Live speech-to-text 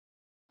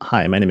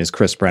Hi, my name is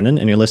Chris Brennan,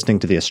 and you're listening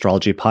to the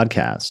Astrology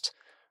podcast.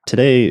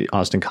 Today,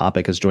 Austin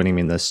Coppock is joining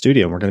me in the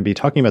studio, and we're going to be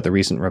talking about the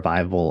recent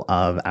revival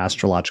of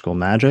astrological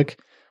magic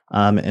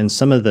and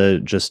some of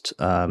the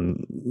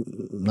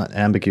not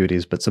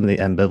ambiguities, but some of the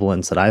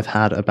ambivalence that I've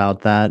had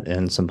about that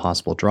and some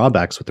possible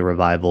drawbacks with the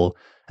revival,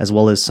 as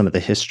well as some of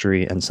the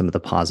history and some of the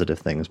positive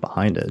things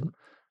behind it.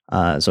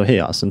 So hey,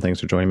 Austin,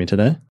 thanks for joining me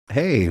today.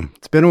 Hey,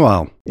 it's been a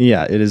while.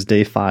 Yeah, it is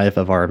day 5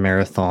 of our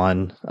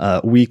marathon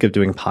week of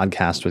doing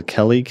podcasts with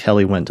Kelly.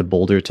 Kelly went to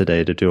Boulder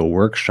today to do a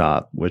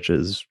workshop, which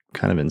is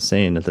kind of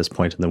insane at this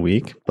point in the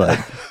week, but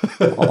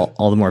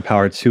all the more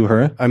power to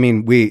her. I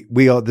mean,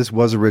 this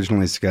was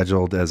originally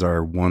scheduled as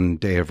our one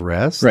day of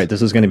rest. Right,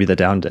 this was going to be the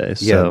down day.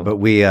 So. Yeah, but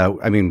we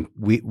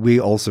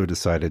also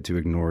decided to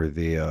ignore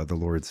the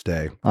Lord's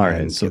Day. All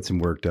right, and get some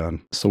work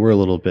done. So we're a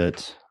little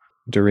bit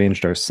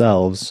deranged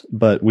ourselves,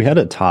 but we had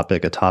a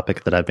topic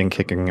that I've been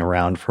kicking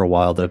around for a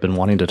while that I've been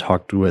wanting to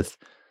talk with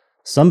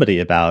somebody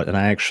about, and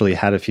I actually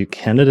had a few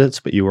candidates,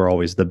 but you were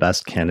always the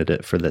best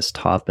candidate for this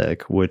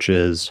topic, which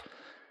is,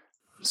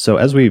 so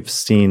as we've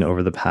seen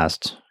over the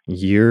past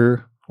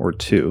year or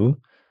two,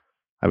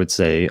 I would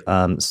say,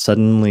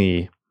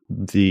 suddenly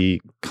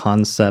the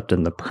concept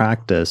and the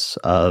practice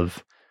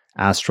of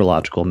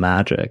astrological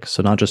magic,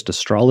 so not just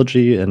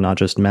astrology and not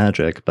just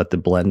magic, but the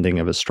blending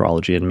of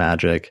astrology and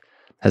magic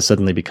has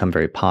suddenly become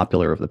very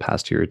popular over the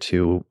past year or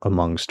two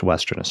amongst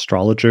Western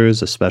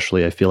astrologers,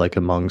 especially I feel like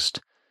amongst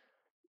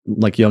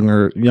like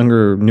younger,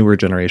 newer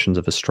generations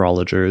of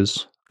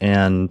astrologers.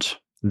 And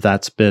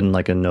that's been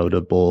like a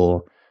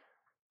notable,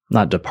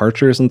 not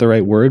departure isn't the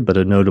right word, but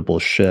a notable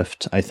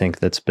shift, I think,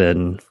 that's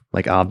been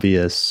like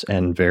obvious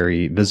and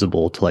very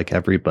visible to like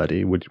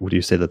everybody. Would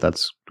you say that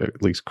that's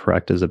at least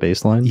correct as a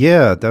baseline?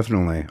 Yeah,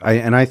 definitely.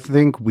 I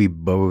think we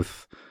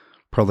both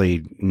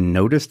probably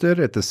noticed it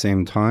at the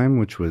same time,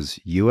 which was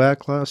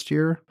UAC last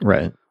year.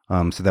 Right.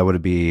 So that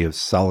would be a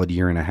solid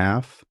year and a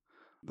half.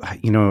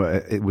 You know,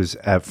 it was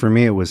for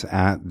me, it was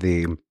at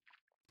the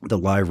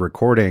live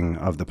recording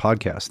of the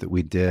podcast that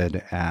we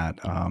did at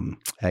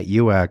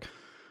UAC.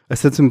 I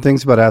said some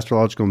things about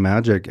astrological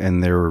magic,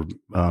 and there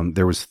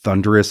was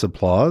thunderous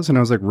applause, and I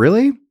was like,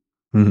 really?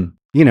 Mm-hmm.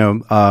 You know,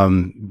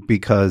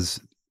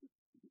 because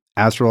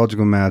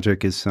astrological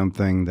magic is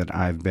something that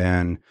I've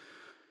been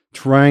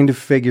trying to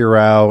figure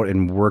out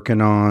and working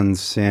on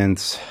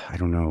since, I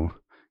don't know,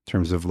 in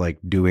terms of like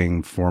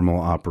doing formal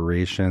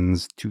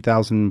operations,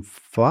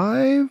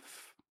 2005-ish,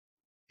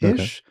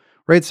 okay.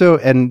 Right? So,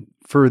 and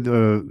for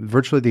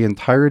virtually the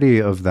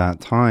entirety of that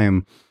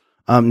time,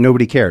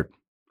 nobody cared.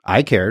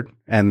 I cared,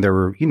 and there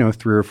were,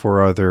 3 or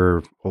 4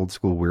 other old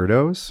school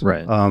weirdos,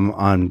 right,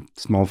 on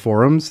small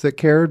forums that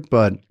cared,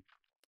 but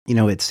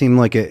it seemed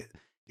like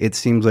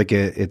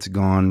it's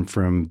gone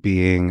from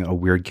being a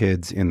weird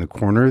kids in the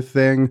corner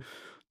thing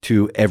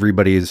to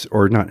everybody's,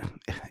 or not.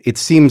 It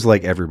seems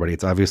like everybody.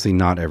 It's obviously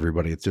not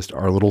everybody. It's just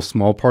our little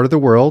small part of the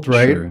world,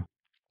 right? Sure.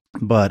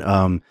 But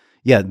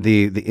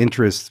the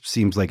interest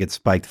seems like it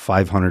spiked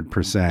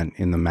 500%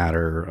 in the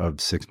matter of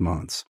 6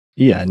 months.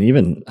 Yeah, and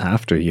even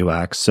after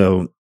UAC.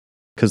 So,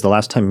 because the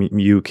last time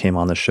you came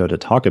on the show to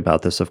talk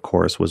about this, of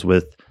course, was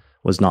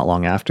not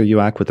long after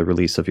UAC with the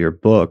release of your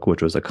book,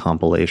 which was a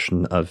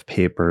compilation of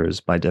papers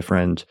by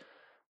different,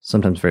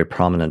 sometimes very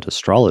prominent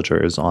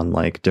astrologers on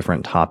like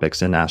different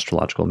topics in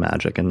astrological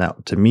magic. And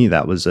that, to me,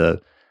 that was a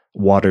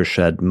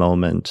watershed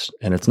moment.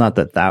 And it's not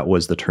that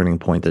was the turning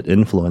point that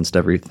influenced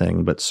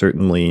everything, but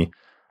certainly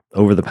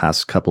over the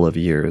past couple of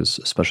years,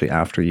 especially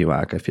after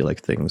UAC, I feel like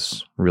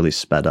things really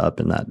sped up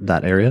in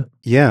that area.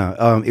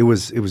 Yeah, it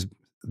was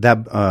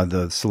that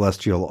the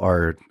celestial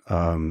art,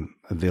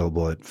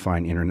 available at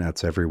fine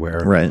internets everywhere,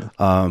 right,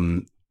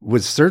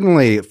 was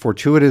certainly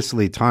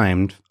fortuitously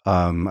timed.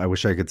 I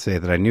wish I could say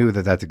that I knew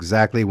that that's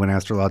exactly when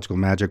astrological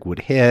magic would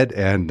hit,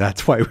 and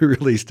that's why we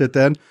released it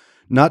then.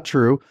 Not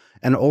true.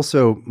 And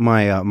also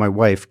my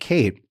wife,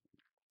 Kate,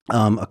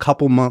 a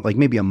couple months, like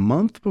maybe a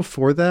month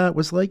before that,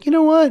 was like, you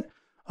know what?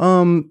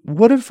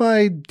 What if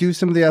I do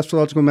some of the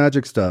astrological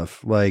magic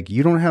stuff? Like,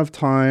 you don't have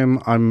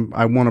time.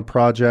 I want a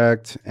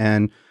project,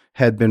 and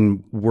had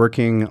been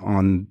working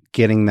on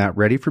getting that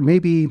ready for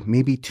maybe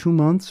 2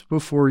 months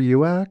before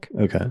UAC.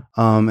 Okay.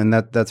 And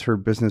that's her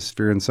business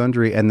sphere and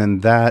sundry. And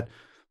then that,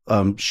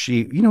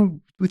 she,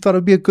 we thought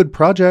it'd be a good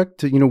project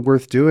to,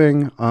 worth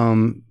doing.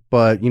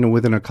 But,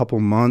 within a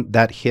couple months,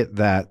 that hit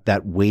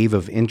that wave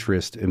of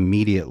interest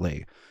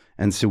immediately.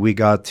 And so we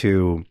got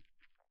to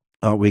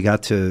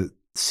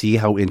see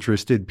how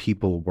interested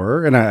people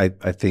were. And I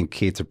think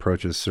Kate's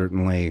approach is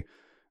certainly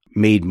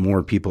made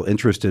more people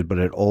interested, but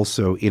it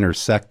also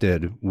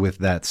intersected with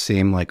that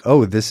same like,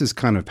 oh, this is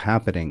kind of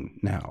happening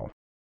now.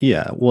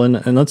 Yeah. Well,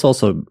 and let's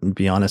also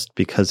be honest,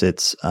 because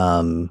it's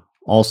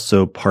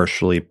also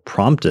partially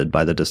prompted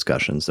by the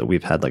discussions that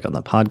we've had like on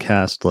the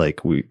podcast.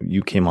 Like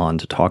you came on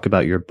to talk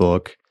about your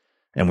book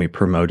and we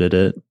promoted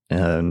it,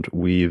 and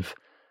we've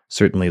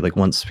certainly, like,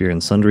 once Sphere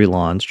and Sundry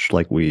launched,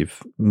 like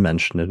we've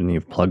mentioned it and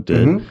you've plugged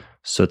it,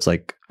 So it's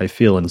like, I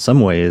feel in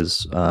some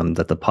ways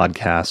that the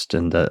podcast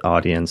and the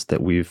audience,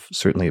 that we've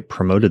certainly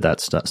promoted that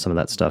stuff, some of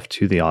that stuff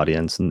to the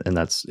audience, and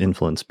that's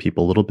influenced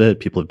people a little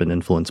bit. People have been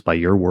influenced by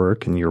your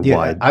work and your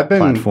wide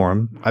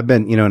platform. I've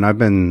been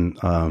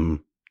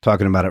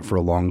talking about it for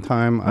a long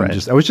time.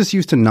 I was just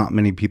used to not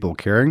many people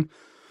caring.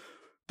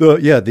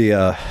 There's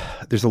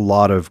a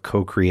lot of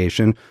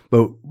co-creation,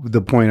 but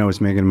the point I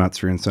was making about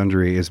Sri and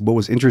Sundari is, what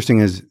was interesting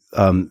is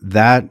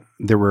that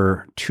there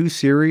were 2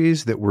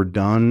 series that were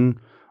done.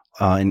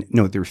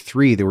 There were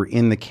 3 that were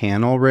in the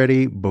can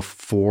already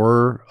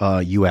before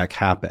UAC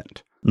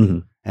happened. Mm-hmm.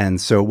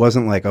 And so it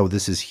wasn't like, oh,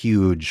 this is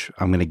huge,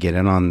 I'm going to get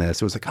in on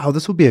this. It was like, oh,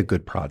 this will be a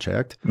good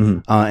project.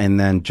 Mm-hmm. And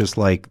then just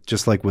like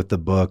with the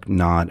book,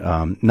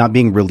 not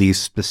being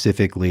released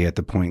specifically at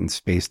the point in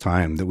space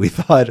time that we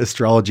thought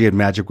astrology and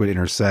magic would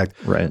intersect.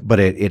 Right.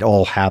 But it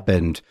all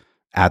happened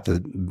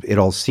it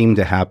all seemed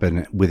to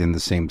happen within the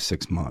same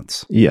 6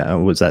 months. Yeah. It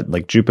was that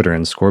like Jupiter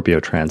and Scorpio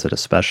transit,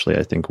 especially.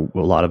 I think a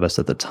lot of us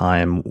at the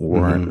time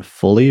weren't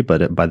fully,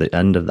 but by the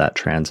end of that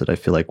transit, I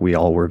feel like we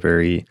all were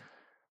very,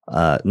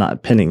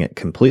 not pinning it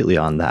completely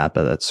on that,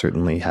 but that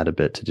certainly had a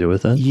bit to do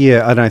with it.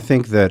 Yeah. And I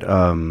think that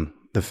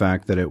the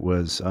fact that it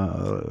was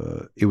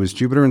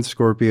Jupiter and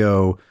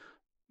Scorpio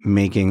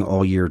making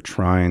all year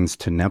trines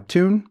to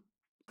Neptune.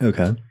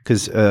 Okay.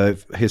 Because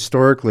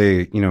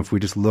historically, if we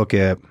just look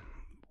at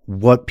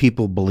what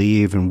people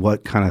believe and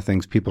what kind of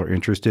things people are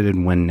interested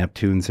in when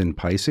Neptune's in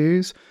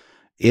Pisces,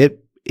 I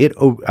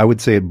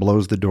would say it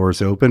blows the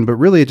doors open, but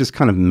really it just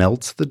kind of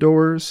melts the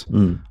doors.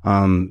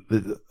 On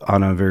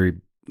a very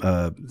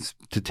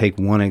to take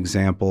one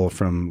example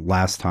from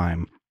last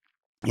time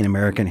in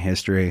American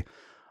history,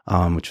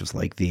 which was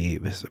like I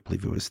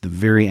believe it was the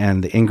very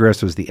end. The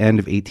ingress was the end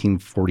of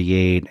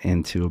 1848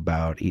 into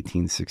about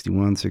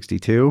 1861,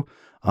 62.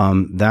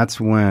 That's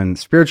when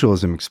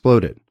spiritualism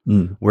exploded,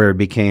 where it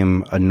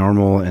became a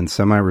normal and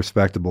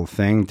semi-respectable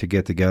thing to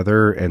get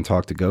together and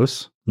talk to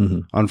ghosts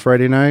on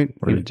Friday night.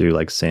 Or to do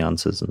like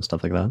seances and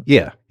stuff like that.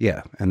 Yeah,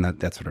 yeah. And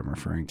that's what I'm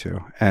referring to.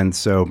 And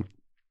so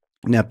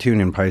Neptune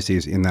in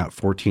Pisces in that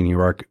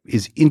 14-year arc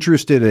is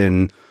interested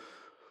in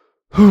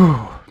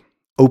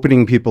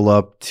opening people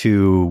up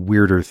to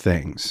weirder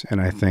things. And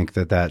I think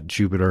that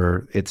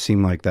Jupiter, it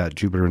seemed like that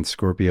Jupiter and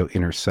Scorpio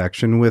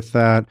intersection with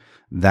that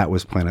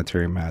was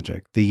planetary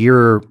magic. The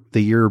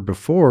year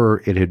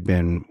before, it had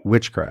been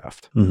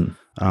witchcraft.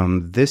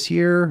 This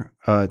year,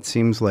 it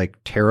seems like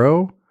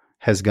tarot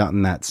has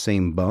gotten that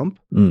same bump,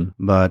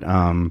 but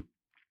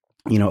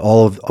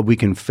we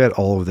can fit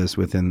all of this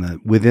within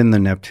the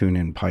Neptune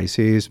in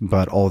Pisces,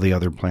 but all the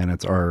other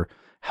planets are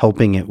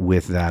helping it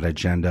with that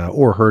agenda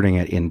or hurting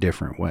it in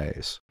different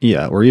ways.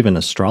 Yeah, or even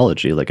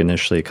astrology, like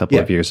initially a couple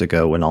of years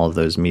ago when all of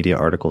those media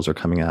articles are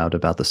coming out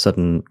about the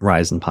sudden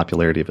rise in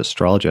popularity of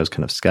astrology, I was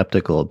kind of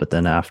skeptical. But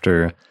then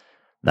after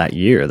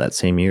that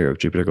same year of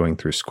Jupiter going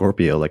through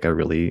Scorpio, like I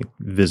really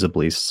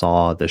visibly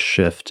saw the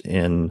shift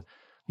in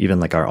even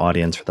like our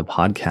audience for the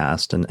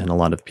podcast and a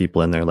lot of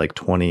people in their like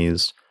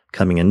 20s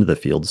coming into the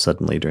field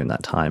suddenly during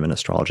that time, and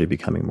astrology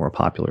becoming more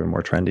popular and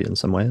more trendy in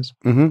some ways.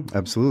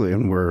 Absolutely.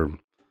 And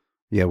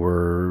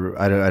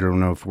I don't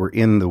know if we're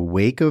in the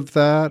wake of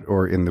that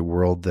or in the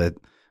world that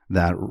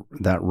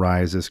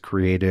rise is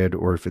created,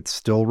 or if it's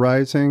still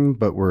rising,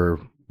 but we're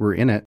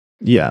in it.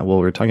 Yeah. Well,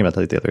 we were talking about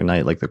that the other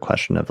night, like the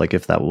question of like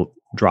if that will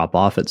drop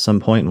off at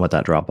some point and what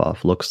that drop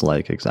off looks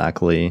like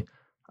exactly,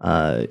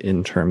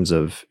 in terms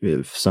of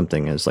if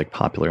something is like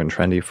popular and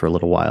trendy for a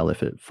little while,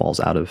 if it falls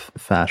out of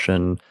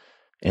fashion,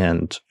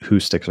 and who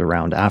sticks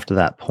around after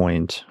that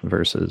point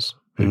versus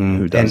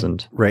who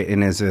doesn't. Right.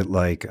 And is it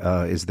like,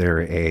 is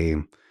there a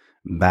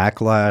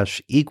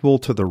backlash equal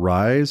to the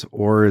rise,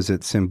 or is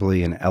it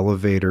simply an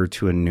elevator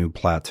to a new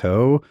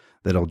plateau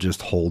that'll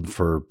just hold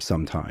for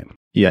some time?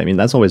 Yeah, I mean,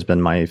 that's always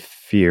been my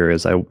fear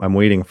is I'm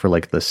waiting for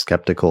like the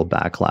skeptical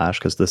backlash,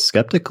 because the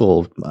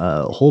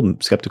whole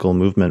skeptical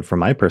movement from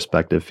my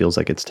perspective feels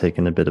like it's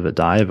taken a bit of a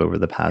dive over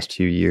the past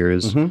few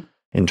years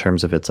in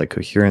terms of its like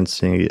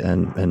coherency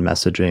and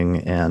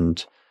messaging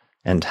and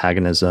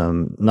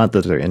antagonism. Not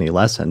that they're any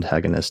less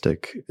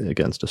antagonistic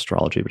against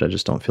astrology, but I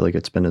just don't feel like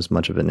it's been as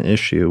much of an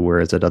issue,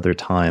 whereas at other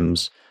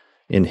times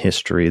in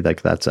history,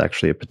 like that's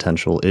actually a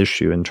potential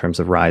issue in terms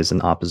of rise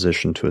in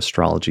opposition to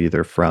astrology,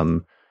 either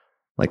from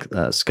like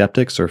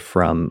skeptics or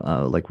from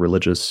like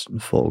religious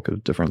folk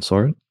of different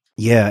sort.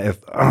 Yeah,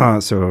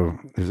 so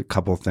there's a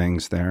couple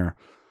things there.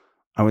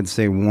 I would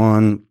say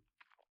one,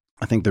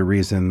 I think the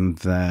reason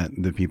that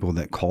the people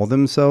that call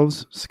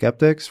themselves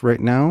skeptics right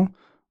now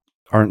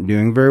aren't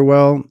doing very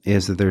well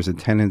is that there's a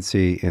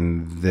tendency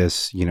in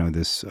this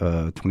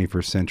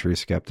 21st century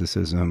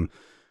skepticism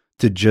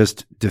to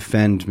just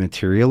defend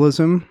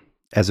materialism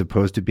as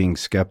opposed to being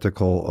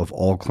skeptical of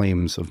all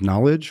claims of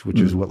knowledge, which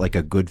is what like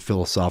a good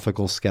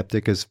philosophical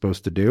skeptic is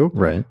supposed to do.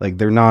 Right. Like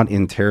they're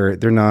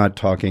not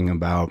talking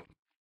about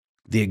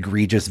the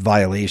egregious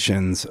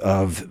violations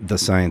of the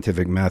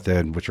scientific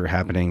method, which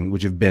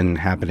have been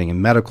happening in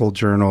medical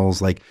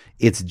journals. Like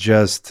it's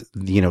just,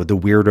 the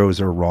weirdos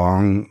are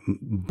wrong,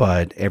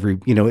 but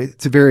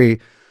it's a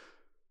very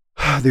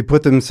they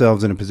put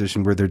themselves in a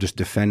position where they're just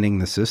defending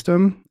the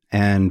system,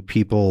 and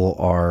people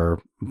are,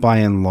 by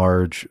and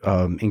large,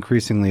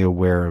 increasingly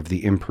aware of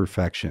the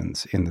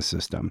imperfections in the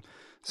system.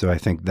 So I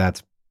think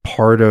that's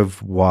part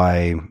of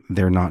why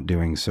they're not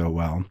doing so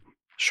well.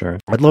 Sure.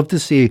 I'd love to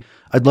see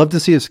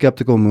a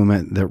skeptical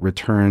movement that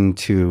returned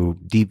to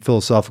deep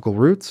philosophical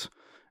roots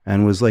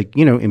and was like,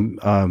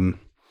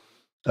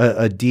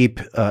 a deep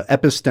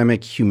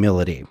epistemic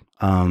humility.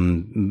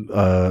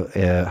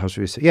 How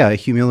should we say? Yeah, a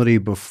humility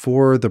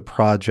before the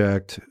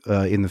project,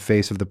 in the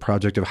face of the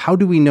project of how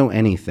do we know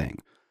anything?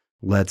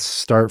 Let's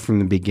start from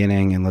the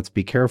beginning and let's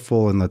be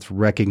careful and let's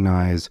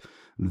recognize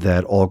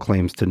that all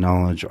claims to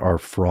knowledge are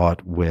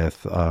fraught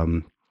with,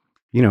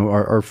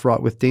 are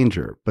fraught with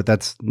danger. But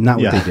that's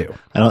not what they do.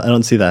 I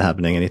don't see that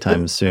happening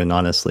anytime soon,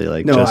 honestly.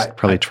 Like, No,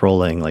 probably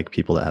trolling like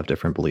people that have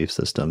different belief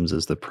systems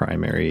is the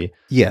primary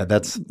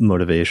that's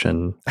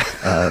motivation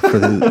for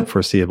the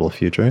foreseeable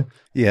future.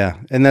 Yeah,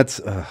 and that's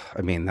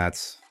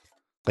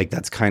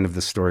kind of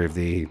the story of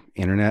the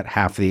internet.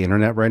 Half the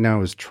internet right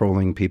now is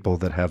trolling people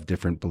that have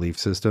different belief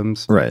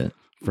systems, right,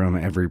 from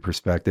every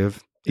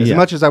perspective. As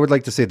much as I would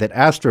like to say that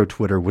Astro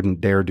Twitter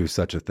wouldn't dare do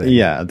such a thing.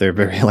 Yeah, they're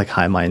very like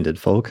high-minded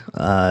folk.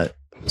 But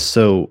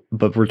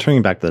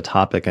returning back to the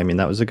topic, I mean,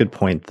 that was a good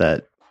point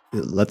that,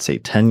 let's say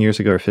 10 years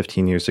ago or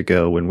 15 years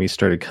ago, when we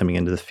started coming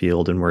into the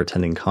field and were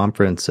attending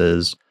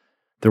conferences,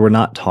 there were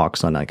not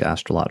talks on like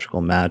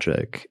astrological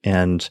magic.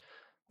 And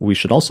we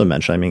should also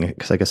mention, I mean,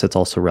 because I guess it's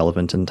also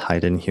relevant and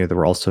tied in here, there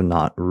were also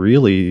not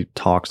really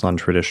talks on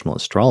traditional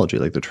astrology.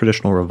 Like the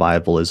traditional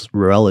revival is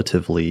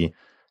relatively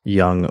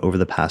young over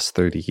the past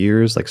 30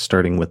 years, like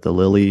starting with the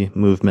Lilly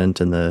movement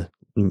in the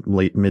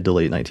mid to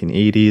late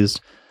 1980s,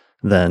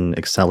 then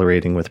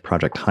accelerating with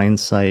Project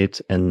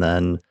Hindsight, and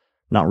then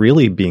not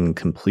really being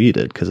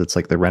completed because it's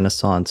like the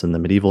Renaissance and the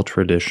medieval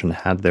tradition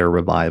had their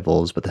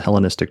revivals, but the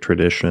Hellenistic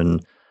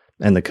tradition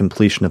and the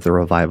completion of the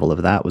revival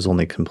of that was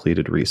only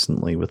completed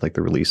recently with like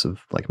the release of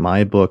like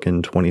my book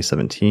in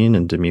 2017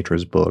 and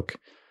Dimitra's book,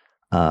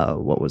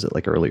 what was it,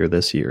 like earlier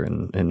this year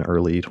in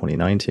early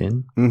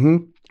 2019. Mm-hmm.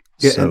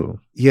 Yeah, so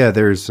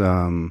there's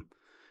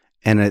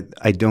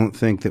I don't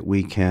think that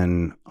we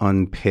can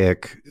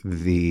unpick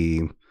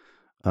the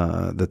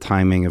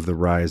timing of the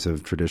rise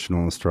of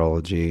traditional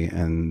astrology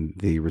and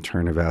the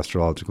return of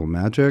astrological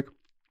magic,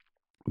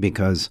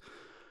 because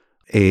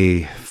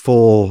a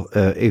fuller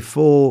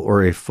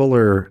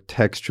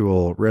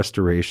textual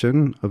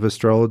restoration of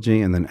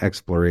astrology and then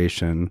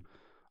exploration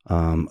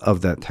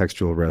of that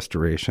textual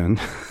restoration,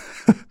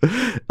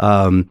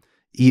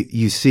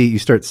 you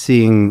start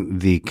seeing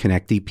the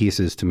connecty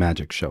pieces to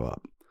magic show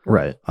up.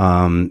 Right.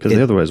 Because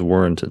they otherwise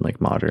weren't in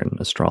like modern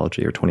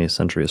astrology or 20th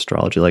century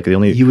astrology. Like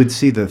you would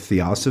see the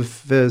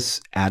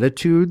theosophist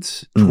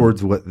attitudes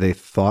towards what they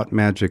thought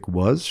magic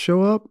was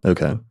show up.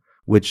 Okay.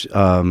 Which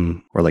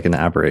or like an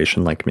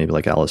aberration, like maybe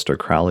like Aleister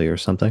Crowley or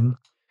something.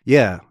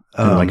 Yeah.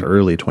 In like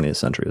early 20th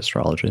century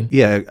astrology.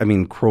 Yeah, I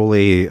mean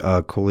Crowley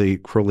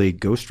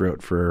ghost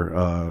wrote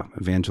for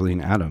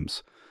Evangeline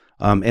Adams.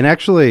 And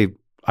actually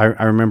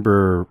I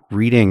remember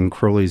reading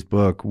Crowley's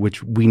book,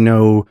 which we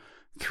know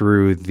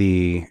through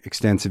the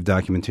extensive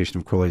documentation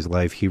of Crowley's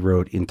life, he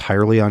wrote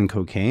entirely on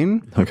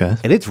cocaine. Okay.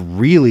 And it's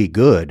really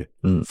good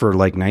for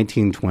like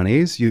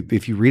 1920s.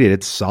 If you read it,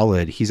 it's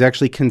solid. He's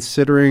actually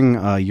considering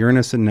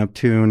Uranus and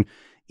Neptune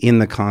in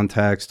the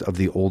context of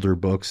the older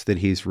books that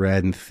he's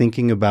read and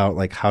thinking about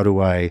like, how do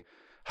I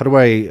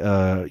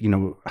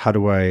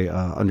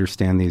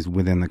understand these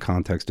within the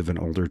context of an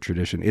older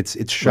tradition? It's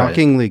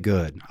shockingly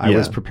good. I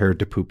was prepared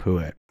to poo-poo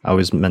it. I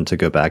was meant to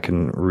go back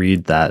and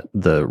read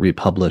the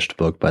republished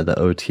book by the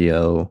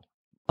OTO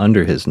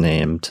under his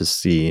name to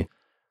see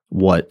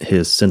what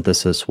his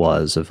synthesis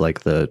was of like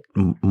the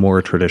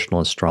more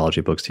traditional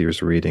astrology books he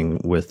was reading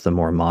with the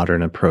more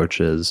modern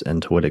approaches,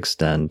 and to what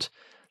extent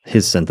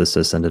his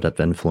synthesis ended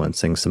up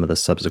influencing some of the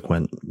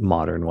subsequent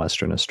modern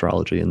Western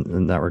astrology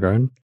in that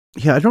regard.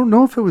 Yeah, I don't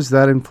know if it was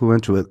that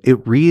influential.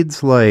 It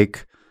reads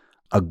like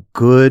a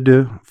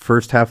good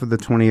first half of the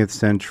 20th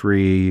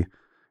century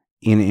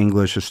in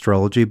English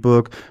astrology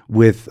book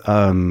with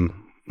a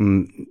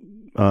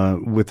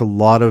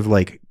lot of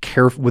like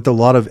with a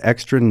lot of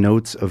extra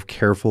notes of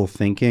careful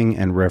thinking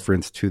and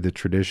reference to the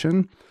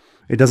tradition.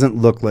 It doesn't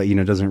look like,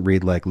 it doesn't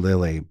read like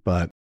Lilly,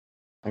 but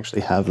I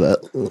actually have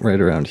that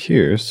right around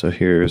here. So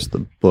here's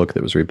the book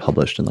that was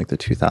republished in like the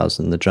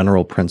 2000, The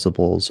General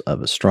Principles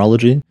of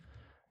Astrology.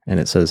 And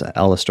it says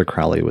Aleister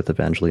Crowley with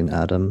Evangeline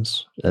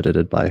Adams,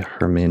 edited by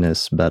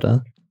Hermanus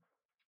Beda.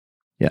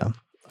 Yeah.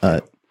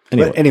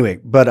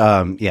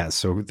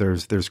 So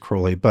there's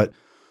Crowley, but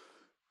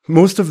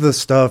most of the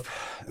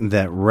stuff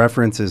that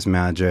references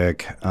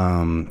magic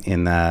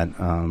in that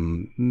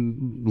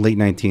late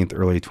 19th,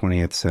 early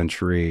 20th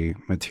century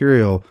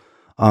material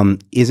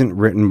isn't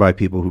written by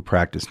people who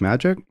practice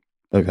magic.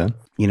 Okay.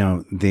 You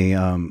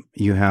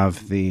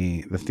have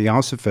the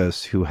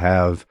theosophists who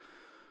have,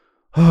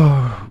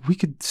 we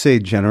could say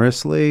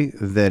generously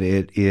that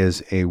it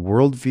is a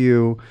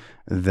worldview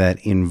that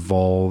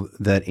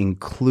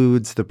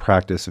includes the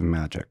practice of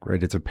magic,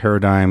 right? It's a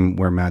paradigm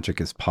where magic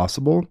is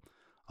possible,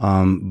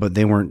 but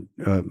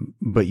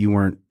you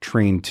weren't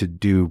trained to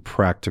do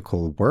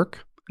practical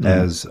work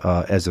as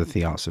a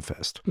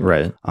theosophist,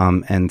 Right.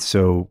 and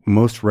so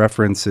most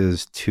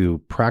references to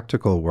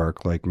practical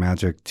work, like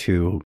magic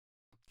to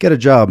get a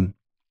job,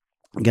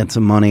 get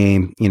some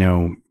money,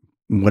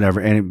 whatever,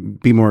 and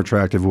be more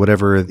attractive,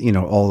 whatever,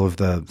 all of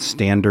the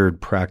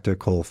standard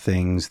practical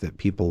things that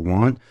people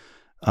want.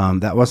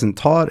 That wasn't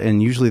taught,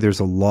 and usually there's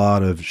a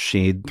lot of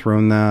shade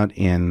thrown that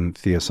in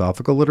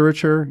theosophical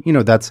literature.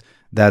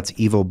 That's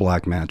evil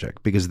black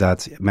magic, because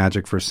that's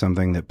magic for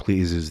something that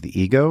pleases the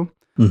ego.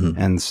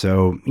 Mm-hmm. And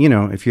so,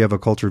 if you have a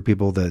culture of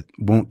people that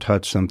won't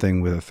touch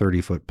something with a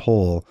 30-foot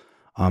pole,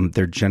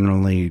 they're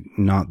generally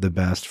not the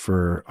best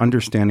for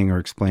understanding or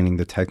explaining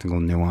the technical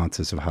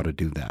nuances of how to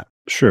do that.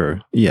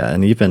 Sure. Yeah.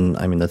 And even,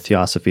 the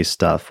theosophy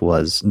stuff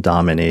was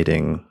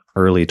dominating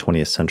early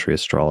 20th century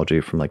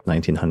astrology from like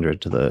 1900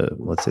 to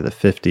let's say the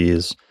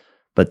 50s.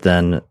 But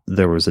then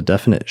there was a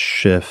definite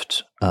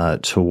shift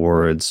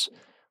towards,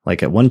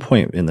 like at one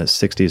point in the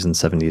 60s and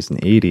 70s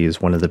and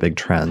 80s, one of the big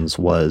trends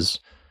was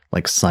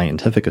like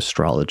scientific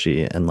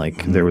astrology. And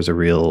like there was a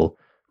real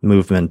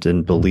movement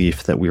and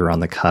belief that we were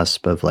on the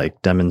cusp of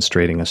like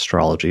demonstrating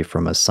astrology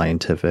from a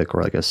scientific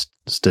or like a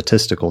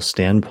statistical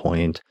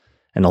standpoint,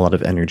 and a lot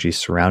of energy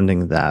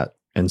surrounding that.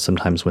 And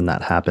sometimes when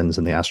that happens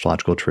in the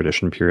astrological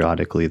tradition,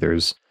 periodically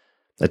there's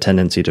a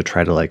tendency to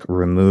try to like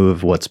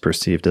remove what's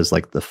perceived as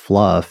like the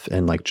fluff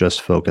and like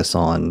just focus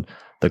on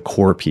the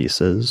core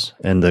pieces.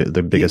 And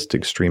the biggest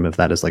extreme of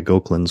that is like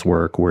Oakland's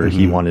work, where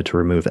he wanted to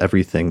remove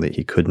everything that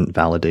he couldn't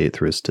validate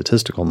through his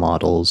statistical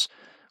models,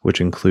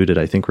 which included,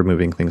 I think,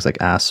 removing things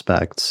like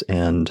aspects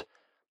and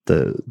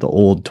the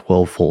old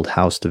 12-fold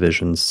house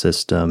division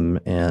system.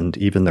 And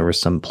even there were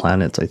some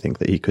planets, I think,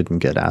 that he couldn't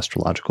get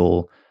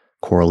astrological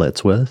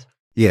correlates with.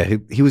 Yeah,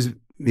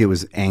 it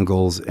was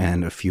angles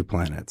and a few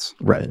planets.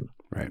 Right.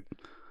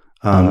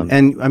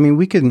 And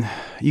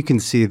you can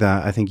see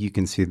that. I think you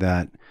can see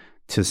that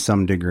to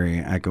some degree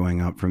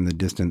echoing up from the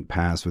distant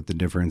past with the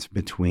difference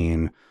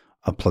between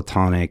a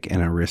Platonic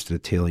and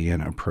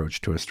Aristotelian approach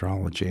to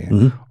astrology,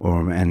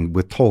 and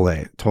with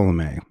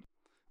Ptolemy.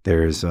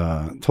 There's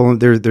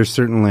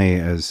certainly,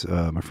 as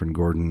my friend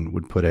Gordon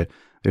would put it,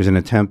 there's an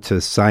attempt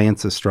to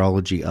science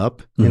astrology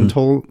up in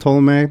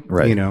Ptolemy.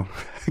 Right.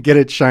 Get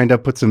it shined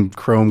up, put some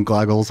chrome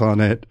goggles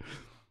on it.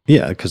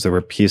 Yeah, because there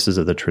were pieces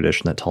of the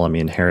tradition that Ptolemy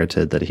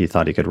inherited that he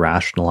thought he could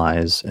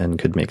rationalize and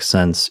could make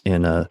sense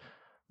in a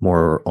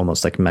more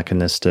almost like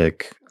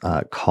mechanistic,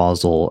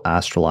 causal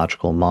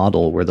astrological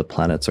model where the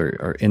planets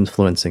are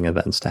influencing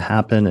events to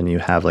happen, and you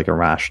have like a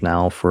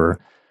rationale for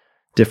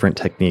different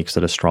techniques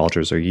that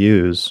astrologers they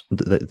use,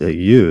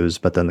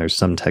 but then there's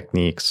some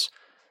techniques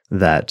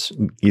that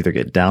either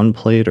get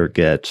downplayed or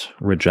get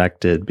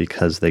rejected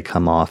because they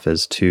come off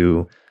as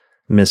too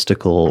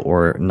mystical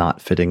or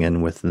not fitting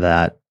in with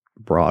that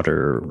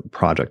broader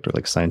project or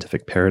like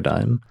scientific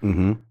paradigm.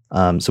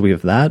 So we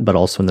have that, but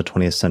also in the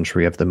 20th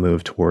century of the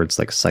move towards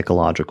like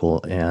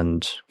psychological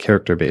and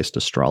character-based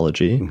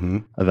astrology,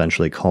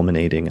 eventually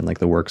culminating in like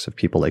the works of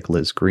people like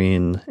Liz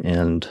Green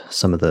and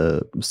some of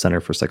the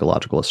Center for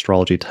Psychological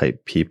Astrology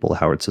type people,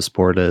 Howard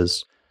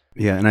Sasportas.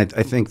 Yeah, and I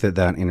think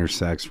that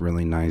intersects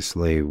really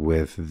nicely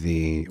with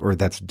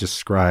that's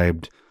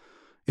described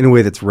in a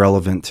way that's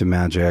relevant to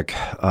magic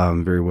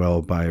very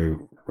well by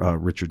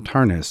Richard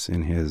Tarnas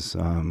in his,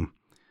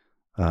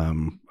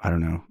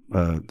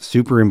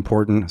 super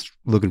important,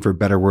 looking for a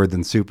better word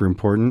than super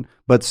important,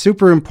 but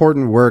super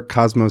important work,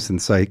 Cosmos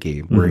and Psyche,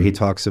 where he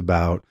talks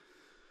about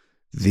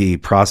the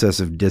process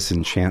of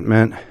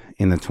disenchantment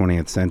in the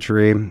 20th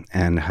century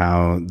and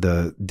how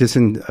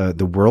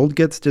the world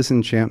gets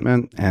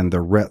disenchantment, and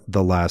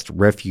the last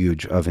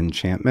refuge of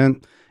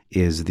enchantment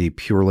is the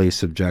purely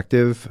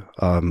subjective,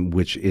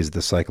 which is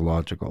the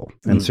psychological.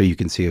 And so you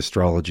can see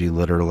astrology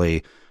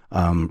literally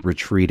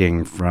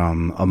retreating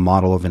from a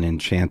model of an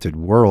enchanted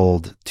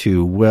world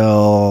to,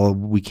 well,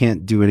 we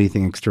can't do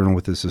anything external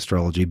with this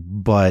astrology,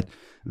 but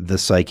the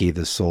psyche,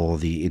 the soul,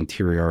 the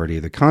interiority,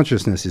 the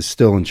consciousness is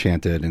still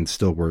enchanted and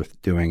still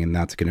worth doing, and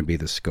that's going to be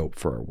the scope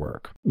for our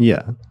work.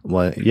 Yeah.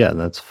 Well, yeah,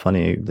 that's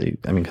funny.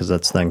 Because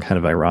that's then kind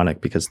of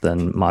ironic, because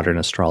then modern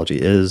astrology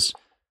is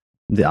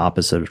the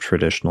opposite of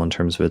traditional in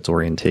terms of its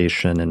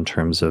orientation, in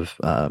terms of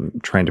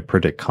trying to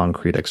predict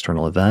concrete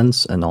external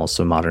events. And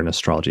also modern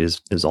astrology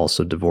is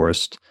also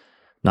divorced,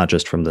 not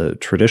just from the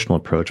traditional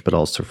approach, but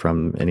also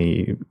from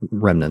any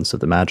remnants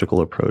of the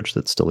magical approach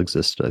that still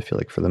existed, I feel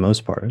like, for the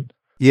most part.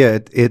 Yeah,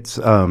 it's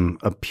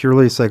a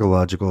purely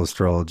psychological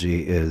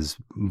astrology is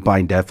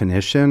by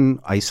definition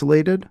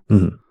isolated,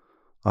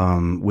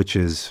 which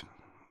is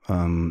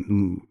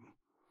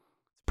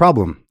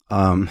problem.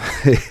 I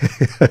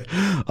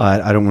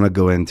don't want to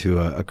go into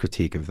a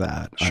critique of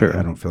that. Sure.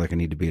 I don't feel like I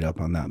need to beat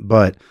up on that.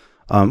 But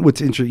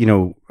what's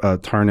interesting,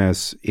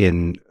 Tarnas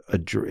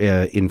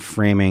in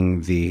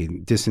framing the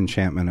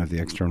disenchantment of the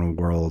external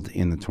world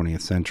in the 20th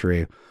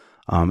century,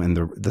 and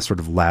the sort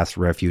of last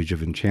refuge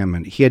of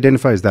enchantment, he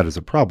identifies that as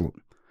a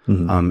problem.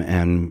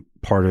 And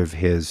part of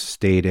his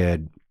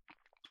stated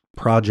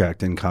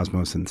project in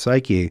Cosmos and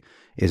Psyche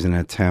is an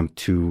attempt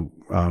to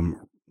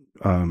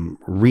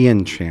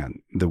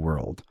re-enchant the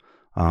world,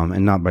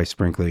 and not by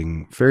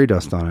sprinkling fairy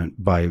dust on it,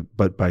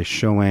 but by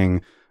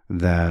showing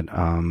that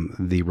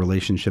the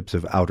relationships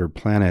of outer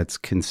planets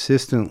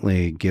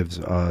consistently gives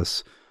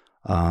us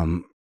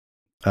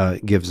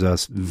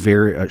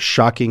very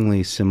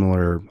shockingly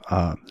similar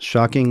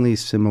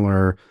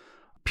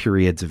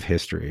periods of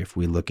history. If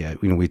we look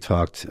at, we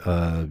talked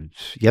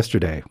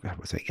yesterday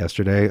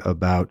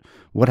about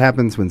what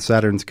happens when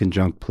Saturn's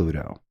conjunct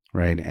Pluto,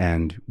 right?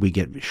 And we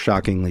get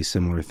shockingly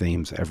similar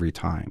themes every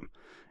time.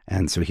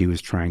 And so he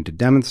was trying to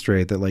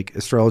demonstrate that like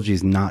astrology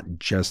is not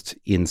just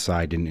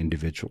inside an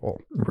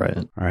individual.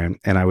 Right. Right.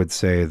 And I would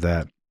say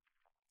that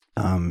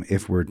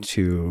if we're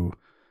to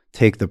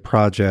take the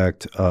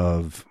project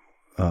of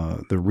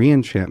the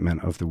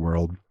re-enchantment of the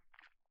world,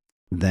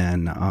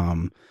 then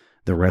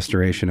the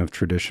restoration of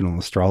traditional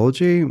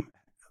astrology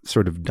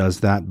sort of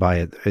does that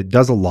it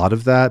does a lot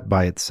of that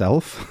by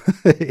itself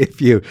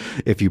if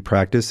you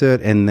practice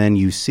it, and then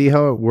you see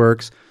how it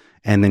works,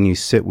 and then you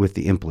sit with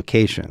the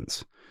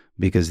implications.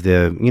 Because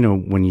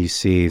when you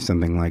see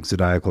something like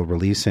zodiacal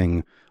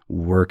releasing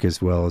work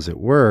as well as it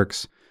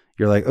works,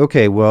 you're like,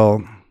 okay,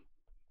 well,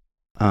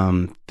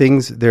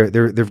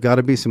 there've got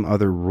to be some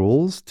other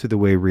rules to the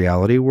way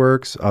reality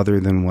works other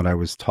than what I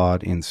was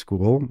taught in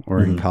school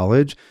or in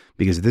college,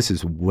 because this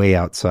is way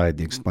outside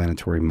the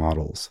explanatory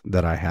models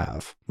that I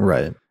have.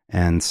 Right.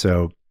 And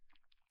so,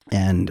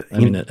 and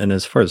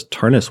as far as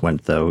Tarnas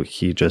went, though,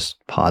 he just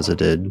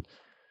posited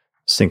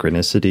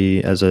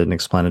synchronicity as an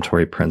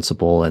explanatory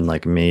principle, and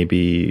like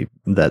maybe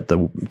that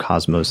the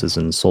cosmos is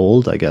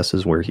ensouled, I guess,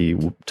 is where he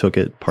took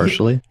it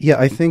partially. Yeah,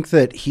 I think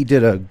that he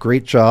did a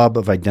great job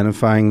of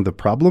identifying the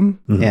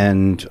problem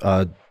and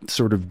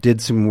sort of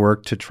did some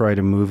work to try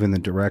to move in the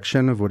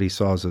direction of what he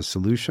saw as a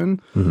solution.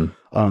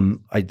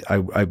 I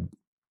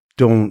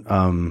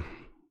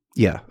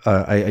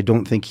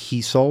don't think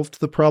he solved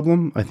the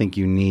problem. I think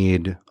you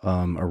need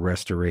a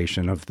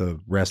restoration of the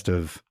rest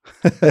of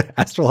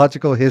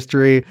astrological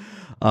history.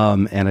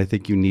 And I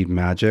think you need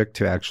magic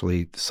to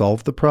actually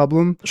solve the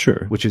problem.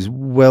 Sure. Which is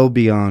well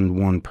beyond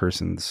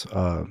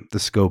the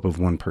scope of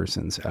one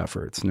person's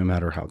efforts, no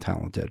matter how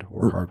talented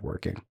or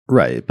hardworking.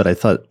 Right. But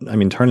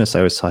Tarnas, I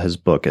always saw his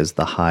book as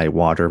the high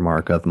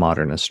watermark of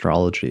modern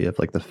astrology, of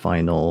like not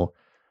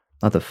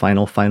the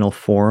final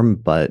form,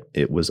 but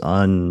it was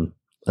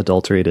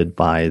unadulterated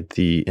by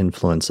the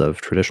influence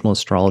of traditional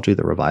astrology,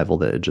 the revival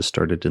that had just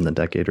started in the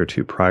decade or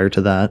two prior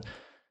to that.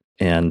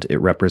 And it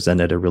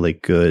represented a really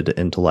good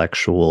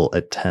intellectual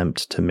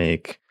attempt to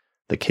make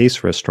the case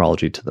for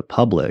astrology to the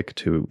public,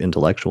 to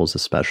intellectuals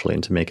especially,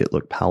 and to make it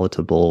look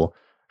palatable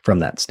from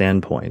that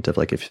standpoint of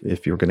like,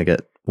 if you're going to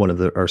get one of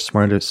our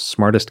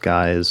smartest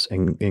guys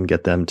and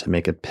get them to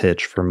make a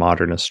pitch for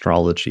modern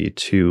astrology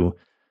to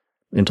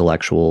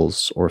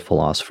intellectuals or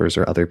philosophers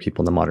or other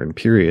people in the modern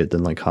period,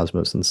 then like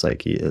Cosmos and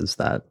Psyche is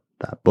that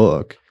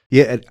book.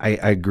 Yeah, I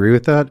agree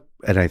with that.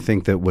 And I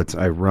think that what's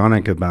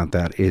ironic about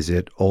that is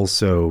it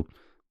also,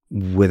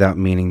 without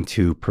meaning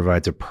to,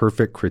 provides a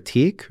perfect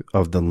critique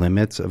of the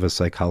limits of a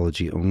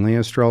psychology-only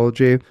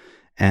astrology.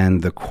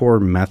 And the core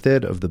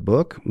method of the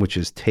book, which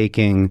is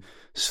taking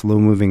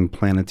slow-moving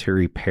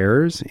planetary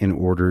pairs in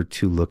order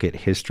to look at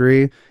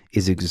history,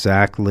 is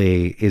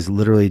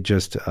literally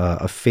just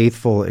a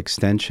faithful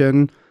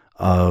extension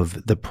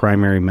of the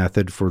primary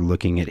method for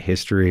looking at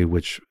history,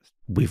 which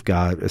we've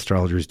got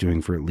astrologers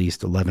doing for at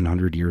least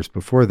 1,100 years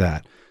before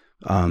that.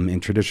 In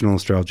traditional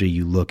astrology,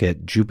 you look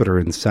at Jupiter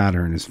and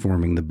Saturn as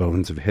forming the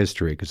bones of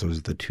history because those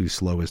are the two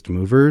slowest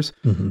movers.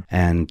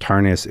 And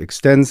Tarnas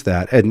extends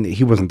that. And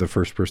he wasn't the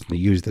first person to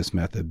use this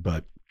method,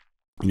 but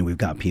we've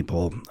got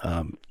people,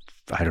 I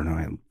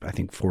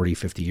think 40,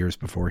 50 years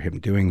before him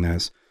doing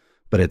this.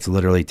 But it's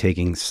literally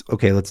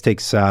let's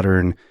take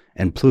Saturn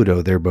and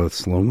Pluto. They're both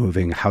slow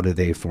moving. How do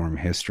they form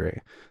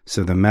history?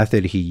 So the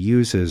method he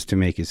uses to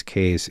make his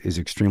case is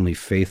extremely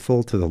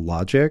faithful to the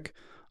logic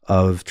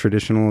of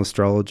traditional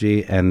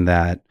astrology, and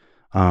that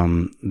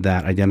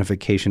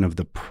identification of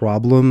the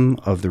problem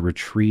of the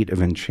retreat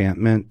of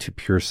enchantment to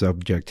pure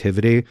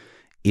subjectivity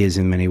is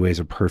in many ways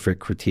a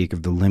perfect critique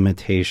of the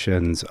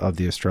limitations of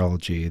the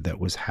astrology that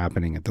was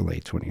happening at the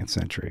late 20th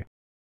century.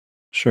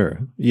 Sure.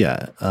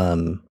 Yeah.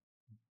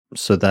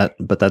 So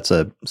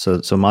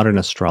modern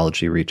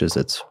astrology reaches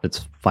its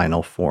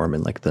final form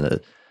in like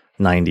the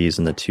 90s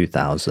and the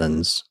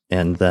 2000s,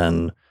 and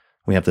then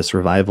we have this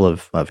revival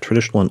of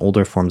traditional and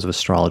older forms of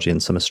astrology,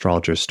 and some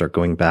astrologers start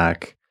going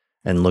back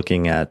and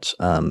looking at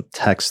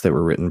texts that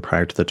were written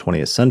prior to the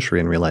 20th century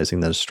and realizing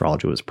that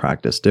astrology was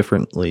practiced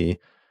differently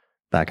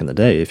back in the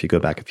day if you go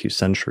back a few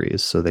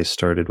centuries. So they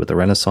started with the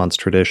Renaissance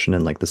tradition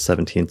and like the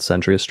 17th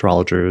century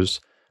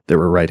astrologers that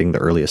were writing the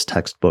earliest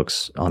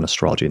textbooks on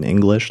astrology in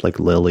English, like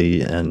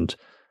Lilly and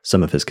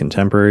some of his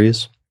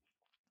contemporaries.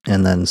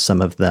 And then some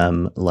of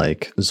them,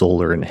 like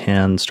Zoller and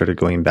Hand, started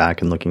going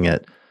back and looking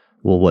at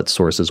well, what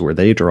sources were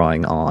they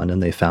drawing on?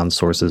 And they found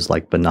sources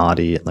like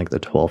Bonatti in like the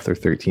 12th or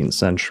 13th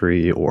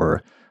century,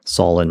 or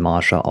Saul and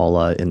Masha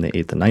Allah in the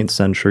 8th and 9th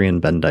century,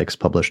 and Ben Dykes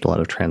published a lot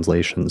of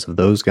translations of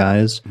those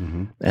guys.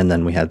 And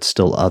then we had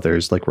still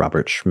others like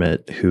Robert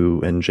Schmidt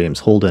and James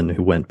Holden,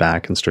 who went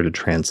back and started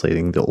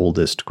translating the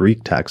oldest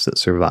Greek texts that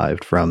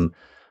survived from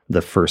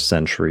the 1st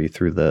century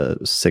through the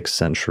 6th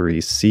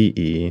century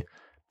CE,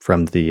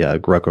 from the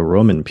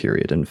Greco-Roman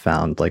period, and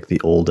found like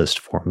the oldest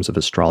forms of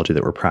astrology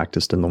that were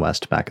practiced in the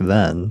West back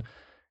then.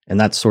 And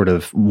that's sort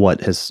of what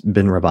has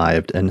been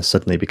revived and has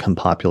suddenly become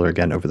popular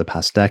again over the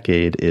past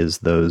decade, is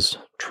those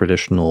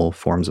traditional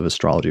forms of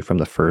astrology from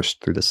the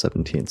 1st through the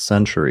 17th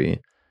century,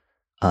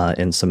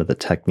 and some of the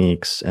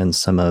techniques and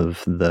some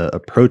of the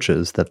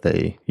approaches that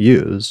they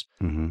use.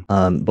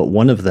 But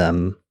one of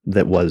them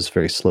that was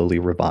very slowly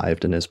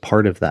revived and is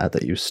part of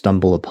that you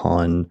stumble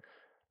upon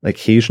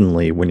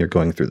occasionally when you're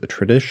going through the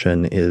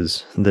tradition,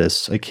 is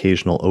this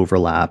occasional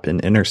overlap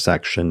and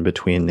intersection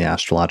between the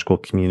astrological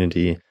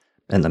community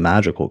and the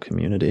magical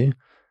community,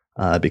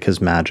 because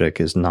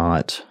magic is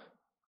not,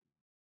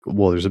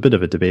 well, there's a bit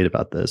of a debate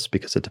about this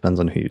because it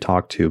depends on who you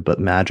talk to, but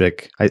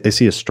magic, I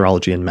see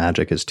astrology and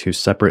magic as two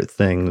separate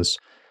things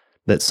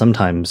that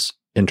sometimes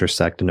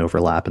intersect and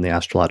overlap in the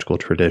astrological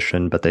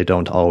tradition, but they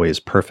don't always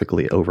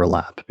perfectly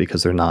overlap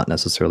because they're not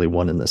necessarily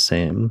one and the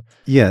same.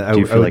 Yeah, I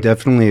would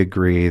definitely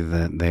agree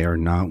that they are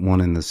not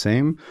one and the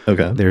same.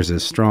 Okay. There's a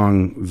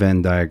strong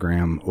Venn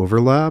diagram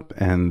overlap,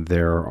 and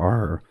there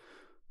are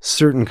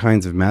certain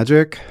kinds of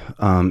magic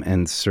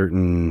and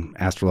certain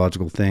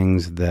astrological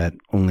things that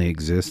only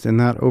exist in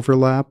that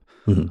overlap.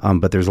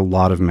 But there's a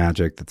lot of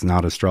magic that's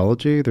not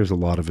astrology. There's a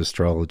lot of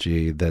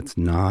astrology that's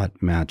not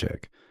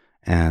magic.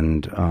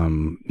 And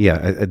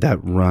that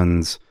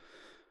runs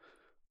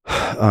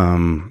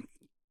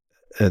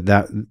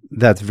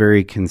that's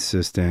very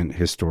consistent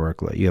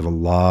historically. You have a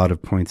lot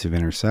of points of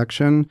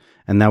intersection,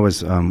 and that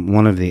was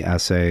one of the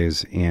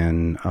essays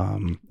in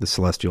The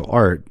Celestial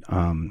Art.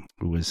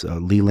 It was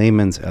Lee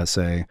Lehman's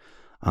essay,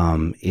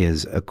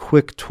 is a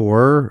quick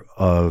tour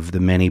of the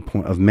many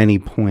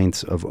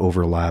points of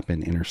overlap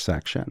and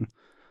intersection.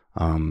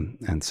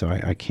 And so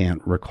I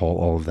can't recall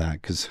all of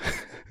that because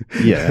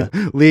yeah,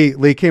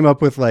 Lee came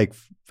up with, like,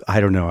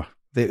 I don't know.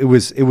 It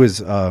was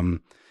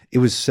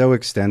so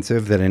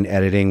extensive that in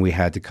editing we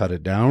had to cut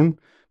it down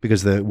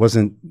because it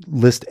wasn't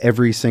list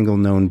every single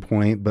known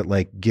point, but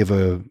like give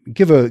a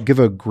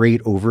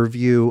great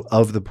overview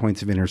of the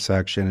points of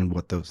intersection and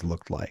what those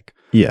looked like.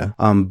 Yeah.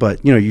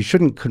 But you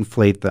shouldn't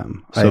conflate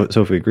them. So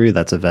if we agree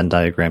that's a Venn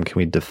diagram, can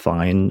we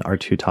define our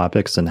two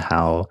topics and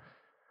how?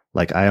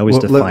 Like I always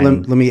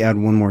define. Let me add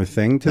one more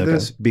thing to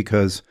this,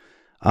 because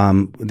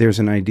there's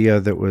an idea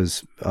that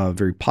was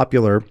very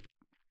popular.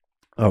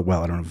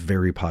 Well, I don't know,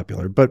 very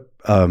popular, but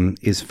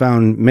is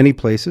found many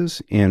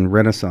places in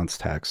Renaissance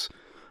texts.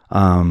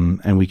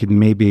 And we could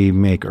maybe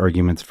make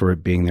arguments for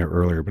it being there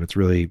earlier, but it's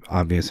really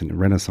obvious in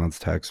Renaissance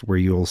texts, where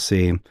you'll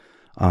see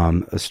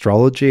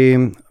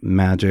astrology,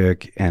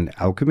 magic, and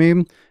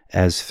alchemy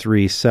as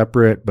three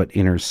separate but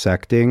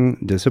intersecting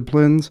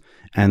disciplines.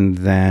 And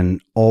then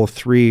all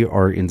three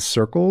are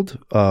encircled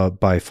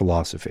by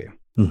philosophy,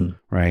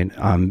 right?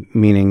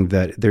 Meaning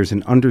that there's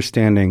an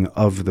understanding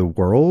of the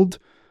world,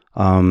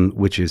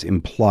 which is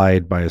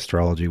implied by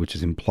astrology, which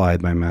is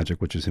implied by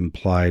magic, which is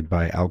implied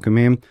by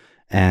alchemy,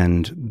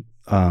 and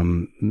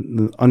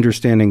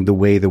understanding the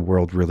way the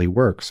world really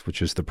works,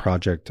 which is the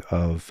project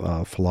of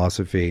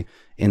philosophy,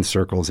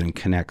 encircles and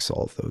connects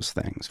all of those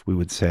things. We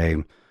would say,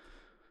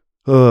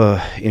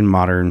 in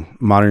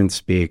modern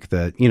speak,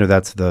 that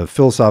that's the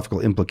philosophical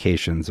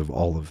implications of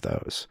all of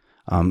those,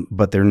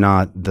 but they're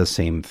not the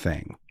same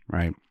thing,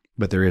 right?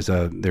 But there is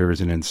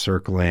an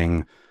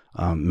encircling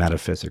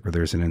metaphysic, or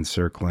there's an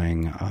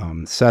encircling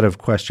set of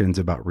questions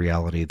about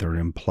reality that are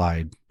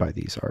implied by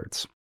these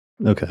arts.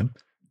 Okay.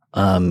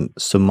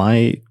 So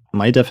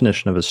my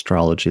definition of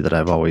astrology that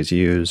I've always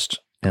used,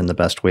 and the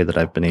best way that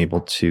I've been able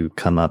to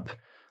come up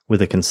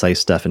with a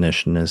concise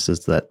definition is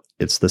that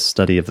it's the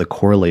study of the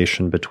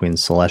correlation between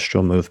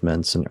celestial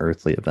movements and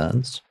earthly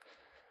events.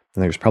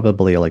 And there's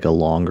probably like a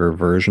longer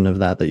version of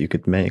that you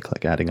could make,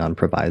 like adding on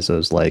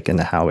provisos, like, and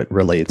how it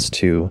relates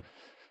to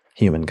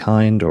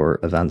humankind or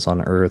events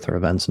on Earth or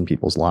events in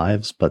people's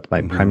lives. But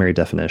my primary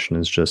definition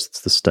is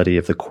just the study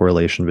of the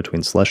correlation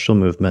between celestial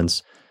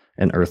movements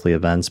and earthly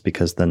events,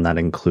 because then that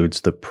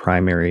includes the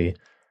primary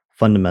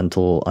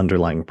fundamental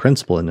underlying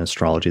principle in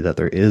astrology that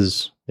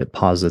it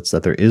posits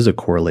that there is a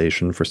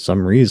correlation for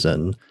some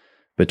reason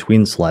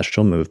between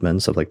celestial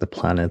movements of like the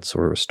planets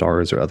or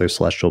stars or other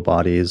celestial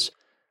bodies,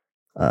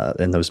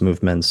 and those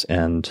movements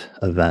and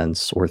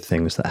events or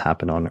things that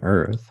happen on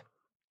Earth.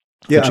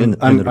 Yeah,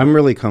 I'm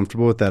really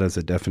comfortable with that as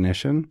a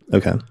definition.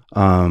 Okay.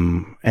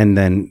 And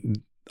then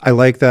I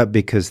like that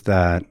because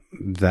that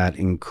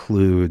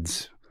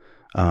includes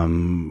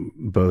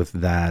both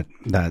that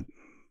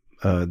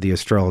the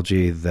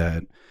astrology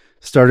that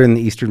started in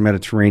the Eastern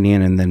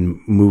Mediterranean and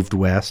then moved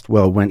west.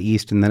 Well, it went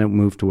east and then it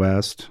moved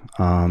west.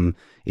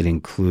 It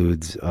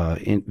includes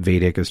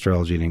Vedic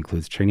astrology. It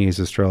includes Chinese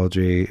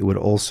astrology. It would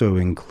also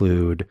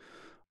include,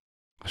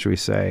 should we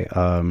say,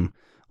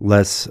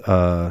 less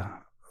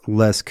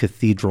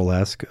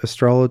cathedral-esque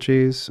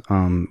astrologies,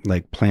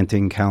 like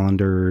planting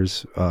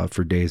calendars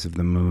for days of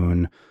the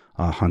moon,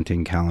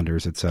 hunting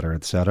calendars, et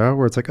cetera,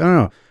 where it's like, oh,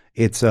 no,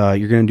 it's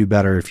you're going to do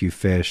better if you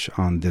fish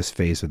on this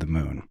phase of the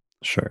moon.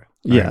 Sure.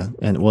 Right. Yeah.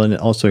 And well, and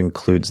it also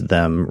includes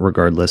them,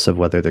 regardless of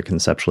whether the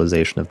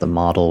conceptualization of the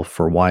model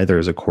for why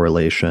there's a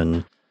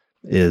correlation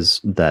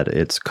is that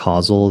it's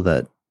causal,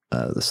 that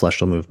the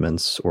celestial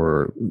movements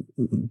or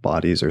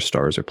bodies or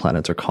stars or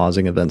planets are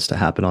causing events to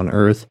happen on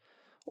Earth,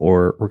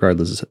 or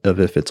regardless of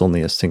if it's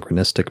only a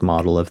synchronistic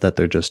model of that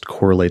they're just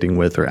correlating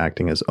with or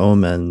acting as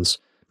omens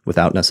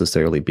without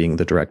necessarily being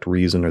the direct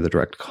reason or the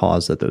direct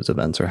cause that those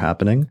events are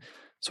happening.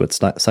 So it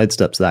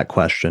sidesteps that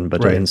question,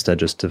 but Right. it instead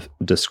just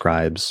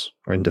describes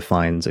or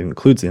defines and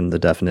includes in the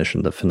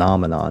definition the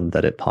phenomenon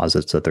that it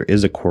posits that there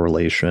is a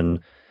correlation,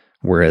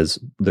 whereas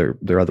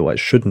there otherwise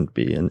shouldn't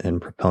be. And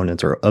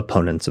proponents or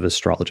opponents of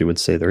astrology would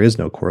say there is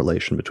no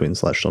correlation between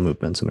celestial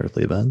movements and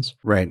earthly events.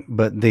 Right.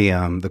 But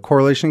the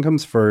correlation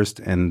comes first,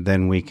 and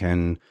then we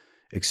can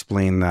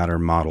explain that or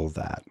model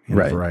that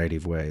in a variety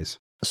of ways.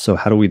 So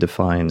how do you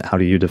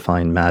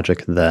define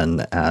magic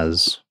then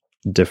as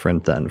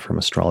different then from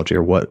astrology,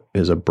 or what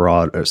is a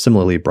broad or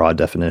similarly broad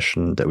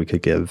definition that we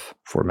could give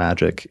for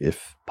magic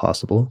if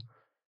possible?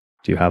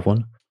 Do you have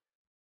one?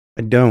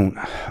 I don't.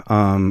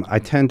 I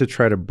tend to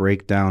try to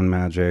break down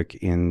magic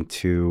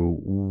into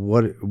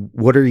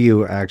what are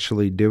you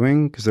actually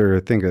doing? Because there are, I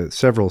think,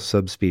 several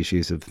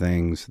subspecies of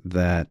things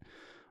that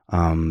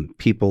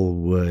people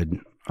would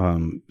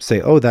say,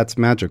 oh, that's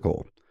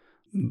magical,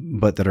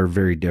 but that are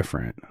very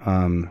different.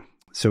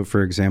 So,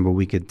 for example,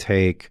 we could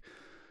take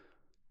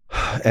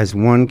as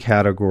one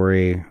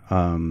category,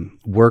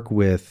 work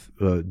with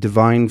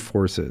divine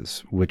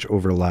forces, which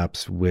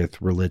overlaps with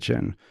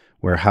religion,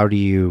 where how do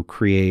you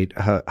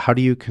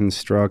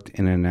construct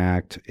and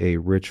enact a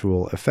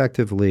ritual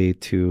effectively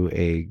to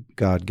a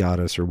god,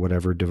 goddess, or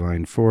whatever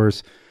divine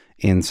force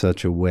in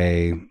such a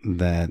way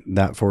that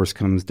that force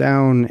comes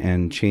down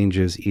and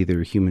changes either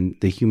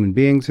the human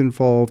beings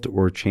involved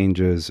or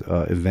changes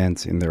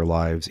events in their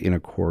lives in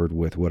accord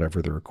with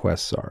whatever the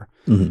requests are.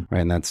 Mm-hmm.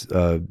 Right, and that's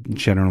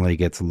generally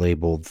gets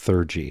labeled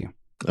theurgy.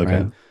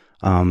 Okay. Right?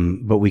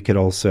 But we could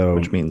also,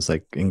 which means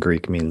like in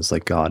Greek means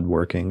like God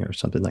working or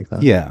something like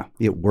that. Yeah,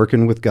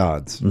 working with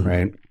gods, mm-hmm.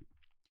 Right?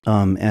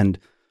 And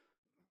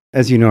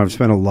as you know, I've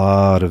spent a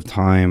lot of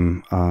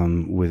time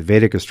with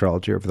Vedic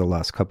astrology over the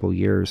last couple of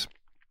years.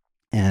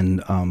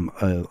 And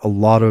a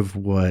lot of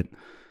what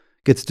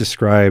gets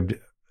described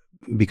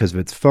because of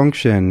its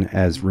function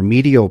as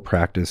remedial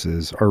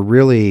practices are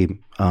really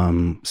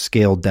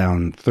scaled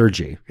down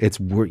theurgy. It's,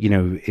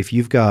 if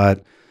you've got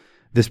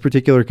this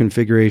particular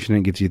configuration,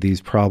 it gives you these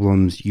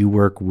problems. You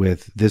work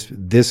with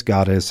this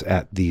goddess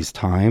at these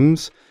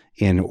times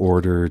in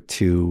order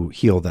to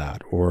heal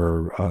that,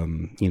 or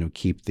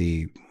keep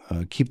the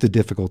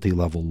difficulty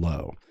level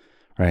low,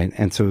 right?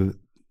 And so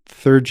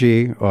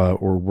theurgy,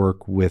 or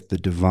work with the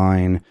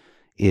divine,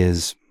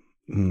 is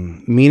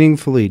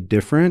meaningfully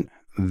different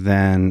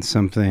than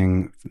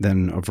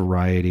a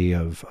variety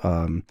of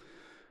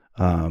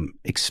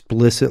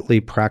explicitly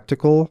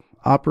practical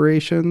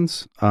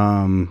operations.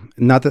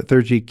 Not that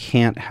theurgy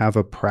can't have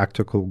a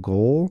practical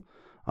goal,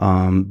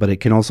 but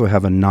it can also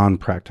have a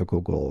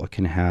non-practical goal. It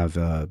can have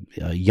a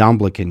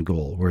Yamblican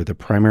goal, where the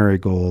primary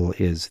goal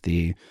is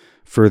the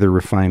further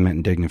refinement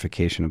and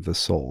dignification of the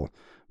soul.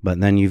 But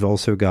then you've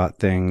also got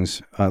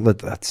things,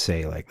 let's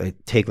say, like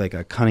take like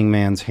a Cunning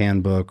Man's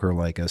Handbook or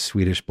like a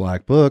Swedish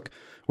Black Book,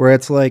 where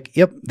it's like,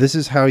 yep, this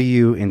is how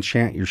you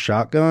enchant your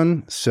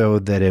shotgun so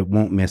that it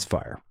won't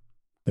misfire.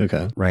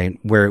 Okay. Right.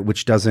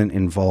 Which doesn't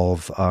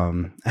involve,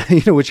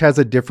 which has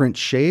a different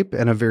shape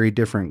and a very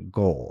different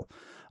goal.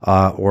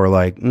 Or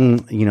like,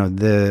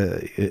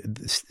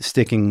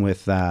 sticking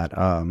with that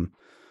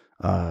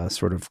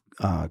sort of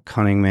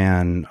Cunning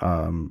Man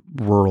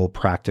rural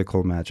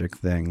practical magic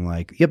thing.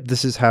 Like, yep,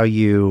 this is how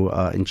you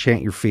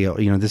enchant your field.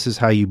 This is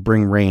how you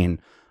bring rain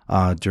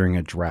during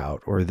a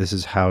drought, or this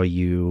is how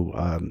you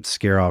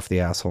scare off the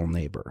asshole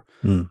neighbor,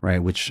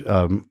 right? Which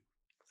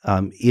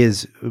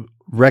is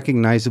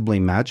recognizably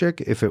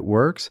magic if it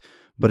works,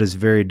 but is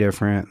very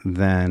different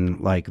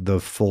than like the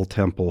full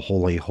temple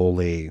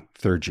holy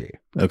theurgy.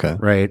 Okay.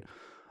 Right.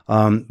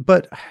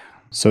 But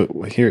so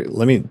here,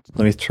 let me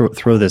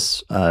throw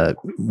this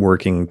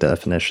working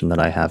definition that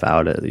I have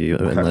out at you,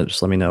 okay, and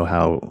just let me know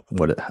how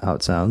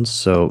it sounds.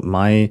 So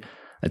my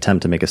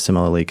attempt to make it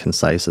similarly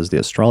concise as the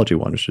astrology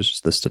one, which is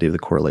just the study of the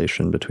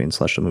correlation between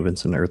celestial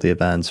movements and earthly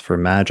events, for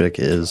magic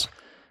is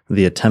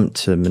the attempt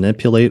to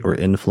manipulate or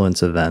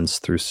influence events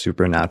through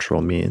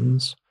supernatural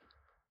means.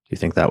 Do you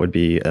think that would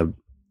be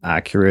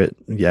accurate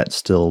yet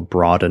still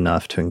broad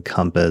enough to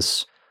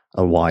encompass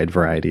a wide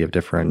variety of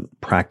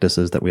different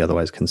practices that we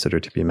otherwise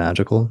consider to be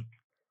magical?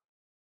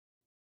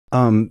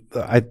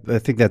 I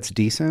think that's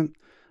decent.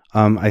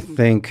 I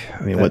think.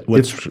 I mean,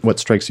 what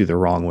strikes you the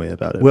wrong way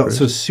about it? Well, first?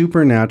 so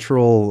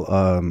supernatural,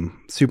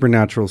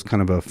 supernatural is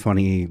kind of a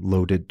funny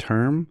loaded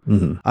term.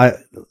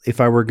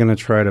 If I were going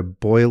to try to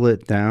boil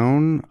it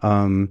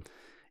down,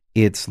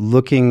 it's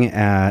looking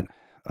at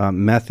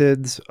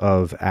methods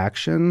of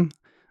action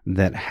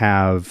that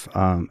have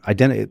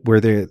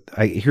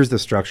here's the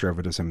structure of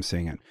it as I'm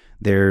seeing it.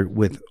 There,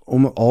 with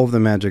all of the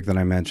magic that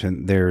I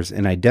mentioned, there's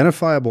an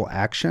identifiable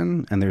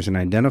action and there's an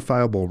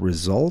identifiable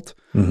result,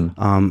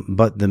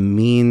 but the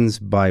means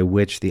by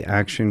which the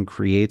action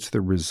creates the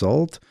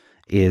result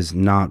is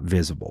not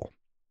visible,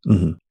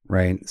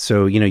 right?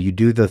 So, you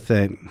do the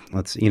thing,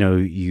 let's say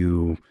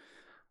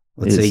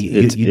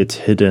it's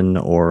hidden,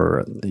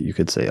 or you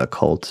could say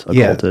occulted.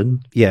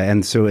 Yeah,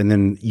 and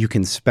then you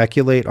can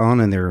speculate on,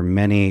 and there are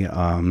many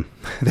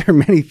there are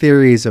many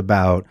theories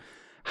about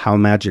how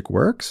magic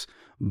works.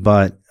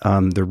 But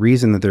the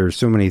reason that there are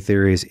so many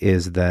theories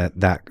is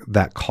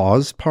that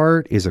cause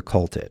part is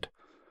occulted,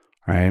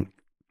 right?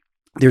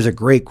 There's a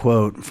great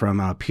quote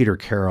from Peter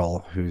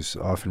Carroll, who's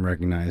often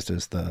recognized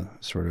as the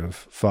sort of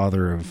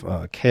father of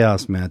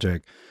chaos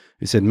magic.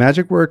 He said,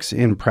 "Magic works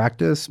in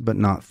practice, but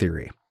not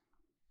theory."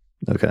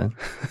 Okay.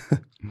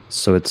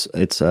 So it's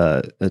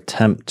a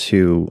attempt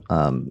to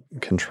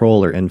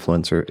control or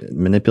influence or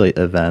manipulate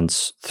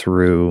events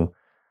through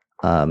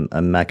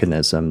a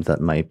mechanism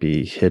that might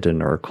be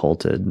hidden or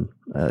occulted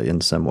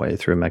in some way,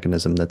 through a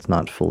mechanism that's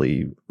not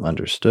fully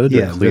understood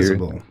or clear.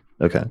 Visible.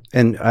 Okay.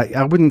 And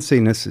I wouldn't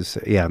say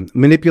necessarily,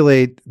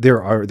 manipulate.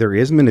 There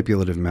is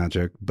manipulative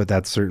magic, but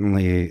it's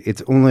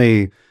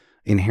only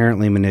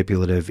inherently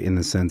manipulative in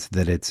the sense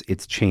that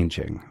it's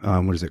changing.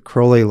 What is it?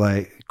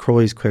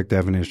 Crowley's quick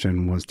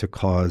definition was to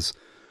cause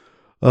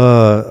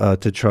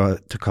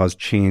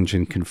change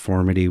and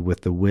conformity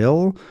with the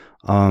will.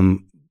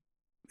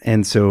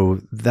 And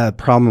so that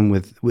problem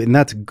and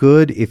that's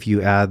good if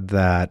you add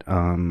that.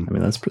 I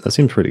mean, that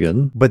seems pretty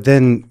good. But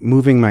then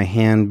moving my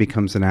hand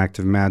becomes an act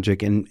of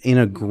magic, and in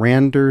a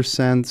grander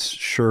sense,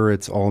 sure,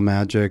 it's all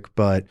magic,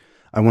 but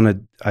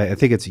I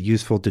think it's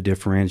useful to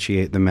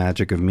differentiate the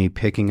magic of me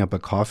picking up a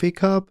coffee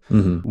cup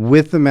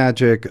with the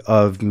magic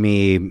of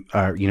me,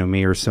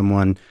 me or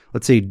someone,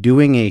 let's say,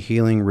 doing a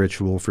healing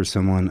ritual for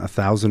someone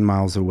 1,000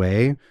 miles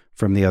away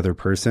from the other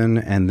person,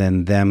 and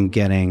then them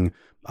getting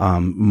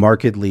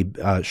markedly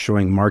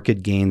showing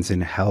market gains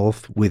in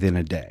health within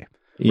a day.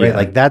 Right?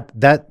 Like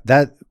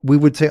that we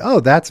would say,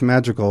 oh, that's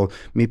magical.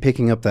 Me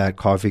picking up that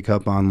coffee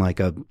cup on like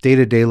a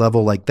day-to-day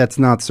level, like that's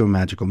not so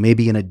magical.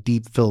 Maybe in a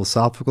deep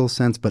philosophical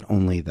sense, but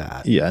only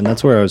that. Yeah, and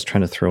that's where I was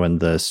trying to throw in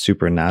the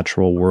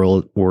supernatural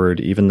word,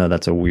 even though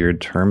that's a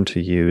weird term to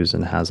use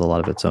and has a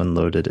lot of its own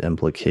loaded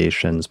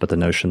implications. But the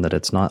notion that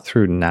it's not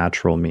through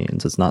natural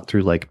means, it's not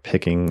through like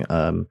picking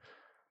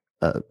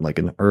like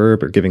an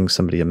herb or giving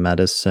somebody a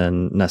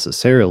medicine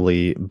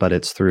necessarily, but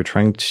it's through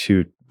trying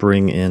to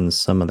bring in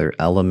some other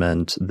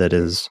element that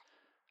is,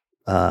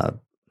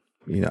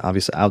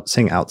 obviously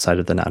saying outside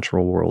of the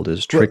natural world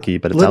is tricky,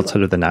 but it's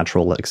outside of the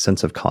natural like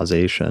sense of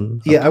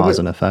causation, cause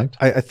and effect.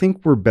 I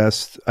think we're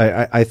best.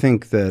 I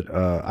think that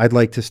I'd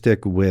like to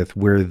stick with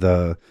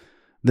where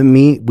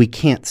we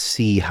can't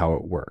see how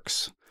it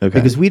works. Okay.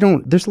 Because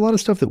there's a lot of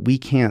stuff that we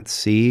can't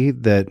see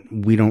that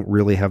we don't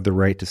really have the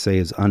right to say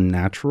is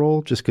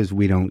unnatural just because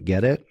we don't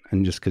get it.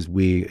 And just because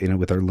we,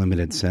 with our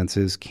limited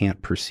senses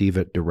can't perceive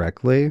it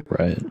directly.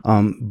 Right.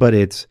 But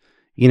it's,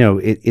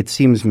 it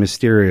seems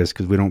mysterious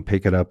because we don't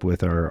pick it up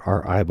with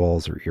our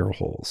eyeballs or ear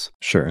holes.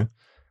 Sure.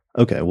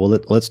 Okay. Well,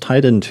 let's tie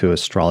it into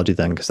astrology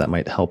then, because that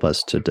might help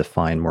us to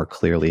define more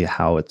clearly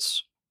how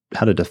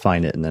to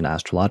define it in an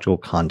astrological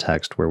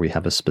context where we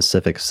have a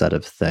specific set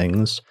of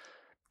things.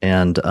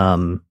 And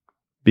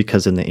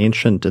because in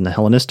the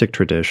Hellenistic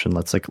tradition,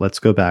 let's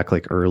go back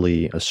like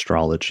early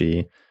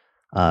astrology,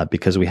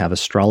 because we have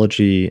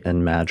astrology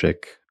and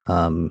magic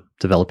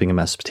developing in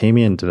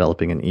Mesopotamia and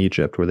developing in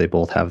Egypt, where they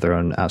both have their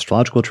own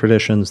astrological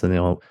traditions, then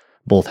they'll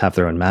both have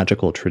their own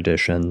magical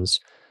traditions.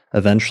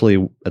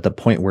 Eventually, at the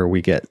point where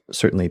we get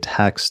certainly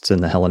texts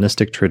in the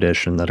Hellenistic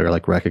tradition that are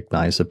like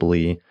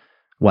recognizably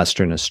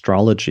Western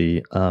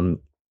astrology,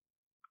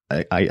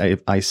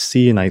 I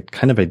see and I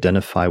kind of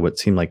identify what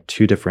seem like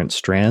two different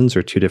strands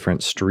or two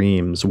different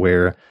streams,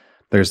 where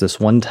there's this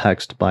one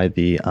text by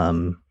the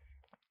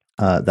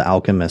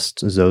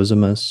alchemist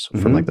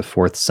Zosimus from like the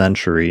 4th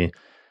century.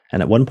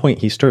 And at one point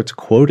he starts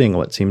quoting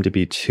what seem to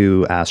be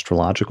two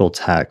astrological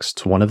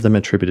texts, one of them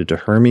attributed to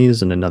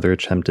Hermes and another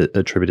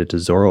attributed to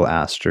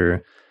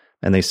Zoroaster.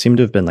 And they seem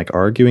to have been like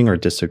arguing or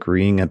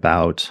disagreeing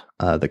about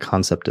the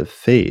concept of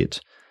fate.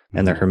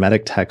 And the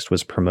Hermetic text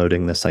was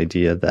promoting this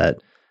idea that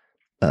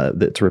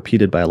that's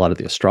repeated by a lot of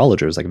the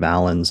astrologers like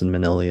Valens and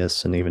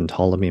Manilius, and even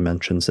Ptolemy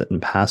mentions it in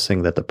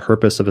passing, that the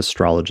purpose of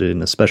astrology,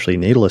 and especially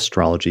natal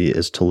astrology,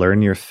 is to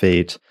learn your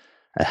fate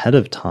ahead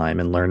of time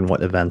and learn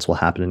what events will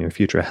happen in your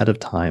future ahead of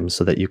time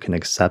so that you can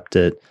accept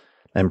it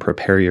and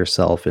prepare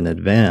yourself in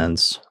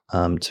advance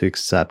to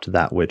accept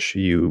that which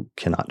you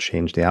cannot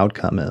change the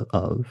outcome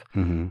of.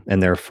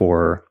 And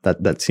therefore,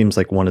 that seems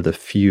like one of the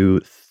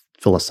few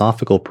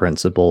philosophical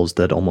principles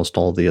that almost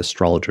all the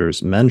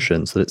astrologers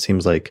mention. So that it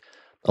seems like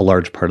a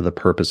large part of the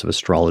purpose of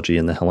astrology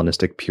in the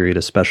Hellenistic period,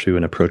 especially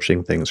when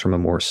approaching things from a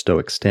more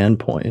Stoic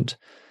standpoint.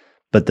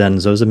 But then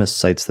Zosimus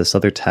cites this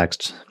other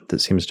text that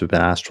seems to have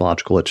been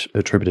astrological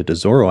attributed to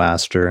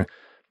Zoroaster,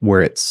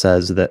 where it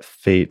says that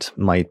fate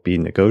might be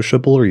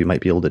negotiable, or you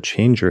might be able to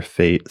change your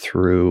fate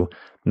through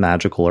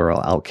magical or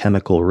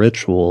alchemical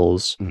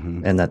rituals,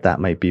 and that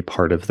might be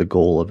part of the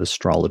goal of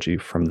astrology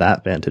from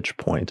that vantage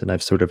point. And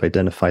I've sort of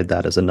identified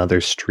that as another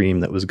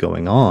stream that was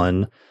going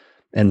on.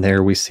 And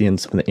there we see in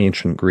some of the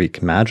ancient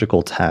Greek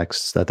magical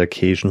texts that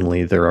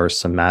occasionally there are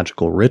some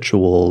magical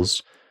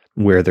rituals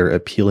where they're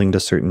appealing to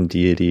certain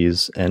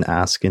deities and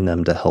asking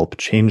them to help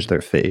change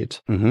their fate.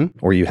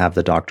 Or you have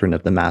the doctrine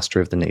of the master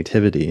of the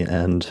nativity.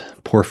 And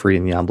Porphyry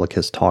and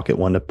Iamblichus talk at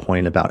one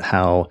point about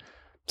how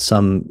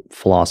some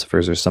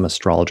philosophers or some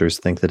astrologers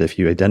think that if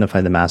you identify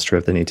the master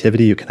of the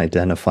nativity, you can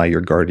identify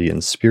your guardian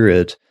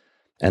spirit,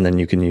 and then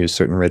you can use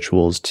certain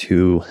rituals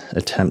to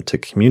attempt to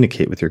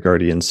communicate with your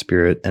guardian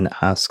spirit and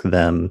ask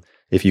them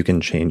if you can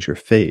change your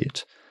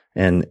fate.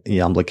 And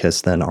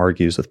Iamblichus then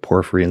argues with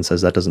Porphyry and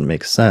says that doesn't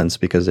make sense,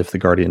 because if the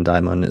guardian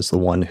daimon is the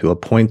one who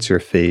appoints your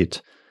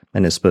fate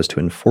and is supposed to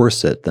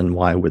enforce it, then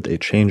why would they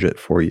change it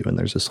for you? And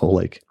there's this whole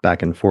like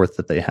back and forth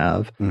that they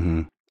have.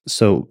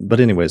 So,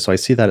 but anyway, so I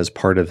see that as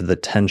part of the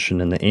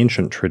tension in the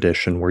ancient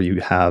tradition, where you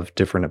have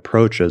different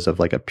approaches of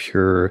like a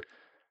pure,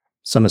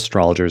 some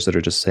astrologers that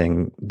are just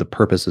saying the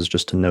purpose is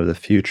just to know the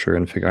future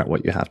and figure out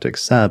what you have to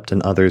accept,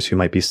 and others who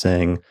might be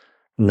saying,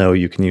 no,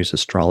 you can use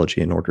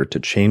astrology in order to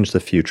change the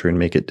future and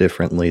make it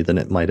differently than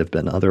it might have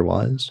been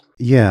otherwise.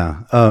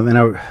 Yeah. I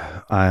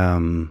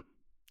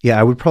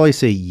would probably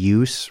say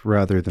use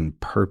rather than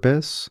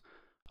purpose.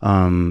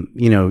 I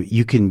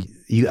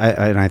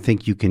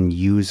think you can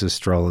use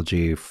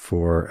astrology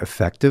for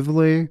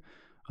effectively,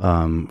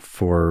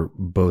 for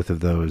both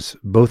of those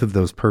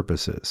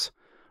purposes.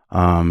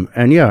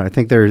 I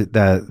think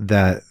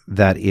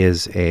that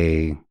is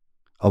a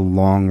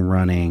long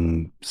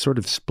running sort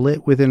of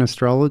split within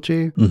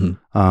astrology,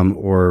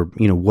 or,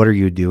 what are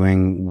you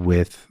doing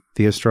with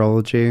the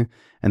astrology?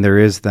 And there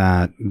is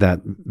that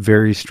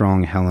very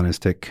strong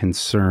Hellenistic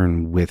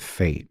concern with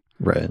fate.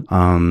 Right.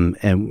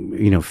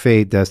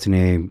 Fate,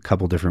 destiny, a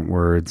couple different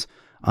words.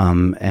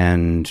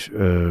 And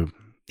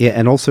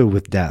also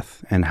with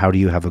death, and how do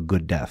you have a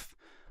good death?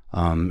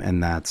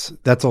 And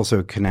that's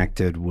also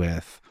connected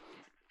with,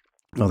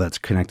 that's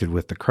connected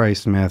with the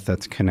Christ myth.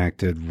 That's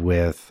connected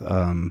with,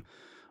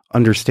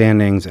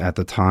 understandings at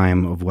the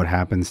time of what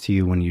happens to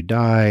you when you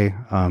die,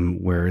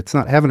 where it's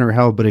not heaven or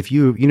hell, but if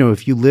you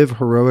live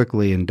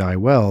heroically and die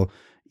well,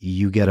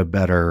 you get a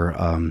better,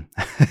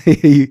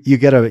 you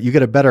get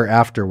a better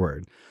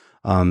afterward.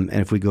 And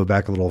if we go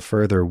back a little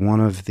further,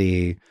 one of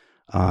the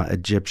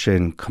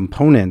Egyptian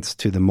components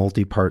to the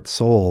multi-part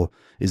soul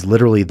is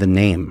literally the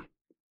name.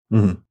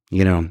 And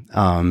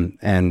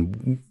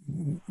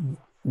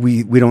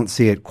we don't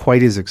see it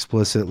quite as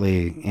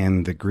explicitly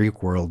in the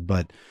Greek world,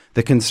 but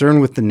the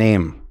concern with the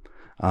name,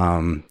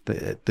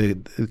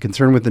 the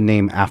concern with the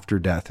name after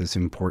death is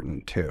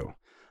important too.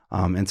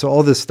 And so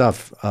all this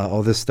stuff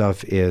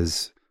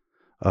is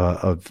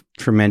of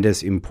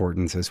tremendous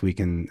importance as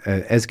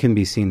can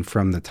be seen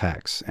from the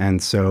text.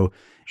 And so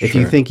if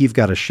you think you've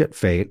got a shit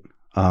fate,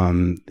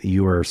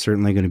 you are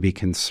certainly going to be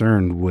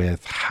concerned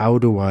with, how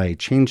do I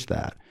change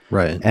that?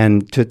 Right.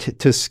 And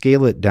to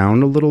scale it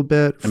down a little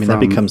bit. I mean,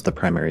 that becomes the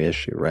primary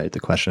issue, right? The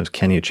question is,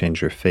 can you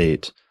change your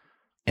fate?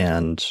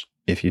 And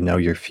if you know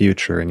your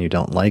future and you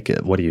don't like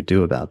it, what do you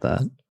do about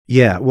that?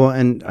 Yeah, well,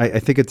 and I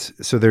think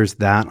so there's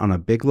that on a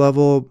big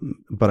level,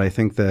 but I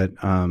think that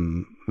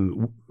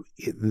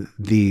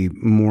the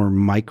more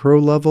micro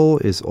level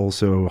is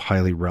also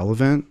highly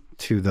relevant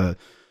to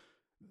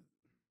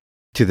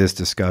this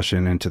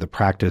discussion and to the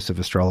practice of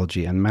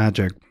astrology and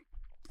magic.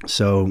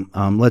 So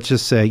let's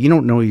just say you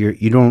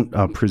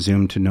don't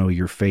presume to know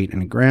your fate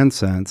in a grand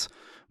sense,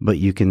 but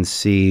you can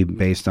see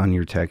based on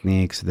your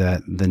techniques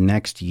that the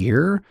next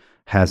year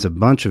has a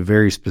bunch of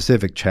very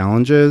specific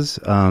challenges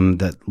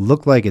that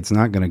look like it's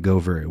not going to go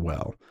very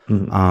well.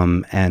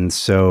 And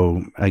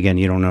so again,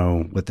 you don't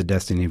know what the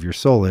destiny of your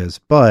soul is,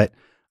 but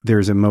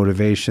there's a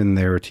motivation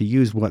there to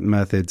use what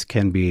methods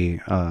can be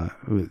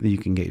you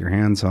can get your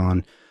hands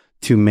on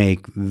to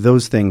make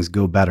those things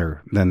go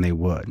better than they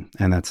would.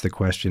 And that's the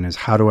question, is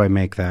how do I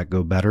make that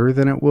go better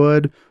than it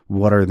would?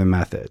 What are the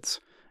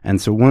methods?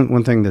 And so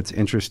one thing that's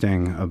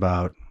interesting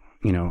about,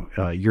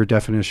 your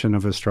definition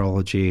of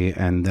astrology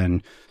and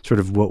then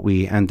sort of what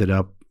we ended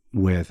up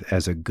with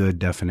as a good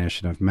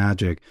definition of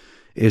magic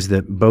is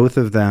that both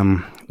of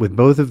them,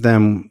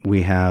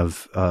 we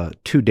have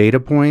 2 data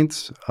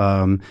points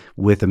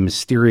with a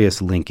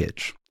mysterious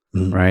linkage.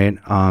 Right.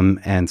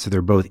 And so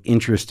they're both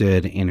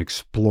interested in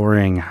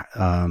exploring,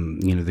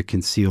 the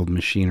concealed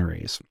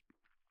machineries.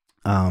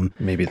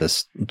 Maybe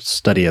this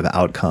study of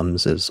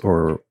outcomes is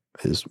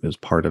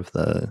part of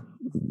the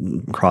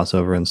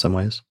crossover in some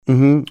ways.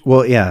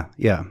 Well, yeah.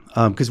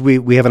 Because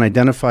we have an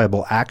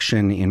identifiable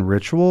action in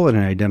ritual and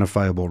an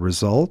identifiable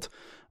result,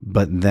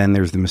 but then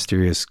there's the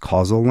mysterious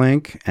causal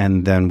link.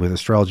 And then with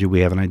astrology, we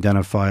have an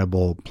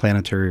identifiable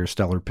planetary or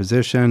stellar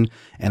position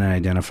and an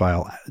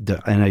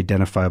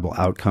identifiable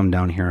outcome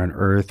down here on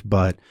Earth,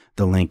 but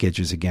the linkage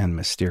is again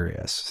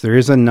mysterious. So there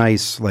is a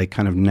nice, like,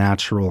 kind of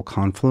natural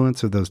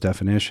confluence of those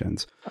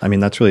definitions. I mean,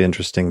 that's really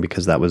interesting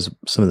because that was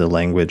some of the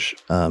language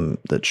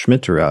that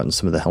Schmidt drew out in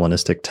some of the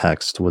Hellenistic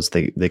texts. Was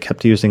they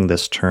kept using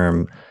this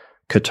term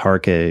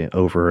katarche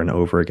over and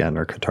over again,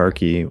 or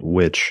katarche,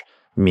 which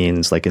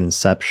means like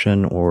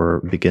inception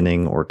or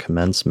beginning or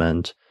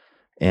commencement,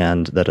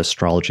 and that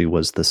astrology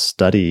was the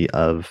study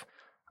of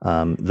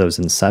those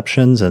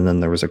inceptions. And then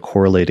there was a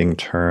correlating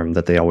term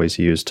that they always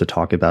used to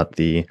talk about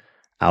the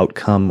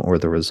outcome or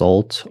the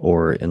result,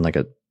 or in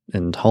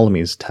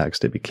Ptolemy's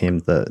text, it became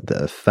the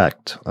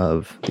effect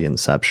of the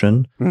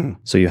inception.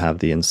 So you have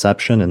the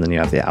inception and then you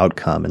have the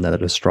outcome, and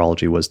that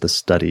astrology was the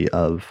study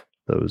of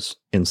those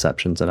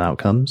inceptions and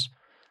outcomes,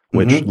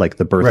 which like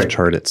the birth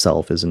chart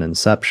itself is an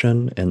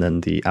inception, and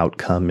then the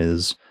outcome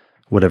is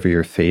whatever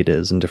your fate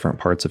is in different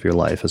parts of your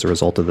life as a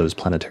result of those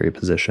planetary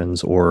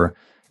positions. Or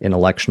in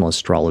electional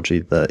astrology,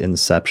 the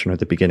inception or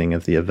the beginning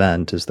of the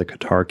event is the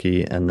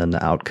katarche, and then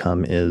the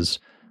outcome is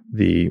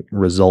the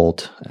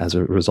result as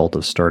a result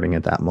of starting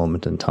at that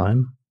moment in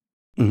time.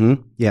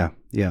 Yeah.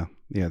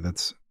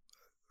 That's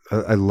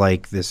I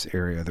like this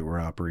area that we're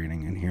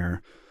operating in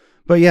here.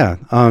 But yeah,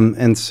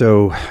 and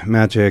so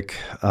magic,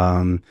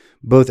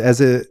 both as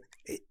it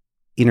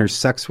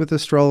intersects with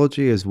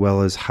astrology as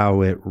well as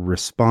how it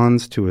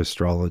responds to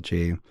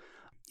astrology,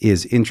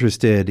 is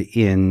interested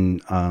in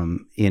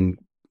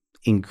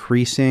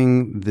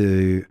increasing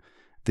the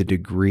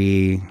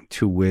degree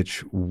to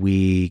which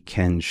we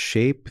can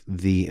shape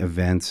the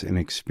events and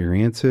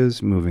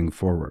experiences moving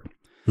forward.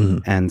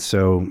 And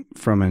so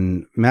from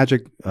a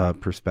magic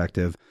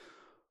perspective,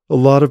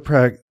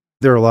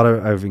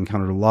 I've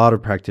encountered a lot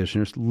of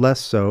practitioners, less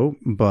so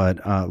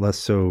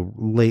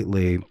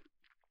lately,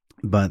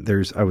 but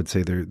I would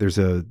say there's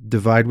a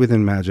divide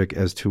within magic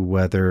as to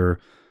whether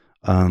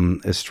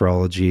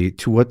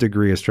to what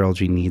degree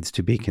astrology needs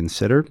to be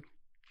considered.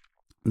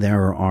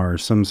 There are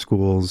some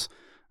schools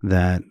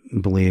that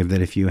believe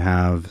that if you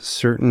have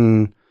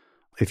certain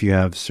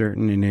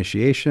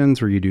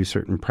initiations or you do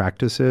certain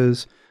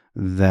practices,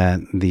 that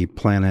the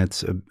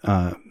planets,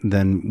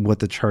 then what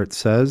the chart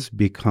says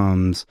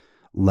becomes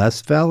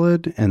less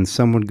valid, and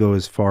some would go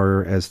as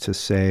far as to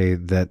say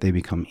that they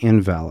become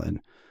invalid.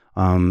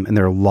 And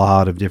there are a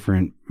lot of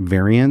different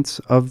variants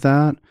of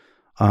that.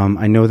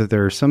 I know that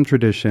there are some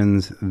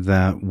traditions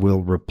that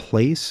will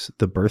replace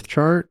the birth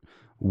chart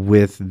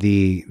with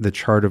the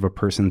chart of a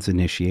person's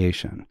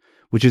initiation,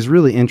 which is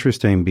really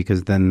interesting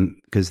because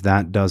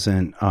that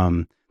doesn't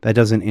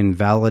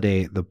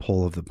invalidate the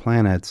pull of the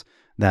planets.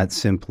 That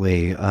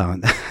simply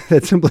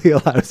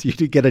allows you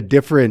to get a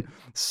different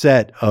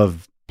set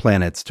of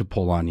planets to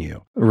pull on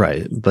you.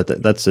 Right. But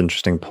that's an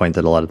interesting point,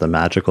 that a lot of the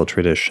magical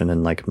tradition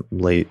in like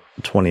late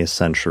 20th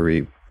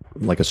century,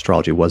 like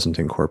astrology wasn't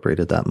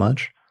incorporated that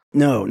much.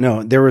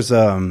 No. There's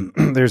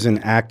an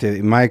active,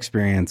 in my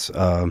experience,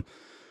 of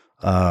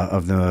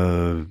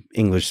the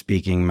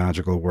English-speaking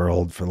magical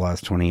world for the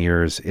last 20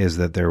 years, is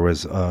that there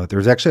was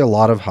actually a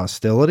lot of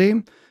hostility,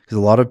 because a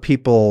lot of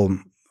people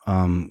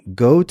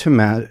go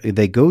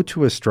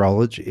to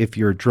astrology. If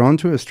you're drawn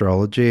to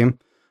astrology,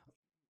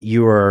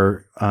 you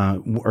are,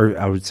 or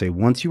I would say,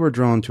 once you are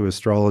drawn to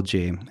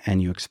astrology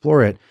and you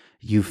explore it,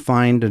 you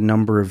find a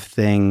number of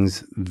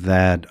things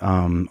that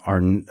are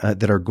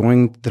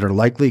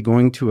likely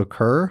going to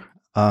occur,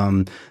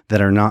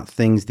 that are not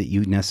things that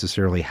you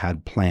necessarily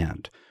had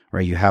planned.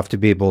 Right, you have to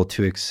be able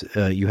to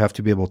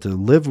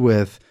live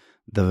with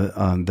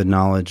the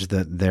knowledge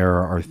that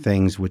there are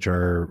things which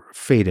are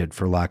fated,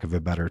 for lack of a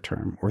better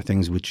term, or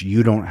things which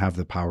you don't have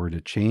the power to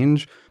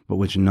change, but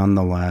which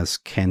nonetheless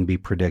can be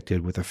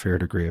predicted with a fair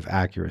degree of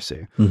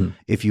accuracy.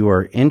 If you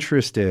are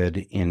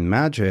interested in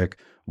magic,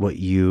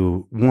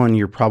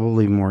 you're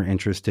probably more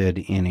interested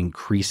in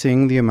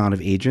increasing the amount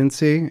of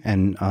agency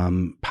and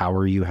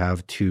power you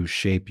have to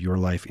shape your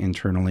life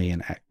internally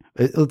and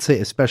let's say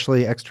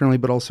especially externally,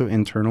 but also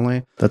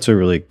internally. That's a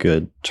really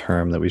good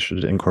term that we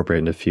should incorporate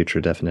into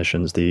future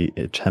definitions, the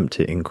attempt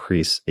to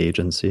increase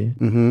agency.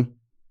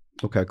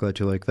 Okay, glad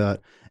you like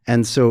that.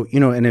 And so,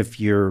 and if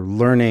you're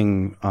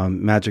learning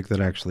magic that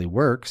actually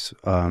works,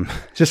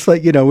 just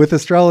like, with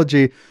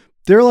astrology,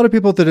 there are a lot of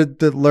people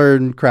that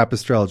learn crap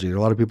astrology. There are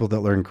a lot of people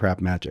that learn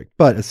crap magic.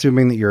 But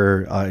assuming that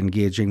you're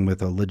engaging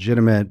with a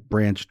legitimate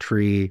branch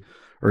tree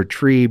or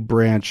tree,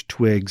 branch,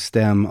 twig,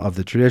 stem of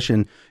the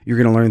tradition, you're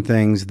going to learn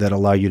things that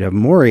allow you to have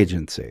more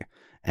agency.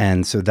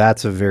 And so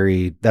that's a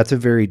very,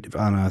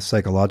 on a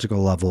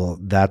psychological level,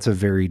 that's a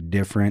very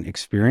different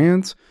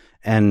experience.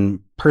 And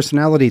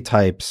personality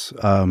types,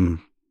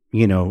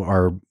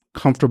 are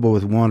comfortable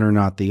with one or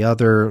not the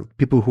other.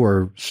 People who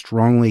are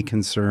strongly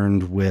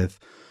concerned with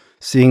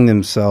seeing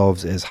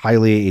themselves as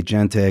highly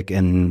agentic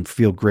and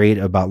feel great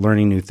about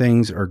learning new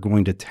things are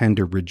going to tend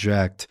to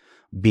reject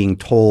being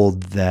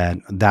told that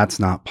that's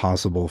not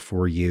possible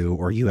for you,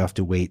 or you have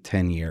to wait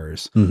 10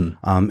 years. And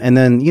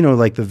then,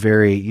 like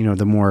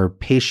the more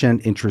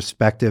patient,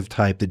 introspective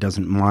type that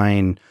doesn't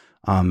mind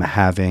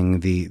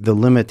having the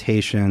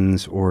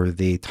limitations or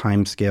the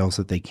time scales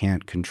that they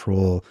can't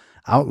control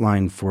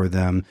outlined for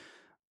them.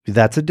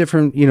 That's a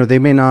different, they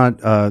may not,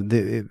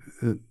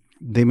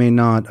 they may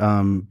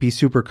not be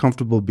super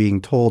comfortable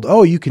being told,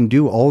 oh, you can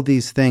do all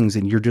these things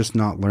and you're just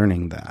not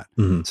learning that.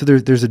 So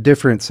there's a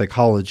different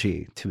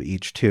psychology to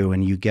each too.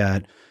 And you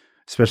get,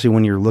 especially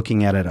when you're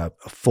looking at it at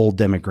a full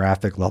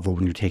demographic level,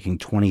 when you're taking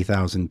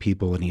 20,000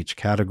 people in each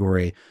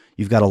category,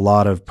 you've got a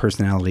lot of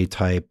personality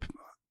type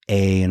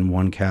A in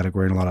one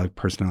category and a lot of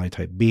personality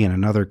type B in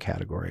another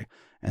category.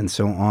 And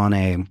so on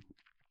a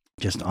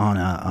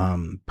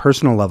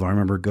personal level, I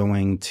remember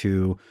going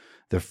to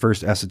the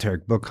first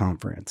esoteric book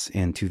conference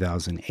in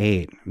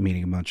 2008,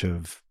 meeting a bunch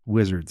of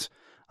wizards.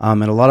 And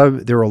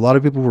there were a lot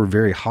of people who were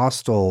very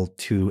hostile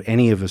to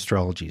any of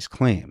astrology's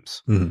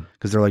claims,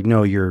 because they're like,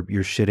 no, you're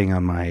shitting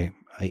on my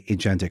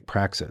agentic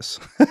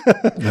praxis.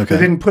 They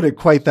didn't put it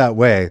quite that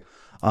way.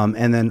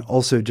 And then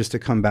also, just to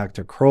come back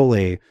to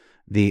Crowley,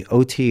 the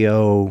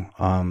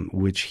OTO,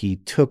 which he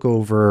took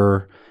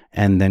over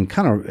and then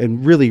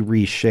and really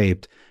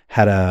reshaped,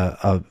 had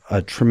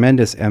a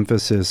tremendous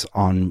emphasis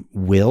on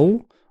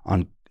will,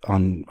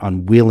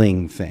 on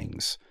willing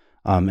things,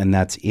 and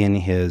that's in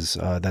his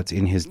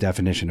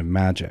definition of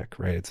magic,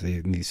 right? It's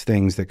these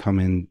things that come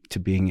into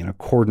being in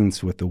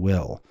accordance with the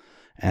will.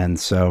 And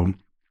so,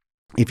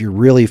 if you're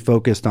really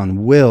focused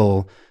on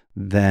will,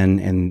 then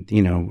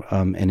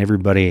and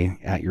everybody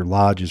at your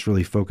lodge is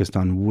really focused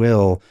on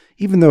will,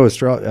 even though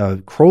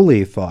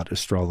Crowley thought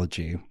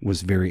astrology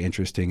was very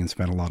interesting and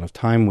spent a lot of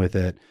time with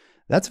it,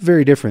 that's a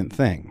very different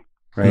thing.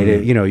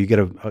 Right. You get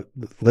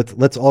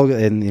let's all,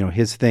 and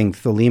his thing,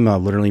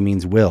 Thelema, literally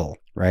means will.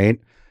 Right.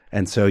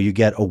 And so you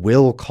get a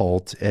will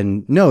cult,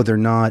 and no, they're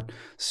not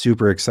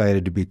super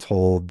excited to be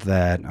told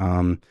that,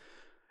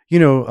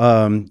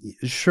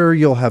 sure,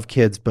 you'll have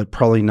kids, but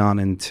probably not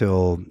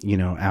until,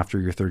 after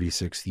your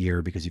 36th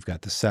year, because you've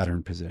got the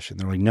Saturn position.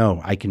 They're like,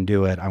 no, I can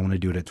do it. I want to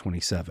do it at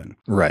 27.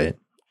 Right.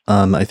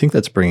 I think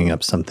that's bringing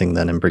up something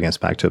then, and bringing us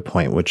back to a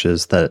point, which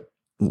is that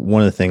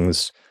one of the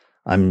things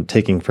I'm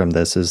taking from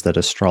this is that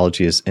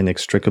astrology is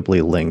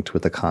inextricably linked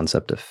with the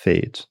concept of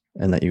fate,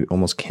 and that you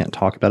almost can't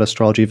talk about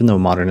astrology, even though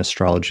modern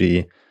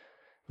astrology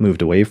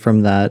moved away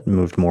from that,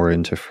 moved more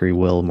into free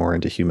will, more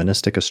into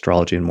humanistic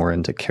astrology, and more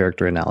into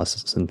character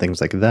analysis and things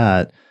like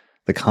that.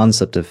 The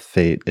concept of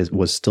fate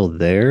was still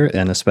there,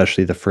 and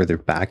especially the further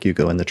back you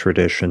go in the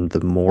tradition, the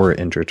more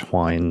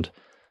intertwined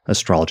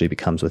astrology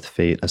becomes with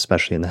fate,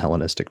 especially in the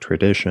Hellenistic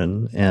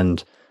tradition.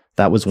 And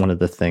that was one of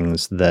the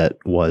things that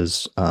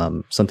was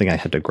something I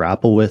had to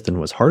grapple with and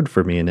was hard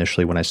for me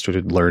initially when I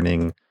started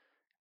learning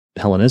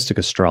Hellenistic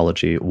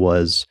astrology,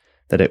 was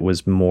that it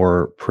was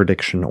more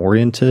prediction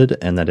oriented,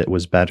 and that it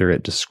was better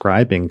at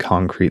describing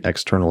concrete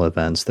external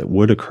events that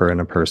would occur in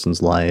a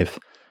person's life,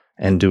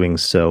 and doing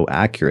so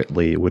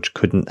accurately, which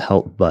couldn't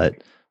help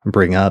but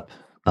bring up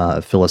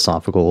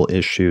philosophical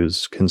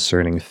issues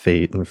concerning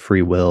fate and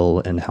free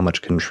will, and how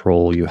much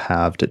control you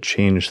have to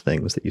change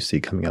things that you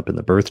see coming up in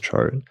the birth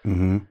chart.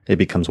 It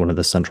becomes one of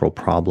the central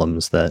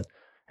problems that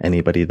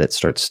anybody that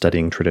starts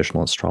studying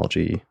traditional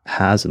astrology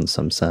has, in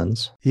some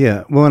sense.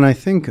 Yeah, well, and I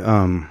think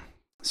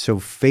so.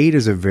 Fate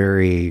is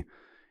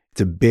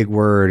it's a big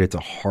word. It's a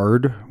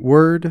hard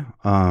word.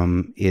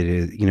 It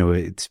is,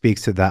 it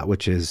speaks to that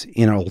which is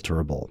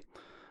inalterable.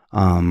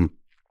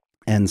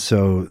 And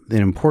so the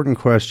important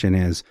question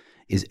is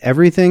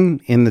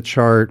everything in the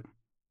chart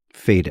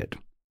fated,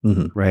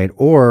 right?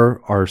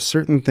 Or are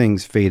certain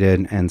things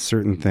fated and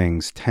certain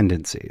things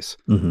tendencies,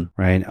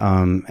 right?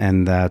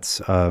 And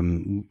that's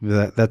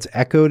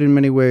echoed in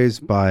many ways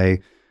by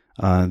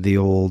the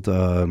old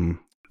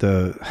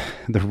the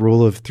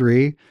rule of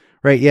three,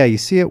 right? Yeah, you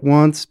see it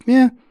once,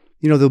 yeah,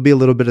 there'll be a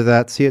little bit of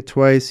that. See it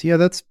twice, yeah,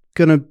 it's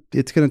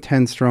gonna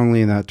tend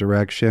strongly in that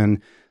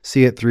direction.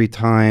 See it 3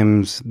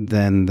 times,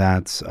 then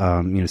that's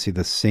see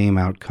the same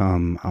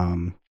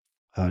outcome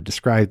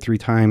described 3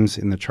 times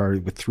in the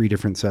chart with 3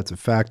 different sets of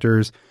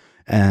factors,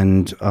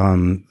 and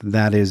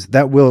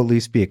that will at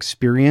least be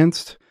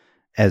experienced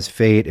as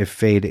fate, if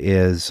fate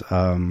is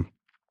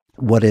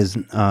what is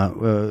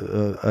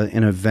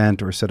an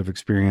event or set of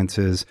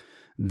experiences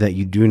that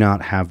you do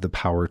not have the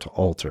power to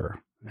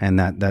alter. And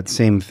that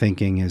same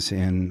thinking is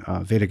in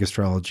Vedic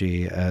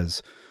astrology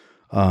as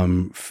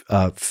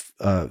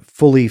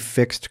fully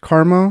fixed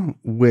karma,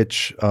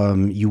 which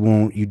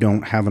you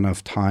don't have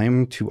enough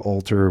time to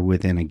alter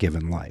within a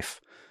given life.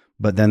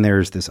 But then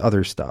there's this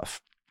other stuff.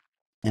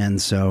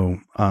 And so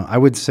I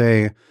would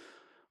say,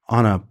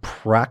 on a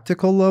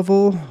practical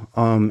level,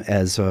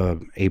 as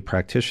a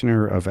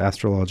practitioner of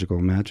astrological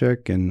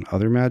magic and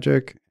other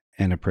magic,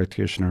 and a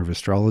practitioner of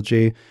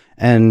astrology,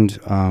 and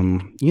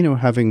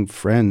having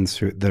friends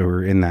that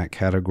are in that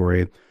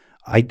category,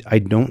 I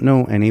don't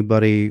know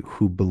anybody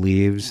who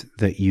believes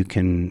that you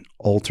can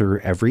alter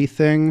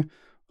everything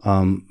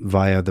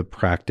via the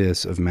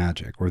practice of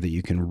magic, or that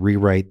you can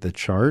rewrite the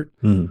chart.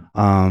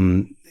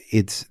 Mm.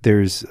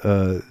 There's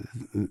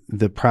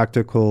the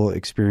practical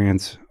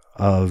experience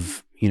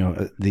of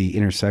the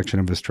intersection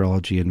of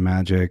astrology and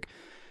magic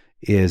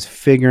is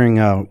figuring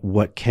out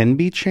what can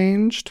be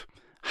changed,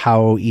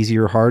 how easy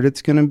or hard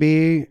it's going to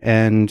be,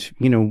 and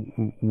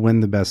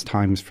when the best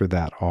times for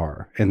that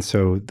are. And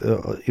so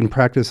in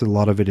practice, a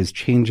lot of it is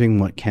changing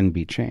what can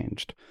be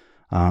changed,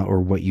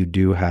 or what you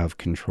do have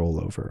control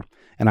over.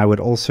 And I would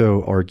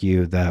also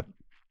argue that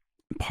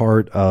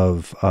part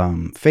of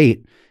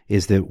fate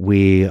is that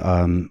we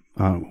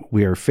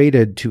are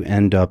fated to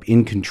end up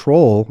in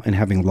control and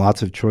having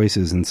lots of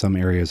choices in some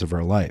areas of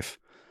our life.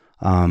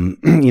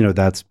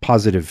 That's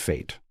positive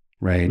fate,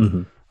 right?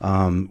 Mm-hmm.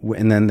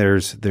 And then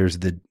there's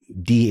the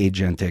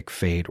de-agentic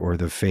fate, or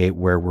the fate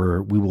where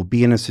we will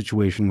be in a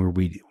situation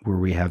where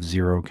we have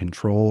zero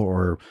control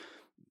or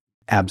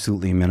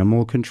absolutely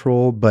minimal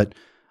control. But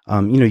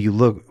you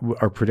look,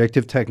 our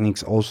predictive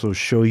techniques also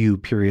show you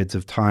periods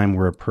of time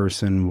where a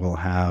person will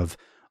have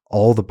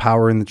all the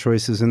power and the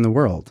choices in the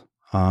world.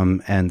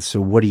 And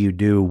so what do you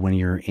do when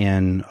you're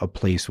in a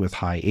place with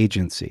high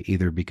agency,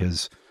 either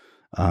because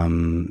you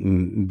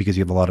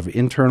have a lot of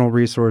internal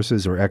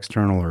resources, or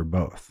external, or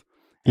both?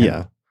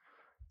 Yeah.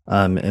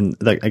 And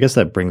I guess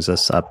that brings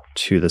us up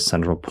to the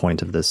central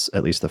point of this,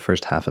 at least the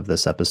first half of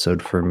this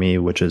episode for me,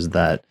 which is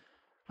that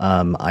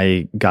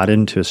I got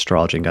into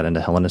astrology and got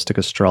into Hellenistic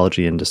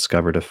astrology and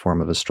discovered a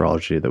form of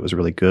astrology that was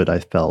really good, I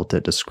felt,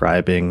 at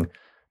describing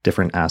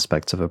different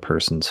aspects of a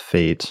person's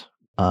fate,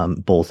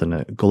 both in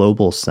a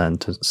global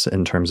sense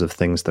in terms of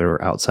things that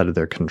are outside of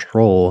their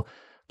control,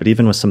 but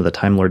even with some of the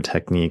Time Lord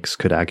techniques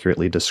could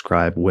accurately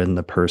describe when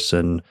the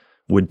person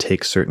would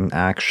take certain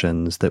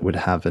actions that would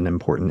have an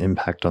important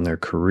impact on their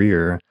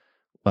career,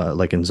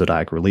 like in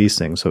zodiac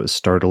releasing. So it was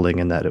startling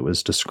in that it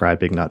was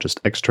describing not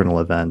just external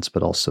events,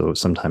 but also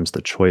sometimes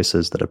the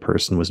choices that a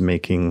person was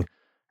making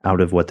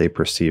out of what they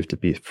perceived to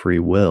be free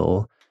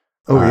will.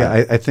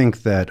 I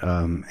think that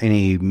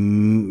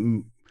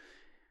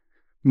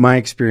my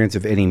experience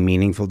of any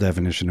meaningful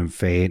definition of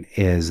fate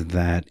is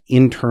that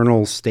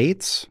internal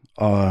states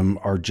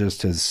are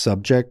just as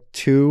subject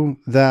to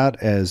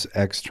that as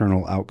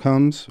external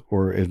outcomes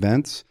or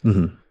events.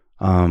 Mm-hmm.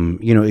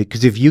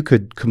 Because if you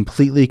could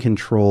completely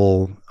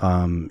control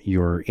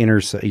your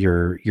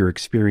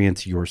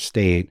experience, your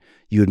state,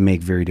 you would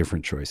make very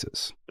different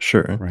choices.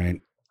 Sure.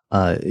 Right.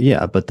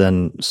 Yeah, but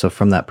then, so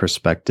from that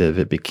perspective,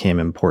 it became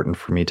important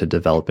for me to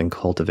develop and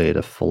cultivate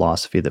a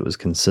philosophy that was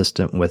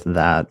consistent with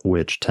that,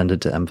 which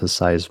tended to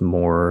emphasize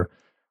more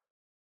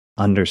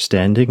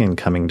understanding and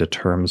coming to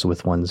terms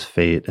with one's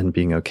fate and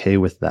being okay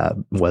with that,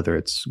 whether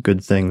it's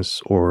good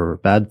things or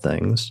bad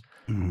things.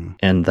 Mm-hmm.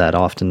 And that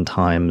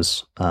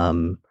oftentimes,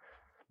 and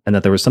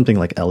that there was something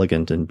like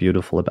elegant and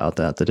beautiful about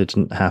that it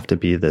didn't have to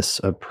be this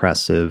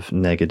oppressive,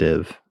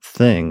 negative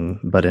thing,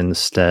 but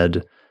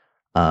instead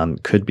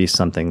could be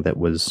something that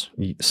was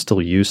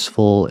still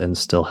useful and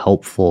still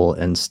helpful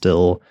and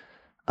still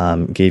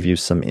gave you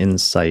some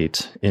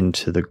insight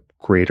into the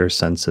greater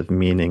sense of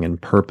meaning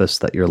and purpose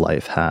that your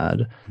life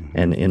had. Mm-hmm.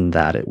 And in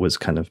that, it was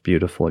kind of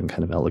beautiful and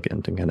kind of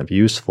elegant and kind of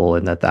useful,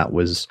 and that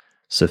was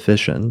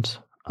sufficient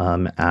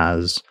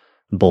as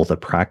both a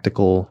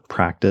practical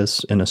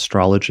practice in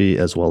astrology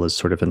as well as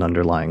sort of an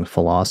underlying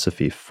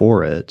philosophy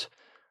for it.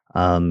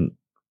 And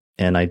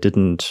I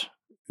didn't,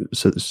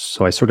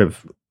 so I sort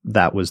of,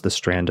 that was the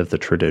strand of the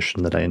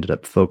tradition that I ended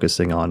up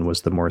focusing on,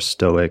 was the more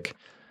stoic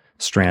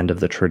strand of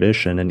the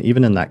tradition. And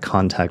even in that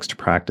context,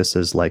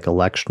 practices like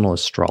electional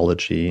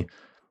astrology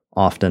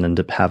often end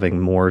up having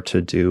more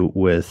to do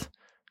with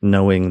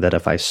knowing that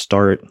if I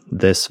start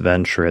this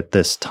venture at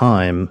this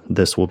time,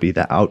 this will be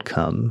the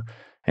outcome.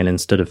 And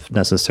instead of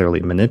necessarily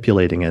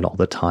manipulating it all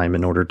the time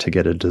in order to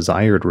get a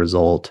desired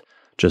result,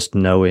 just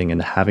knowing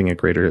and having a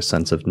greater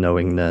sense of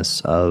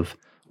knowingness of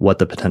what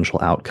the potential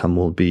outcome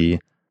will be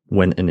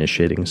when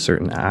initiating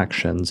certain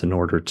actions, in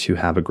order to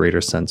have a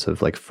greater sense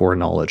of like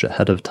foreknowledge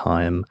ahead of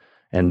time,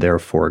 and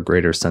therefore a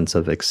greater sense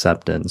of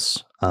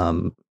acceptance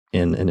in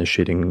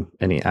initiating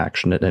any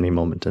action at any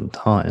moment in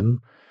time.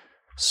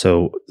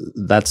 So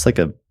that's like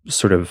a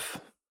sort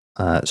of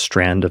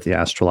strand of the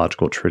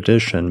astrological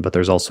tradition, but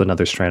there's also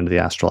another strand of the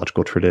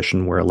astrological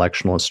tradition where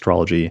electional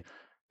astrology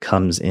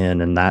comes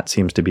in, and that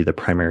seems to be the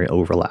primary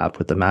overlap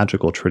with the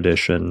magical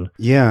tradition.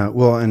 Yeah,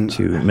 well, and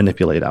to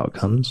manipulate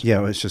outcomes.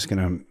 Yeah, it's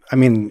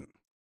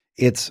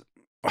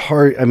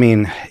hard.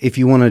 If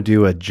you want to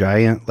do a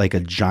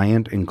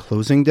giant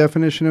enclosing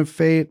definition of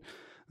fate,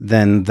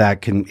 then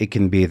it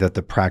can be that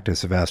the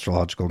practice of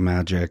astrological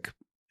magic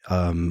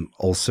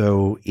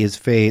also is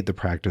fate. The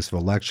practice of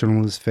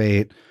electional is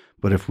fate.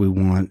 But if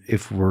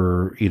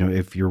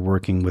you're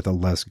working with a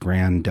less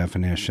grand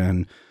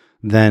definition,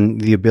 then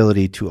the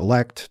ability to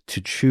elect,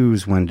 to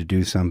choose when to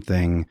do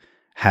something,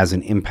 has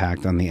an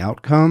impact on the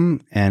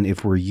outcome. And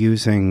if we're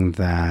using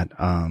that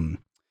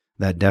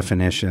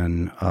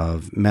definition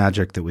of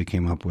magic that we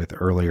came up with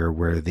earlier,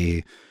 where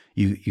the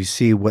you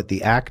see what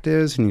the act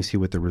is and you see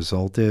what the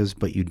result is,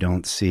 but you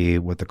don't see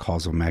what the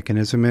causal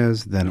mechanism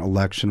is, then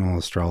electional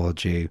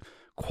astrology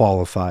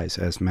qualifies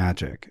as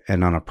magic.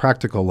 And on a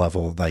practical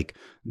level, like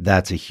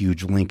that's a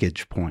huge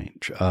linkage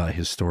point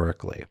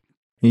historically.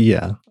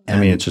 Yeah. I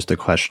mean, it's just a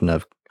question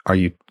of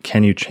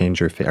can you change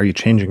your fate? Are you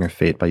changing your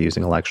fate by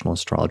using electional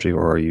astrology,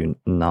 or are you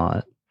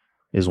not?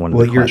 Is one of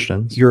the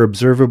questions. You're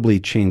observably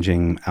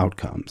changing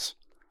outcomes.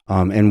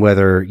 And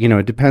whether,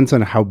 it depends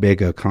on how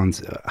big your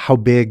concept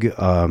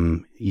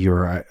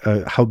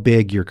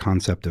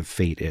of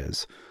fate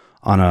is.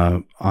 On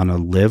a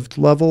lived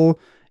level,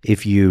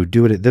 if you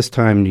do it at this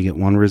time, you get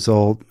one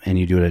result, and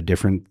you do it at a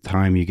different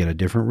time, you get a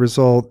different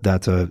result.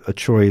 That's a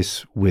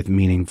choice with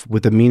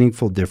a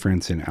meaningful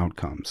difference in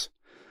outcomes.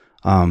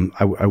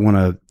 I want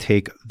to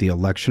take the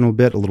electional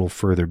bit a little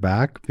further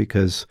back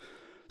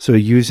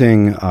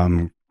using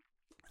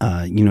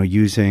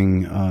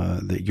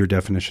your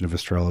definition of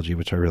astrology,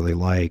 which I really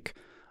like,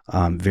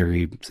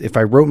 if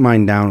I wrote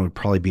mine down, it would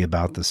probably be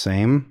about the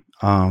same.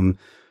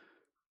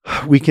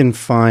 We can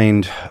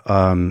find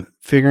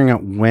figuring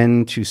out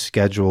when to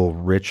schedule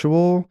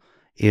ritual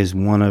is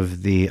one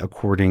of the,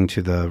 according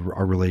to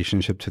our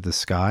relationship to the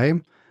sky,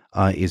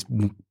 is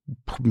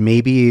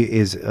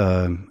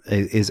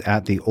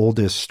at the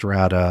oldest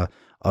strata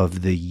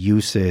of the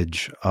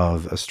usage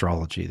of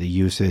astrology, the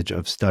usage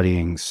of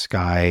studying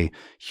sky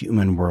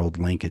human world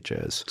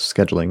linkages.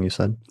 Scheduling, you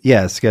said?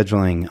 Yeah,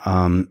 scheduling.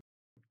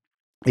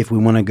 If we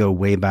want to go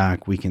way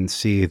back, we can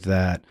see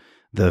that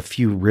the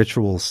few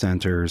ritual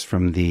centers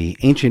from the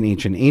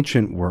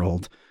ancient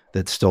world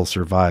that still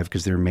survive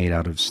because they're made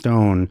out of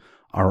stone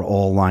are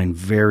all aligned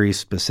very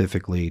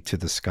specifically to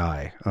the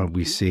sky.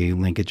 We see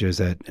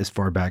linkages at as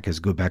far back as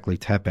Göbekli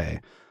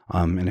Tepe.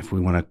 And if we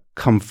want to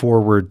come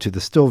forward to the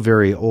still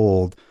very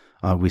old,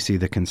 we see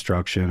the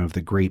construction of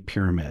the Great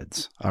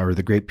Pyramids, or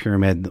the Great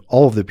Pyramid.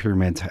 All of the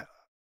pyramids,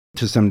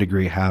 to some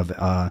degree,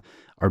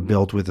 are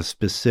built with a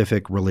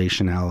specific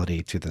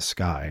relationality to the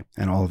sky,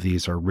 and all of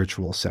these are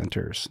ritual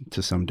centers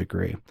to some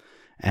degree.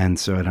 And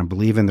so, I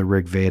believe in the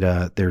Rig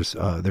Veda, there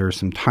are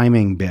some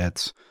timing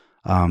bits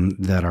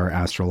that are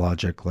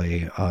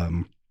astrologically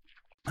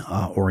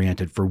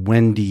oriented for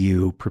when do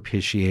you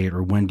propitiate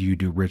or when do you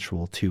do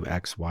ritual to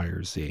X, Y,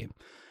 or Z.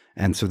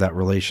 And so that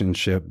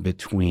relationship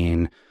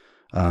between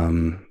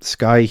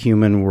sky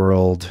human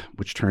world,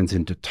 which turns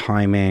into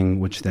timing,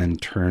 which then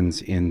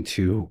turns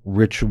into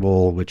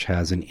ritual, which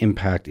has an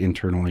impact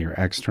internally or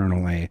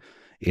externally,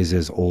 is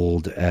as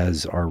old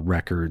as our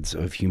records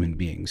of human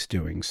beings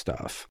doing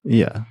stuff.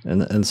 Yeah.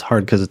 And it's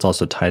hard because it's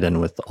also tied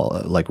in with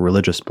like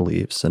religious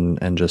beliefs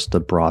and just the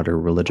broader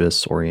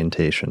religious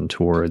orientation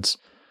towards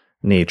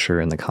nature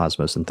and the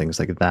cosmos and things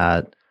like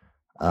that.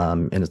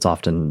 And it's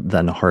often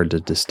then hard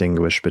to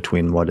distinguish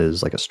between what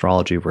is like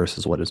astrology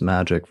versus what is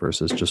magic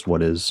versus just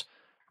what is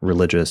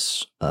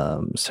religious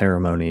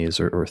ceremonies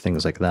or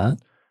things like that.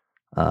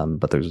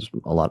 But there's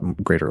a lot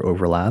greater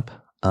overlap.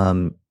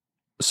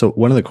 So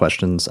one of the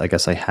questions I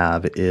guess I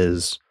have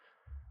is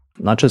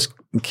not just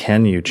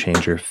can you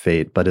change your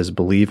fate, but is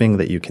believing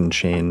that you can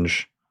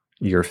change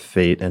your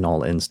fate in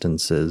all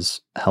instances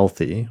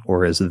healthy,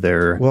 or is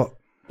there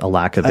a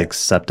lack of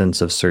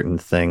acceptance of certain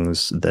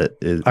things that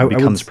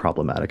becomes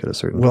problematic at a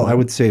certain point? I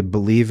would say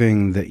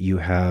believing that you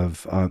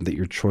have that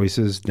your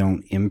choices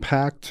don't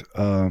impact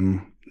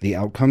the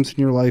outcomes in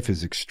your life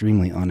is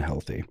extremely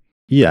unhealthy.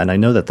 Yeah, and I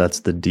know that that's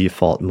the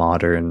default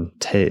modern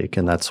take,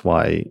 and that's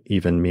why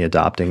even me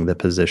adopting the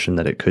position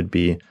that it could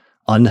be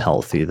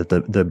unhealthy, that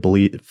the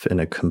belief in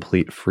a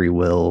complete free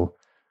will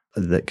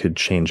that could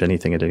change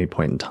anything at any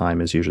point in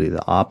time is usually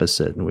the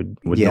opposite, and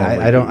would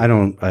I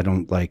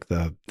don't like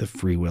the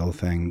free will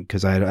thing,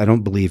 because I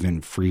don't believe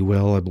in free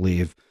will. I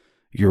believe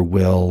your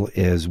will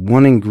is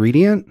one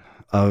ingredient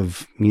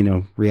of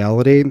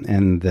reality,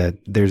 and that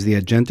there's the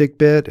agentic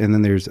bit, and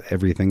then there's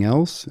everything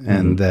else,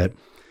 and that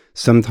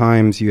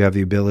sometimes you have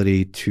the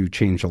ability to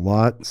change a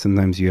lot.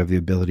 Sometimes you have the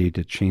ability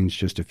to change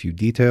just a few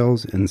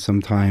details, and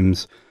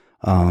sometimes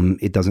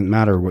it doesn't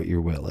matter what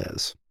your will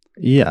is.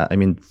 Yeah, I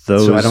mean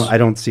those. So I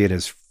don't see it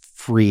as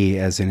free,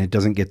 as in it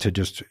doesn't get to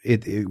just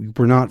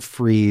we're not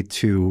free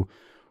to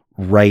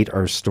write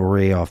our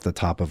story off the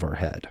top of our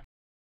head.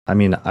 I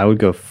mean, I would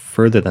go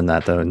further than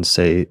that though, and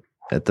say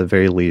at the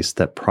very least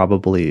that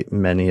probably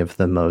many of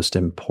the most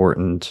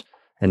important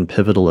and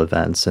pivotal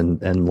events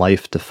and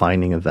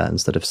life-defining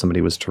events, that if somebody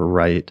was to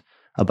write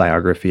a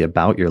biography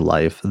about your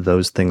life,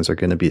 those things are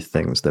going to be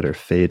things that are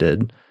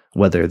fated,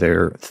 whether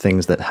they're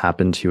things that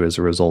happen to you as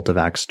a result of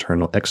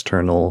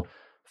external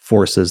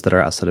forces that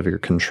are outside of your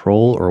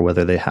control, or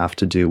whether they have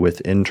to do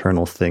with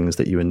internal things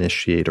that you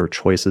initiate or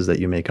choices that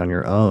you make on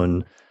your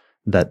own,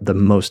 that the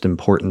most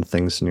important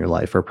things in your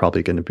life are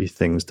probably going to be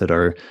things that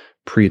are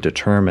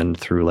predetermined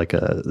through like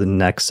the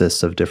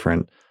nexus of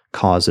different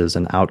causes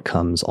and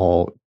outcomes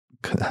all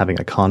having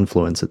a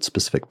confluence at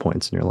specific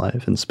points in your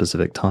life and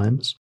specific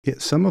times. Yeah,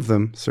 some of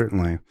them,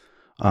 certainly.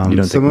 You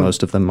don't think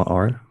most of them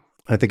are?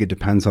 I think it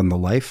depends on the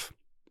life.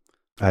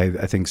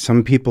 I think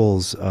some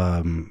people's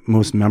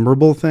most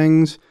memorable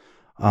things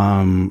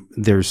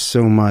There's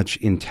so much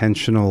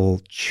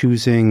intentional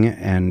choosing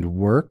and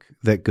work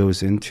that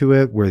goes into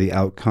it where the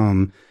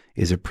outcome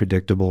is a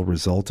predictable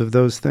result of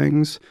those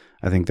things.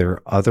 I think there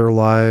are other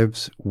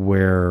lives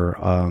where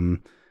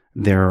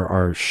there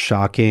are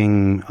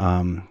shocking,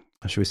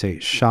 should we say,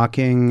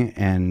 shocking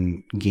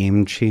and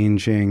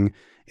game-changing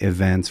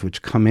events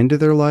which come into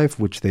their life,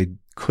 which they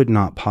could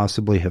not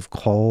possibly have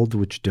called,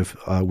 which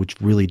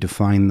really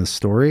define the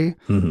story.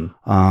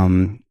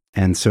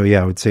 And so,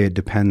 yeah, I would say it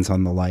depends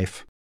on the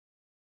life.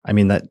 I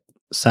mean, that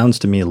sounds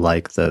to me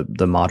like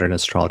the modern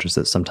astrologers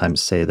that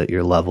sometimes say that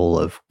your level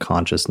of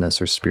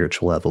consciousness or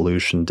spiritual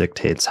evolution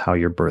dictates how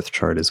your birth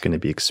chart is going to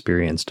be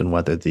experienced and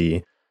whether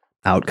the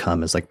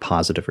outcome is like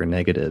positive or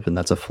negative. And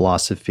that's a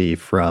philosophy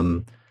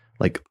from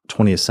like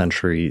 20th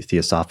century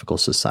theosophical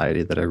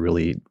society that I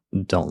really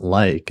don't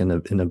like,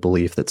 and in a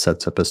belief that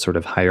sets up a sort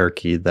of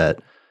hierarchy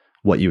that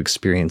what you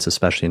experience,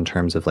 especially in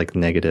terms of like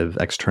negative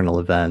external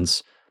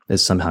events,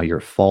 is somehow your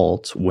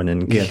fault, when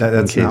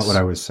that's not what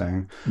I was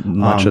saying.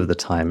 Much of the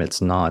time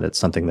it's not. It's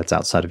something that's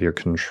outside of your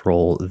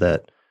control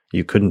that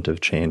you couldn't have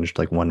changed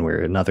like one way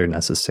or another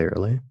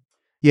necessarily.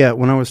 Yeah,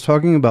 when I was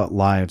talking about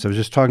lives, I was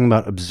just talking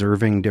about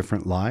observing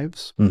different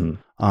lives.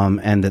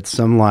 And that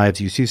some lives,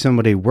 you see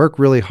somebody work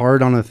really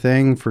hard on a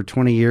thing for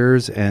 20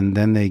 years and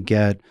then they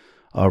get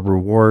a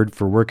reward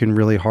for working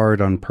really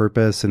hard on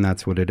purpose, and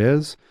that's what it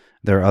is.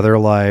 There are other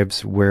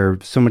lives where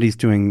somebody's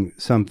doing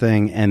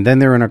something and then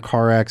they're in a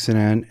car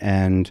accident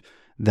and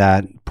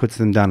that puts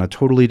them down a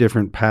totally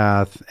different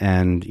path.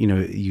 And,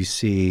 you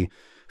see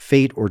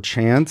fate or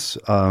chance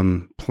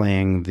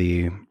playing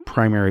the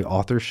primary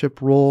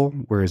authorship role,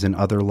 whereas in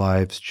other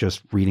lives,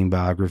 just reading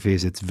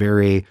biographies, it's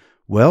very,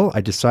 well,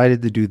 I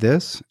decided to do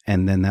this,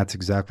 and then that's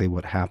exactly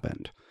what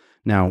happened.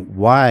 Now,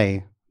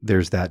 why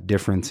there's that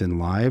difference in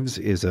lives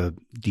is a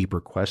deeper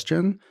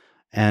question.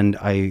 And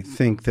I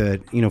think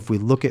that, if we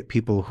look at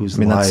people whose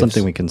lives... that's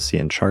something we can see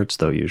in charts,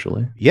 though,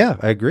 usually. Yeah,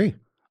 I agree.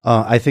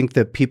 I think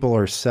that people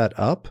are set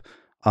up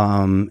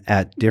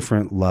at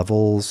different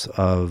levels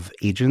of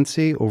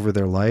agency over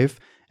their life.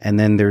 And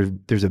then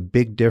there's a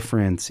big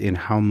difference in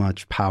how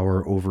much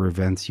power over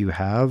events you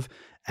have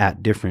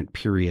at different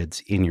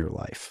periods in your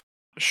life.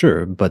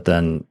 Sure. But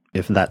then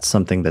if that's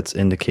something that's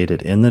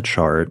indicated in the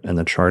chart, and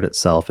the chart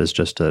itself is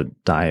just a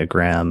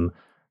diagram,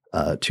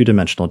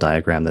 two-dimensional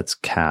diagram that's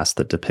cast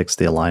that depicts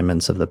the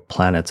alignments of the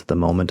planets at the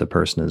moment a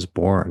person is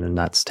born, and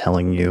that's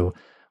telling you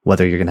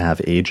whether you're going to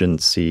have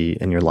agency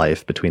in your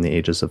life between the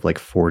ages of like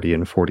 40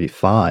 and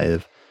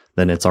 45,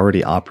 then it's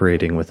already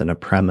operating within a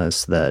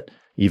premise that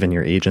even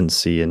your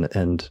agency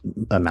and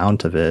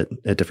amount of it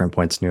at different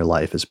points in your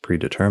life is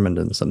predetermined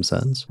in some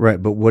sense.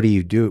 Right. But what do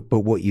you do? But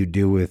what you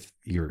do with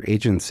your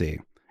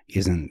agency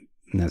isn't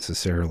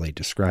necessarily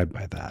described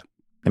by that.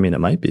 I mean, it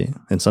might be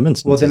in some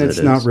instances. Well, then it's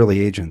not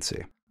really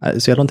agency.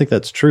 See, I don't think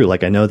that's true.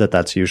 Like, I know that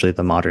that's usually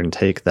the modern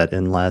take, that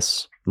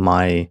unless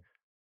my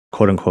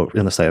quote unquote,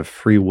 unless I have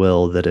free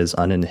will that is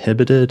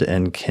uninhibited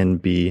and can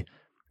be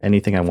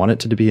anything I want it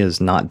to be,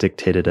 is not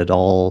dictated at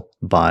all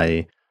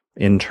by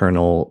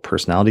internal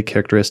personality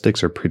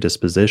characteristics or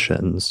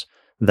predispositions,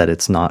 that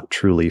it's not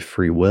truly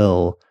free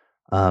will.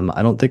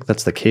 I don't think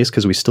that's the case,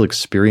 because we still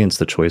experience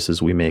the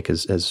choices we make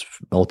as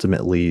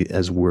ultimately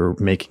as we're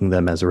making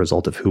them as a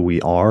result of who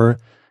we are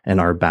and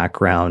our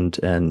background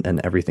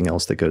and everything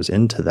else that goes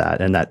into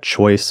that. And that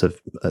choice of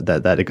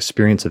that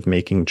experience of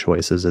making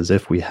choices as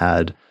if we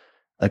had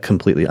a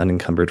completely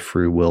unencumbered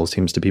free will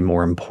seems to be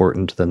more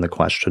important than the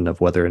question of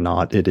whether or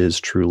not it is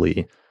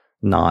truly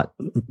not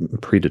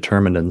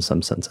predetermined in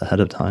some sense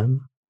ahead of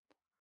time.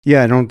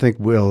 Yeah, I don't think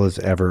will is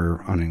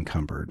ever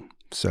unencumbered.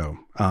 So,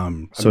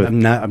 I'm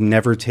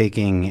never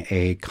taking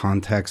a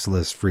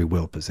contextless free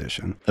will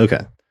position.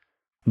 Okay.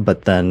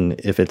 But then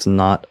if it's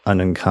not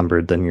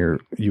unencumbered, then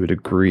you would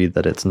agree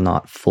that it's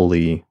not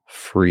fully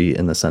free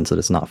in the sense that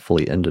it's not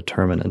fully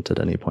indeterminate at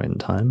any point in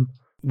time.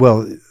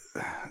 Well,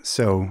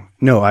 so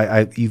no,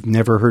 you've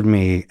never heard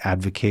me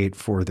advocate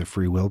for the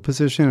free will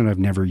position, and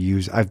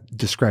I've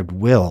described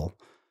will,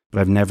 but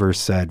I've never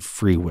said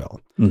free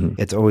will. Mm-hmm.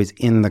 It's always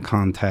in the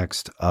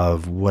context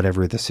of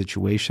whatever the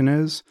situation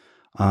is.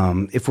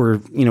 If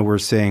we're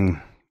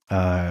saying,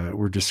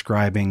 we're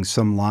describing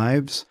some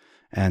lives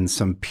and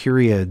some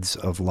periods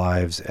of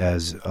lives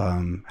as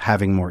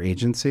having more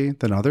agency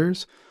than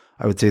others,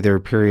 I would say there are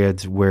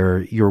periods where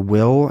your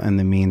will and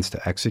the means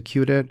to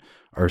execute it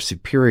are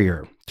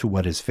superior to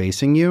what is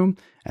facing you.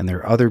 And there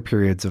are other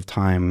periods of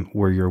time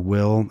where your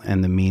will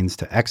and the means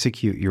to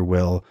execute your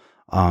will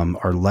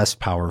are less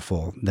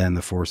powerful than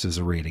the forces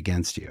arrayed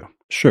against you.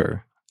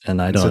 Sure.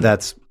 And I don't. So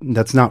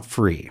that's not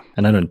free.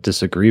 And I don't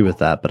disagree with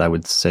that, but I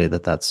would say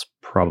that that's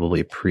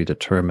probably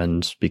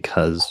predetermined,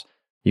 because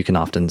you can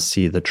often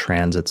see the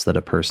transits that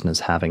a person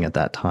is having at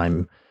that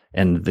time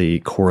and the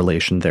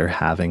correlation they're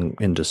having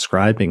in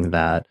describing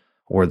that,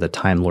 or the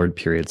Time Lord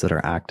periods that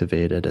are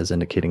activated as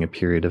indicating a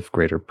period of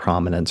greater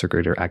prominence or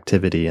greater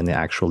activity in the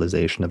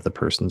actualization of the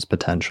person's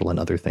potential and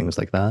other things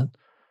like that.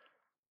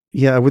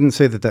 Yeah, I wouldn't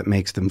say that that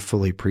makes them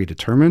fully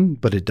predetermined,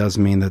 but it does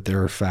mean that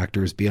there are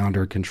factors beyond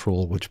our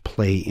control which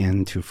play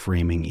into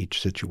framing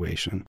each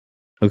situation.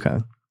 Okay.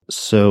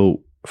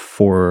 So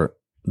for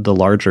the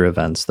larger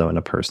events, though, in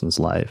a person's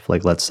life,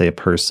 like let's say a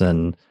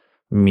person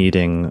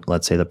meeting,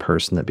 let's say the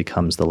person that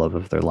becomes the love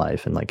of their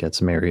life and like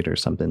gets married or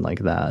something like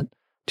that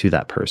to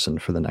that person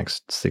for the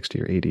next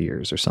 60 or 80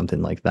 years or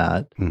something like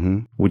that. Mm-hmm.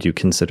 Would you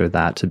consider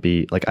that to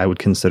be like, I would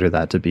consider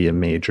that to be a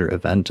major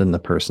event in the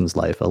person's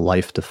life, a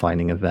life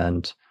defining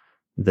event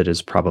that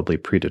is probably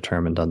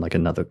predetermined on like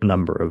another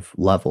number of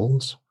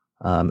levels,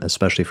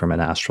 especially from an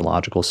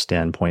astrological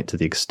standpoint, to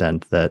the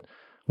extent that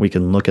we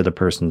can look at a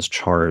person's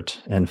chart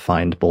and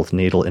find both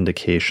natal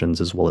indications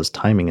as well as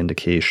timing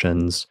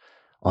indications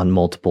on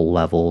multiple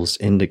levels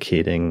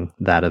indicating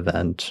that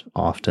event,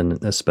 often,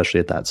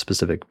 especially at that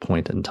specific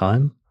point in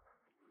time.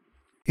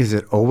 Is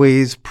it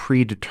always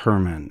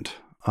predetermined?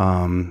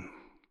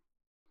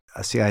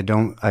 See,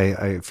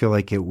 I feel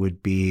like we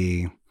would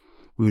be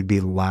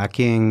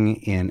lacking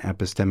in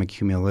epistemic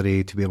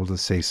humility to be able to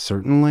say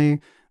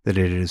certainly that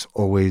it is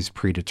always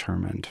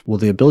predetermined. Well,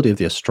 the ability of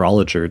the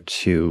astrologer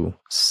to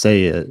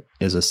say it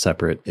is a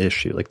separate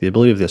issue. Like the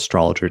ability of the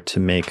astrologer to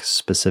make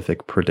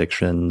specific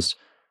predictions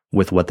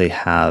with what they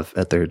have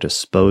at their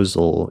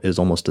disposal is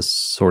almost a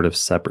sort of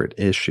separate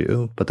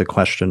issue. But the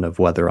question of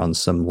whether on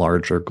some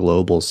larger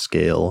global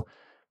scale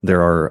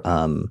there are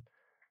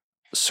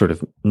sort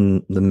of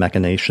the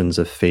machinations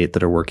of fate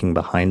that are working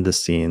behind the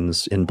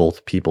scenes in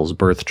both people's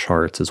birth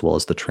charts as well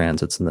as the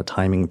transits and the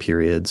timing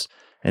periods,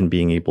 and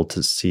being able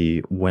to see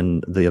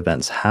when the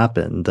events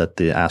happen, that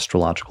the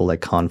astrological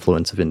like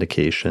confluence of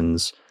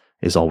indications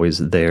is always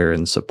there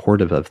and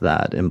supportive of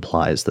that,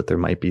 implies that there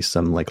might be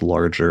some like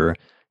larger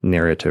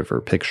narrative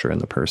or picture in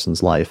the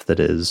person's life that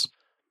is,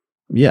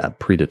 yeah,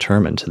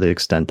 predetermined to the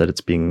extent that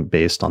it's being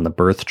based on the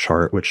birth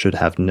chart, which should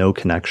have no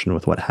connection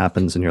with what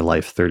happens in your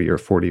life 30 or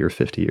 40 or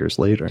 50 years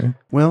later.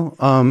 Well,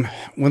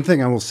 one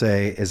thing I will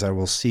say is I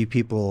will see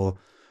people,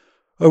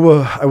 I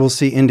will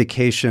see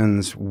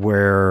indications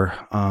where,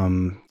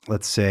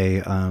 let's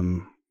say,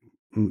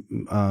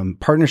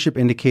 partnership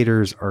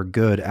indicators are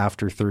good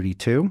after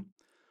 32,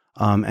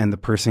 and the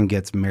person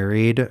gets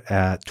married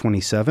at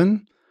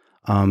 27,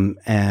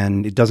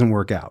 and it doesn't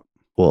work out.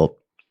 Well,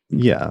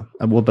 yeah.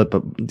 Well, but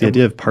the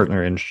idea of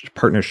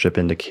partnership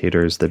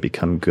indicators that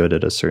become good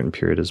at a certain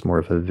period is more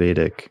of a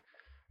Vedic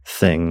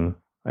thing,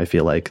 I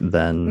feel like,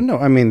 than... No,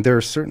 I mean,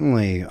 there's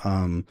certainly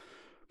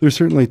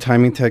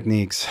timing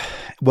techniques.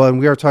 Well, and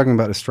we are talking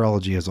about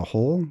astrology as a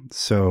whole,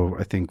 so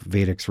I think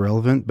Vedic's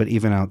relevant, but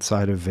even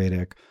outside of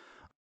Vedic,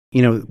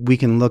 we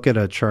can look at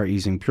a chart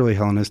using purely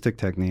Hellenistic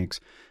techniques,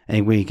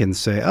 and we can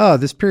say, oh,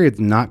 this period's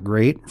not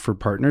great for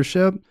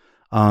partnership.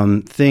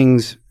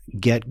 Things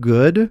get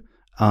good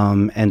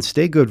and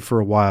stay good for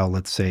a while.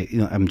 Let's say,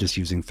 I'm just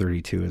using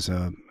 32 as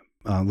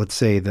let's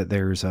say that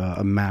there's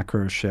a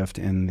macro shift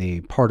in the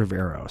part of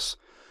Eros.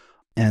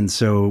 And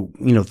so,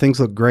 things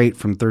look great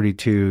from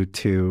 32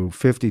 to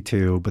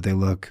 52, but they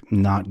look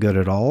not good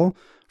at all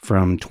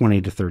from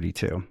 20 to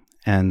 32.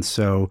 And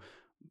so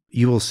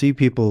you will see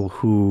people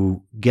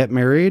who get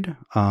married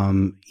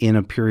in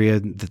a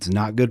period that's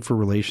not good for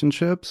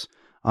relationships.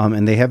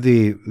 And they have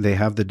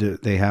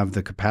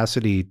the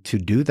capacity to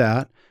do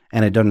that,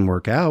 and it doesn't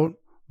work out,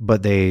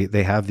 but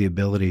they have the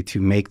ability to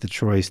make the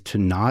choice to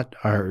not,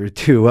 or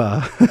to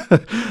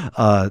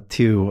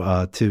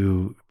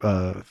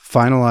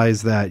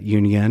finalize that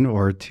union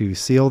or to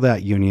seal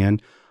that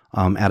union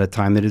at a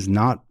time that is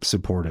not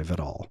supportive at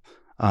all.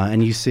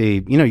 And you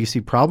see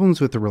problems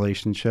with the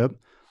relationship.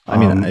 I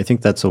mean, I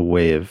think that's a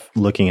way of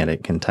looking at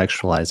it,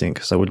 contextualizing,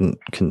 because I wouldn't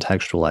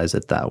contextualize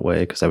it that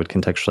way, because I would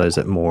contextualize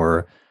it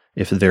more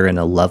if they're in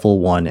a level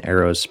 1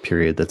 Eros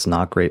period that's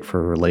not great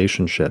for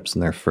relationships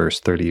in their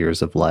first 30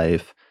 years of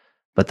life,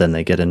 but then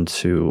they get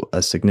into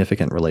a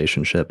significant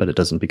relationship, but it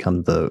doesn't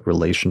become the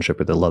relationship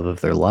or the love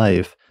of their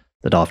life,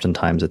 that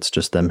oftentimes it's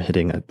just them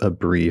hitting a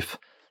brief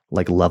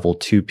like level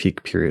 2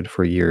 peak period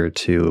for a year or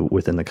two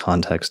within the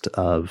context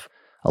of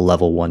a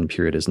level 1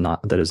 period is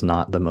not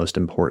the most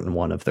important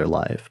one of their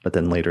life. But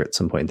then later at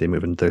some point they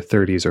move into their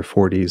 30s or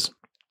 40s,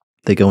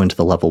 they go into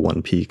the level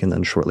 1 peak, and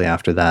then shortly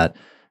after that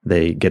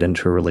they get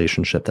into a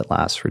relationship that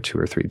lasts for 2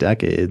 or 3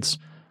 decades.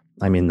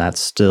 I mean, that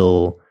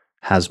still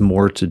has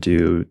more to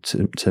do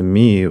to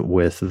me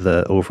with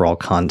the overall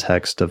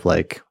context of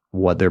like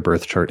what their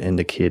birth chart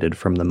indicated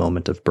from the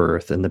moment of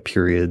birth and the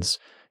periods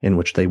in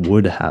which they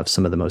would have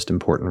some of the most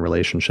important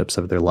relationships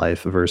of their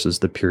life versus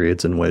the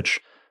periods in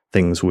which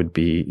things would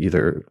be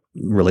either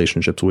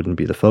relationships wouldn't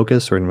be the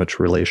focus or in which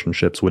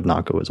relationships would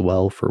not go as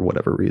well for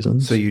whatever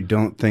reasons. So you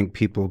don't think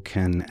people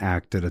can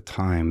act at a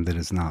time that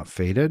is not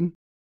fated?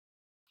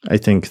 I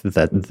think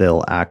that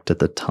they'll act at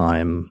the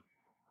time,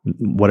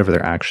 whatever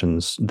their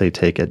actions they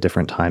take at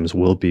different times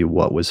will be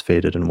what was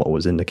fated and what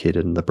was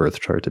indicated in the birth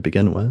chart to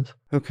begin with.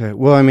 Okay.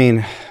 Well, I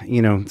mean,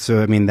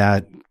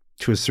 that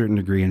to a certain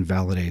degree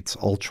invalidates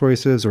all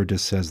choices, or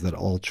just says that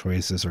all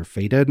choices are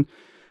fated.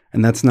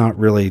 And that's not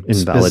really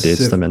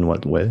invalidates them in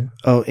what way?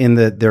 Oh, in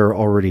that they're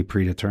already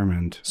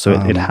predetermined. So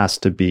it has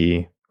to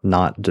be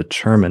not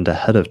determined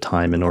ahead of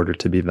time in order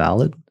to be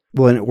valid?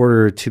 Well, in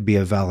order to be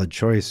a valid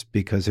choice,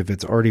 because if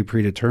it's already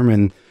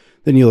predetermined,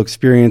 then you'll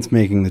experience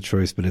making the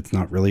choice, but it's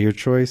not really your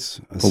choice.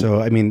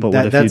 So, I mean, but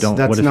what if you don't?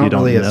 that's What if not you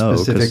don't really a know?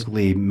 'Cause-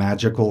 specifically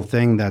magical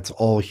thing. That's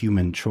all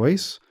human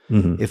choice.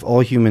 Mhm. If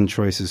all human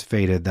choice is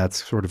fated,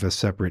 that's sort of a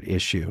separate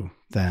issue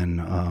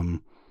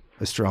than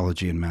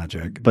astrology and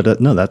magic.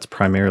 But no, that's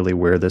primarily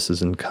where this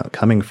is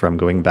coming from,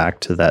 going back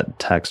to that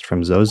text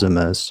from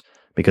Zosimus,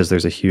 because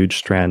there's a huge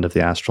strand of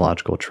the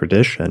astrological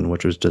tradition,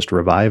 which was just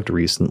revived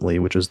recently,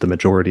 which is the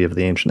majority of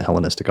the ancient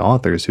Hellenistic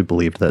authors who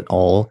believed that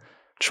all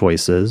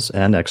choices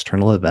and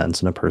external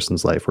events in a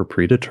person's life were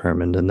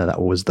predetermined, and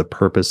that was the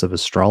purpose of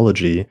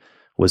astrology,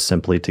 was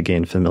simply to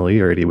gain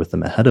familiarity with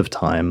them ahead of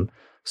time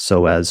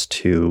so as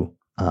to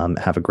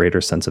have a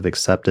greater sense of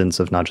acceptance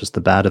of not just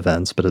the bad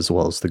events, but as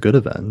well as the good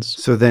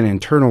events. So then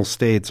internal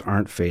states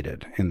aren't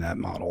fated in that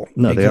model.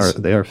 No,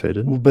 they are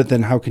fated. But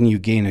then how can you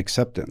gain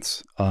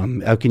acceptance?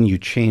 How can you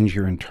change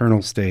your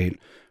internal state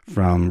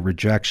from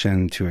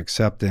rejection to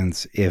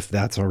acceptance if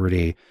that's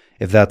already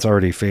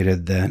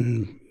fated?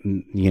 Then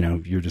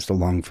you're just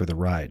along for the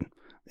ride.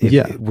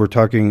 If we're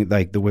talking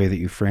like the way that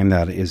you frame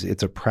that is,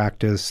 it's a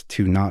practice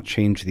to not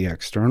change the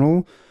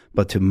external,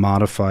 but to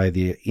modify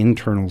the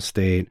internal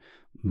state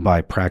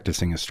by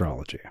practicing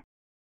astrology.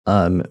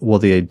 Well,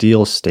 the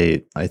ideal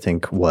state, I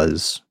think,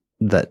 was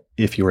that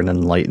if you were an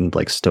enlightened,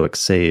 like Stoic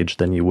sage,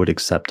 then you would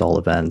accept all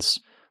events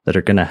that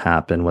are going to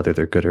happen, whether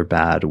they're good or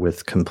bad,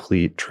 with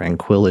complete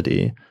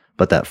tranquility.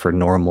 But that for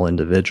normal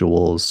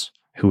individuals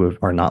who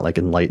are not like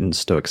enlightened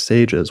Stoic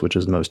sages, which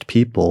is most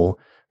people,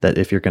 that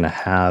if you're going to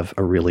have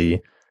a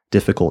really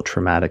difficult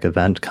traumatic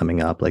event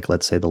coming up, like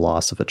let's say the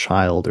loss of a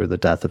child or the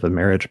death of a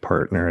marriage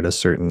partner at a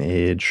certain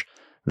age,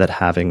 that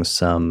having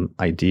some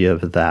idea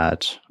of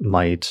that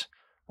might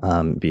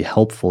be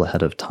helpful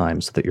ahead of time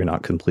so that you're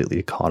not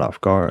completely caught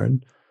off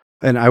guard.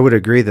 And I would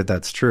agree that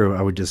that's true.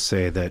 I would just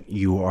say that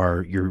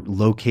you're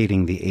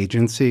locating the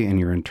agency in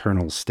your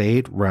internal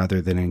state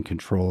rather than in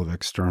control of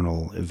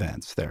external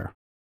events there.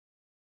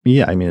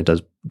 Yeah, I mean,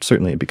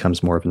 it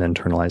becomes more of an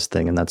internalized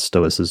thing, and that's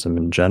Stoicism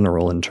in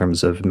general in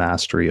terms of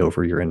mastery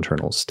over your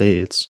internal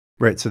states.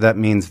 Right, so that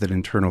means that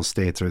internal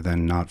states are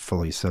then not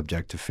fully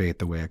subject to fate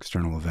the way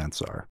external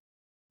events are.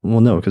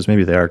 Well, no, because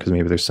maybe they are, because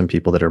maybe there's some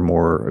people that are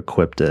more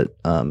equipped at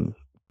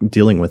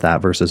dealing with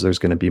that versus there's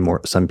going to be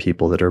some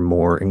people that are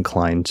more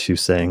inclined to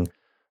saying,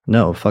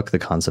 no, fuck the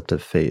concept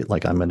of fate.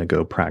 Like, I'm going to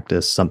go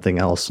practice something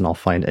else and I'll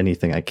find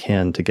anything I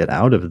can to get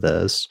out of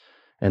this.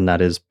 And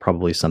that is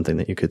probably something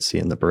that you could see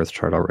in the birth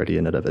chart already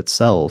in and of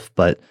itself.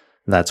 But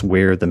that's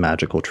where the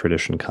magical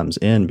tradition comes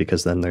in,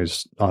 because then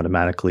there's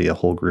automatically a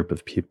whole group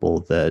of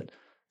people that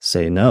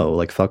say, no,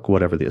 like, fuck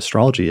whatever the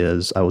astrology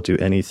is. I will do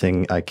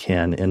anything I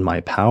can in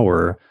my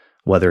power,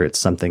 whether it's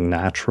something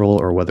natural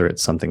or whether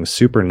it's something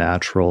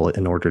supernatural,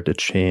 in order to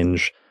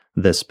change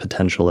this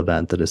potential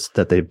event that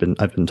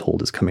I've been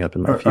told is coming up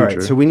in my future. All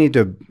right, so we need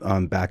to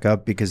back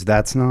up, because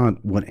that's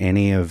not what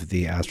any of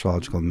the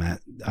astrological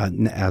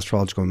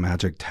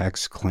magic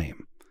texts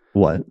claim.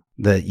 What?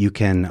 That you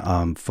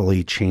can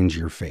fully change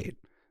your fate.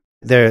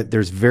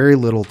 There's very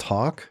little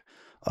talk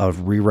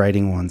of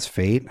rewriting one's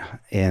fate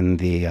in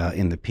the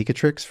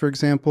Picatrix, for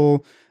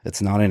example.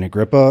 It's not in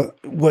Agrippa.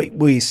 What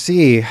we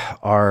see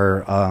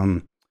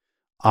are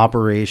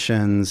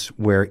operations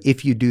where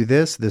if you do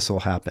this, this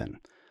will happen.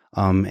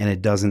 And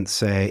it doesn't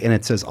say, and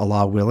it says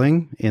Allah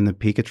willing in the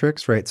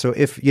Picatrix, right? So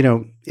if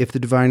the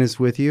divine is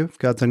with you, if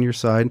God's on your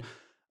side,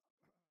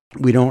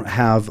 we don't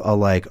have a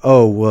like,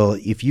 oh, well,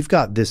 if you've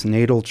got this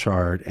natal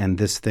chart and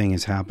this thing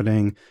is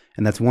happening,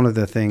 and that's one of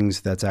the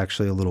things that's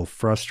actually a little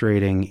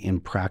frustrating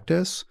in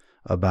practice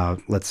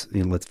about, let's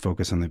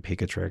focus on the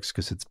Picatrix,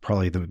 because it's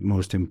probably the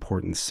most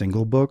important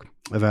single book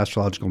of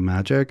astrological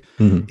magic,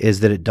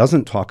 is that it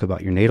doesn't talk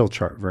about your natal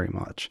chart very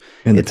much.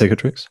 In the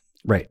Picatrix?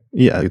 Right.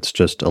 Yeah, it's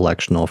just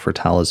electional for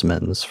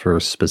talismans for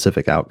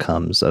specific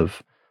outcomes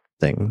of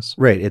things.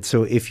 Right. It's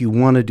so if you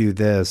want to do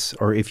this,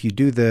 or if you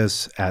do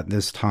this at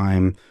this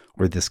time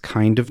or this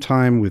kind of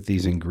time with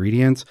these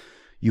ingredients,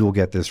 you will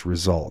get this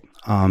result.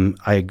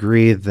 I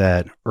agree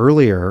that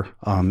earlier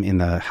in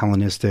the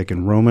Hellenistic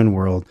and Roman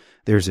world,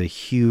 there's a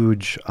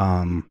huge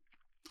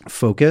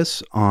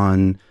focus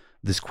on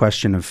this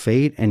question of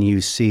fate. And you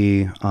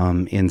see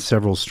in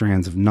several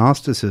strands of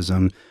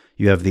Gnosticism,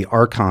 you have the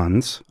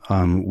archons,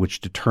 which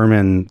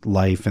determine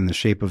life and the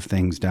shape of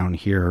things down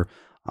here,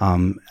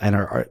 and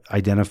are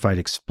identified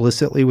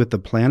explicitly with the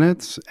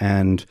planets.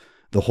 And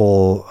the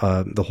whole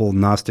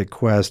Gnostic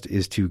quest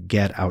is to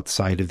get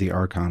outside of the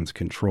archon's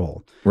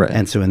control. Right.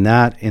 And so in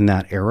that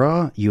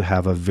era, you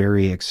have a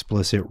very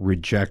explicit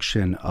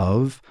rejection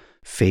of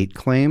fate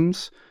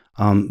claims.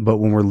 But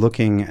when we're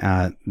looking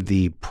at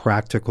the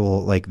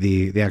practical, like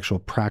the actual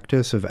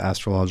practice of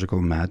astrological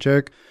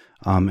magic,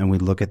 and we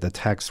look at the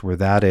text where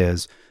that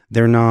is,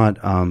 they're not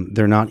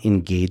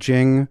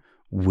engaging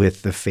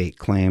with the fate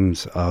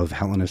claims of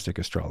Hellenistic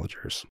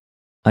astrologers.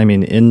 I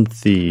mean, in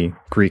the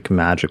Greek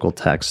magical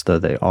text, though,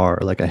 they are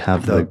like I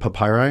have the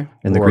papyri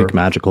in the Greek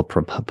magical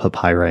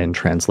papyri and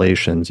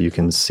translations. You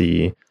can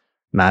see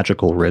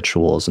magical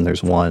rituals, and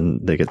there's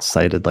one that gets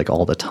cited like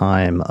all the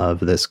time of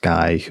this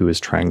guy who is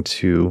trying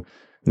to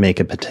make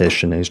a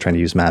petition, and he's trying to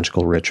use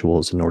magical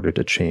rituals in order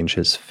to change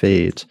his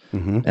fate.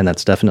 And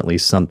that's definitely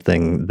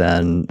something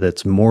then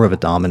that's more of a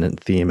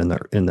dominant theme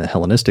in the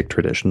Hellenistic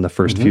tradition, the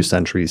first few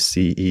centuries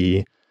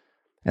CE.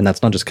 And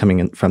that's not just coming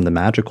in from the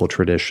magical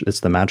tradition.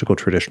 It's the magical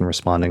tradition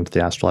responding to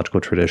the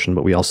astrological tradition,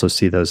 but we also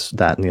see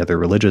that in the other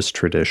religious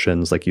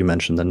traditions, like you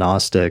mentioned, the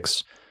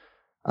Gnostics,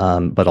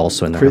 but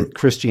also in the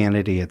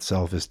Christianity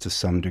itself is to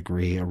some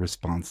degree a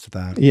response to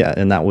that. Yeah,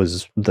 and that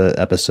was the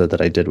episode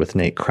that I did with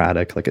Nate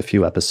Craddock like a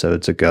few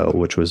episodes ago,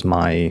 which was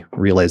my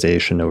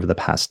realization over the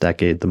past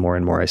decade. The more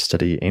and more I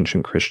study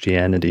ancient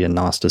Christianity and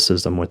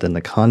Gnosticism within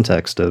the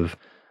context of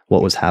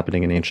what was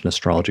happening in ancient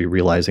astrology,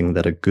 realizing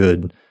that a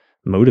good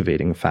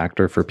motivating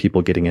factor for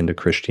people getting into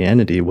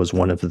Christianity was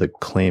one of the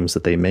claims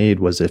that they made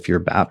was if you're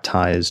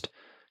baptized,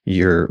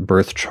 your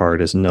birth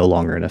chart is no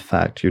longer in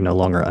effect. You're no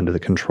longer under the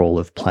control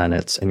of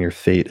planets, and your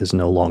fate is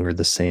no longer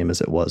the same as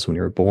it was when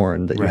you were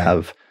born, that you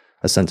have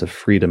a sense of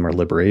freedom or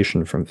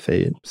liberation from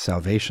fate.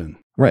 Salvation.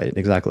 Right,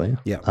 exactly.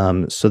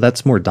 Yeah. So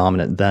that's more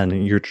dominant then.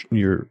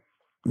 You're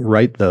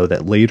right, though,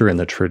 that later in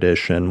the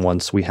tradition,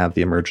 once we have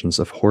the emergence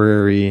of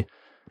horary,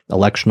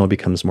 electional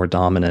becomes more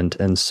dominant,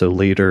 and so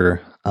later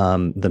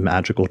the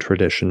magical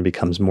tradition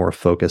becomes more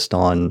focused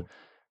on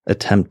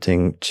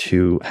attempting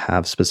to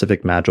have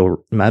specific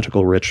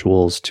magical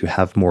rituals to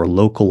have more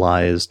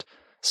localized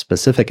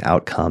specific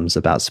outcomes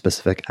about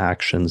specific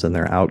actions and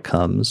their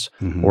outcomes,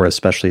 or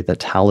especially the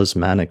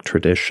talismanic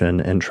tradition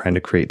and trying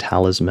to create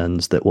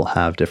talismans that will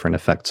have different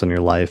effects on your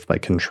life by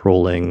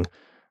controlling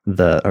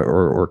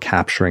or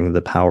capturing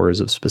the powers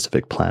of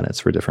specific planets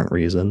for different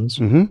reasons.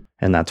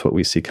 And that's what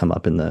we see come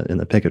up in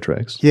the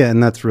Picatrix. Yeah,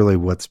 and that's really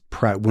what's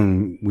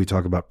when we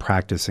talk about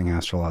practicing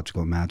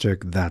astrological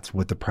magic, that's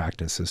what the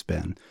practice has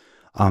been.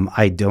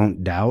 I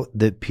don't doubt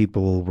that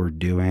people were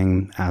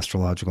doing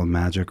astrological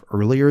magic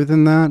earlier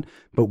than that,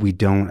 but we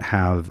don't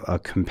have a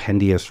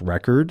compendious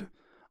record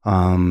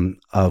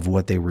of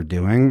what they were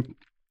doing.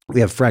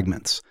 We have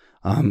fragments.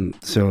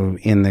 So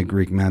in the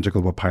Greek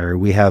magical papyri,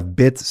 we have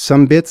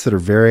some bits that are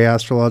very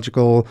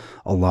astrological,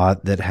 a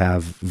lot that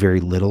have very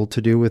little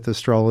to do with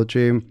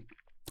astrology.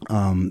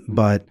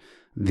 But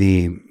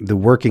the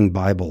working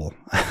Bible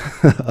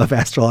of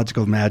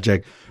astrological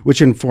magic,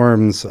 which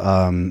informs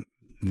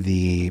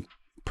the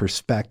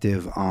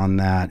perspective on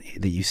that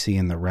you see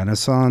in the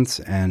Renaissance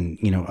and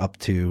up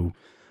to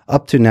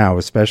now,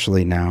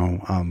 especially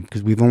now,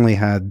 because we've only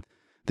had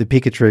the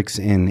Picatrix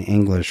in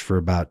English for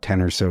about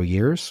 10 or so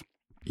years.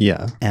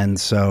 Yeah. And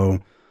so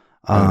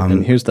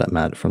and here's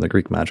that from the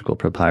Greek magical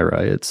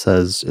papyri. It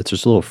says, it's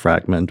just a little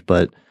fragment,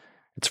 but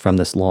it's from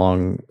this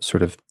long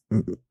sort of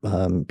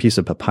piece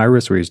of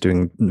papyrus where he's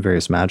doing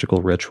various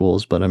magical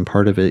rituals. But in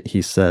part of it,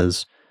 he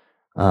says,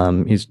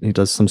 he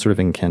does some sort of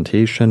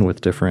incantation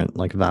with different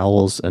like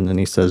vowels. And then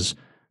he says,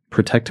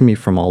 protect me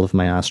from all of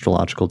my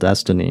astrological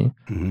destiny,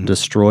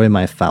 destroy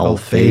my foul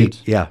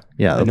fate. Yeah.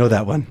 I know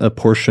that one.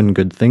 Apportion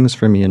good things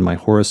for me in my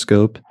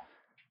horoscope,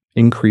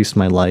 increase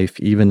my life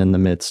even in the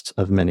midst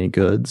of many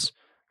goods,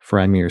 for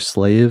I'm your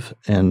slave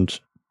and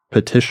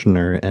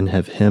petitioner and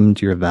have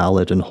hymned your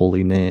valid and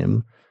holy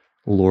name,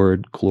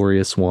 Lord,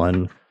 glorious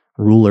one,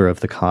 ruler of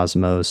the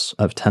cosmos,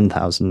 of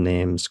 10,000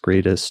 names,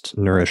 greatest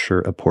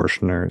nourisher,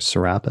 apportioner,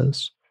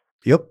 Serapis.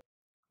 Yep.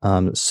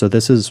 So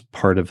this is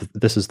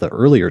the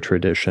earlier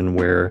tradition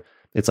where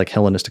it's like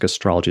Hellenistic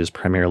astrology is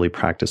primarily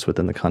practiced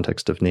within the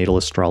context of natal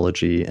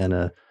astrology and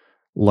a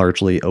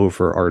largely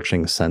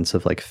overarching sense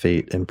of like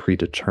fate and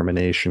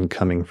predetermination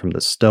coming from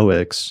the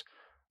Stoics.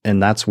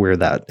 And that's where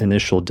that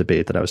initial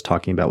debate that I was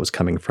talking about was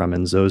coming from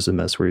in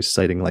Zosimus, where he's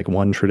citing like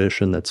one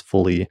tradition that's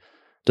fully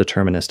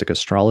deterministic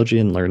astrology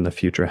and learn the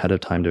future ahead of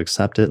time to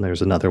accept it. And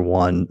there's another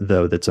one,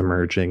 though, that's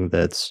emerging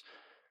that's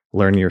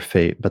learn your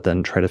fate, but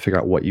then try to figure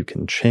out what you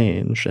can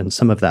change. And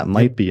some of that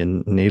might be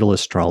in natal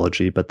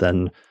astrology, but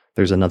then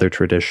there's another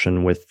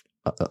tradition with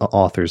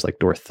authors like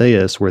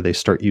Dorotheus where they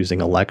start using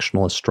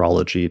electional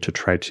astrology to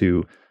try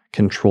to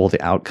control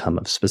the outcome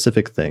of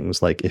specific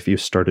things. Like if you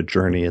start a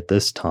journey at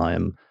this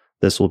time,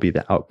 this will be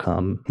the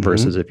outcome,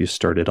 versus if you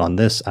started on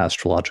this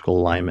astrological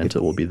alignment,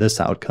 it will be this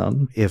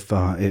outcome. If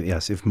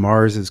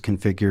Mars is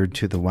configured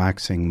to the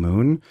waxing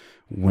moon,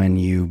 when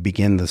you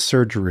begin the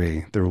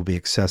surgery, there will be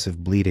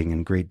excessive bleeding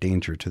and great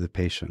danger to the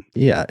patient.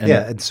 Yeah. And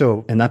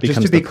that becomes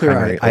just to be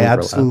clear, I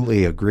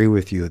absolutely agree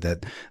with you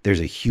that there's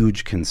a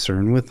huge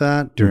concern with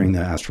that during the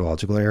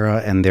astrological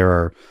era. And there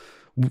are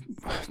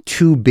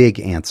two big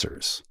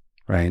answers,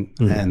 right?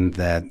 And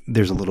that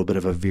there's a little bit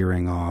of a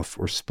veering off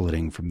or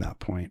splitting from that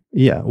point.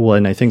 Yeah. Well,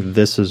 and I think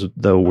this is,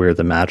 though, where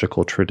the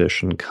magical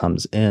tradition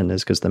comes in,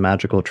 is because the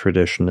magical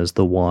tradition is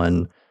the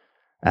one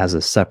as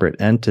a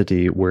separate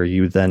entity where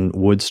you then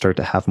would start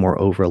to have more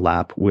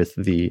overlap with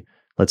the,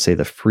 let's say,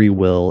 the free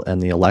will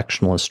and the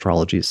electional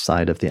astrology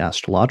side of the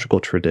astrological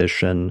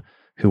tradition,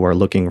 who are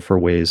looking for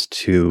ways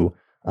to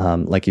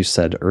like you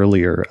said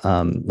earlier,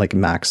 like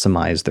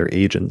maximize their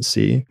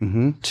agency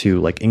Mm-hmm. to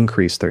like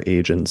increase their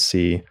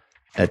agency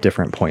at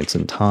different points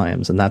in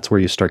times. And that's where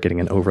you start getting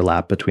an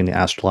overlap between the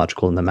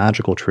astrological and the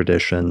magical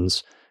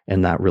traditions.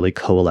 And that really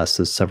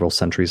coalesces several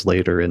centuries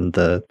later in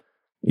the,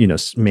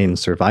 main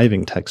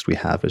surviving text we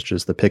have, is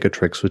just the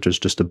Picatrix, which is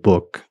just a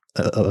book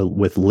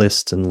with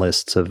lists and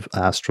lists of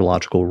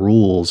astrological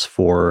rules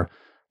for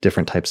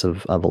different types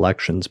of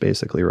elections,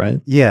 basically,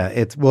 right? Yeah,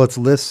 it's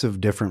lists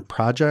of different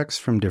projects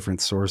from different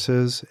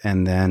sources,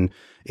 and then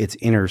it's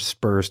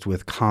interspersed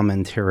with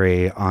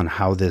commentary on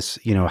how this,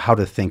 how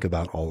to think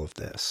about all of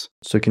this.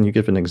 So can you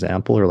give an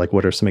example, or like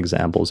what are some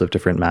examples of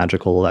different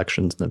magical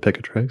elections in the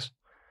Picatrix?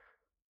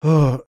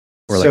 Oh,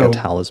 Or like a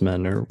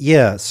talisman, or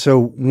yeah. So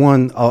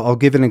one, I'll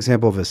give an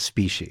example of a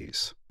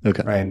species.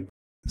 okay, Right.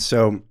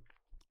 So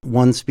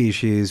one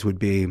species would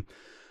be,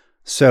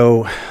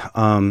 so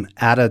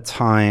at a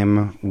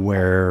time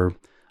where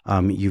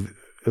I'll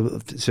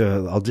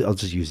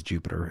just use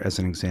Jupiter as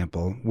an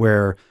example,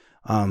 where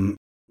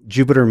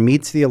Jupiter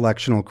meets the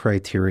electional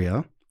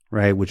criteria,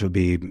 right, which would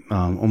be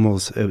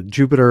almost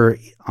Jupiter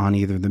on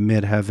either the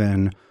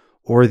midheaven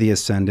or the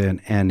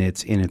ascendant, and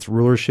it's in its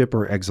rulership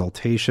or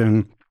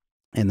exaltation,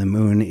 and the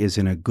moon is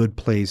in a good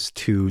place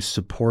to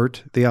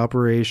support the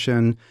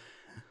operation.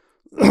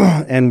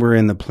 And we're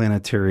in the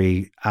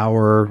planetary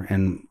hour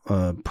and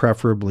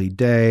preferably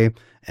day,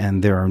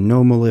 and there are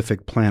no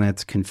malefic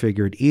planets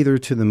configured either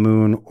to the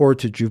moon or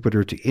to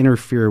Jupiter to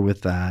interfere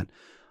with that.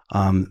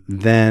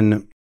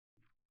 Then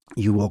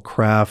you will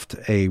craft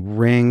a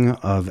ring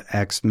of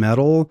X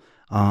metal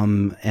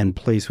and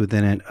place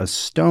within it a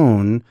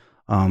stone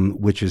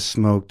which is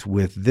smoked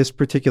with this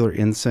particular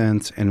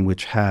incense and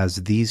which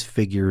has these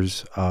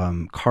figures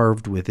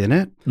carved within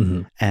it.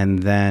 Mm-hmm.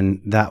 And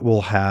then that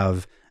will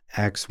have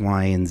X,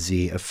 Y, and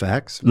Z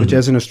effects, which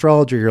as an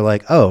astrologer, you're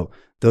like, oh,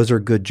 those are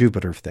good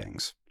Jupiter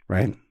things,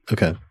 right?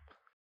 Okay.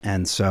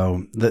 And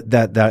so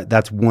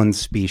that's one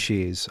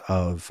species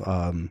of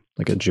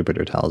like a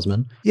Jupiter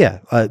talisman.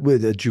 Yeah,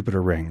 with a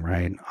Jupiter ring,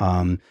 right?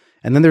 And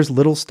then there's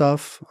little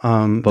stuff.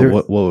 But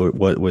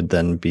what would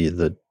then be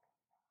the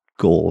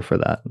goal for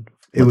that?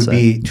 It would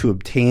be to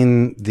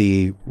obtain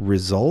the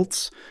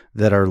results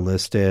that are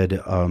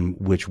listed,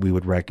 which we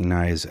would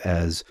recognize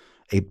as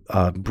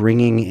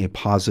bringing a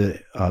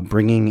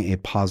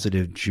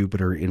positive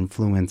Jupiter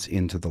influence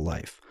into the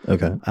life.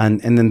 Okay,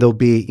 and then there'll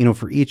be,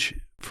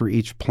 for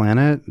each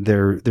planet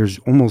there's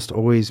almost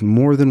always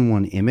more than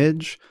one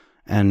image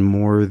and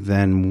more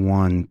than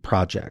one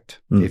project,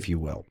 if you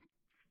will.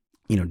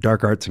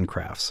 Dark arts and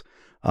crafts.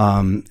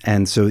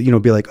 And so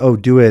be like, oh,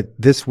 do it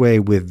this way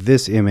with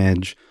this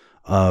image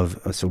of,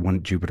 so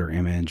one Jupiter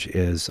image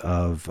is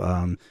of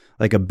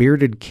like a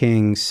bearded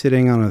king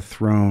sitting on a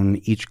throne,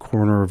 each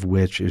corner of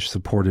which is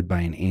supported by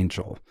an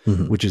angel,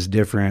 which is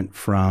different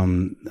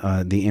from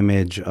the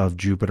image of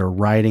Jupiter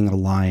riding a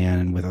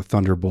lion with a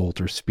thunderbolt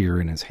or spear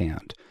in his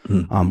hand.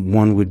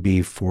 One would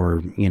be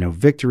for,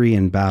 victory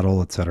in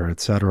battle, et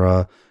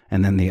cetera,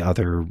 and then the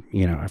other,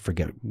 I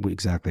forget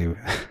exactly.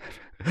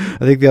 I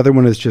think the other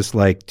one is just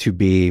like to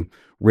be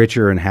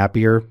richer and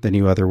happier than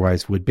you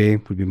otherwise would be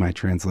my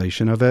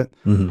translation of it.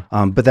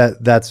 But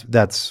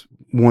that's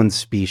one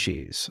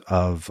species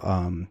of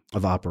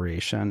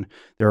operation.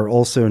 There are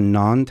also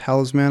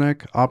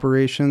non-talismanic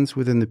operations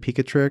within the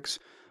Picatrix,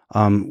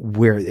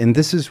 and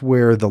this is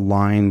where the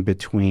line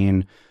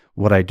between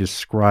what I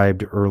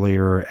described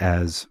earlier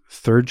as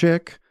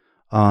theurgic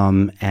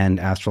and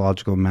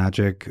astrological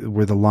magic,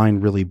 where the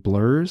line really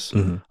blurs.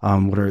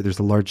 There's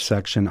a large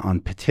section on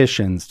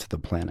petitions to the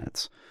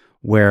planets,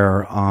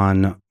 where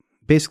on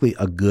basically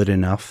a good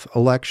enough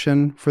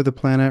election for the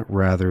planet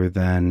rather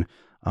than,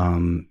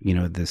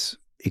 this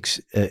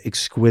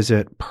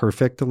exquisite,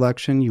 perfect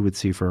election you would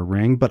see for a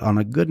ring, but on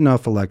a good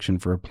enough election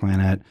for a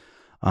planet,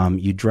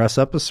 you dress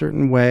up a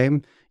certain way,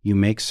 you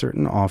make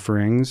certain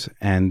offerings,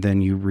 and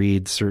then you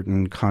read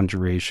certain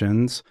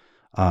conjurations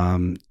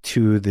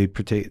to the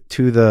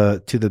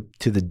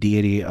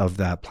deity of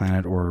that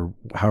planet, or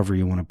however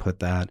you want to put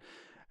that.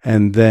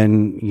 And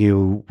then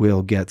you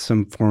will get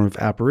some form of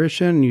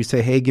apparition, and you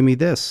say, hey, give me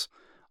this.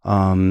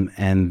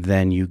 And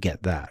then you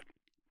get that.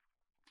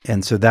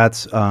 And so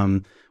that's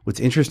what's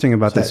interesting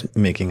about that.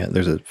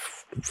 There's a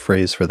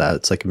phrase for that.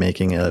 It's like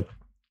making a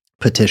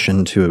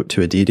petition to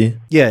a deity.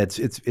 Yeah,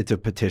 it's a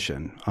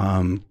petition.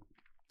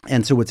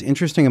 And so what's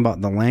interesting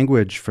about the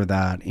language for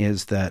that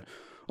is that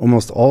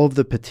almost all of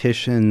the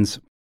petitions,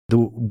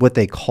 what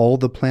they call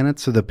the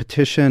planets. So the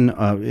petition,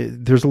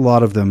 there's a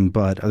lot of them,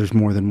 but there's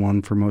more than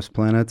one for most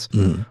planets.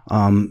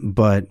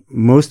 But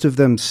most of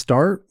them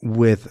start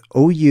with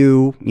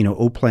OU,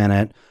 O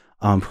planet,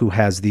 who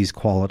has these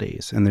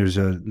qualities. And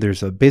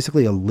there's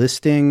basically a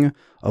listing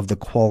of the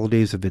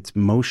qualities of its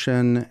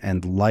motion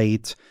and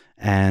light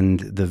and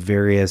the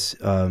various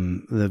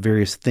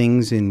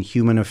things in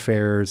human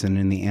affairs and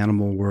in the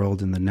animal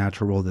world and the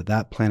natural world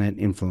that planet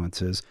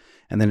influences.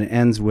 And then it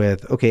ends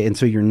with, okay, and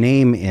so your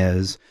name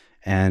is,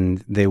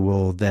 and they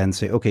will then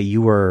say, okay,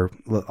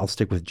 I'll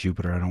stick with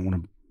Jupiter. I don't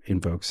want to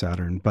invoke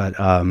Saturn, but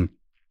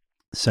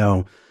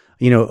So,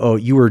 oh,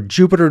 you were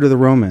Jupiter to the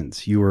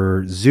Romans, you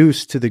were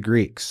Zeus to the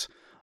Greeks,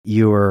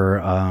 you were,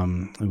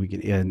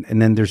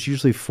 and then there's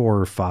usually 4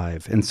 or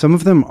 5, and some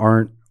of them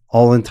aren't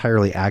all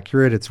entirely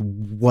accurate. It's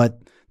what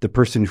the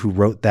person who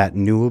wrote that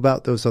knew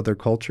about those other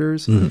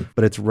cultures,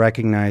 but it's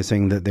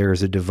recognizing that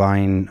there's a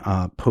divine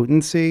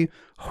potency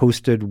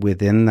hosted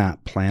within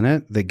that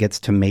planet that gets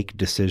to make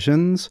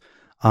decisions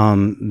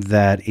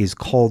that is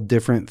called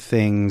different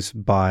things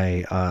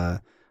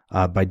by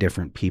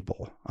different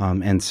people.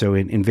 And so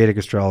in Vedic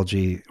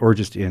astrology, or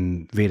just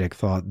in Vedic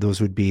thought, those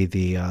would be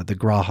the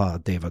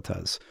Graha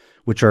Devatas,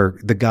 which are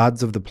the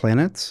gods of the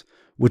planets,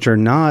 which are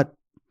not,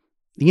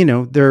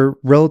 they're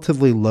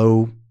relatively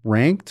low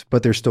ranked,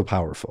 but they're still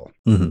powerful.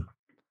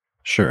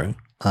 Sure.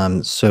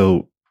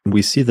 So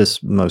we see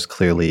this most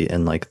clearly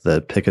in like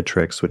the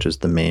Picatrix, which is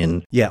the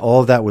main... Yeah,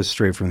 all of that was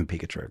straight from the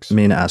Picatrix.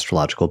 Main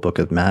astrological book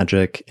of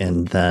magic.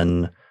 And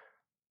then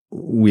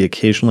we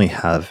occasionally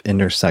have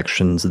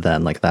intersections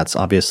then, like that's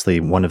obviously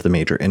one of the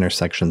major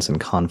intersections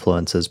and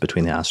confluences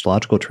between the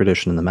astrological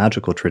tradition and the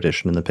magical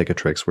tradition in the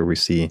Picatrix, where we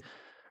see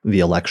the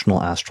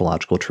electional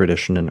astrological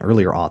tradition and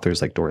earlier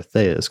authors like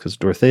Dorotheus, because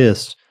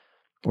Dorotheus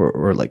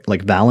or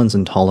like Valens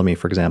and Ptolemy,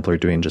 for example, are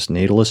doing just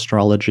natal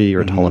astrology,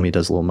 or Ptolemy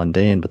does a little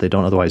mundane, but they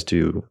don't otherwise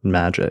do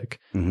magic.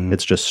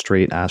 It's just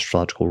straight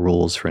astrological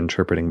rules for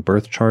interpreting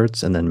birth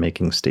charts and then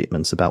making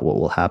statements about what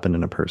will happen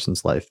in a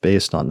person's life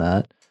based on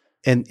that.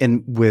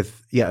 And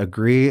with,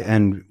 agree.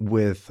 And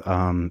with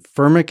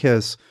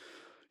Firmicus,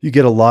 you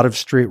get a lot of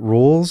straight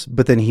rules,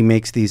 but then he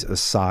makes these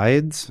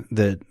asides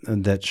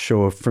that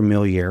show a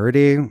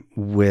familiarity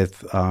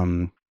with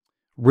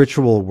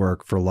ritual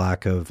work, for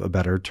lack of a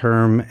better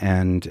term,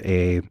 and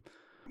so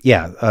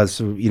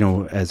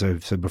as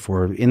I've said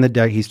before, in the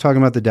deck, he's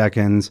talking about the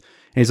decans,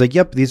 and he's like,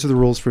 yep, these are the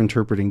rules for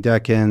interpreting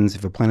decans.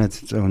 If a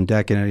planet's its own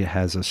decan, it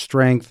has a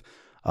strength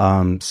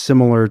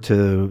similar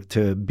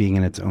to being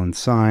in its own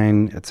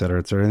sign, et cetera,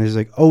 et cetera. And he's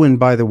like, oh, and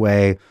by the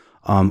way,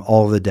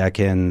 all the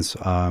decans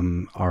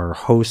are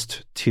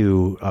host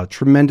to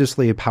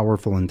tremendously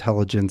powerful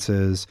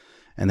intelligences.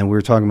 And then we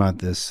were talking about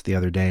this the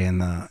other day in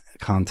the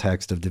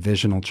context of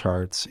divisional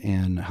charts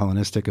in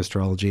Hellenistic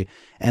astrology.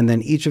 And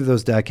then each of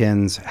those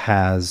decans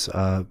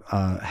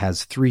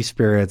has 3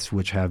 spirits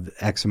which have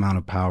X amount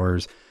of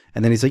powers.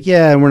 And then he's like,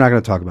 yeah, and we're not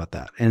going to talk about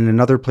that. And in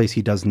another place,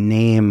 he does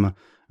name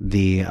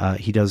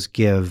he does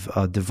give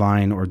a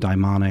divine or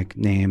daimonic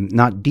name,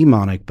 not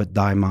demonic, but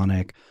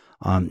daimonic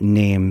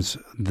names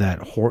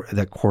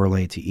that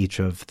correlate to each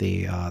of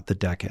the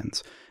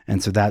decans.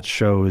 And so that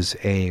shows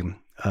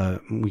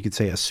we could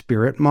say a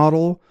spirit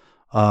model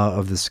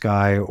of the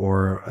sky,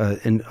 or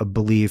a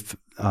belief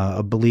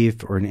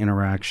or an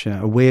interaction,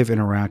 a way of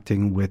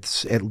interacting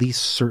with at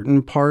least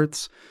certain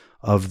parts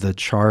of the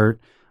chart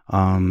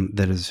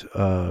that is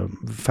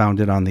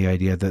founded on the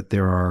idea that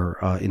there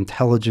are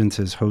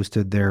intelligences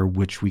hosted there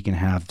which we can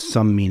have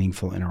some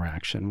meaningful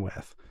interaction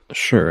with.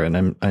 Sure,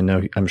 and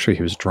I'm sure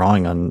he was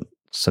drawing on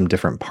some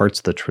different parts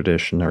of the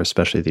tradition, or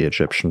especially the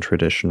Egyptian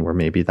tradition, where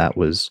maybe that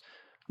was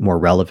more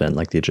relevant,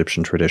 like the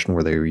Egyptian tradition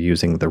where they were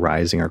using the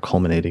rising or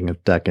culminating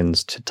of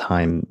decans to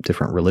time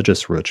different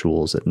religious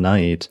rituals at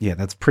night. Yeah,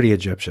 that's pretty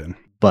Egyptian.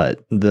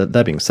 But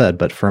that being said,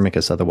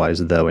 Firmicus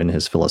otherwise, though, in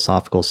his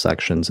philosophical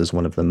sections is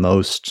one of the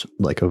most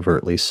like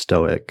overtly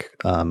stoic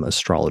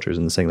astrologers,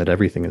 in saying that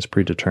everything is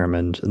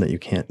predetermined and that you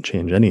can't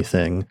change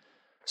anything.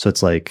 So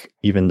it's like,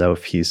 even though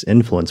if he's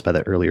influenced by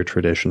that earlier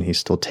tradition, he's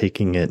still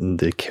taking it in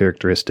the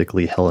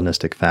characteristically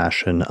Hellenistic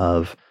fashion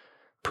of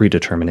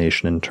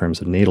predetermination in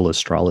terms of natal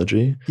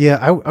astrology. Yeah,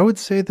 I would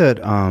say that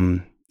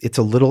it's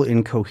a little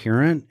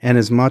incoherent. And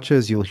as much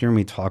as you'll hear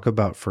me talk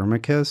about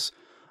Firmicus,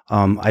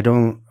 I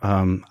don't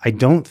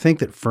think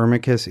that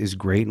Firmicus is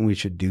great and we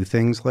should do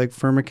things like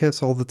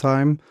Firmicus all the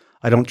time.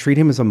 I don't treat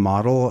him as a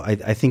model.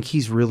 I think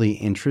he's really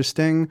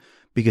interesting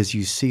because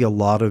you see a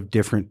lot of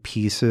different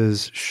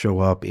pieces show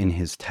up in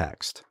his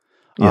text.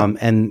 Yeah.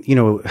 And,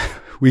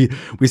 we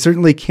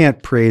certainly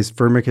can't praise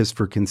Firmicus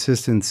for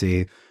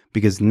consistency,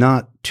 because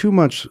not too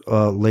much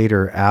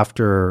later,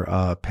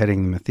 after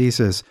penning the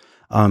Thesis,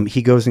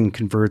 he goes and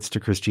converts to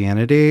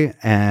Christianity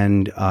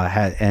and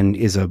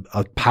is a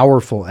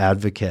powerful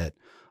advocate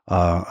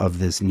of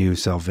this new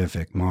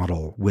salvific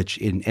model, which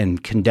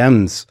and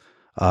condemns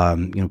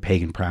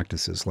pagan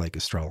practices like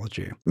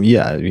astrology.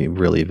 Yeah, he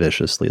really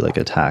viciously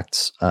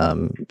attacks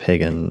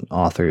pagan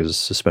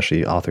authors,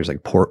 especially authors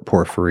like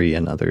Porphyry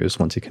and others,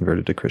 once he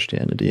converted to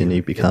Christianity, and he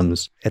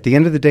becomes... At the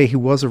end of the day, he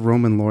was a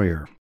Roman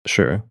lawyer.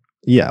 Sure.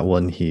 Yeah, well,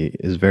 and he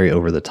is very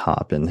over the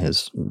top in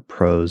his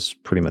prose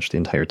pretty much the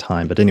entire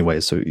time. But anyway,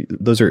 so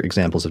those are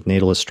examples of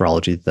natal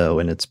astrology, though,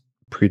 and its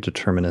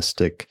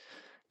predeterministic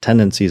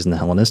tendencies in the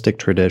Hellenistic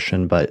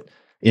tradition. But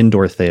in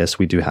Dorotheus,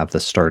 we do have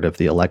the start of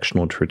the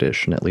electional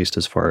tradition, at least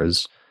as far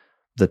as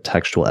the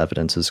textual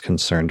evidence is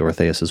concerned,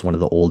 Dorotheus is one of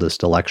the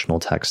oldest electional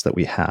texts that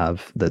we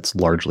have that's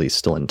largely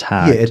still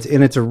intact. Yeah,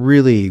 it's a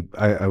really,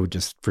 I would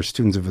just, for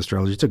students of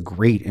astrology, it's a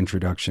great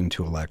introduction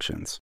to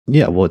elections.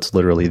 Yeah, well, it's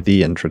literally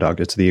the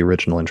introduction. It's the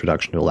original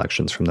introduction to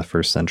elections from the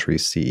 1st century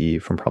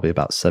CE, from probably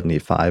about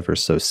 75 or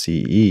so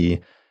CE.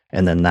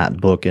 And then that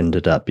book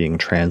ended up being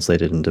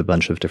translated into a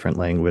bunch of different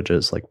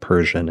languages like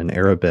Persian and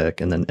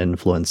Arabic, and then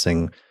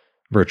influencing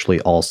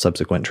virtually all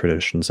subsequent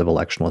traditions of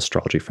electional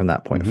astrology from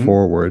that point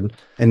forward.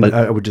 And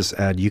I would just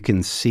add, you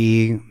can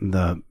see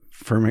the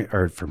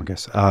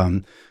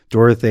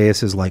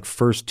Dorotheus's like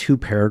first 2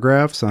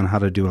 paragraphs on how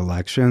to do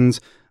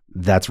elections.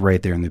 That's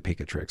right there in the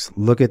Picatrix.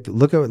 Look at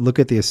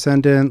the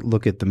ascendant,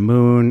 look at the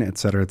moon, et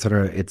cetera, et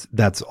cetera.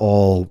 That's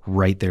all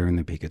right there in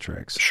the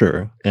Picatrix.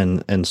 Sure.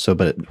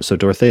 So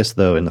Dorotheus,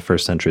 though, in the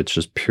 1st century, it's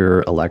just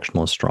pure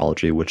electional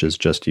astrology, which is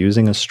just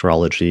using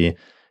astrology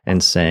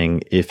and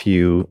saying, if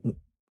you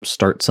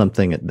start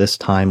something at this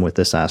time with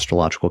this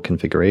astrological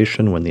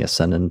configuration, when the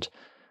ascendant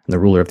and the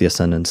ruler of the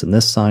ascendant's in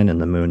this sign and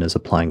the moon is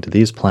applying to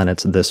these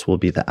planets, this will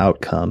be the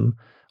outcome.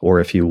 Or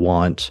if you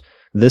want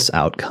this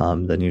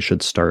outcome, then you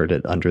should start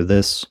it under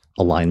this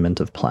alignment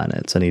of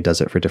planets. And he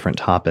does it for different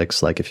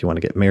topics, like if you want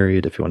to get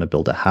married, if you want to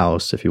build a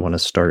house, if you want to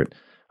start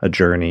a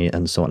journey,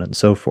 and so on and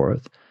so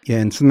forth. Yeah,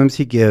 and sometimes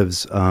he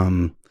gives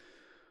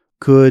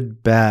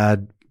good,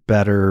 bad,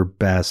 better,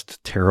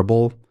 best,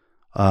 terrible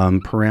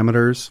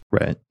parameters.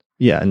 Right.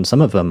 Yeah, and some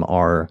of them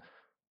are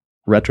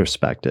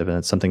retrospective, and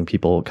it's something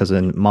people, because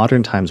in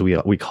modern times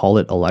we call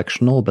it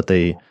electional, but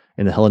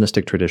in the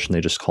Hellenistic tradition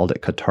they just called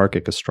it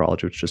catarchic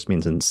astrology, which just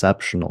means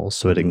inceptional.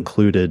 So it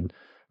included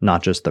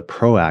not just the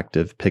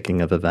proactive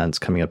picking of events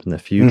coming up in the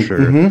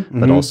future,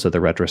 but also the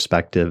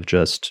retrospective,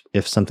 just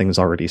if something's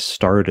already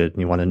started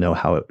and you want to know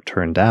how it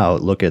turned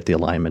out, look at the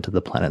alignment of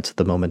the planets at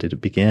the moment it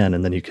began,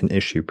 and then you can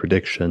issue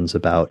predictions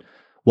about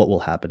what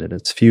will happen in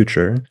its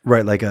future.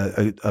 Right. Like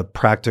a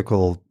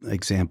practical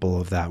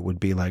example of that would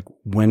be like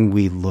when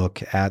we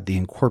look at the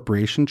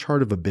incorporation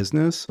chart of a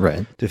business,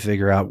 right, to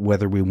figure out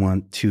whether we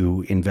want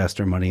to invest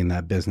our money in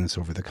that business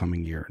over the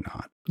coming year or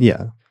not.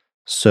 Yeah.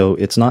 So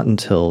it's not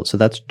until, so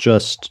that's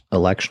just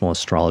electional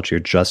astrology or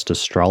just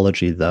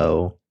astrology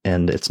though.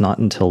 And it's not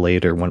until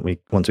later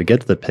once we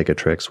get to the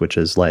Picatrix, which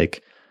is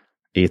like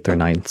 8th or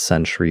 9th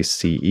century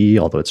CE,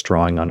 although it's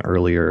drawing on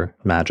earlier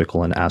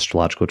magical and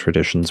astrological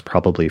traditions,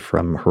 probably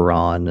from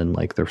Haran and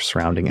like the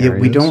surrounding areas.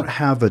 Yeah, we don't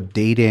have a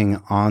dating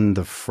on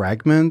the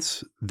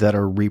fragments that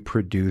are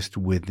reproduced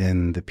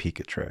within the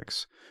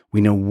Picatrix.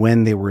 We know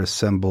when they were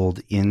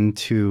assembled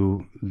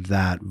into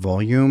that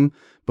volume,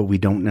 but we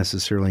don't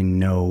necessarily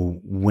know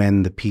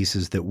when the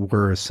pieces that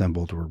were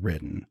assembled were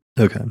written.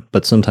 Okay.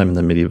 But sometime in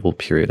the medieval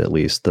period, at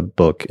least, the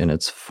book in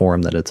its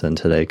form that it's in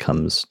today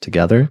comes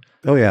together.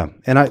 Oh, yeah.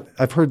 And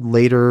I've heard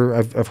later,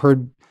 I've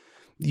heard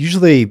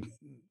usually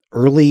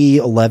early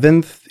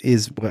 11th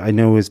is what I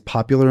know is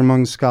popular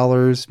among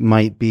scholars,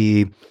 might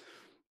be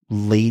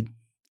late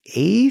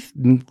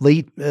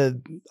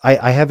 8th,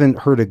 I haven't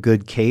heard a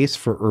good case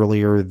for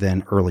earlier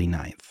than early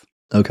 9th.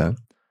 Okay.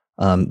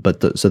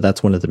 So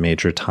that's one of the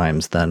major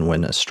times then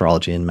when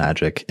astrology and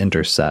magic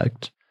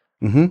intersect.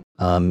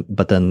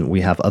 But then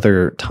we have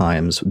other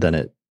times then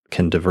it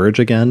can diverge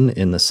again,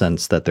 in the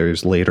sense that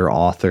there's later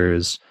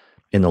authors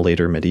in the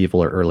later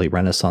medieval or early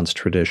Renaissance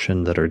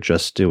tradition that are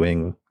just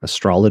doing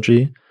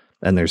astrology.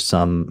 And there's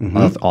some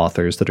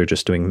authors that are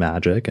just doing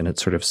magic, and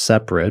it's sort of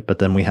separate. But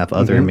then we have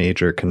other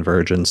major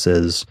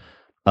convergences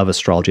of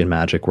astrology and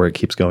magic where it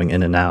keeps going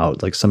in and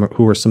out. Like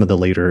who are some of the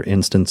later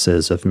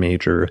instances of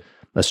major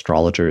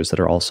astrologers that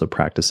are also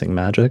practicing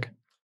magic?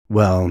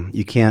 Well,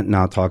 you can't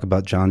not talk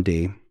about John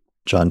Dee.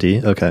 John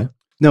Dee, okay.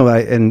 No,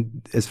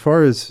 and as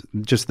far as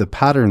just the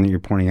pattern that you're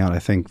pointing out, I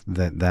think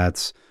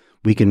that's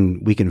we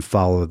can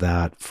follow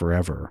that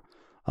forever.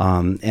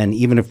 And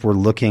even if we're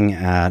looking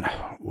at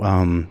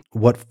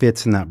what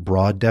fits in that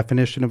broad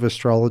definition of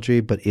astrology,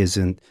 but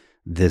isn't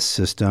this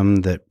system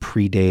that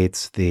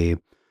predates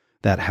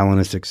that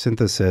Hellenistic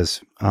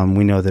synthesis,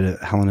 we know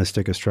that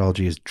Hellenistic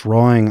astrology is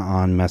drawing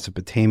on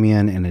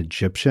Mesopotamian and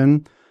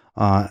Egyptian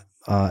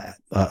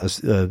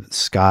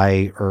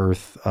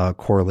sky-earth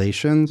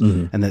correlations,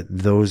 and that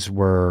those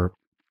were,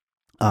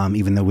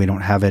 even though we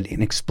don't have it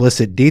in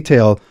explicit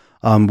detail,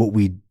 what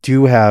we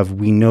do have,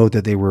 we know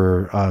that they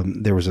were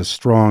there was a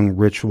strong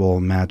ritual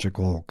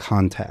magical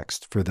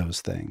context for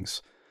those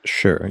things.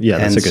 Sure. Yeah,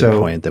 that's a good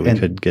point that we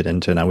could get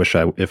into. And I wish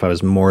if I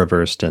was more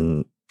versed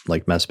in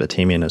like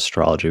Mesopotamian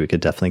astrology, we could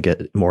definitely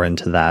get more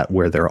into that,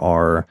 where there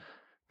are,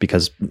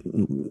 because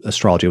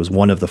astrology was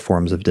one of the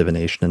forms of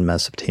divination in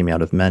Mesopotamia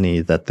out of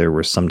many, that there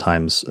were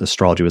sometimes,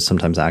 astrology was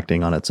sometimes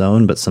acting on its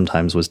own, but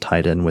sometimes was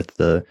tied in with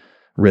the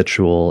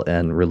ritual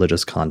and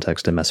religious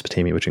context in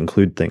Mesopotamia, which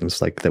include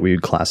things like that we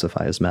would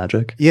classify as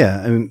magic.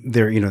 Yeah, I mean,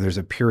 there's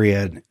a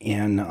period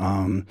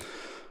in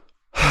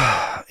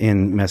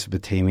in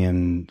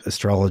Mesopotamian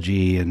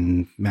astrology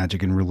and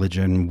magic and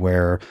religion,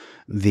 where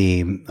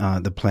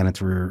the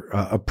planets were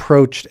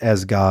approached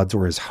as gods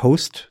or as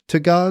host to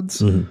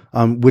gods,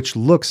 which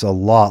looks a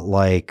lot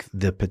like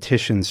the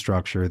petition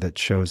structure that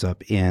shows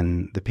up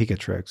in the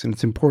Picatrix. And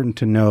it's important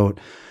to note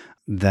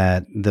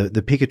that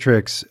the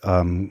Picatrix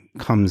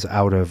comes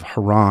out of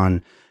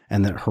Haran,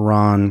 and that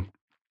Haran,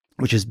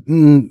 which is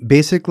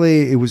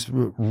basically, it was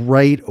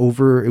right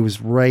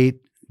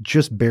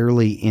just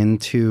barely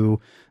into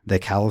the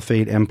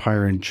Caliphate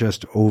Empire and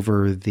just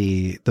over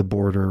the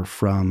border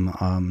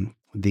from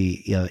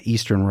the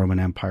Eastern Roman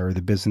Empire,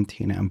 the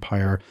Byzantine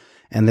Empire,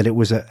 and that it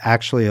was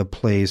actually a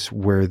place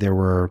where there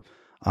were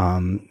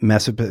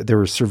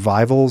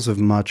survivals of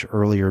much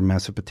earlier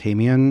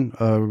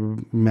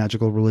Mesopotamian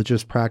magical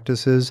religious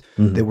practices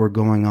that were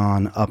going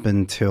on up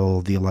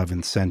until the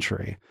 11th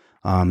century.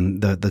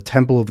 The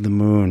Temple of the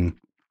Moon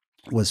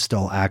was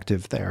still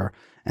active there,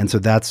 and so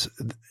that's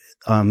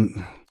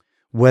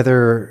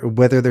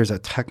whether there's a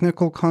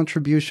technical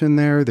contribution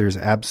there. There's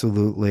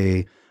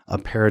absolutely a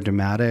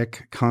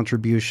paradigmatic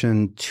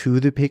contribution to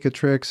the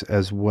Picatrix,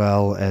 as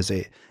well as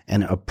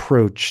an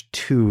approach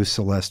to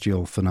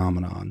celestial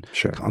phenomenon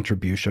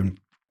contribution.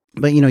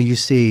 But you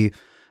see,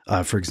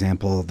 for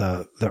example,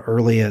 the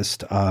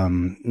earliest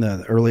point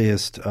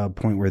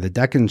where the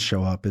Decans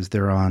show up is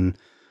they're on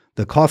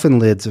the coffin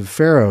lids of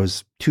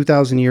pharaohs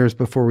 2,000 years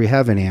before we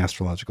have any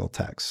astrological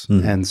texts,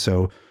 and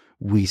so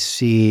we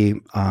see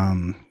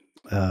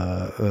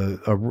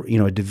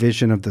a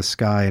division of the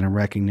sky and a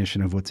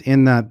recognition of what's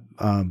in that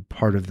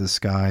part of the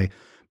sky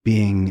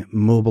being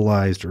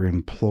mobilized or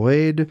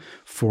employed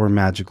for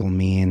magical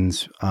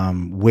means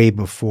way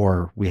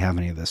before we have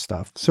any of this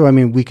stuff. So, I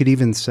mean, we could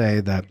even say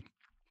that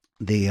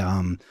the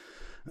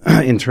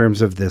in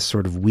terms of this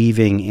sort of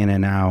weaving in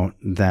and out,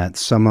 that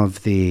some of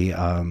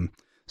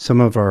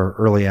our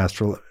early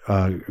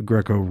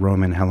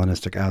Greco-Roman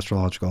Hellenistic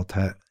astrological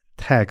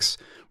texts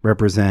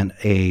represent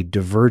a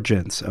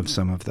divergence of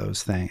some of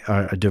those things,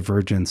 a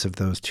divergence of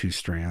those two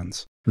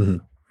strands.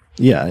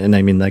 Yeah, and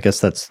I mean, I guess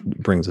that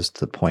brings us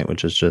to the point,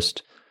 which is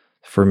just,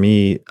 for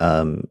me,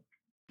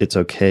 it's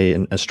okay.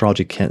 And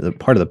astrology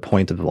part of the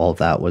point of all of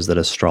that was that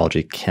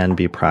astrology can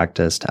be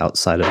practiced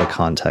outside of a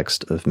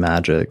context of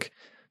magic,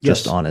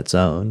 just on its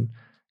own,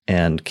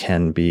 and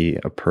can be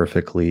a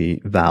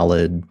perfectly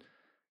valid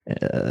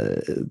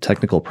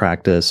technical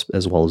practice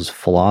as well as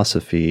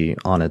philosophy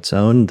on its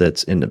own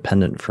that's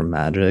independent from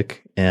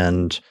magic.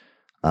 And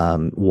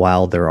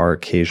while there are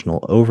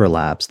occasional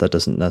overlaps, that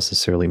doesn't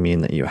necessarily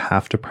mean that you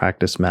have to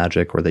practice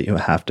magic or that you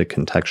have to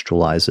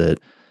contextualize it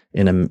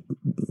in a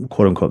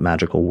quote-unquote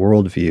magical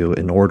worldview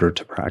in order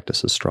to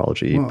practice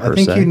astrology. I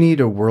think you need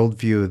a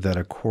worldview that,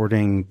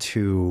 according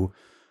to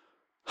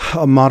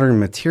a modern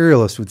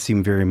materialist, would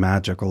seem very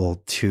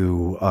magical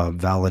to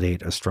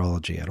validate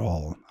astrology at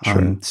all.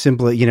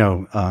 Simply,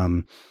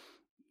 even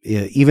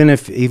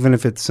if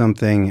it's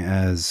something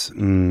as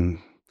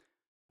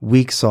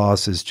weak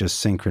sauce as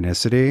just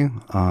synchronicity,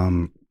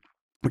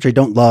 which I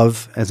don't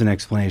love as an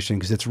explanation,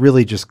 because it's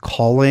really just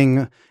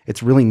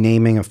it's really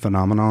naming a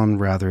phenomenon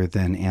rather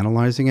than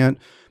analyzing it.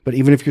 But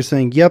even if you're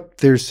saying, yep,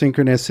 there's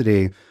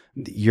synchronicity,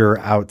 you're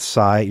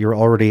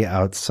already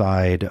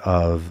outside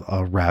of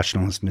a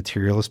rationalist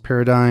materialist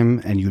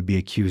paradigm, and you'd be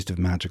accused of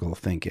magical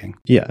thinking.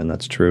 Yeah, and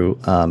that's true.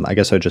 I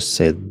guess I'd just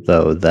say,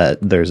 though, that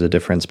there's a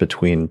difference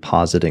between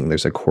positing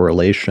there's a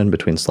correlation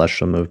between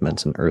celestial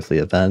movements and earthly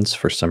events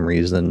for some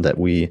reason that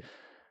we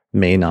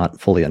may not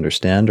fully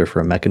understand, or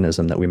for a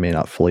mechanism that we may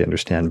not fully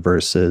understand,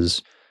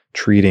 versus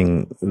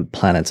treating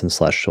planets and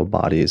celestial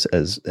bodies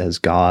as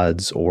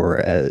gods, or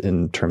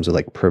in terms of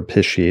like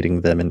propitiating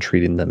them and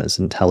treating them as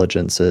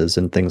intelligences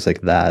and things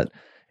like that,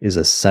 is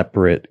a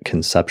separate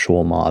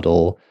conceptual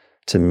model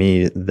to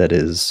me that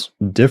is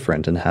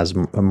different and has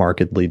a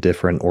markedly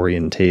different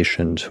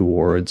orientation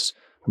towards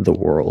the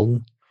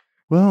world.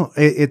 Well,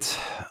 it's.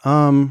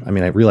 I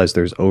mean, I realize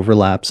there's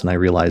overlaps, and I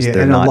realize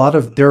there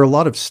are a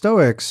lot of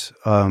Stoics.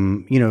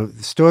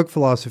 Stoic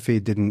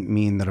philosophy didn't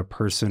mean that a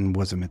person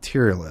was a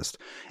materialist,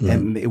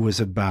 and it was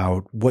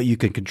about what you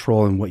could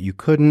control and what you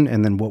couldn't,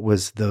 and then what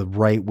was the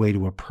right way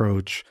to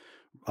approach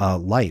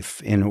life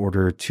in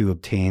order to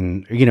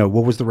obtain.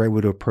 What was the right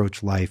way to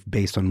approach life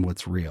based on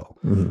what's real.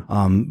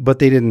 But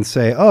they didn't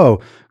say,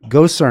 "Oh,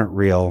 ghosts aren't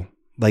real."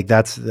 Like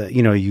that's or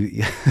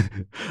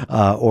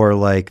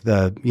like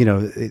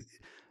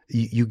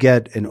you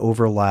get an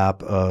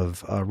overlap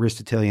of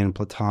Aristotelian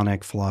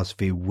Platonic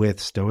philosophy with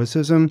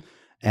Stoicism,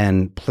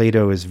 and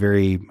Plato is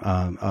very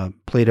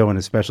Plato, and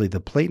especially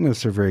the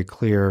Platonists, are very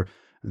clear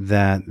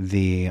that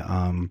the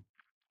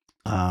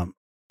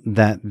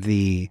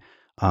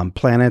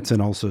planets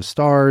and also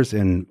stars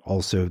and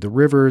also the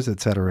rivers, et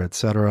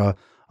cetera,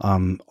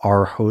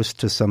 are host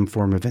to some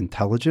form of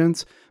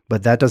intelligence,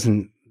 but that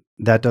doesn't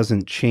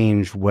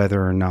change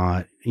whether or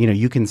not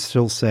you can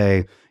still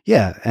say,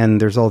 yeah,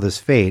 and there's all this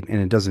fate, and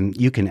it doesn't.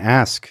 You can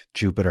ask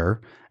Jupiter,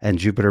 and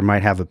Jupiter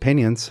might have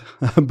opinions,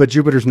 but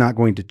Jupiter's not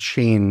going to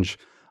change.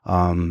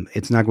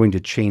 It's not going to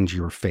change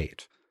your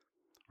fate,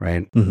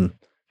 right?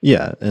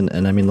 Yeah,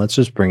 and I mean, let's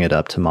just bring it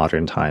up to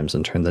modern times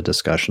and turn the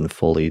discussion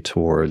fully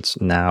towards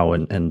now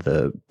and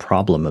the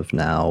problem of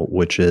now,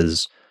 which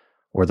is,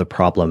 or the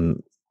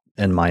problem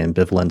and my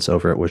ambivalence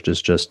over it, which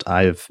is just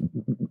I've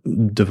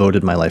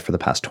devoted my life for the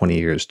past 20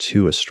 years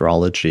to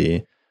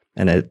astrology,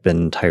 and I've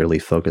been entirely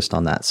focused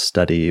on that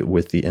study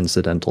with the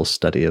incidental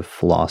study of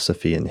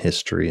philosophy and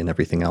history and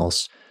everything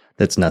else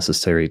that's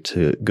necessary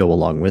to go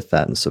along with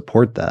that and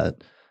support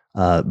that.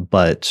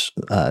 But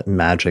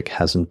magic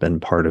hasn't been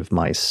part of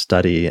my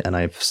study, and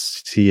I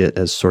see it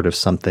as sort of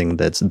something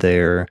that's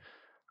there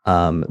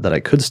that I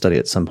could study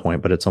at some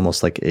point, but it's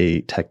almost like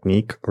a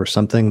technique or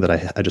something that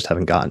I just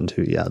haven't gotten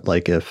to yet.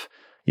 Like if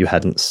you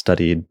hadn't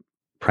studied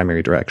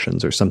primary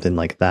directions or something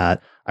like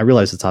that, I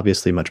realize it's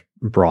obviously much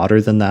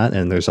broader than that,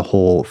 and there's a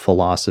whole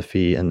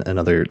philosophy and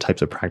other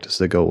types of practices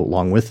that go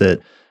along with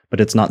it,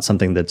 but it's not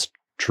something that's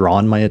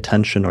drawn my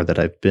attention or that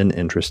I've been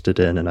interested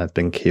in, and I've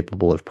been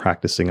capable of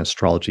practicing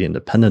astrology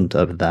independent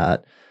of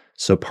that.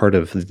 So part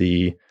of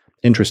the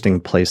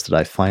interesting place that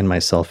I find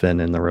myself in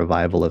the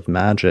revival of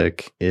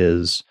magic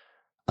is,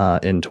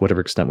 and to whatever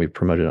extent we've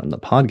promoted it on the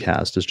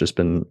podcast, has just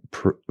been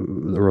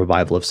the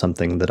revival of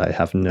something that I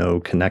have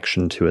no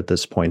connection to at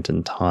this point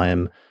in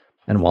time.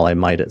 And while I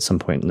might at some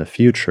point in the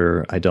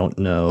future, I don't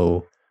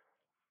know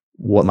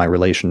what my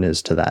relation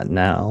is to that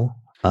now.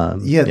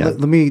 Let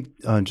me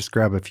just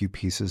grab a few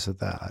pieces of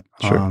that.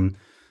 Sure.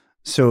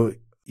 So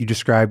you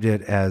described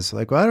it as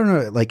like, well, I don't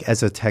know, like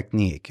as a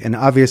technique. And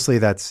obviously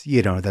that's,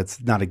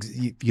 that's not,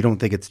 you don't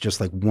think it's just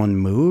like one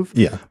move.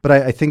 Yeah. But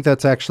I think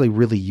that's actually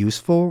really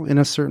useful in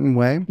a certain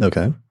way.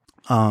 Okay.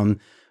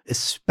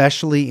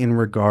 Especially in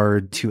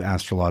regard to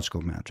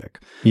astrological magic.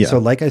 Yeah. So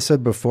like I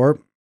said before,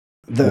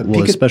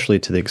 especially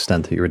to the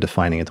extent that you were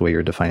defining it the way you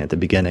were defining it at the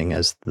beginning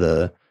as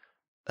the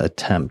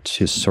attempt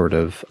to sort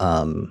of,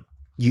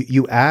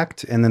 you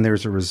act and then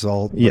there's a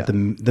result, but yeah.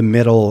 the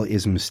middle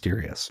is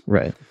mysterious.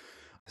 Right.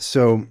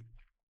 So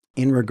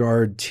in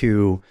regard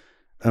to,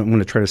 I'm going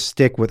to try to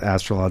stick with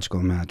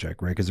astrological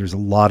magic, right? Because there's a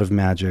lot of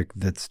magic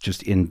that's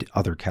just in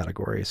other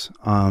categories.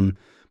 But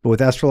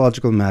with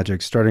astrological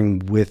magic, starting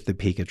with the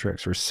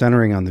Picatrix or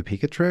centering on the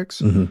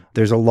Picatrix,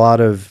 there's a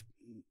lot of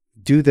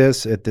do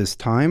this at this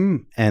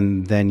time,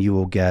 and then you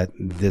will get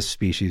this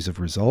species of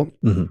result.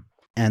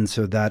 And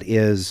so that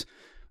is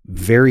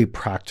very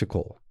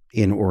practical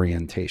in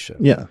orientation.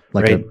 Yeah,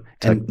 like right?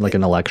 like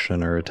an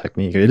election or a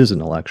technique. It is an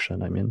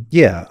election, I mean.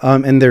 Yeah,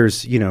 and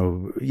there's,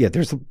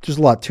 there's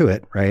a lot to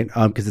it, right?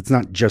 Because it's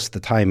not just the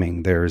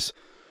timing. There's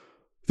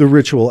the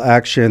ritual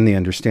action, the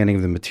understanding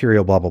of the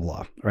material, blah, blah,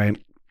 blah, right?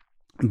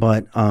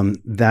 But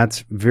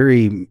that's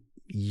very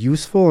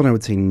useful and I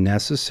would say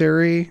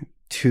necessary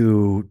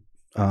to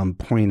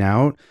point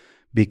out,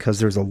 because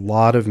there's a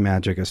lot of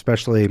magic,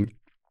 especially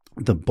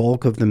the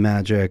bulk of the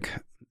magic,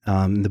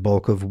 the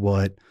bulk of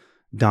what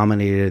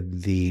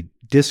dominated the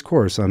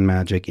discourse on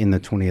magic in the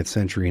 20th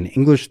century in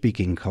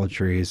English-speaking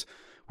countries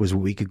was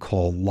what we could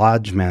call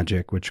lodge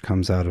magic, which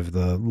comes out of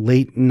the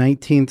late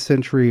 19th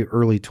century,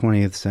 early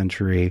 20th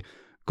century,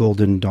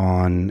 Golden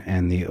Dawn,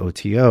 and the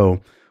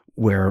OTO,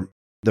 where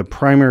the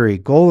primary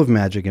goal of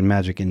magic and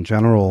magic in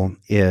general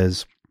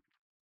is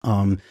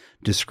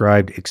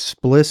described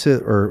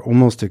explicit or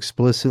almost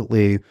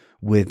explicitly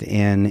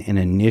within an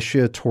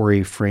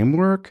initiatory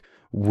framework,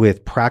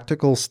 with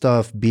practical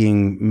stuff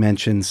being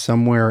mentioned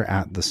somewhere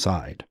at the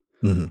side,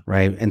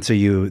 right? And so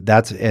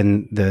that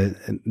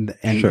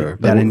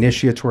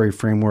initiatory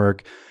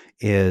framework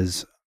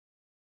is,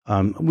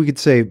 we could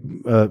say,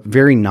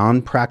 very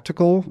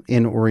non-practical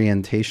in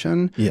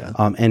orientation,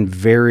 and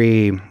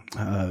very,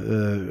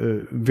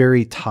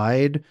 very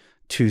tied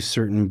to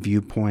certain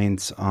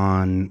viewpoints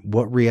on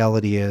what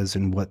reality is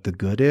and what the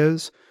good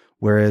is,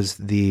 whereas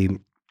the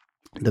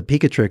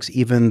Picatrix,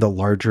 even the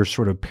larger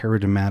sort of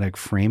paradigmatic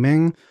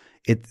framing,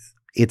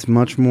 it's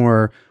much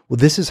more, well,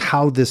 this is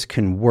how this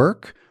can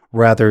work,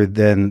 rather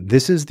than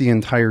this is the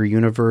entire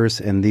universe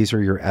and these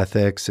are your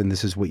ethics and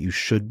this is what you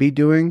should be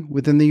doing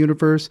within the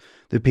universe.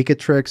 The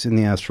Picatrix in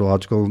the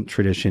astrological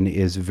tradition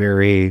is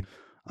very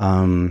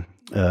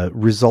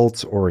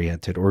results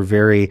oriented, or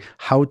very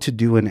how to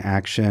do an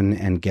action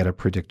and get a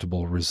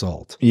predictable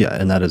result. Yeah,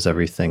 and that is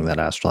everything that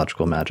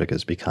astrological magic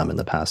has become in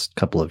the past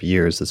couple of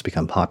years. That's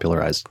become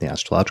popularized in the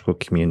astrological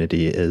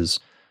community, is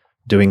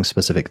doing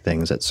specific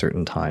things at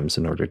certain times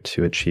in order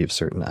to achieve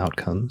certain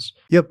outcomes.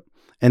 Yep.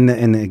 And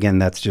again,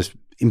 that's just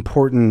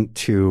important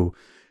to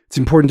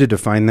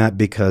define that,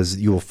 because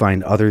you will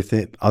find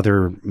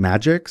other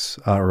magics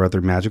or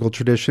other magical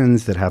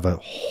traditions that have a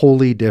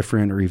wholly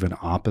different or even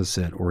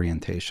opposite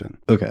orientation.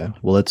 Okay,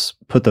 well, let's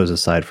put those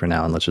aside for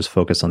now and let's just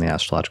focus on the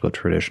astrological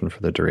tradition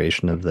for the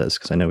duration of this,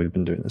 because I know we've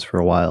been doing this for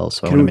a while,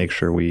 so I want to make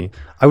sure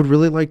I would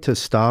really like to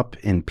stop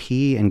and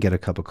pee and get a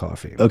cup of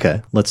coffee.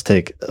 Okay, let's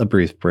take a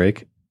brief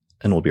break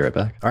and we'll be right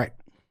back. All right.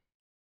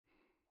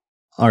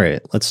 All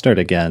right, let's start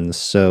again.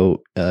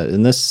 So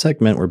in this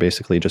segment, we're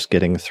basically just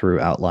getting through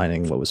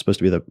outlining what was supposed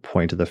to be the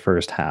point of the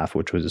first half,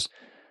 which was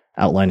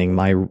outlining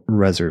my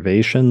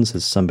reservations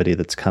as somebody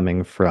that's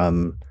coming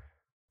from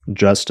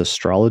just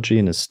astrology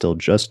and is still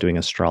just doing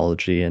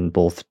astrology, and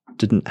both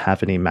didn't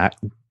have any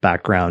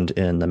background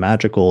in the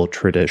magical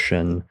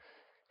tradition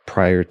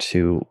prior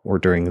to or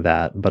during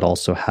that, but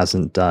also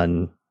hasn't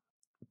done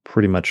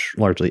pretty much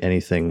largely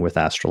anything with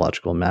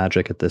astrological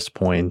magic at this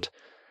point,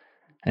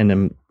 and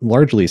I'm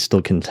largely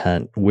still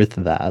content with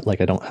that.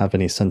 Like, I don't have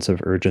any sense of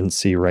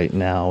urgency right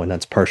now, and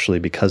that's partially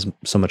because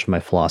so much of my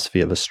philosophy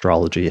of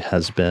astrology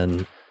has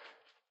been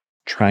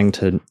trying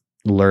to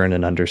learn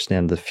and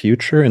understand the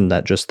future, and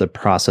that just the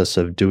process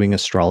of doing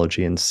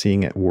astrology and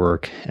seeing it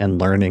work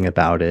and learning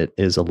about it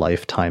is a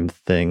lifetime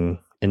thing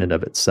in and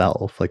of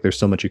itself. Like, there's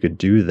so much you could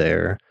do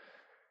there.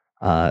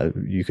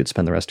 You could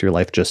spend the rest of your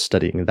life just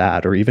studying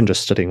that, or even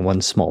just studying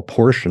one small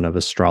portion of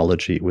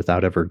astrology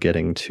without ever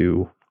getting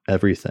to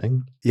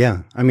everything.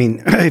 Yeah. I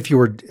mean, if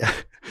your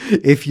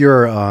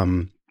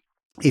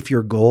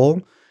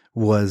goal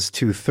was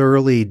to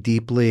thoroughly,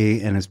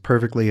 deeply, and as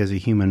perfectly as a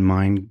human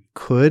mind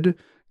could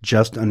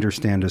just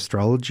understand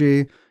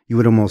astrology, you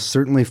would almost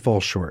certainly fall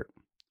short,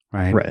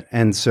 right? Right.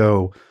 And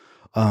so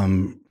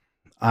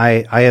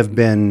I have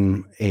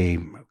been a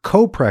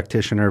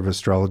co-practitioner of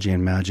astrology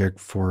and magic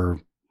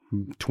for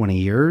 20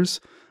 years.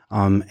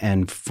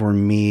 And for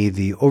me,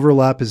 the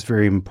overlap is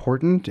very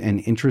important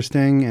and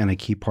interesting and a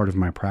key part of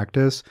my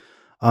practice.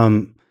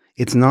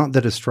 It's not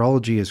that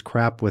astrology is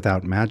crap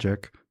without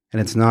magic.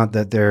 And it's not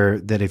that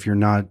if you're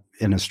not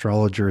an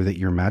astrologer, that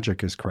your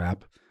magic is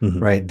crap,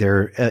 right?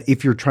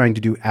 If you're trying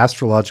to do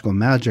astrological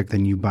magic,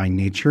 then you by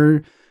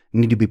nature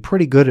need to be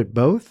pretty good at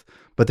both.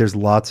 But there's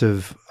lots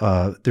of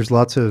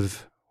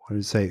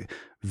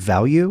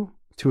value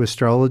to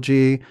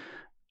astrology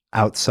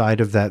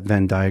outside of that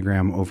Venn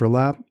diagram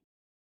overlap.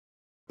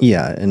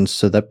 Yeah, and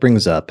so that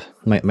brings up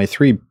my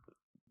three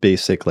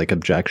basic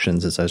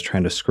objections as I was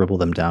trying to scribble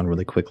them down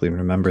really quickly and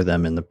remember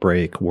them in the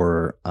break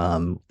were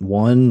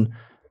one,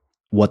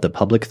 what the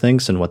public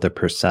thinks and what the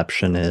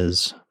perception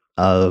is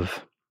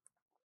of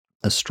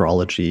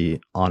astrology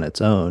on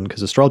its own,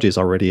 because astrology is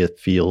already a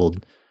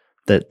field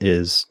that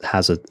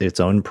has its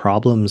own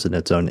problems and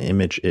its own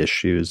image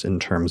issues in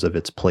terms of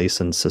its place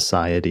in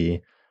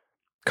society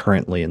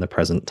currently in the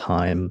present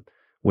time,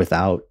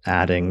 without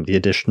adding the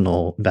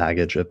additional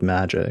baggage of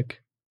magic,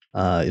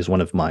 is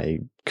one of my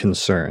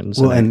concerns.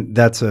 Well, and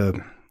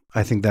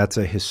I think that's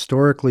a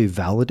historically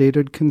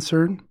validated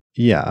concern.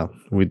 Yeah,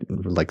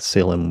 like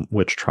Salem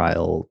witch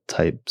trial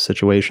type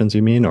situations,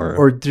 you mean?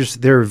 Or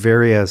there are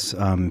various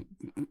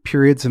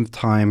periods of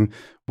time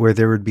where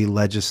there would be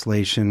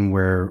legislation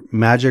where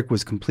magic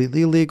was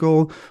completely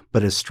illegal,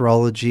 but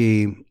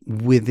astrology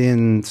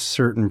within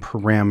certain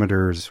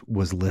parameters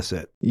was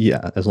licit.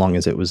 Yeah, as long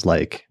as it was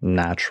like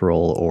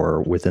natural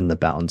or within the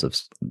bounds of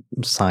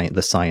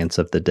the science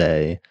of the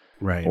day.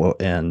 Right.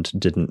 And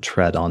didn't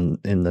tread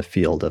in the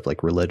field of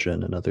like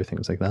religion and other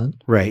things like that.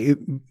 Right.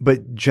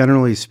 But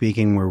generally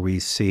speaking, where we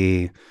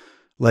see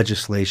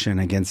legislation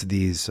against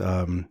these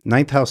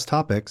ninth house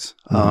topics,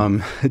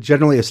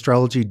 generally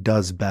astrology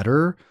does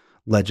better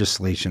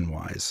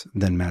legislation-wise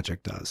than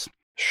magic does.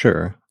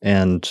 Sure.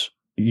 And,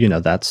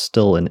 that's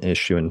still an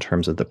issue in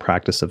terms of the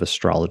practice of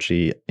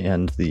astrology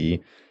and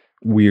the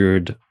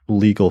weird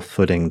legal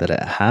footing that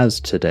it has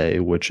today,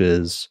 which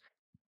is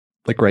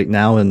like right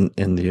now in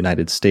the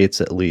United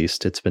States, at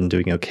least, it's been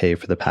doing okay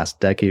for the past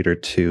decade or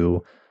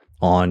two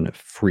on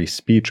free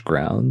speech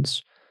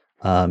grounds.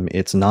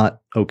 It's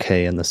not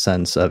okay in the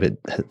sense of it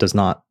is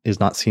not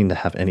seen to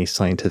have any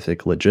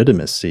scientific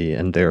legitimacy,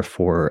 and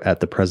therefore,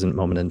 at the present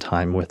moment in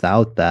time,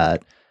 without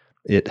that,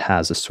 it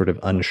has a sort of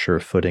unsure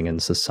footing in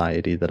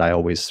society that I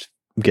always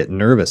get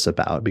nervous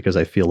about, because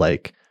I feel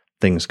like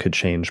things could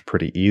change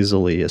pretty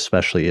easily,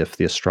 especially if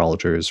the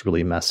astrologers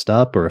really messed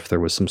up, or if there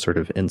was some sort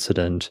of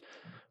incident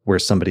where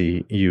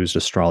somebody used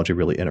astrology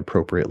really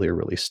inappropriately or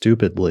really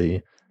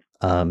stupidly.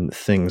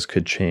 Things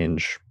could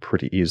change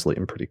pretty easily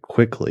and pretty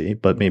quickly.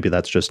 But maybe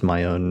that's just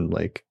my own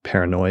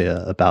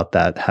paranoia about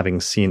that,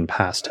 having seen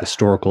past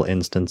historical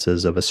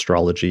instances of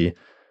astrology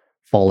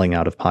falling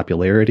out of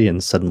popularity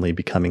and suddenly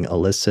becoming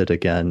illicit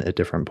again at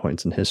different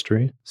points in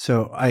history.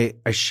 So I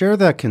share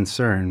that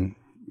concern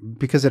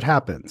because it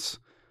happens.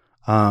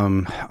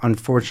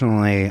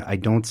 Unfortunately, I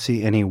don't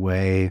see any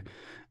way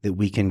that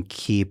we can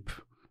keep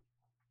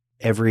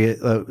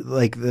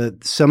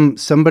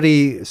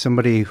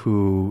somebody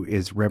who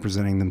is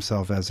representing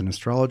themselves as an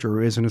astrologer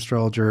or is an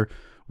astrologer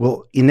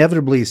will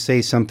inevitably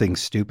say something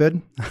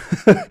stupid.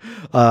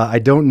 I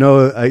don't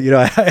know,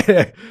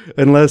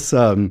 unless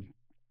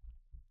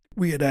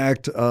we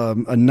enact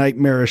a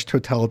nightmarish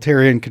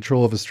totalitarian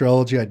control of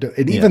astrology.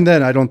 Even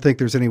then, I don't think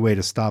there's any way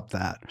to stop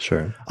that.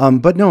 Sure.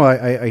 But no,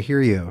 I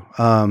hear you.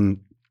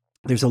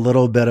 There's a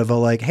little bit of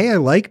hey, I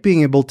like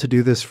being able to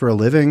do this for a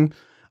living.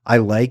 I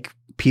like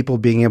people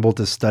being able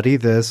to study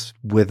this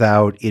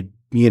without it,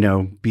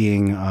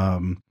 being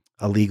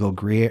a legal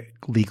gray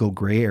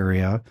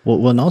area.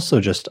 Well, and also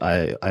just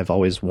I've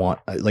always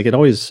it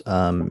always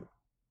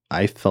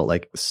I felt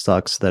like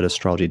sucks that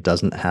astrology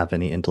doesn't have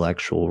any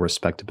intellectual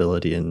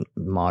respectability in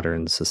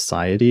modern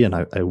society, and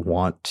I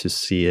want to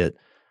see it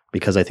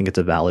because I think it's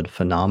a valid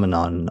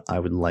phenomenon, I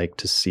would like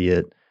to see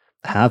it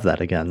have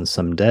that again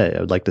someday.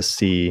 I would like to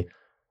see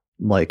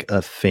like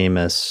a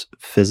famous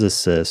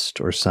physicist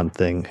or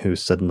something who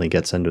suddenly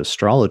gets into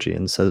astrology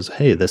and says,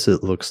 hey,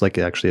 it looks like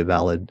actually a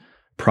valid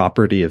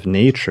property of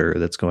nature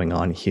that's going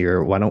on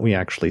here. Why don't we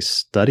actually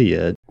study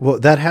it? Well,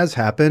 that has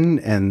happened,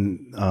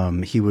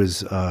 and he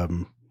was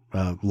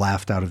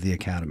laughed out of the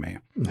academy.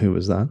 Who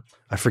was that?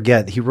 I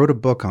forget. He wrote a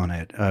book on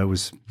it. It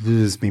was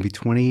maybe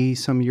 20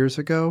 some years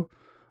ago.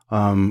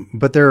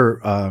 But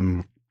there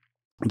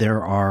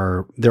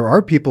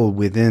are people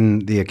within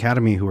the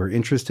academy who are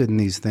interested in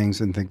these things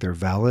and think they're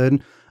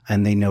valid,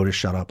 and they know to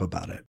shut up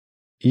about it.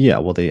 Yeah,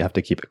 well, they have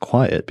to keep it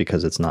quiet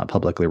because it's not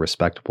publicly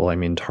respectable. I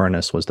mean,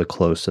 Tarnas was the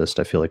closest,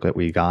 I feel like, that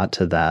we got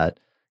to that,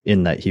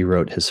 in that he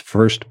wrote his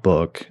first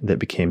book that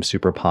became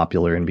super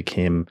popular and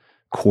became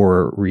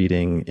core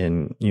reading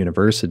in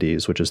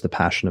universities, which is The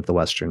Passion of the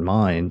Western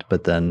Mind.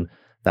 But then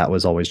that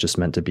was always just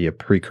meant to be a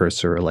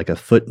precursor, like a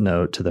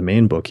footnote to the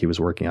main book he was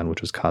working on,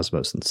 which was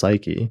Cosmos and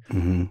Psyche.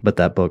 Mm-hmm. But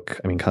that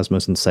book, I mean,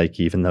 Cosmos and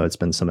Psyche, even though it's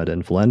been somewhat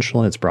influential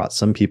and it's brought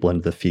some people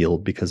into the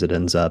field because it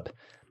ends up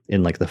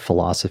in like the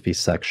philosophy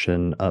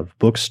section of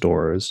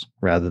bookstores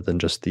rather than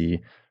just the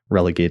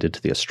relegated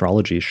to the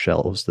astrology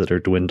shelves that are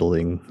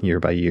dwindling year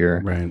by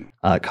year.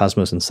 Right.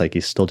 Cosmos and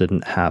Psyche still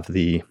didn't have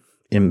the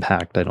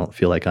impact, I don't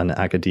feel like, on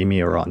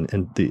academia or on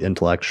the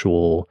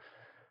intellectual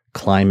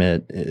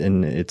climate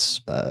in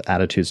its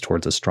attitudes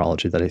towards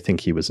astrology that I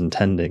think he was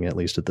intending, at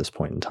least at this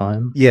point in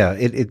time. Yeah,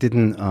 it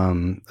didn't.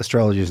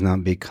 Astrology has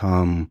not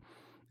become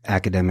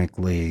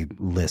academically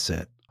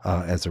licit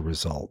as a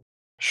result.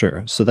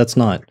 Sure. So that's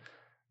not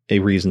a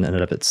reason in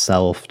and of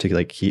itself to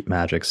like keep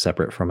magic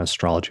separate from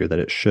astrology, or that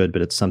it should,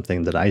 but it's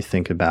something that I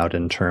think about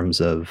in terms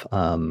of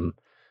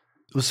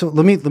So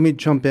let me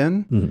jump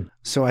in. Mm-hmm.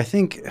 So I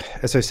think,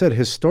 as I said,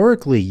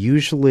 historically,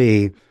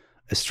 usually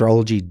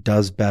astrology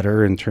does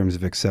better in terms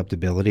of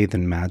acceptability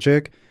than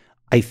magic.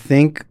 I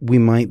think we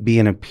might be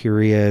in a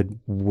period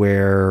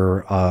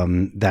where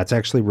that's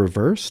actually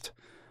reversed.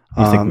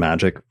 You think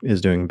magic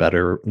is doing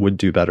better, would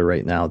do better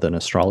right now than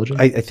astrology?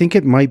 I think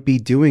it might be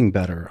doing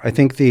better. I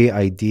think the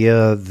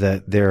idea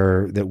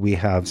that we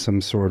have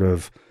some sort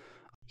of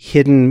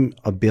hidden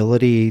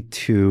ability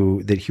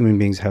that human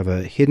beings have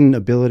a hidden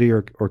ability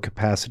or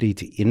capacity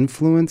to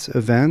influence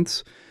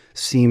events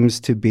seems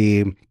to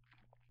be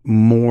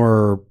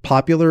more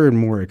popular and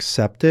more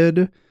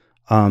accepted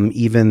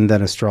even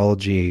than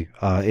astrology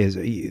is.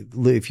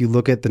 If you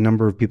look at the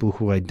number of people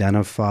who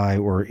identify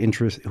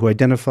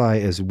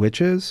as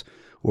witches,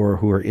 or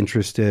who are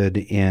interested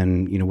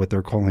in what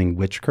they're calling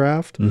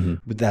witchcraft,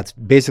 but that's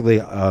basically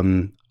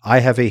I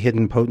have a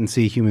hidden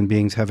potency. Human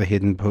beings have a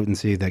hidden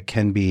potency that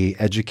can be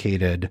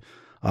educated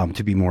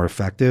to be more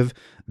effective.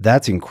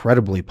 That's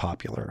incredibly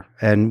popular,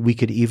 and we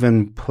could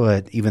even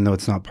put, even though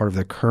it's not part of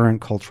the current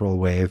cultural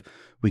wave,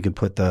 we could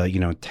put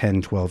the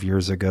 10, 12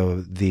 years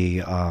ago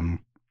the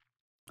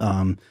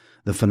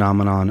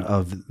phenomenon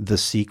of The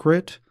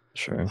Secret,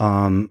 sure,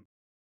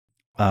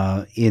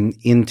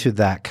 into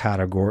that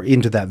category,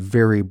 into that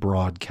very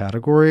broad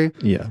category.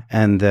 Yeah,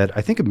 and that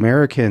I think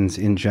Americans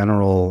in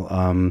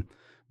general,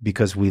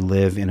 because we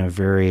live in a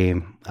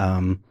very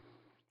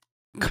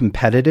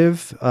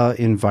competitive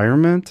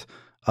environment,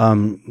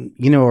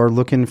 are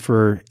looking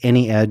for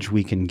any edge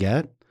we can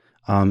get.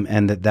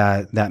 And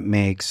that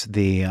makes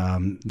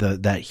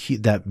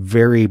that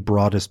very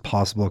broadest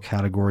possible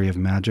category of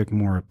magic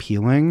more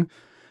appealing.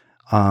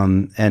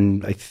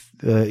 And I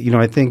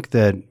think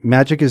that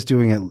magic is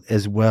doing it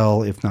as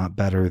well, if not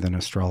better, than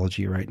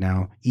astrology right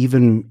now.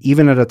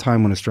 Even at a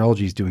time when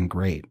astrology is doing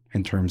great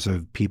in terms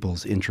of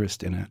people's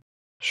interest in it.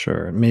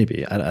 Sure,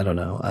 maybe. I don't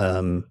know.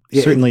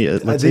 Certainly,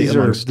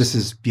 this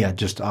is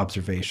just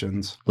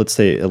observations. Let's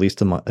say, at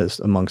least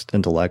amongst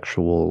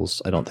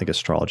intellectuals, I don't think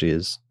astrology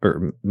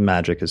or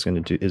magic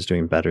is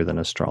doing better than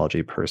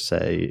astrology per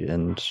se.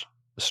 And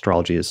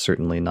astrology is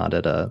certainly not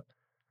at a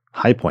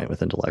high point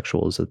with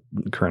intellectuals at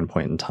the current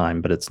point in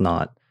time, but it's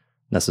not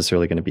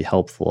necessarily going to be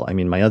helpful. I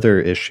mean, my other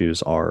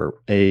issues are,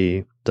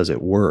 A, does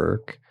it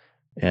work?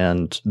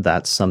 And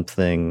that's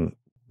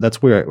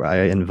where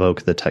I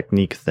invoke the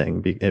technique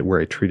thing,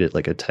 where I treat it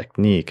like a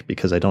technique,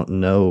 because I don't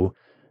know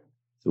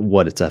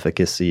what its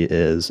efficacy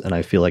is. And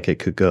I feel like it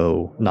could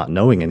go, not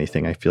knowing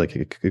anything, I feel like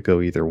it could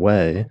go either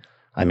way.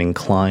 I'm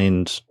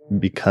inclined,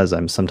 because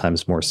I'm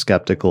sometimes more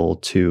skeptical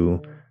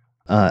to,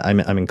 I'm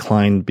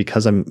inclined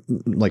because I'm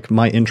like,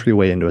 my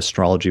entryway into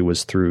astrology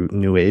was through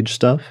New Age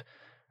stuff,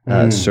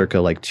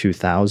 circa like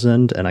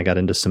 2000. And I got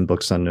into some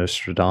books on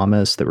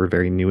Nostradamus that were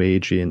very New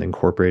Agey and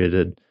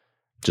incorporated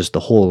just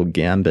the whole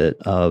gambit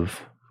of,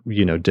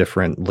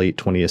 different late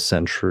 20th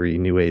century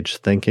New Age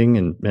thinking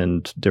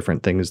and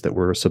different things that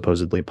were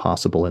supposedly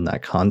possible in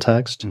that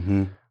context.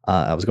 Mm-hmm.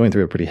 I was going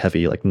through a pretty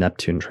heavy like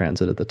Neptune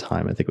transit at the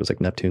time. I think it was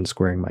like Neptune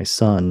squaring my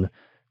sun,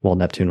 while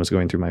Neptune was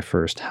going through my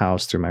first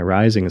house through my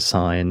rising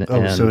sign.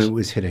 Oh, so it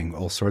was hitting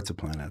all sorts of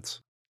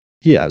planets.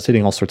 Yeah, I was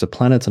hitting all sorts of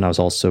planets, and I was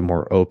also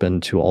more open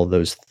to all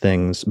those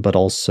things. But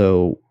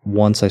also,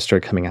 once I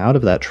started coming out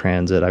of that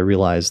transit, I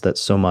realized that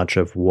so much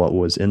of what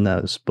was in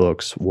those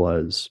books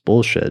was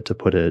bullshit, to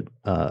put it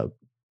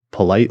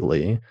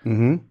politely.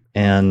 Mm-hmm.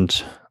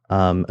 And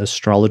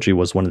astrology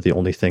was one of the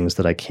only things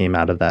that I came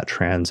out of that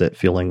transit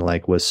feeling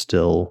like was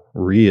still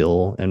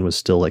real and was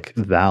still like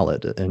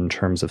valid in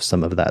terms of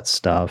some of that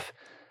stuff.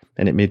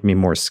 And it made me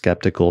more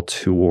skeptical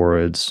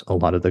towards a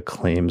lot of the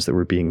claims that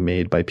were being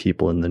made by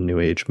people in the New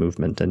Age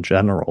movement in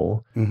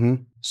general. Mm-hmm.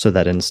 So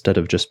that instead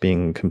of just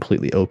being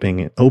completely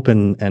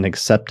open and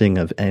accepting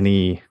of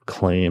any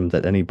claim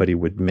that anybody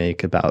would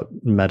make about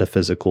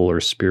metaphysical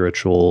or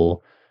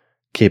spiritual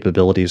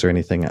capabilities or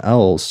anything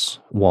else,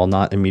 while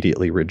not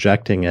immediately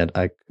rejecting it,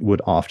 I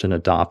would often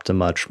adopt a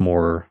much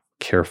more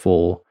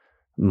careful,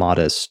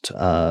 modest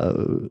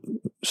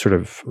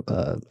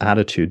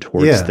attitude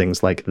towards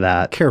things like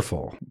that.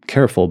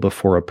 Careful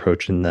before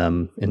approaching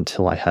them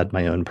until I had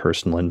my own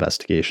personal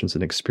investigations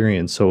and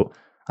experience. So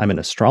I'm an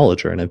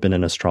astrologer, and I've been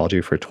in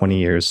astrology for 20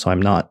 years, so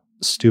I'm not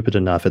stupid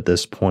enough at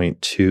this point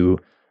to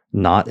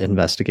not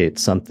investigate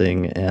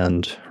something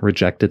and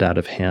reject it out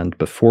of hand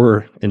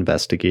before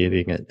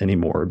investigating it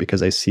anymore,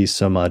 because I see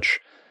so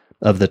much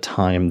of the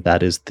time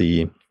that is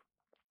the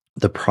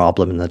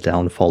problem and the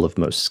downfall of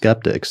most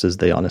skeptics, is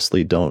they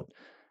honestly don't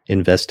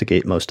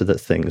investigate most of the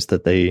things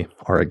that they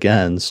are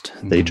against.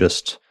 Mm-hmm. They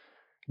just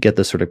get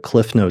the sort of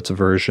Cliff Notes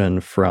version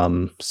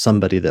from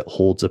somebody that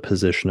holds a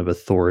position of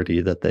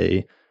authority that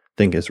they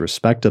think is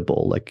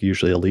respectable, like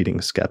usually a leading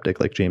skeptic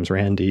like James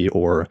Randi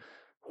or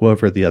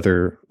whoever the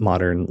other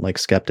modern like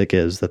skeptic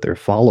is that they're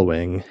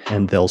following,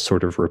 and they'll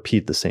sort of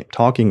repeat the same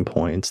talking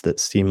points that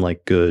seem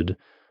like good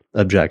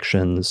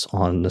objections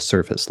on the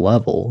surface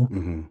level.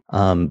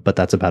 Mm-hmm. But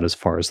that's about as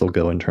far as they'll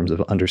go in terms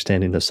of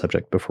understanding the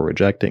subject before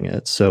rejecting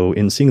it. So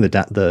in seeing the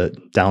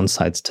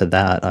downsides to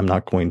that, I'm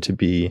not going to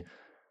be,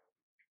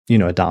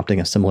 adopting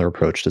a similar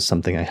approach to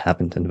something I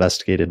haven't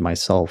investigated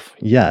myself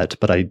yet,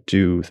 but I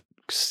do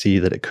see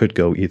that it could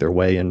go either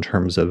way in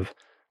terms of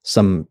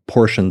some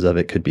portions of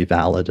it could be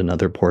valid and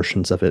other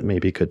portions of it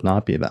maybe could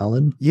not be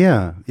valid.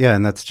 Yeah.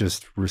 And that's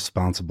just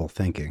responsible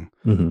thinking.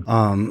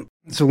 Mm-hmm.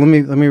 So let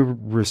me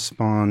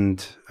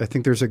respond. I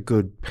think there's a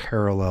good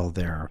parallel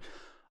there.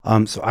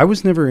 So I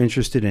was never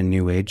interested in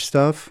New Age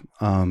stuff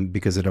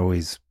because it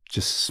always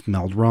just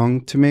smelled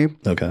wrong to me.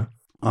 Okay.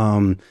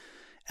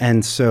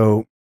 And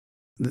so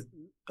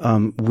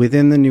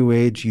within the New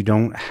Age,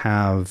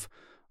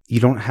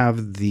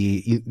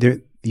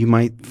 you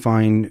might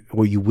find,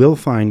 or you will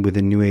find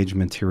within New Age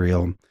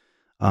material,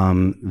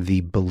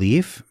 the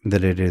belief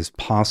that it is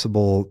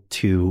possible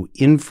to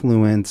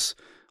influence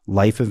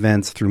life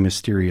events through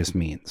mysterious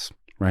means,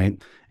 right?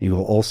 You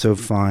will also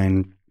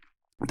find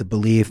the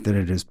belief that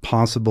it is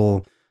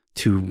possible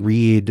to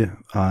read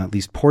at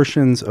least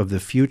portions of the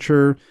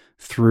future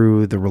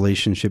through the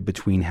relationship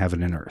between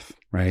heaven and earth,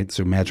 right?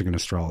 So magic and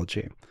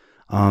astrology.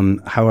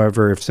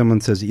 However, if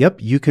someone says,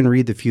 yep, you can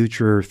read the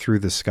future through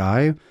the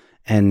sky,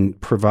 and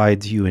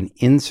provides you an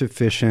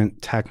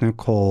insufficient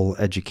technical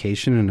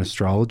education in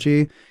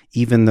astrology,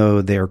 even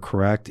though they are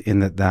correct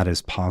in that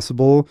is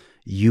possible,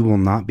 you will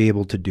not be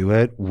able to do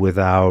it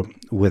without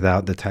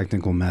the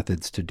technical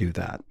methods to do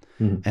that.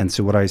 Mm-hmm. And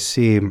so what I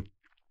see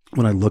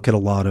when I look at a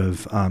lot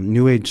of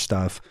New Age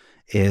stuff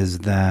is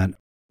that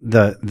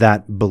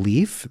that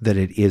belief that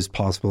it is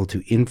possible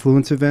to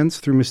influence events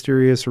through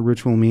mysterious or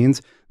ritual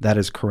means, that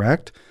is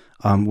correct.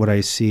 What I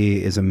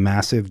see is a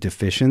massive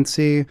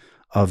deficiency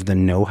of the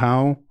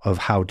know-how of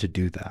how to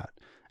do that.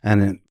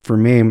 And for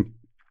me,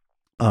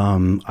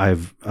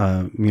 I've,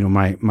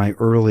 my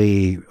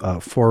early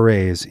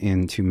forays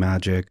into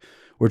magic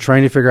were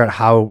trying to figure out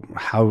how,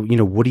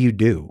 what do you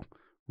do,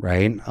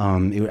 right?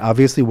 It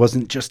obviously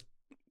wasn't just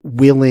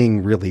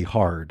willing really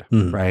hard,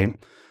 right?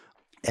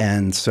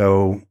 And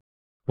so...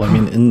 Well, I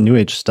mean, in New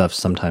Age stuff,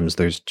 sometimes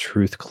there's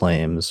truth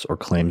claims or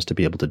claims to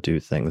be able to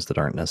do things that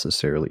aren't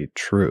necessarily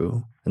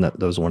true. And that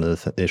was one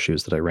of the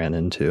issues that I ran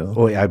into.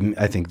 Oh,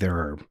 I think there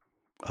are,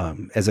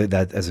 as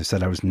I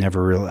said, I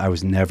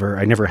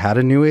never had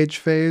a New Age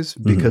phase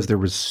because there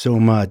was so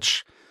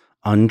much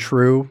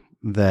untrue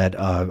that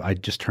I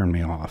just turned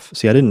me off.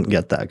 See, I didn't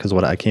get that because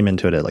I came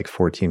into it at like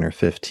 14 or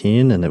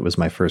 15, and it was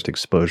my first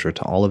exposure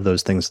to all of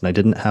those things. And I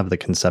didn't have the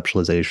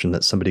conceptualization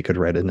that somebody could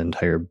write an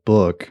entire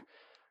book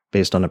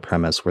based on a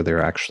premise where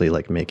they're actually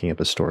like making up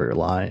a story or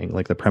lying.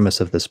 Like the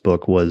premise of this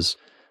book was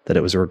that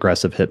it was a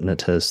regressive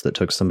hypnotist that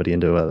took somebody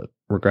into a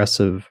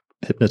regressive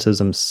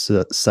hypnotism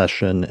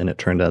session, and it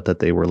turned out that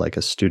they were like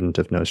a student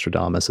of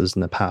Nostradamus's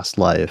in the past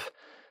life.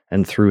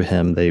 And through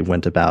him, they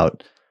went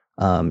about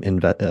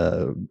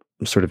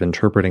sort of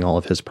interpreting all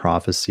of his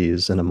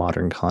prophecies in a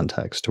modern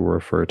context to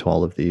refer to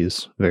all of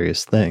these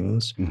various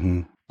things.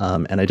 Mm-hmm.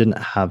 And I didn't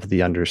have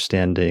the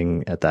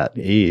understanding at that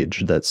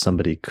age that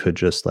somebody could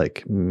just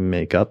like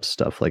make up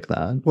stuff like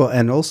that. Well,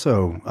 and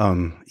also,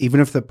 even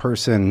if the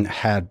person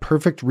had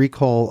perfect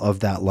recall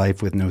of that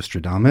life with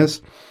Nostradamus,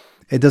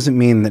 It doesn't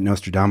mean that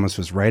Nostradamus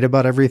was right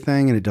about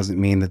everything, and it doesn't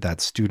mean that that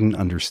student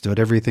understood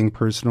everything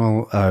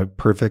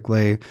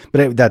perfectly.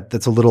 But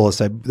that's a little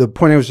aside. The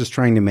point I was just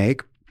trying to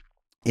make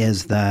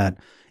is that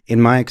in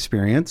my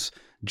experience,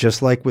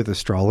 just like with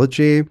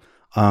astrology,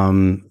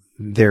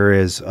 there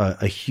is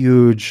a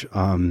huge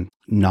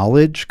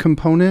knowledge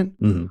component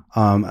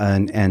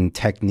and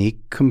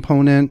technique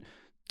component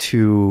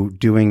to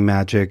doing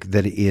magic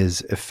that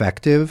is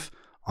effective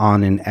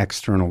on an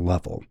external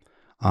level.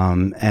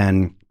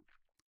 And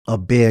a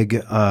big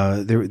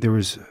there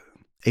was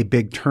a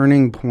big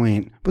turning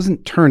point. It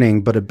wasn't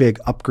turning, but a big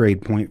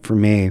upgrade point for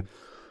me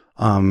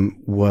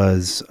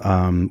was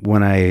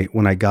when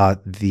I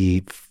got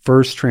the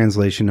first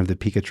translation of the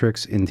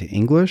Picatrix into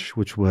English,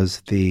 which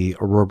was the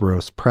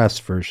Ouroboros Press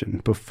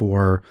version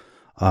before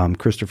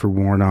Christopher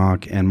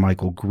Warnock and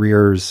Michael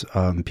Greer's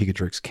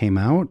Picatrix came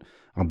out.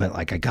 I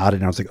got it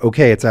and I was like,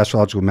 okay, it's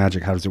astrological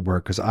magic. How does it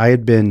work? Because I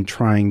had been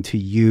trying to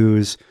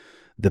use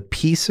the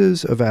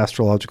pieces of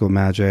astrological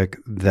magic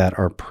that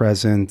are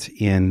present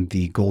in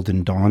the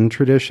Golden Dawn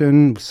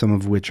tradition, some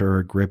of which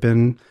are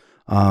Agrippan,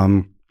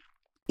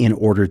 in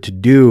order to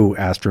do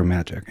astro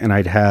magic. And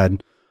I'd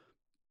had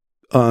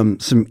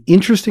some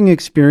interesting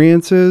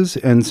experiences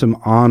and some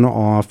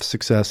on-off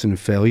success and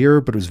failure,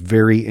 but it was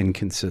very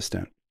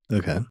inconsistent.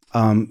 Okay.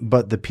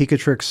 But the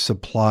Picatrix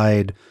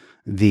supplied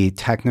the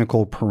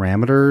technical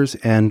parameters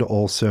and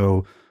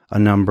also a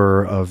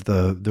number of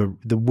the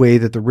way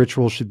that the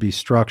ritual should be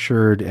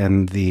structured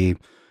and the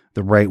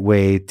right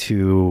way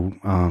to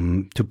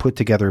put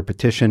together a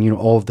petition,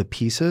 all of the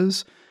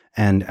pieces.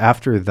 And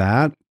after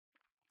that,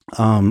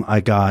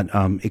 I got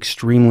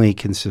extremely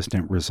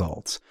consistent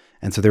results.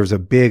 And so there was a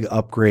big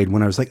upgrade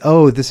when I was like,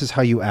 oh, this is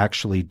how you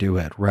actually do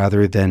it,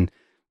 rather than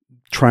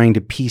trying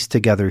to piece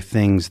together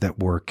things that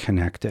were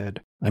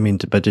connected. I mean,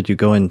 but did you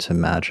go into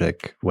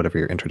magic, whatever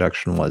your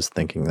introduction was,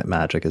 thinking that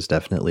magic is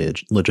definitely a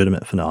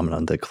legitimate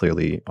phenomenon that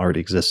clearly already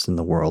exists in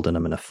the world and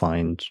I'm going to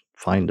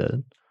find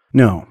it?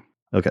 No.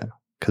 Okay.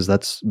 Because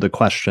that's the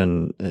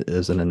question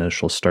as an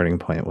initial starting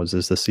point was,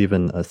 is this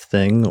even a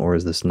thing or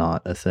is this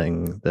not a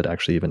thing that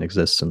actually even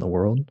exists in the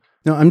world?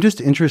 No, I'm just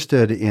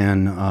interested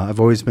in, I've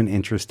always been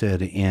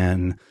interested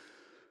in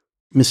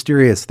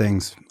mysterious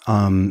things,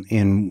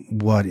 in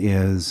what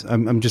is, I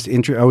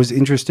was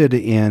interested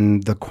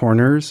in the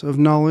corners of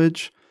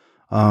knowledge,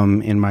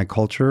 in my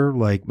culture.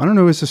 Like, I don't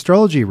know, is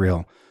astrology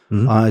real?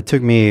 Mm-hmm. It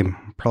took me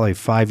probably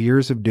 5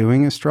 years of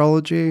doing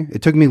astrology.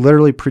 It took me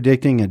literally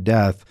predicting a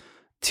death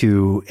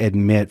to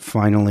admit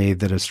finally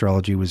that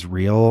astrology was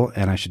real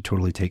and I should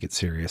totally take it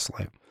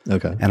seriously.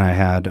 Okay. And I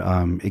had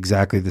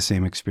exactly the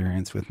same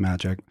experience with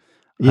magic.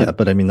 Yeah,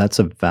 but I mean, I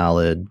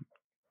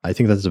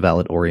think that's a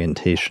valid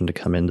orientation to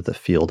come into the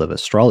field of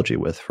astrology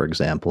with, for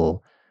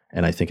example.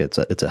 And I think it's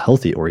a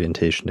healthy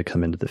orientation to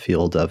come into the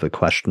field of a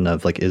question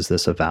of like, is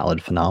this a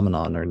valid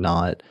phenomenon or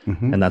not?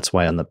 Mm-hmm. And that's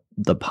why on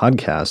the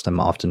podcast, I'm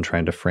often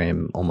trying to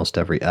frame almost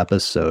every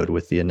episode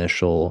with the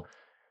initial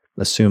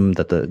assume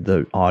that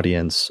the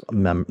audience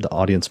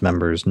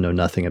members know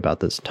nothing about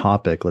this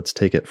topic. Let's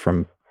take it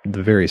from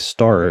the very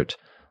start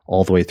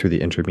all the way through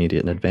the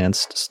intermediate and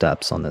advanced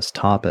steps on this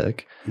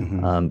topic,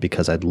 mm-hmm.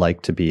 Because I'd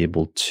like to be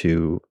able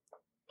to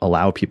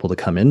allow people to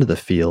come into the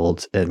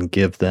field and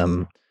give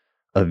them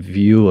a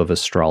view of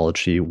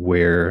astrology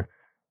where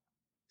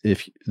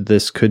if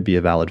this could be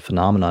a valid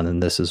phenomenon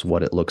and this is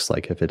what it looks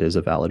like if it is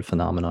a valid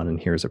phenomenon, and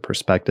here's a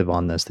perspective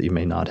on this that you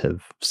may not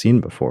have seen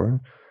before.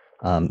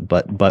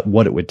 But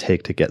what it would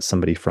take to get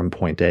somebody from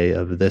point A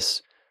of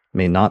this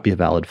may not be a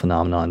valid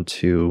phenomenon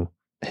to,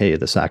 hey,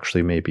 this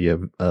actually may be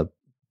a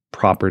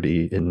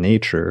property in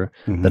nature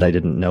mm-hmm. that I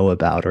didn't know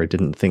about or I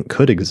didn't think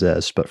could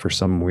exist, but for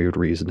some weird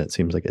reason it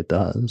seems like it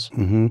does.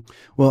 Mm-hmm.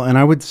 Well, and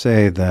I would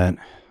say that,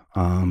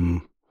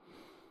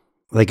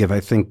 like if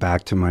I think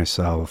back to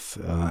myself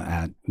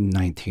at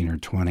 19 or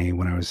 20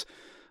 when I was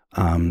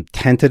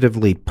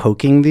tentatively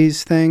poking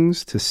these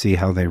things to see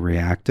how they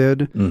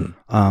reacted.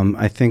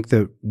 I think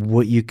that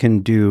what you can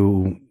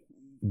do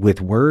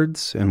with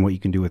words and what you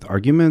can do with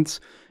arguments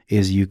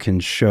is you can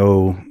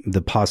show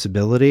the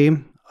possibility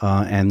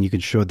and you can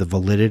show the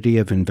validity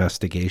of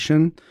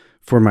investigation.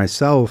 For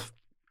myself,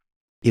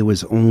 it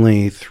was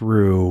only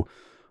through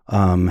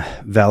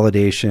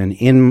validation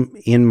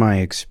in my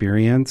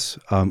experience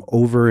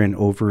over and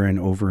over and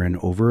over and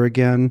over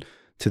again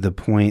to the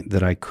point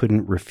that I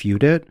couldn't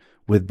refute it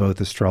with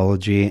both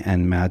astrology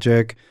and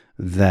magic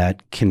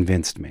that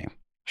convinced me.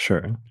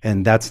 Sure.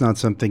 And that's not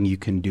something you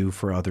can do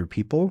for other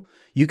people.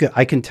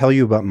 I can tell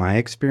you about my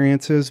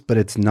experiences, but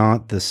it's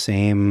not the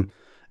same.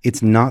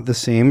 It's not the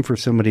same for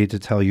somebody to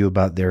tell you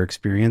about their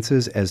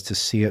experiences as to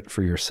see it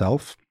for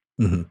yourself.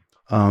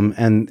 Mm-hmm.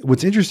 And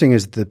what's interesting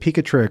is the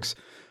Picatrix,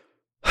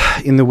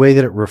 in the way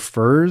that it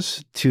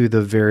refers to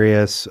the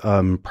various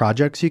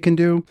projects you can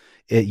do,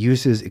 it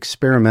uses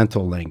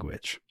experimental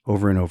language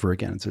over and over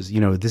again. It says,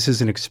 this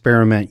is an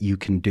experiment you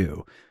can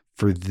do.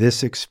 For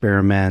this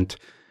experiment,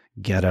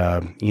 get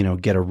a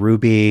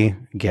ruby,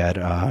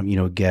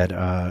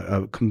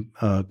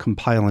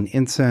 compile an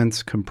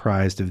incense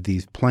comprised of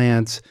these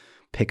plants,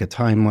 pick a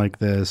time like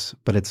this,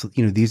 but it's,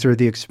 these are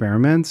the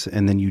experiments,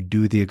 and then you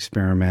do the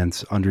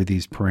experiments under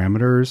these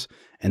parameters,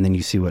 and then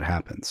you see what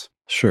happens.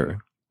 Sure.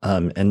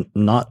 And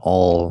not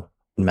all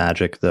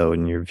magic, though,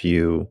 in your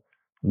view,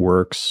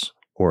 works,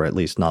 or at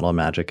least not all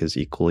magic is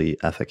equally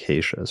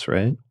efficacious,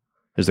 right?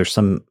 Is there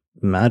some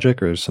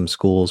magic or some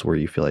schools where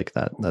you feel like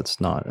that's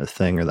not a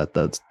thing, or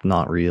that's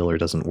not real or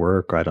doesn't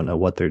work, or I don't know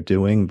what they're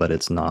doing, but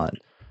it's not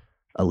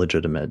a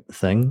legitimate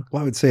thing?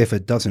 Well, I would say if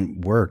it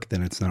doesn't work,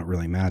 then it's not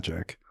really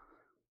magic.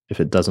 If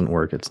it doesn't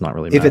work, it's not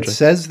really If magic. if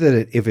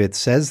it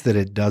says that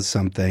it does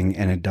something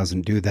and it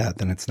doesn't do that,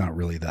 then it's not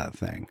really that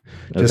thing.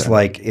 Just Okay.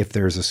 like if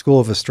there's a school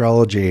of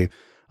astrology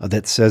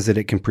that says that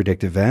it can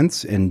predict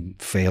events and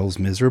fails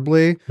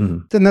miserably,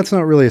 Mhm. then that's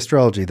not really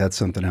astrology. That's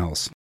something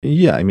else.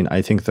 Yeah, I mean,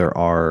 I think there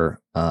are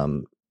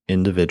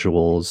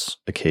individuals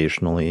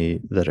occasionally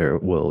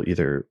that will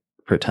either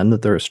pretend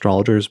that they're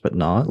astrologers but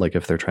not. Like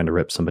if they're trying to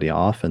rip somebody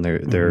off and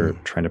they're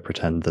trying to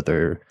pretend that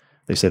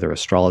they say they're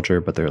astrologer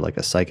but they're like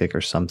a psychic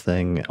or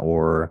something,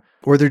 or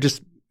they're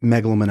just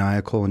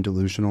megalomaniacal and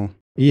delusional.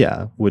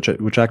 yeah,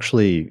 which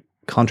actually,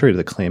 contrary to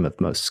the claim of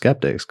most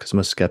skeptics, because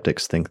most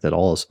skeptics think that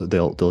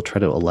they'll try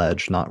to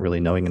allege, not really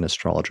knowing an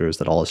astrologer, is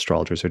that all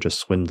astrologers are just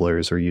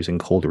swindlers or using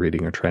cold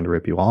reading or trying to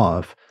rip you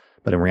off.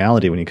 But in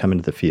reality, when you come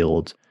into the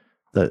field,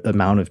 the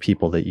amount of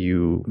people that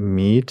you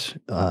meet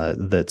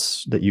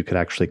that you could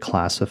actually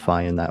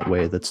classify in that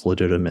way, that's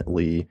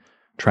legitimately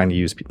trying to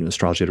use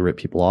astrology to rip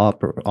people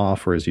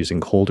off or is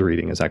using cold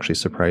reading, is actually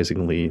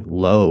surprisingly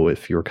low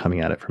if you're coming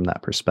at it from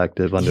that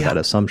perspective under that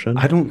assumption.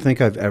 I don't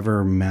think I've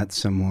ever met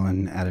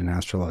someone at an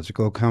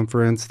astrological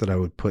conference that I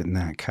would put in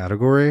that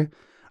category.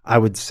 I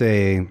would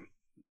say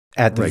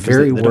at the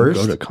very they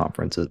worst, don't go to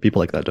conferences. People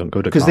like that don't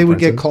go to because conferences.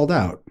 they would get called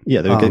out.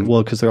 Yeah, they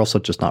would because they're also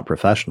just not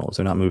professionals.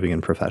 They're not moving in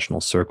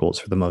professional circles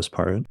for the most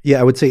part. Yeah,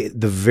 I would say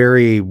the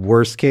very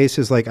worst case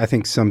is like I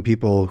think some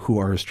people who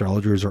are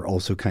astrologers are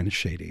also kind of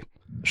shady.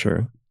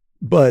 Sure.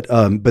 But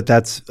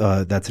that's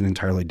an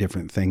entirely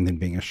different thing than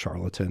being a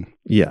charlatan.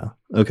 Yeah.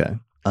 Okay.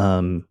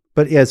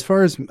 But yeah, as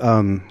far as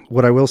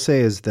what I will say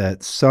is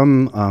that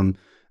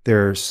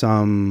there are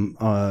some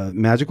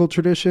magical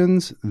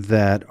traditions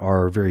that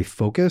are very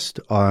focused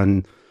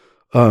on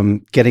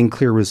getting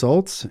clear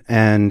results,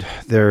 and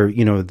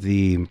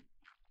the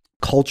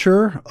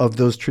culture of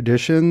those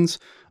traditions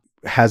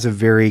has a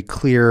very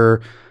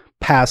clear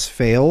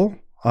pass-fail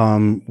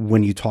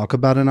when you talk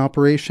about an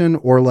operation,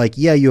 or like,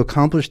 yeah, you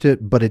accomplished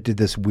it, but it did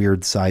this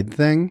weird side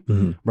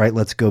thing, right?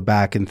 Let's go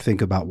back and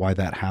think about why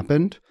that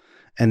happened.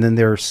 And then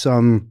there are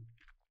some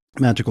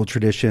magical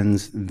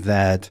traditions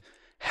that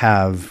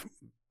have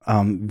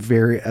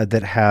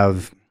that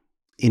have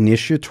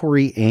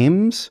initiatory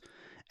aims,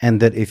 and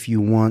that if you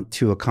want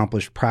to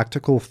accomplish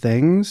practical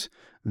things,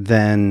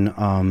 then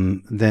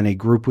a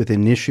group with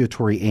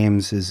initiatory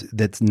aims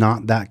that's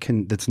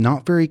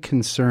not very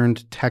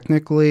concerned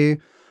technically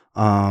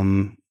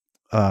and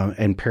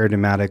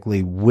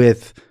paradigmatically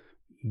with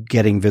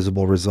getting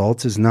visible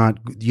results.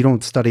 You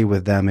don't study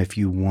with them if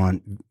you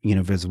want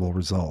visible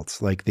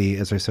results. Like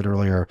as I said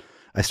earlier,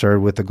 I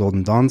started with the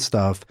Golden Dawn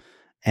stuff,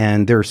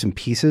 and there are some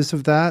pieces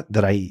of that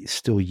I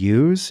still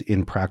use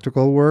in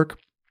practical work.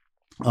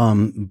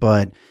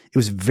 But it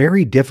was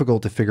very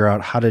difficult to figure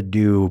out how to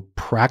do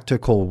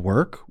practical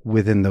work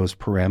within those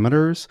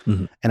parameters.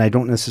 Mm-hmm. And I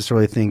don't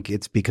necessarily think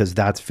it's because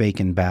that's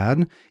fake and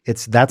bad.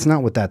 That's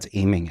not what that's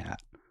aiming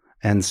at.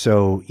 And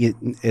so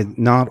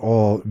not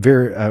all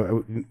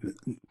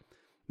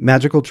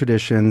magical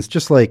traditions,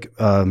 just like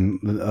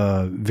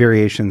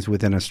variations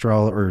within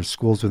astrology or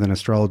schools within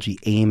astrology,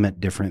 aim at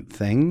different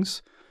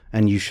things.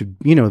 And you should,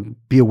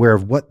 be aware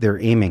of what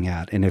they're aiming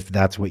at, and if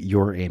that's what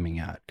you're aiming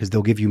at, because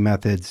they'll give you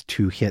methods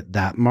to hit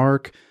that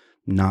mark,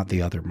 not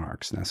the other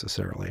marks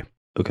necessarily.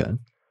 Okay.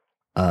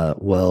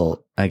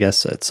 Well, I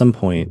guess at some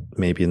point,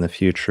 maybe in the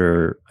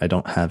future, I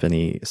don't have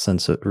any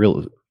sense of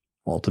real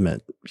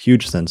ultimate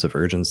huge sense of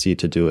urgency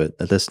to do it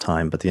at this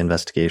time, but the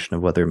investigation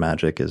of whether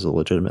magic is a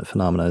legitimate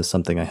phenomena is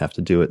something I have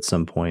to do at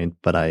some point,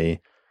 but I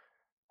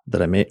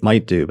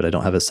might do, but I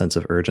don't have a sense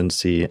of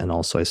urgency. And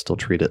also I still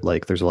treat it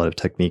like there's a lot of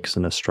techniques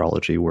in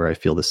astrology where I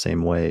feel the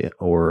same way,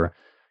 or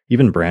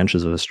even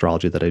branches of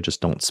astrology that I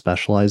just don't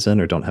specialize in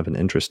or don't have an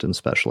interest in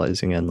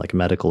specializing in, like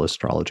medical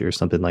astrology or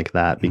something like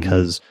that.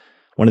 Because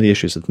one of the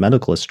issues with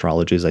medical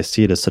astrology is I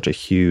see it as such a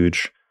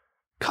huge,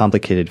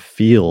 complicated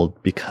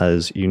field,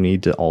 because you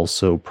need to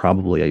also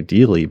probably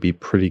ideally be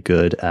pretty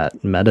good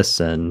at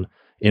medicine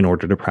in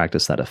order to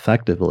practice that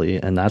effectively,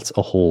 and that's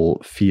a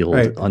whole field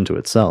unto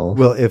itself.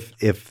 Well, if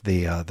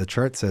the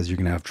chart says you're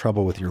going to have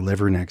trouble with your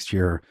liver next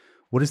year,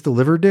 what does the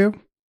liver do?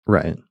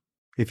 Right.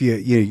 If you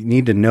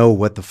need to know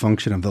what the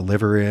function of the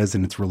liver is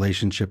and its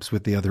relationships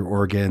with the other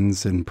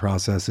organs and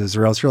processes,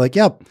 or else you're like,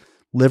 yep,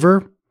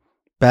 liver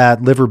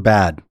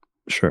bad.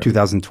 Sure.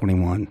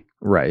 2021.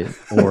 Right.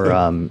 Or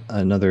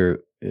another,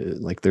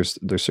 like there's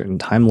certain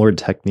Time Lord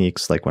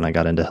techniques. Like when I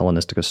got into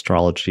Hellenistic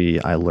astrology,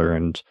 I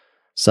learned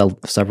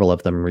several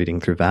of them reading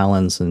through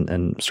Valens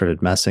and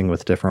started messing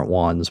with different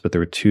ones, but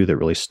there were two that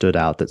really stood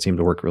out that seemed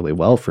to work really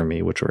well for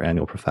me, which were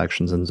annual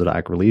perfections and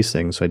zodiac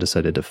releasing. So I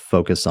decided to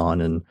focus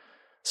on and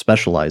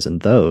specialize in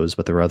those,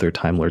 but there were other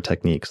Time Lord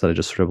techniques that I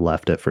just sort of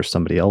left it for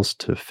somebody else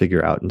to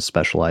figure out and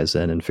specialize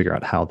in and figure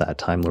out how that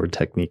Time Lord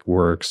technique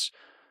works,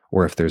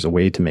 or if there's a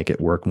way to make it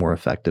work more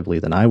effectively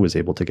than I was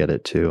able to get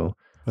it to.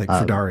 Like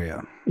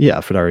Fredaria. Yeah,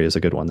 Fredaria is a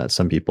good one that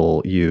some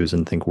people use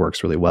and think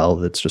works really well.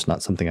 That's just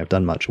not something I've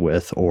done much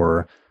with.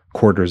 Or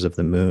quarters of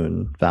the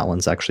moon.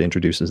 Valens actually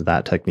introduces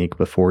that technique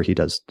before he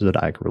does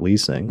zodiac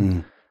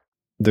releasing.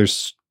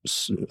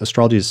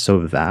 Astrology is so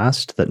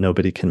vast that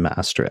nobody can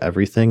master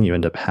everything. You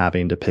end up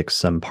having to pick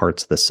some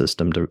parts of the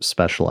system to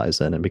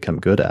specialize in and become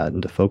good at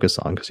and to focus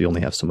on, because you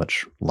only have so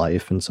much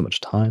life and so much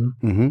time.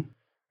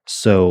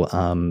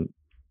 So,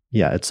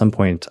 yeah, at some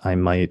point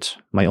my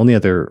only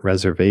other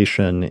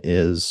reservation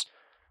is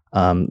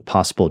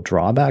possible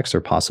drawbacks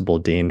or possible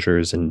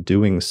dangers in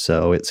doing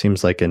so. It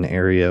seems like an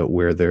area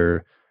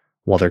where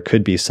while there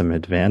could be some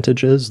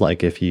advantages,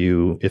 like if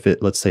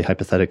it, let's say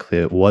hypothetically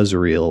it was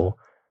real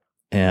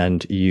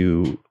and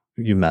you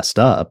messed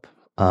up,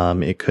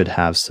 it could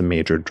have some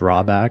major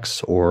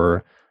drawbacks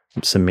or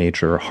some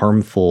major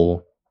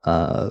harmful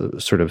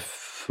sort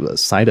of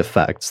side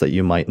effects that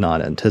you might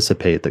not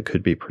anticipate that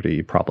could be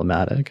pretty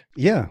problematic.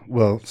 Yeah.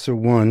 Well, so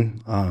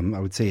one, I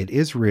would say it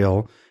is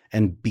real.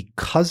 And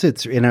because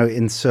it's,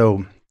 and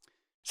so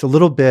it's a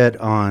little bit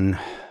on,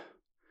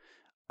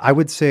 I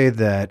would say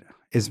that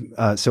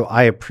so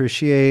I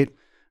appreciate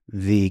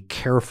the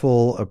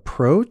careful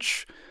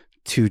approach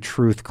to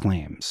truth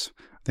claims.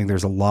 I think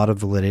there's a lot of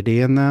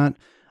validity in that.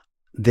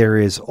 There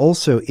is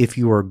also, if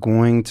you are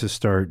going to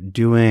start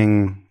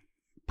doing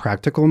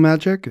practical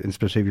magic,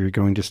 especially if you're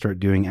going to start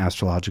doing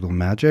astrological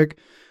magic,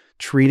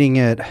 treating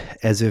it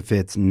as if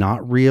it's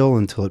not real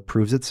until it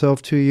proves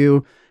itself to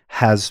you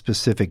has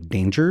specific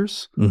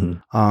dangers.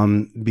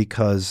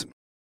 Because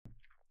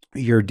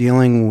if you're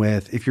dealing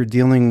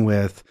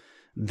with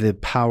the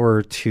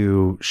power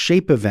to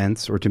shape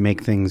events or to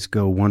make things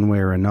go one way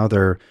or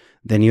another,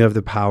 then you have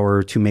the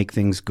power to make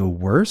things go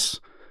worse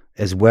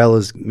as well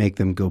as make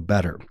them go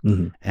better.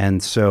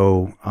 And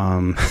so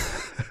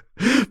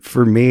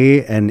for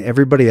me and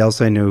everybody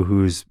else I know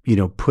who's,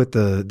 put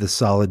the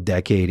solid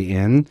decade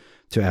in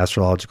to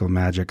astrological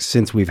magic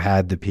since we've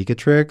had the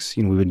Picatrix,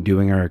 we've been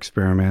doing our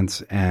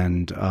experiments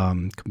and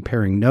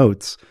comparing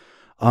notes,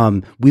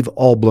 we've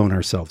all blown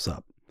ourselves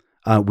up.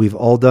 We've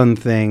all done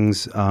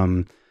things,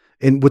 and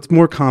what's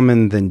more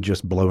common than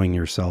just blowing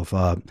yourself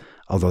up,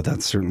 although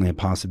that's certainly a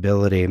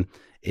possibility,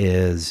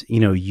 is,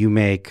 you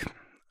make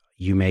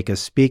a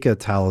Spica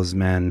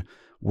talisman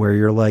where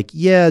you're like,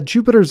 yeah,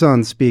 Jupiter's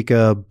on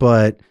Spica,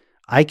 but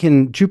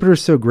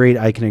Jupiter's so great,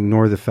 I can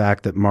ignore the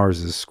fact that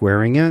Mars is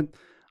squaring it.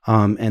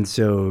 And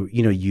so,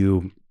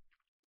 you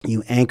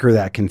anchor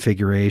that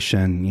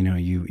configuration,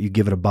 you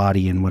give it a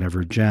body in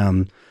whatever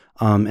gem,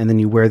 and then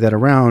you wear that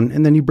around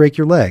and then you break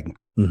your leg.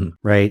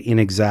 Right. In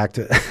exact,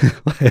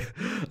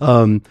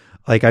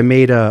 like I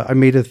made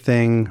a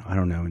thing, I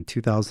don't know, in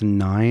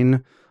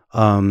 2009,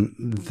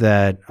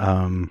 that,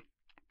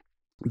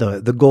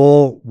 the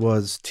goal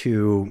was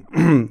to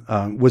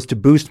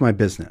boost my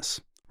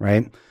business.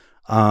 Right.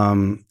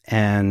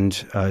 And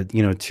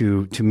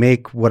to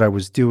make what I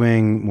was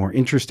doing more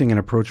interesting and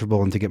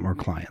approachable and to get more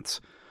clients.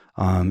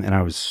 And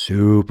I was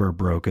super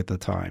broke at the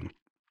time.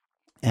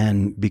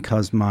 And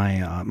because my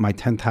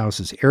 10th house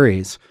is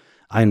Aries,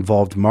 I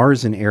involved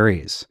Mars and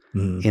Aries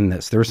in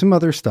this. There was some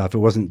other stuff. It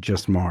wasn't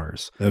just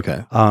Mars.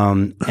 Okay.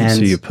 And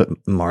so you put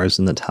Mars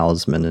in the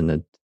talisman in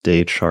a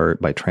day chart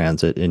by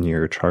transit in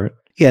your chart?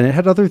 Yeah, and it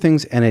had other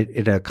things, and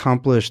it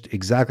accomplished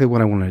exactly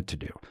what I wanted it to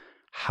do.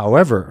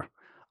 However,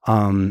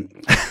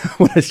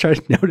 what I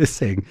started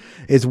noticing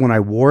is when I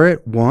wore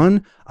it,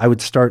 one, I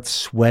would start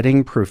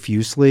sweating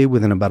profusely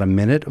within about a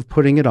minute of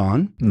putting it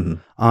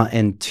on.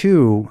 And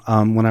two,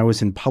 when I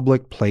was in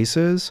public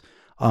places,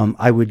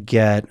 I would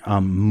get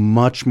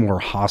much more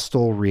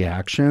hostile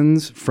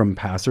reactions from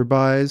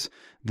passerbys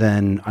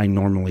than I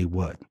normally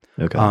would.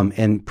 Okay.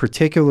 And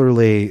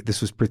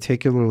this was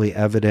particularly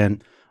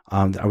evident.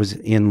 I was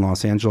in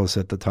Los Angeles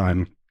at the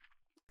time,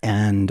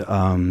 and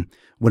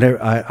whenever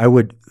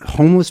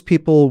homeless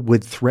people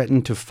would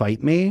threaten to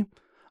fight me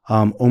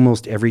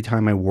almost every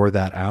time I wore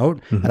that out.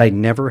 And I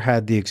never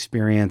had the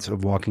experience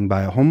of walking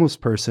by a homeless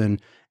person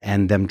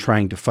and them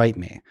trying to fight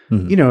me.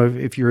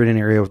 If you're in an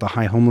area with a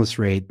high homeless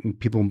rate,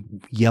 people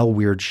yell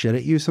weird shit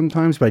at you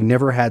sometimes, but I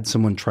never had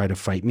someone try to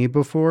fight me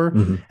before.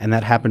 And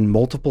that happened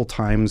multiple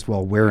times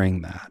while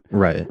wearing that.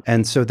 Right.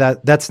 And so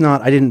that's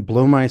not, I didn't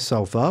blow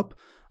myself up.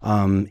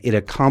 It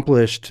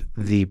accomplished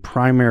the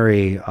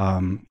primary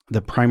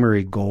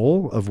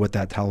goal of what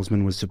that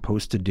talisman was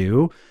supposed to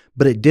do,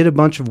 but it did a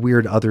bunch of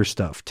weird other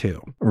stuff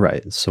too.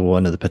 Right. So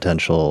one of the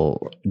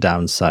potential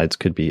downsides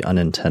could be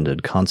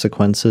unintended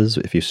consequences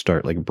if you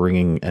start like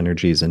bringing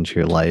energies into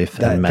your life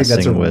and messing with.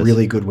 I think that's a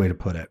really good way to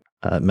put it.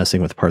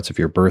 messing with parts of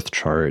your birth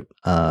chart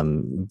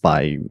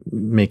by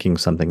making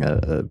something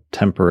a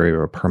temporary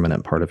or a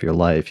permanent part of your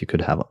life. You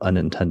could have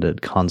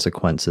unintended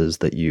consequences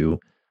that you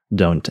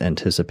don't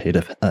anticipate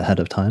ahead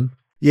of time.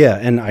 Yeah,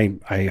 and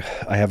I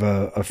have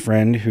a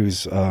friend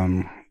who's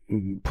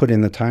put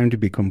in the time to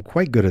become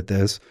quite good at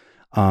this,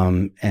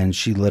 and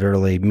she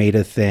literally made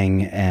a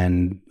thing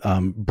and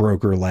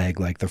broke her leg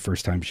like the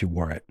first time she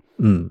wore it.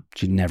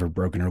 She'd never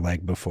broken her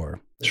leg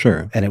before.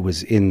 Sure, and it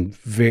was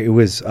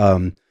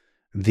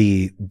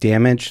the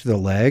damage to the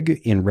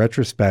leg. In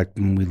retrospect,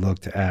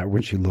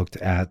 when she looked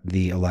at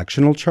the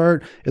electional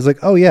chart, is like,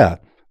 oh yeah.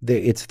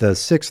 It's the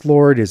sixth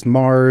lord is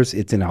Mars.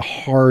 It's in a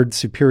hard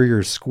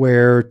superior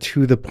square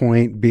to the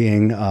point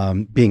being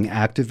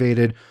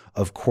activated.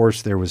 Of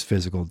course, there was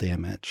physical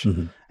damage,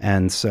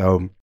 and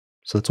so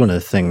that's one of the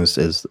things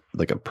is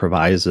like a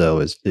proviso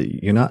is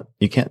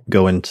you can't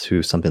go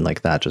into something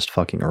like that just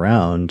fucking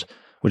around,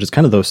 which is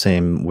kind of the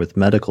same with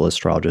medical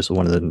astrologists.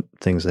 One of the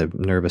things I'm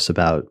nervous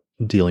about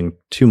dealing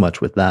too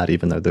much with that,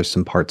 even though there's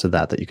some parts of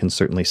that you can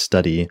certainly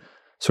study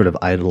sort of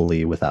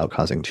idly without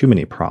causing too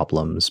many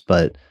problems,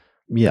 but.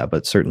 Yeah,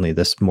 but certainly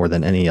this more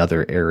than any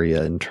other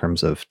area in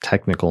terms of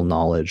technical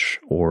knowledge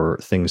or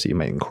things that you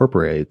might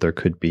incorporate, there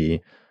could be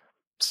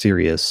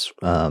serious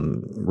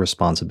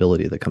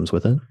responsibility that comes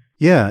with it.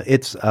 Yeah,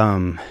 it's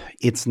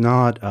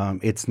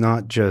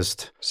not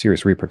just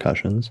serious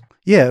repercussions.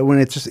 Yeah, when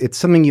it's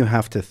something you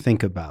have to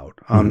think about.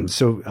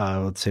 So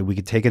let's say we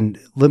could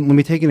let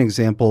me take an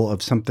example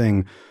of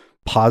something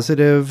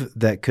positive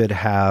that could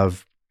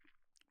have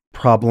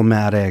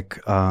problematic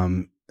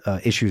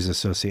issues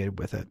associated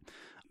with it.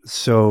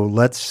 So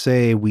let's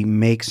say we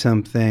make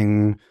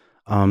something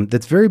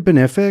that's very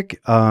benefic,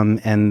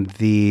 and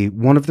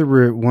one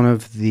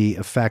of the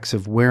effects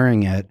of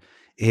wearing it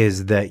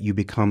is that you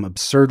become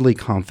absurdly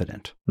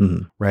confident,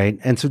 right?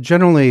 And so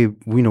generally,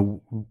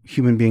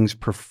 human beings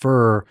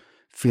prefer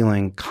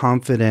feeling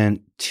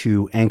confident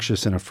to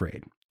anxious and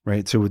afraid,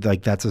 right? So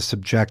like that's a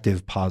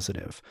subjective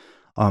positive.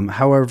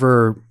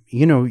 However,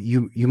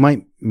 you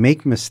might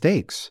make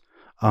mistakes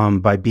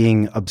by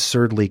being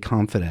absurdly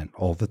confident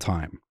all the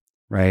time.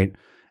 Right.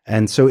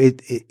 And so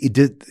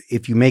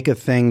if you make a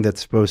thing that's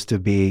supposed to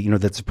be,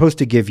 that's supposed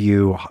to give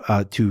you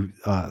to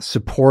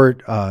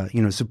support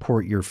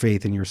your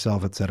faith in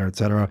yourself, et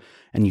cetera,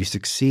 and you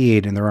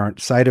succeed and there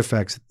aren't side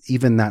effects,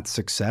 even that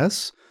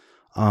success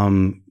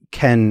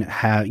can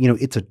have,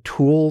 it's a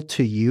tool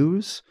to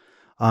use.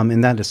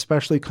 And that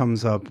especially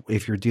comes up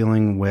if you're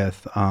dealing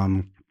with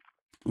a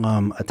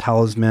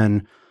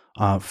talisman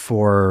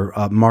for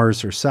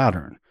Mars or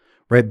Saturn,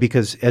 right?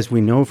 Because as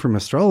we know from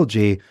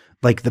astrology,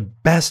 like the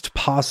best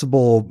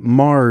possible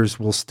Mars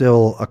will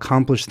still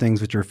accomplish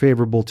things which are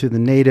favorable to the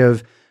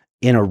native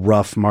in a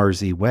rough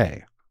Marsy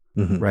way,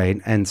 right?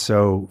 And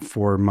so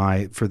for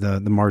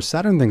the Mars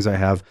Saturn things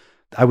I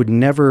would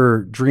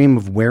never dream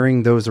of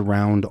wearing those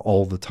around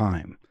all the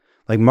time.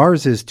 Like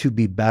Mars is to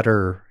be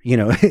better,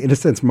 in a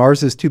sense,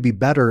 Mars is to be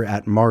better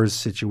at Mars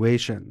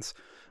situations,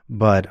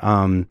 but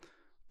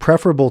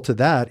preferable to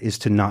that is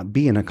to not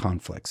be in a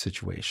conflict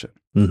situation,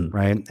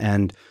 right?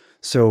 And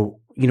so,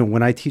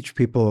 when I teach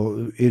people,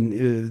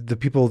 the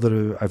people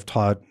that I've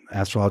taught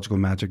astrological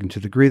magic, and to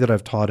the degree that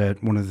I've taught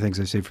it, one of the things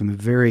I say from the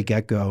very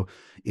get-go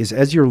is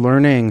as you're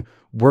learning,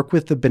 work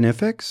with the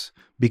benefics,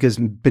 because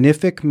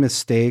benefic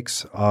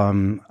mistakes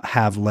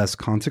have less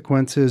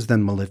consequences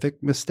than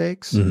malefic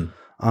mistakes.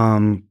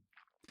 And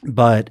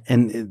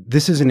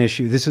this is an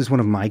issue. This is one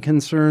of my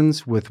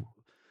concerns with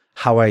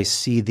how I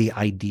see the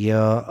idea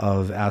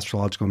of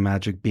astrological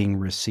magic being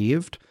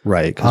received.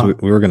 Right, because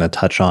we were going to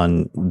touch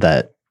on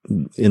that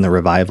in the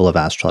revival of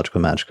astrological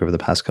magic over the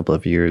past couple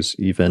of years,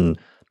 even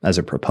as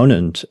a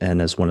proponent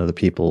and as one of the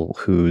people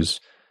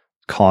who's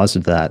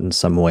caused that in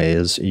some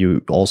ways,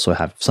 you also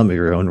have some of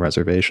your own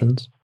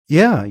reservations.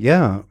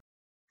 Yeah.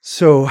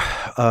 So,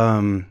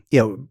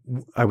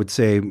 I would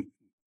say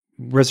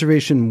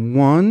reservation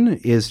one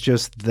is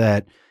just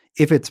that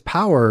if it's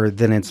power,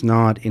 then it's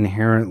not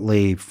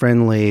inherently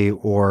friendly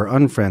or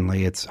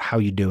unfriendly. It's how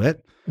you do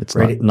it. It's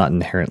right? not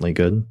inherently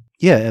good.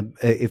 Yeah,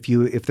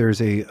 if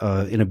there's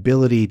an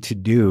ability to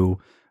do,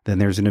 then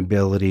there's an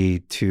ability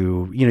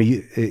to,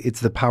 it's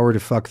the power to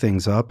fuck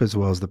things up as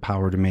well as the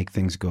power to make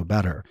things go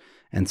better.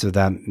 And so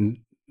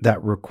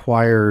that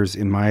requires,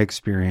 in my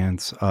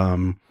experience,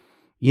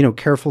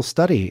 careful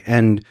study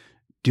and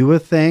do a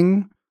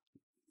thing.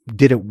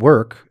 Did it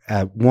work?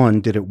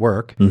 Did it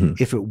work?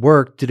 If it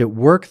worked, did it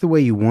work the way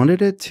you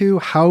wanted it to?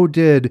 How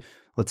did,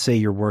 let's say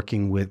you're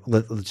working with,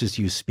 let's just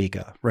use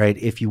Spica, right?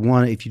 If you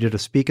did a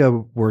Spica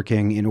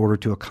working in order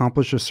to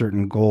accomplish a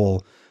certain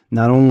goal,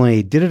 not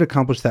only did it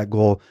accomplish that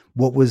goal,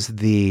 what was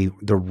the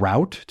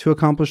route to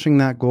accomplishing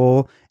that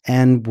goal?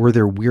 And were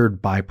there weird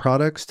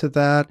byproducts to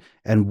that?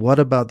 And what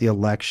about the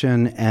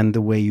election and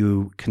the way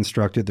you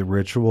constructed the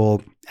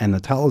ritual and the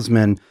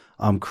talisman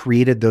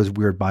created those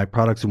weird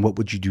byproducts? And what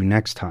would you do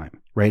next time,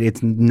 right?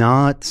 It's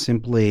not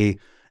simply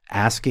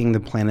asking the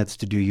planets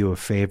to do you a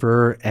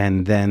favor,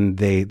 and then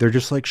they're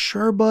just like,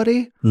 sure,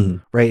 buddy.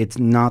 Right? It's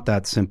not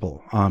that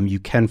simple. You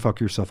can fuck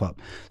yourself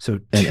up. So,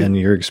 and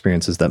your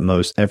experience is that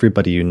most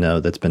everybody you know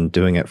that's been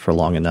doing it for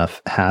long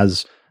enough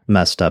has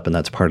messed up, and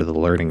that's part of the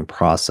learning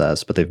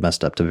process, but they've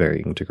messed up to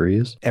varying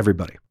degrees.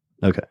 Everybody.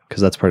 Okay,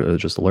 because that's part of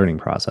just the learning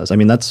process. I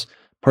mean, that's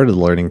part of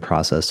the learning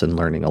process in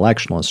learning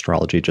electional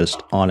astrology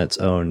just on its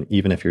own,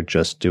 even if you're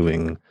just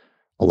doing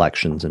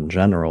elections in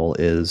general,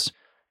 is,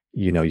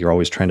 you're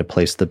always trying to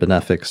place the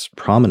benefics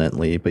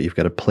prominently, but you've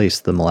got to place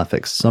the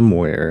malefics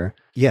somewhere.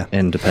 Yeah.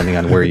 And depending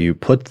on where you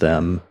put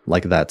them,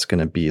 like that's going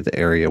to be the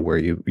area where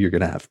you're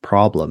going to have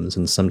problems.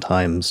 And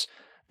sometimes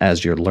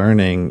as you're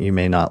learning, you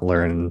may not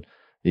learn.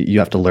 You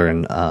have to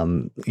learn,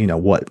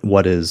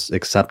 what is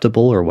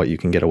acceptable or what you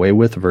can get away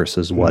with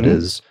versus what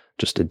is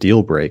just a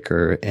deal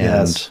breaker,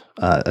 and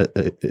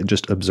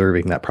just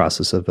observing that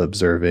process of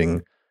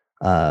observing,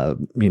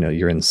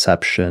 your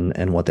inception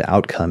and what the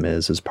outcome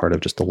is part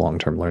of just the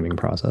long-term learning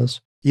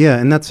process. Yeah,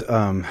 and that's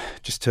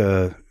just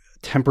to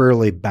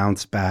temporarily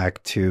bounce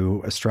back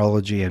to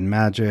astrology and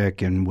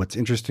magic. And what's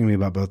interesting to me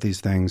about both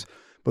these things,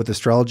 both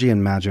astrology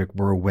and magic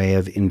were a way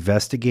of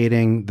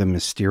investigating the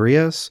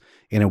mysterious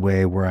in a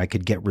way where I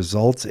could get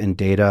results and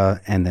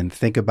data and then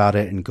think about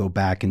it and go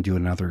back and do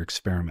another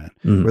experiment.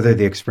 Whether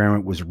the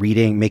experiment was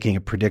making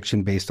a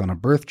prediction based on a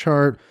birth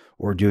chart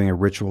or doing a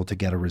ritual to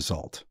get a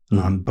result.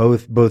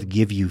 Both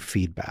give you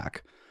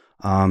feedback.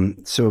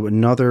 So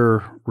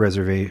another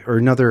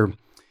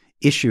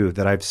issue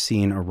that I've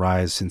seen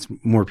arise since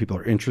more people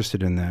are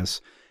interested in this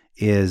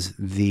is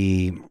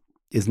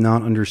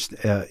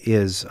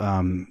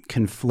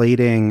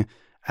conflating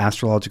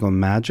astrological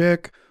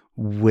magic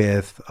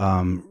with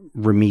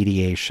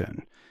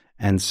remediation.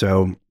 And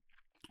so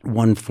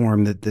one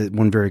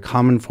very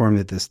common form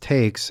that this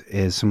takes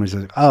is someone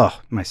says, oh,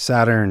 my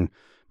Saturn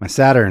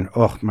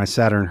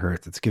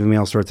hurts. It's giving me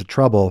all sorts of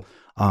trouble.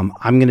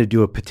 I'm going to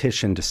do a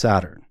petition to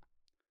Saturn.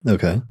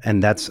 Okay.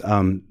 And that's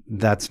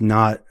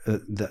not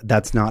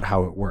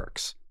how it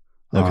works.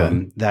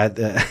 Okay.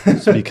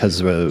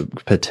 Because a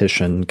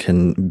petition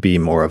can be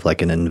more of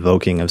like an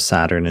invoking of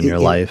Saturn in your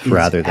life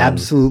rather than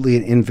absolutely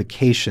an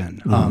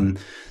invocation.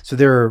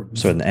 So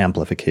an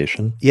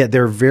amplification. Yeah,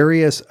 there are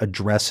various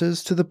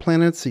addresses to the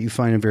planets that you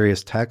find in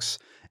various texts,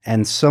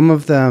 and some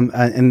of them,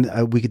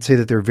 we could say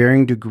that there are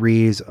varying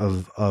degrees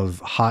of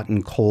hot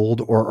and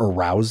cold or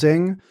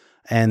arousing,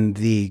 and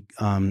the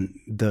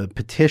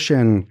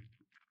petitions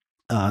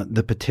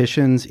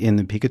in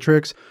the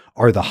Picatrix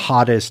are the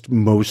hottest,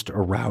 most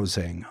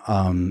arousing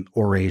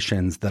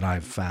orations that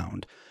I've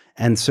found.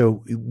 And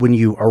so when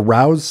you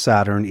arouse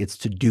Saturn, it's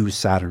to do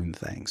Saturn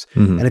things.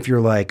 And if you're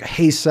like,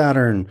 hey,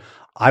 Saturn,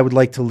 I would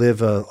like to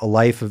live a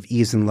life of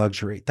ease and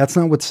luxury. That's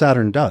not what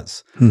Saturn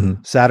does.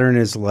 Saturn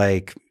is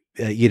like,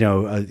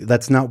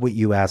 that's not what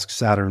you ask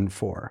Saturn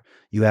for.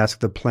 You ask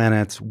the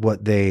planets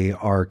what they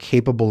are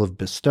capable of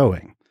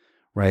bestowing,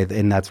 right?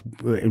 And as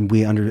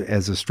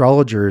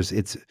astrologers,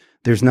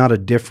 there's not a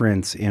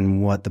difference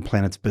in what the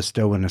planets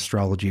bestow in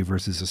astrology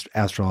versus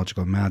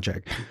astrological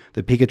magic.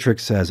 The Picatrix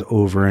says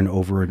over and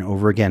over and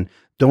over again,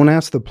 don't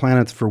ask the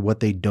planets for what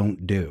they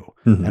don't do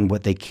and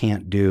what they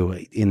can't do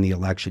in the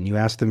election. You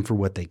ask them for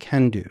what they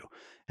can do.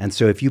 And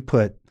so if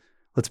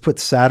let's put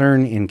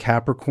Saturn in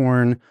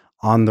Capricorn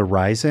on the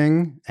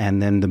rising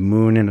and then the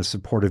moon in a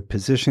supportive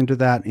position to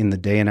that in the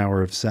day and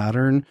hour of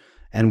Saturn.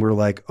 And we're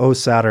like, oh,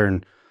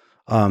 Saturn,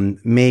 will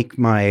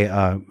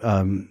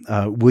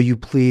you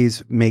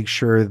please make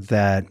sure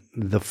that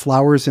the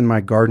flowers in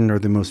my garden are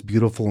the most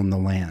beautiful in the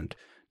land?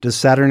 Does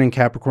Saturn in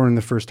Capricorn in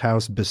the first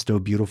house bestow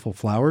beautiful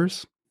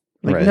flowers?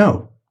 Right.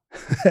 No,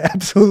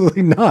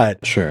 absolutely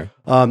not. Sure.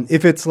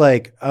 If it's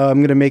like, I'm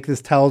going to make this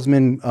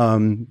talisman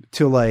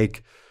to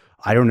like,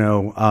 I don't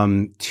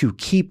know, to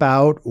keep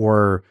out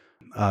or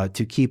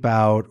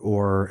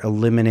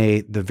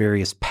eliminate the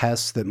various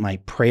pests that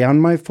might prey on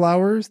my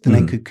flowers, then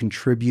I could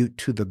contribute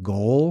to the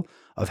goal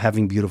of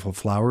having beautiful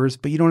flowers,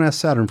 but you don't ask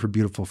Saturn for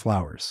beautiful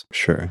flowers.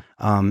 Sure.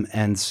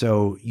 And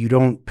so you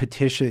don't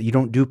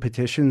do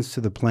petitions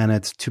to the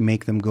planets to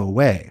make them go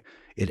away.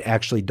 It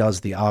actually does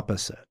the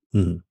opposite.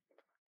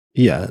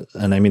 Yeah.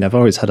 And I mean, I've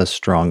always had a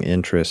strong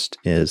interest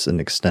as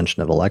an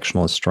extension of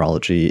electional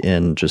astrology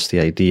in just the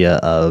idea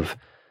of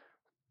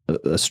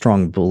a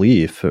strong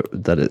belief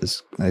that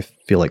is, I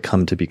feel like,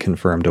 come to be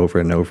confirmed over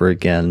and over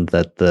again,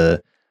 that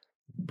the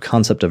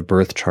concept of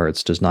birth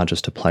charts does not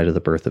just apply to the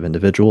birth of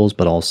individuals,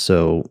 but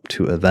also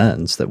to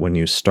events. That when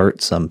you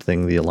start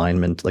something, the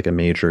alignment, like a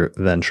major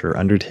venture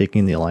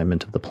undertaking, the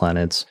alignment of the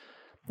planets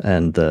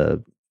and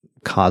the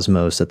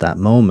cosmos at that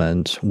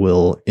moment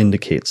will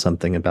indicate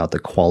something about the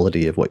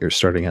quality of what you're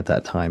starting at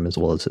that time, as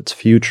well as its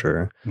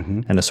future,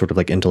 and a sort of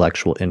like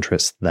intellectual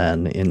interest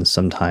then in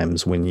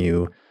sometimes when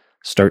you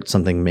start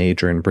something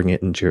major and bring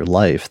it into your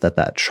life,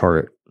 that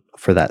chart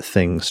for that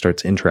thing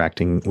starts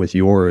interacting with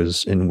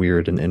yours in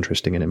weird and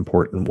interesting and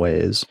important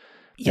ways.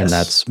 Yes. And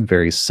that's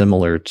very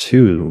similar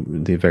to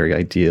the very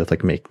idea of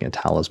like making a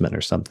talisman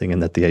or something,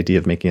 and that the idea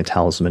of making a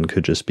talisman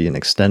could just be an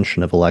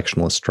extension of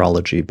electional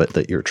astrology, but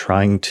that you're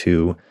trying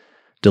to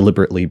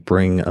deliberately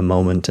bring a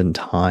moment in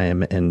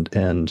time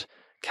and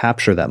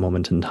capture that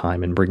moment in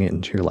time and bring it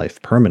into your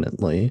life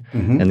permanently.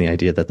 And the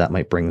idea that that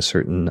might bring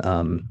certain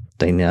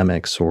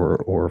dynamics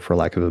or for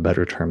lack of a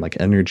better term, like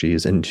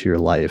energies into your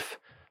life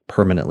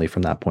permanently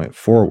from that point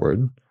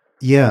forward.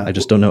 Yeah. I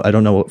just don't know. I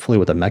don't know fully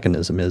what the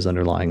mechanism is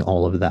underlying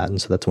all of that.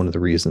 And so that's one of the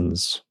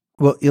reasons.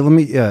 Well,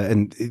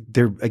 and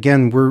there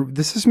again,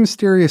 this is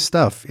mysterious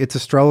stuff. It's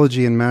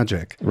astrology and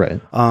magic.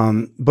 Right.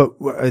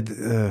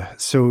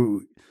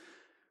 So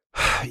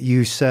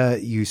you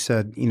said,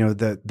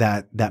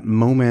 that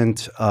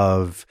moment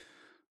of,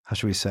 how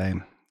should we say,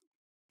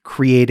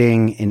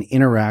 creating an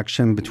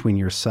interaction between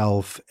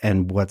yourself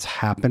and what's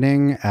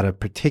happening at a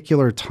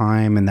particular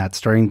time, and that's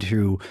starting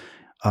to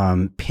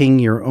ping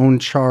your own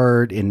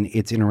chart in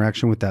its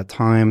interaction with that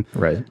time.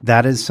 Right.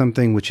 That is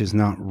something which is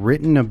not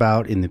written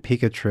about in the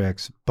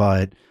Picatrix,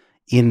 but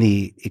in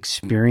the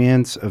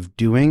experience of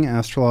doing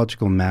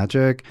astrological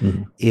magic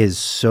is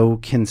so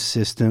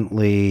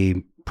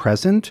consistently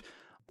present.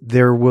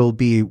 There will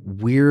be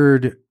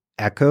weird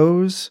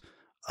echoes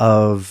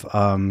of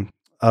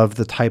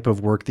the type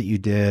of work that you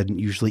did,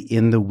 usually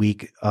in the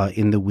week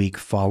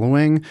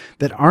following,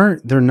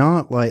 they're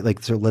not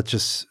like, so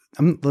let's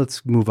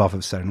move off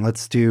of Saturn.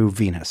 Let's do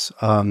Venus.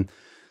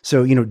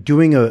 So,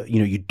 doing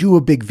you do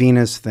a big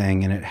Venus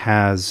thing and it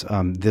has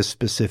this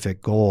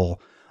specific goal.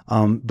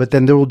 But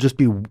then there will just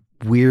be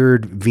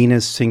weird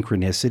Venus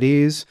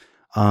synchronicities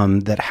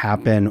that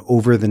happen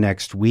over the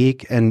next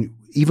week. And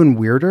even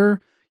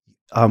weirder,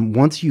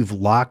 once you've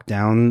locked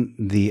down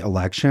the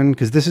election,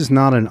 because this is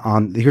not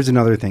here's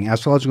another thing.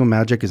 Astrological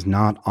magic is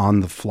not on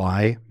the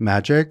fly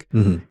magic.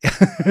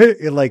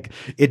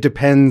 It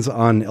depends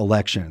on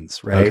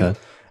elections, right? Okay.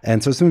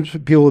 And so some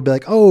people will be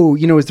like, oh,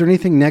 is there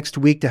anything next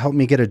week to help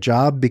me get a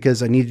job?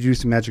 Because I need to do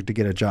some magic to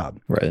get a job.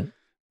 Right.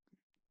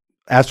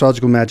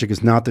 Astrological magic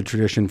is not the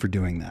tradition for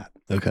doing that.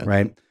 Okay.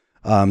 Right.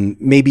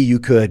 Maybe you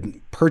could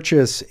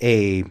purchase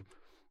a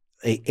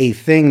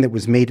thing that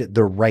was made at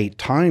the right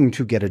time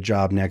to get a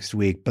job next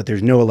week, but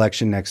there's no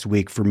election next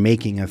week for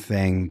making a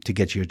thing to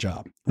get you a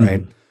job.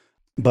 Right.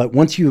 But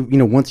once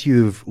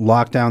you've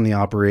locked down the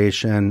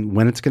operation,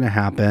 when it's going to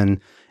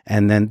happen,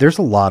 and then there's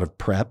a lot of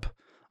prep.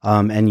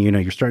 And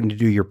you're starting to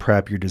do your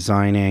prep, you're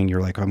designing,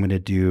 you're like, I'm going to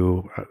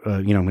do,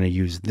 I'm going to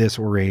use this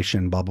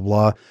oration, blah, blah,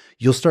 blah.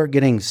 You'll start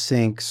getting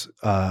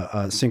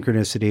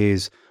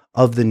synchronicities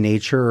of the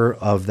nature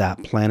of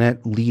that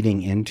planet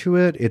leading into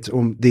it. It's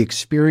the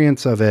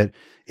experience of it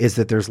is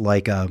that there's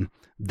like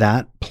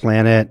that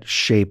planet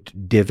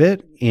shaped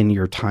divot in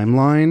your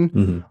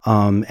timeline.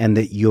 And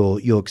that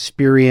you'll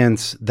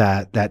experience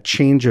that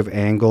change of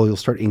angle. You'll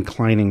start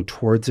inclining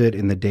towards it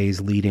in the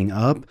days leading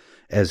up,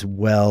 as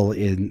well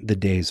in the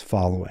days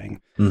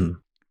following.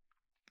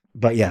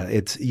 But yeah,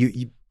 it's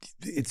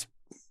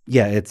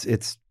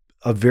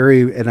a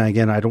very, and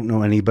again, I don't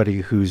know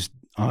anybody who's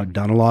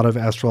done a lot of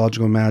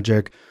astrological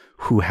magic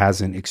who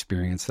hasn't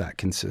experienced that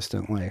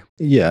consistently.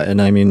 Yeah. And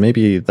I mean,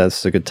 maybe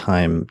that's a good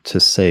time to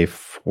say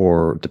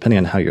depending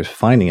on how you're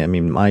finding it, I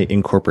mean, my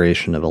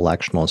incorporation of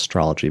electional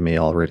astrology may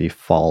already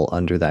fall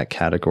under that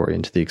category.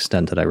 And to the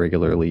extent that I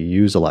regularly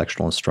use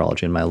electional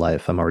astrology in my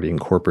life, I'm already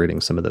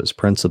incorporating some of those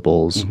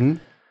principles.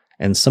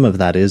 And some of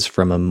that is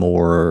from a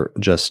more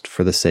just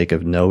for the sake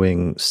of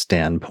knowing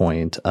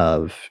standpoint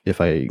of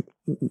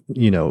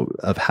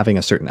of having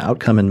a certain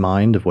outcome in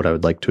mind of what I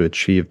would like to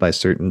achieve by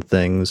certain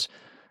things,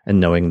 and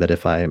knowing that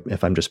if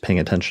I'm just paying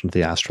attention to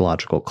the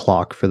astrological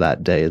clock for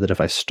that day, that if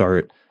I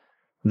start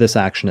this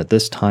action at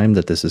this time,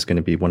 that this is going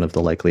to be one of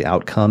the likely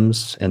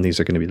outcomes, and these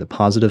are going to be the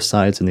positive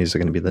sides, and these are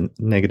going to be the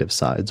negative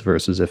sides,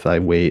 versus if I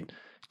wait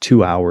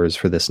 2 hours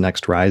for this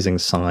next rising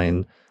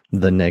sign,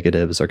 the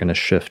negatives are going to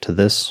shift to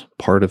this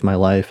part of my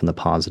life, and the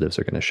positives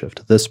are going to shift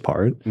to this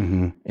part.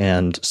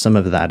 And some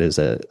of that is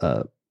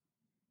a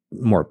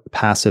more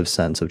passive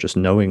sense of just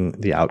knowing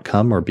the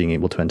outcome or being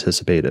able to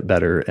anticipate it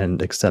better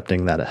and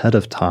accepting that ahead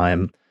of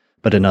time.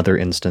 But in other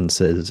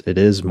instances, it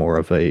is more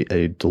of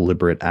a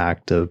deliberate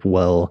act of,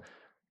 well,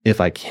 if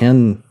I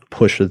can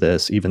push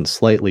this even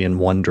slightly in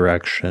one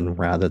direction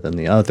rather than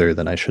the other,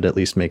 then I should at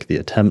least make the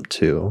attempt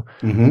to.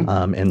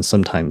 And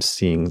sometimes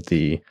seeing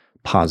the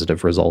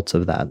positive results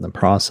of that in the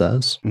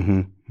process.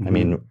 I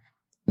mean,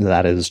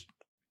 that is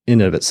in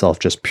and of itself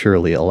just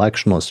purely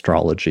electional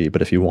astrology.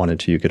 But if you wanted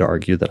to, you could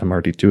argue that I'm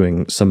already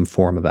doing some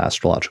form of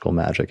astrological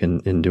magic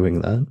in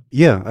doing that.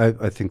 Yeah,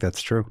 I think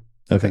that's true.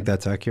 Okay. I think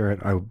that's accurate.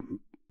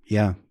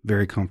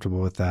 Very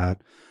comfortable with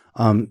that.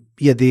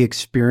 The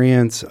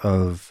experience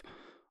of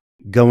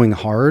going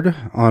hard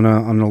on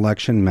an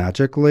election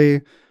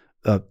magically,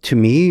 to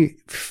me,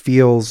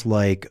 feels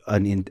like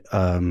a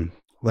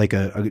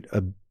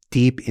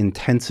deep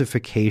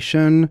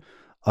intensification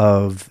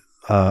of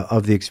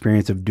the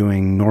experience of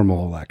doing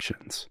normal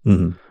elections.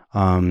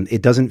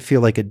 It doesn't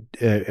feel like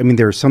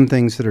there are some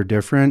things that are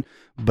different,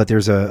 but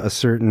there's a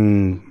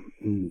certain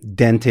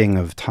denting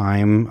of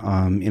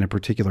time in a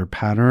particular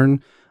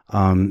pattern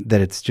that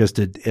it's just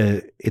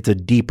it's a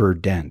deeper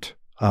dent.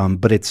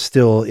 But it's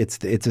still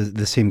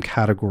the same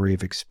category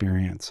of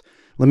experience.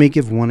 Let me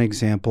give one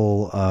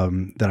example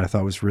that I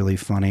thought was really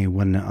funny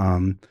when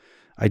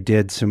I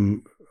did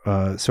some.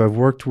 So I've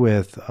worked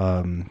with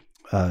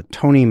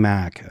Tony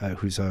Mack,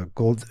 who's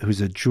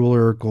a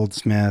jeweler,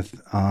 goldsmith,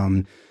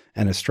 and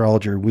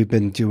astrologer. We've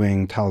been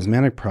doing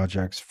talismanic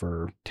projects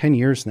for 10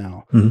 years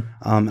now. And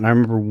I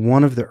remember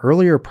one of the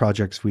earlier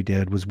projects we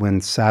did was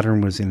when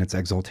Saturn was in its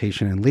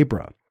exaltation in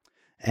Libra.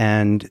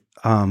 And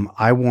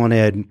I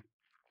wanted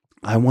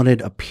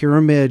a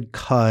pyramid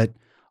cut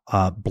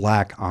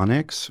black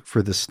onyx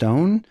for the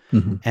stone.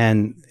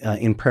 And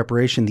in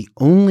preparation, the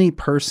only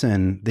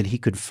person that he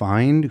could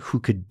find who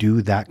could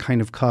do that kind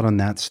of cut on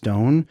that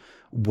stone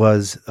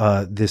was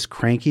this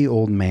cranky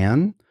old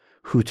man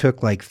who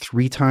took like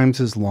 3 times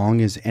as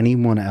long as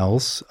anyone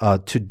else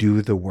to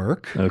do the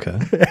work. Okay.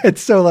 And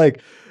so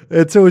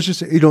it was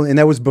just, and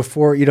that was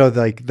before,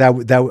 like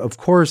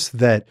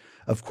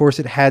of course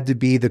it had to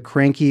be the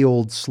cranky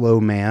old slow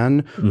man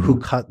who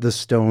cut the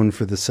stone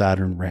for the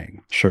Saturn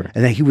ring. Sure.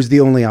 And that he was the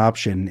only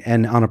option.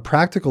 And on a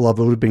practical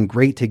level, it would have been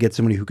great to get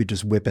somebody who could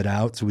just whip it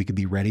out so we could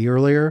be ready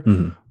earlier.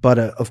 But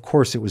of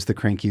course it was the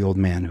cranky old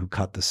man who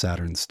cut the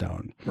Saturn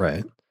stone.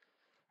 Right.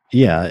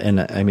 Yeah.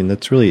 And I mean,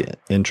 that's really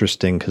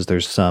interesting because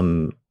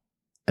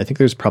I think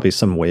there's probably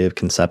some way of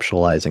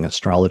conceptualizing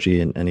astrology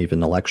and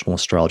even electional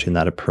astrology in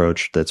that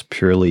approach that's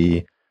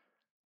purely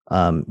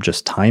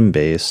just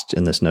time-based,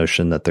 in this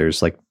notion that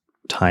there's like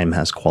time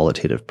has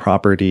qualitative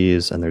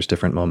properties and there's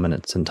different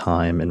moments in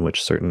time in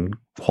which certain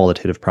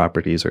qualitative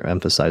properties are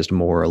emphasized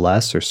more or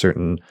less, or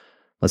certain,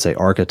 let's say,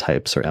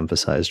 archetypes are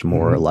emphasized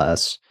more or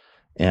less.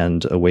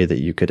 And a way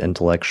that you could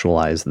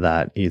intellectualize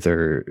that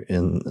either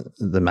in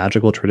the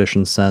magical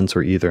tradition sense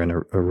or either in a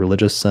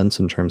religious sense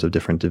in terms of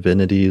different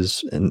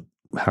divinities and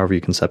however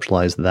you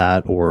conceptualize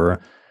that.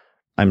 Or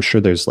I'm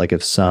sure there's like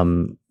if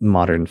some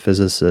modern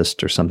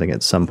physicist or something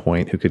at some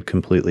point who could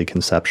completely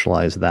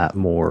conceptualize that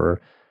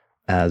more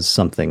as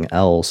something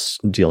else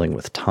dealing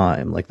with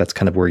time. Like that's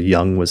kind of where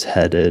Jung was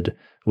headed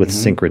with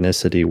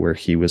synchronicity, where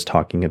he was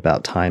talking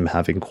about time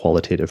having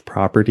qualitative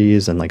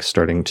properties and like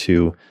starting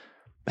to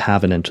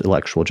have an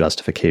intellectual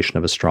justification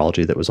of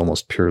astrology that was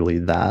almost purely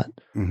that.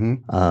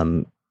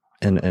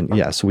 And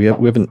yeah, so we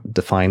haven't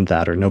defined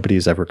that, or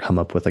nobody's ever come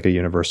up with like a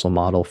universal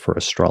model for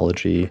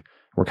astrology.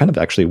 We're kind of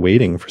actually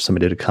waiting for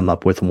somebody to come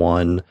up with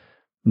one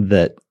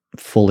that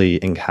fully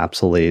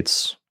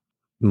encapsulates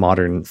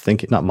modern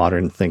thinking, not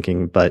modern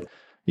thinking, but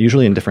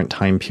usually in different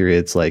time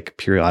periods, like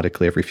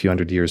periodically every few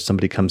hundred years,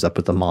 somebody comes up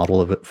with a model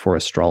of it for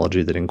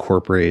astrology that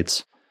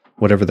incorporates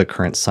whatever the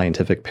current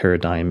scientific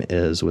paradigm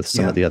is with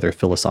some of the other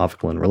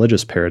philosophical and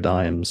religious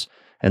paradigms.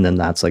 And then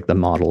that's like the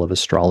model of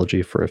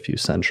astrology for a few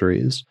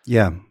centuries.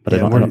 Yeah. But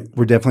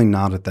we're definitely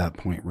not at that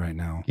point right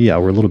now. Yeah,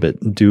 we're a little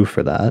bit due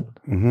for that.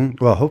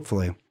 Well,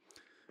 hopefully.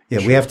 Yeah,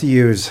 sure. we have to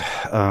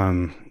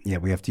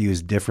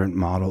use different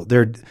model.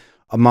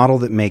 A model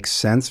that makes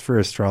sense for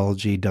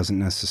astrology doesn't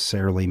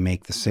necessarily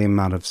make the same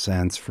amount of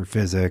sense for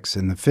physics,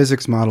 and the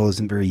physics model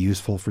isn't very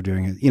useful for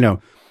doing it.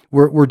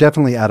 We're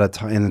definitely at a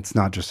time, and it's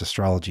not just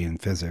astrology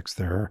and physics.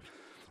 There are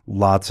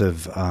lots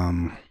of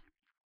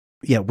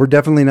we're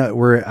definitely not.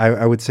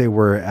 I would say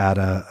we're at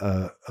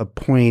a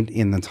point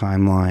in the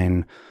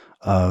timeline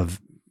of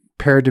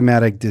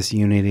paradigmatic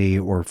disunity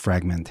or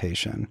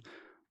fragmentation.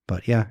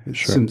 But yeah,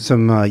 sure.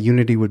 some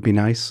unity would be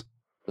nice.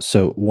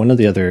 So one of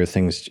the other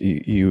things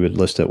you would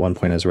list at one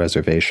point as a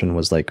reservation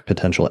was like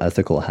potential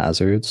ethical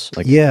hazards.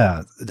 Like,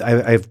 yeah,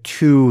 I have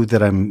 2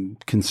 that I'm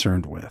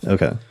concerned with.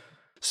 Okay.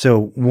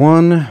 So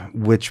one,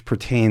 which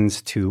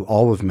pertains to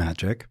all of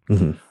magic,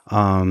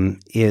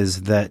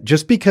 is that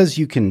just because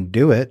you can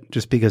do it,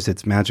 just because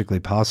it's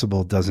magically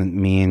possible, doesn't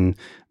mean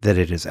that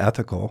it is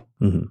ethical.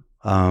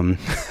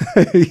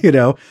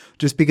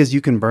 Just because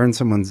you can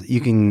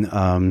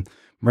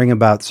bring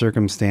about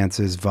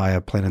circumstances via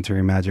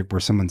planetary magic where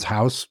someone's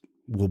house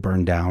will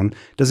burn down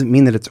doesn't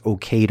mean that it's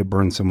okay to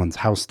burn someone's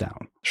house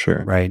down.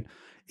 Sure. Right.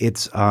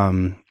 It's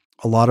a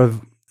lot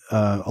of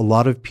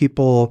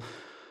people.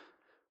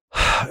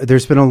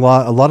 There's been a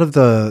lot of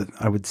the,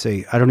 I would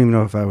say, I don't even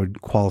know if I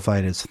would qualify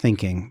it as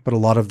thinking, but a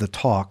lot of the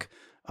talk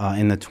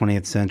in the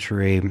 20th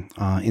century,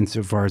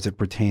 insofar as it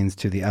pertains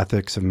to the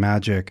ethics of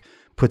magic,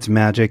 puts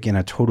magic in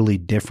a totally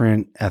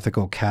different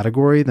ethical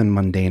category than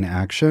mundane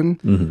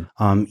action.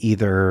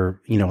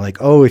 Either,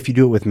 if you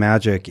do it with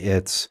magic,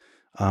 it's,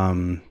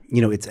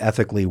 it's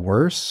ethically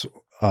worse.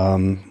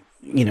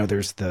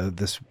 There's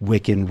this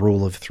Wiccan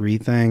rule of 3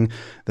 thing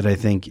that I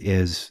think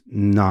is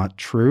not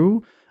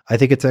true. I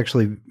think it's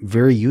actually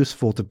very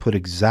useful to put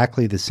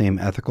exactly the same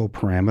ethical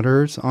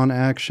parameters on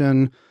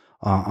action,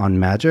 on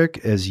magic,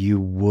 as you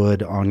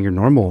would on your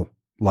normal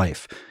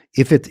life.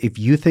 If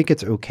you think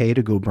it's okay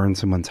to go burn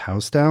someone's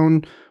house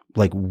down,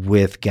 like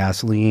with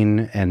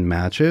gasoline and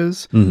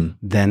matches,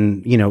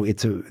 then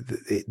if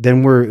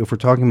we're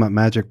talking about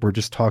magic, we're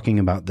just talking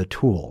about the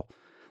tool.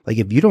 Like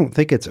if you don't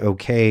think it's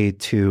okay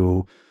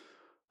to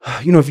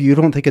if you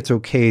don't think it's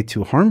okay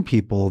to harm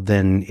people,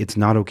 then it's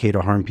not okay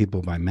to harm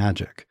people by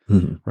magic,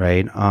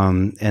 right?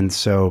 And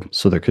so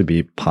there could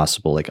be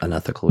possible like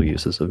unethical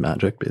uses of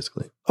magic,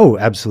 basically. Oh,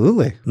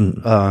 absolutely.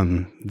 I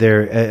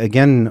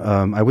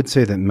would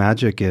say that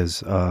magic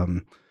is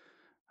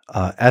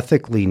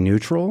ethically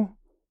neutral.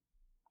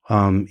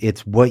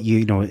 It's what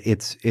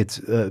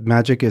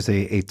magic is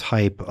a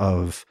type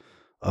of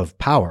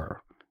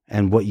power,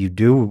 and what you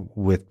do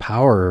with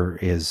power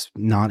is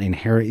not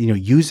inherent.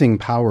 Using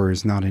power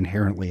is not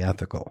inherently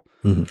ethical.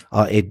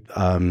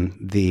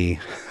 The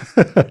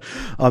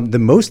the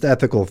most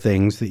ethical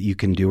things that you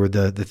can do, or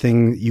the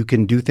thing you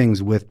can do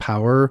things with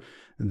power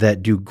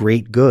that do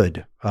great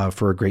good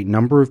for a great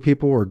number of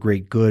people, or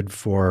great good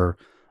for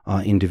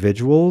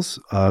individuals,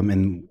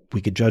 and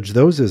we could judge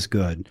those as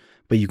good.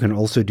 But you can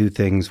also do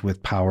things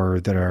with power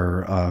that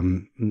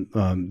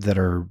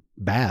are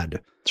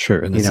bad. Sure,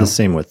 and it's the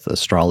same with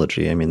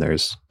astrology. I mean,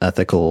 there's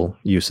ethical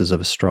uses of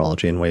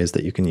astrology in ways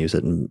that you can use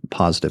it in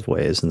positive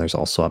ways, and there's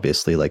also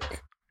obviously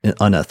like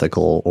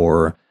unethical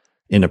or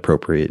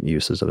inappropriate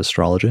uses of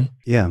astrology.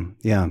 Yeah.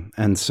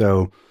 And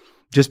so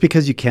just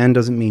because you can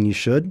doesn't mean you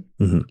should,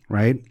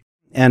 right?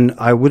 And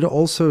I would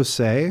also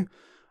say,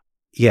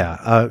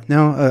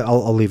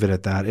 I'll leave it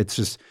at that. It's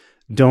just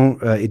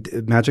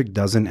magic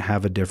doesn't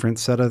have a different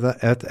set of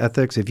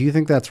ethics. If you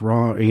think that's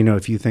wrong,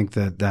 if you think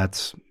that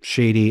that's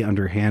shady,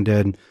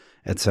 underhanded,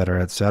 et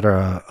cetera,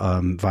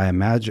 via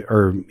magic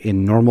or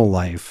in normal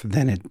life,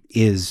 then it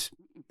is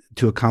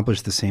to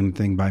accomplish the same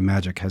thing by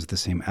magic has the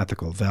same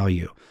ethical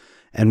value.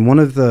 And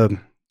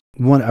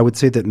I would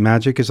say that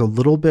magic is a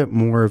little bit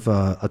more of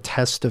a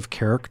test of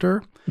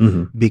character,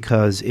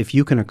 because if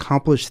you can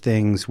accomplish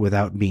things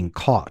without being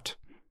caught,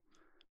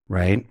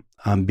 right?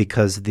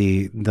 Because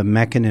the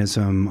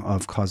mechanism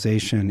of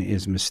causation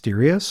is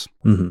mysterious,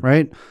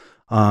 right?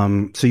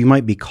 So you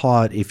might be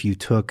caught if you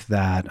took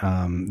that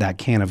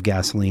can of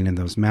gasoline in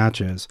those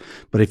matches,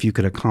 but if you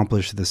could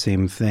accomplish the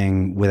same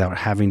thing without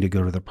having to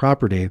go to the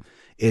property,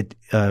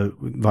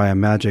 via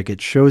magic, it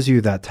shows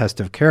you that test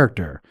of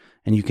character,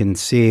 and you can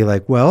see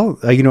like, well,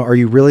 are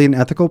you really an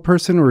ethical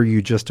person, or are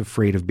you just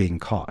afraid of being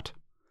caught?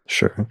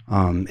 Sure.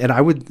 And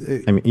I would,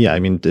 I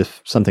mean,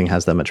 if something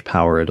has that much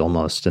power, it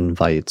almost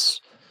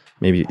invites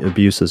maybe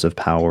abuses of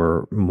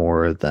power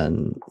more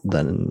than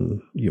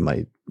you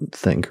might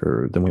think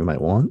or than we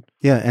might want.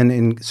 Yeah, and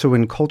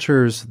in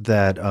cultures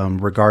that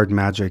regard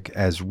magic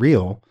as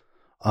real,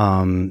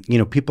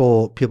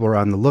 people are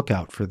on the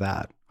lookout for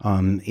that.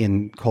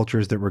 In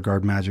cultures that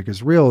regard magic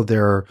as real,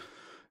 there are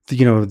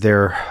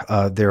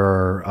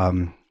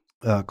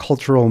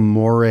cultural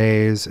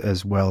mores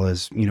as well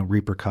as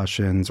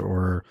repercussions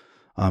or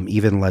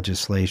even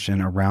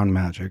legislation around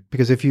magic.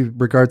 Because if you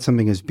regard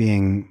something as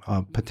being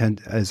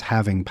as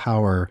having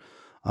power,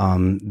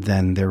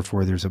 then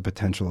therefore there's a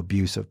potential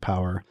abuse of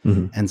power.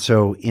 And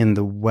so in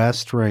the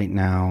West right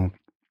now,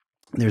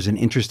 there's an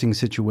interesting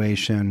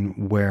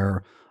situation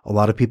where a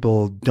lot of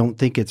people don't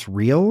think it's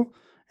real,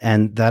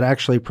 and that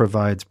actually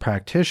provides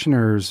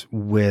practitioners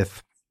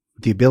with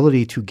the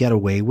ability to get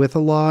away with a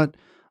lot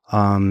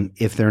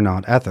if they're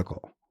not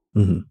ethical,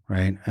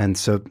 right? And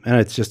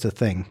it's just a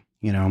thing,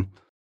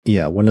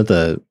 Yeah, one of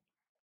the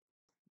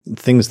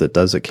things that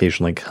does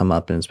occasionally come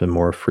up, and it's been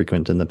more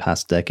frequent in the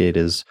past decade,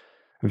 is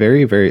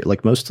very, very,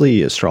 like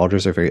mostly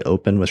astrologers are very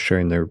open with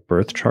sharing their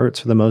birth charts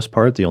for the most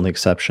part. The only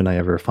exception I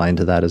ever find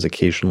to that is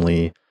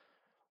occasionally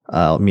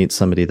I'll meet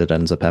somebody that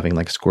ends up having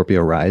like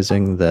Scorpio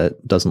rising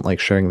that doesn't like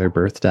sharing their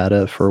birth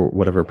data for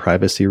whatever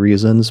privacy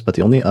reasons. But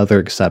the only other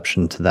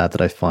exception to that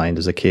I find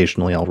is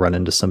occasionally I'll run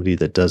into somebody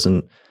that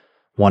doesn't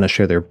want to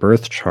share their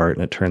birth chart,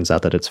 and it turns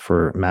out that it's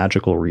for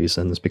magical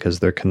reasons because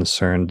they're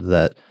concerned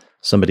that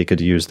somebody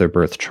could use their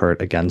birth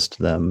chart against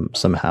them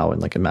somehow in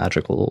like a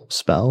magical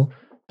spell.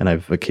 And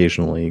I've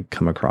occasionally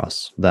come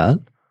across that.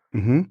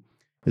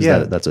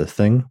 That's a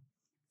thing?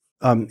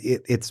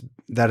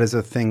 That is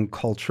a thing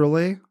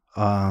culturally.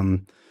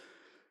 And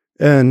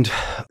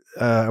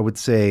I would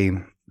say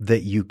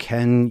that you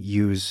can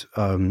use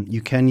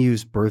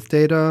birth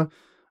data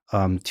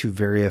to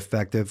very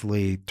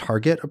effectively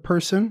target a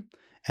person,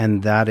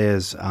 and that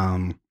is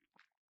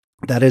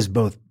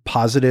both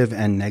positive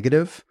and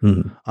negative.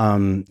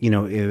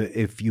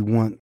 If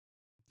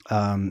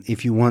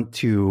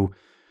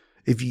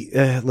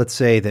you let's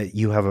say that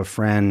you have a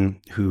friend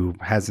who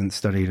hasn't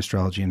studied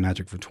astrology and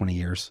magic for 20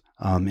 years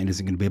and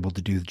isn't going to be able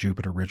to do the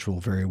Jupiter ritual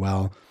very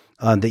well,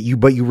 but you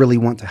really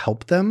want to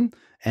help them,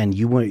 and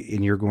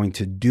you're going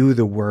to do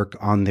the work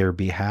on their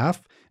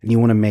behalf, and you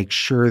want to make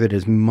sure that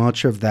as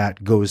much of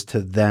that goes to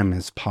them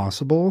as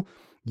possible,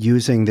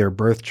 using their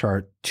birth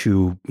chart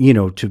to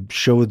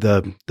show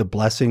the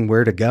blessing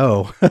where to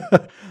go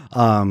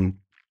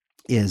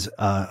is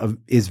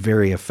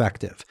very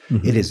effective.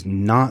 It is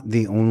not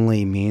the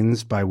only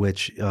means by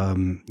which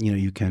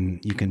you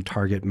can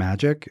target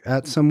magic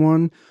at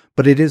someone,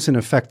 but it is an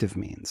effective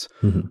means.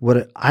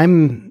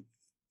 I'm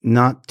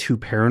not too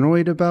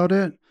paranoid about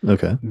it.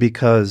 Okay.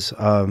 Because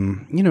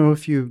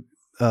if you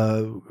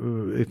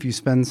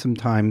spend some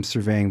time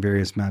surveying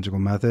various magical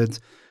methods,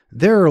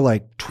 there are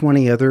like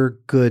 20 other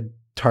good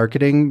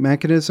targeting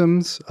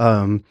mechanisms.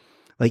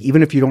 Like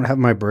even if you don't have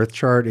my birth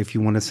chart, if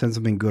you want to send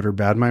something good or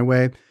bad my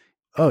way,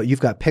 oh,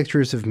 you've got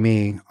pictures of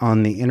me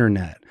on the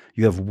internet.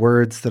 You have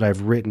words that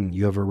I've written.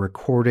 You have a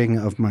recording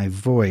of my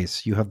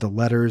voice. You have the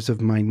letters of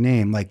my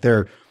name. Like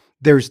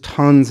there's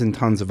tons and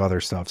tons of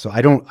other stuff. So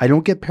I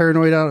don't get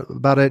paranoid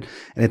about it.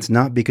 And it's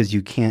not because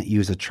you can't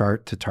use a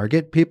chart to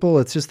target people.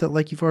 It's just that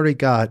like you've already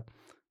got,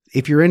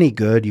 if you're any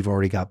good, you've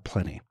already got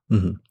plenty.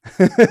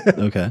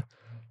 Mm-hmm. Okay.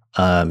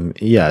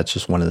 Yeah, it's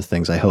just one of the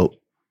things I hope,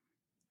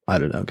 I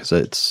don't know, because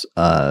it's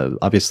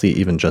obviously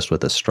even just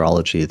with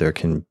astrology,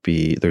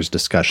 there's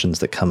discussions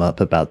that come up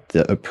about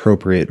the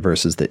appropriate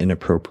versus the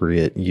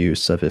inappropriate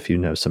use of if you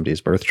know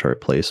somebody's birth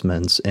chart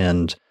placements.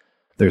 And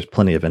there's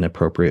plenty of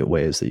inappropriate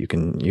ways that you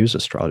can use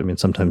astrology. I mean,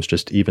 sometimes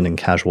just even in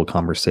casual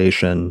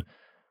conversation,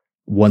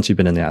 once you've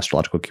been in the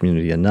astrological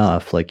community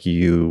enough, like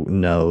you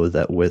know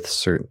that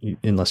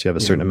unless you have a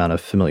certain amount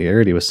of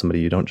familiarity with somebody,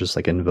 you don't just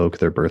like invoke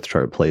their birth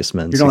chart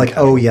placements. You're not like,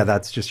 oh yeah,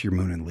 that's just your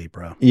moon in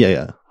Libra.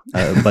 Yeah.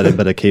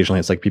 But occasionally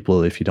it's like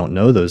people, if you don't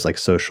know those like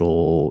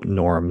social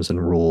norms and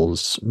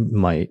rules,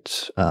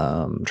 might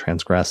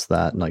transgress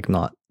that, like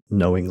not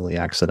knowingly,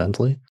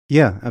 accidentally.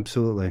 Yeah,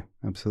 absolutely.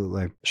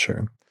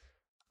 Sure.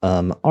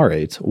 All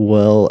right.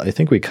 Well, I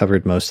think we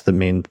covered most of the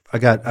main.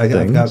 I've got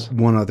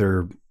one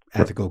other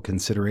ethical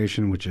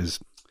consideration, which is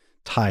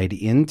tied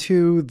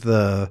into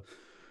the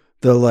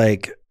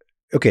like.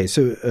 Okay,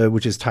 so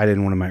which is tied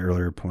in one of my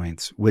earlier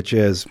points, which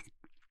is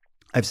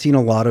I've seen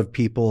a lot of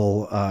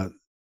people.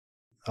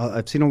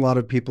 I've seen a lot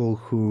of people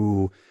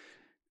who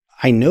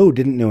I know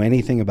didn't know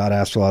anything about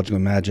astrological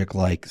magic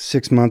like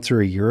 6 months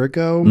or a year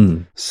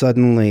ago,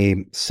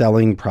 suddenly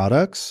selling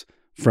products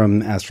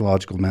from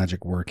astrological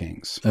magic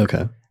workings.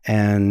 Okay.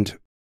 And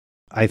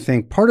I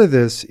think part of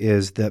this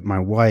is that my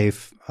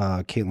wife,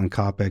 Caitlin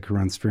Coppock, who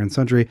runs Sphere and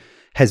Sundry,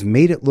 has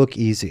made it look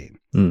easy.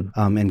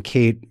 And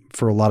Kate,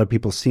 for a lot of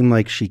people, seemed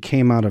like she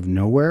came out of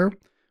nowhere.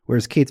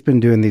 Whereas Kate's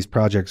been doing these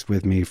projects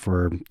with me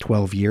for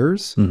 12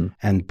 years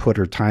and put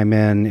her time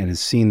in and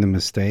has seen the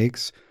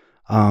mistakes.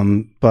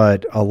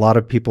 But a lot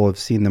of people have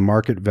seen the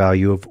market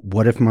value of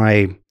what if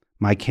my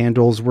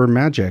candles were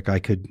magic? I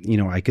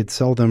could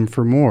sell them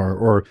for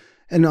more,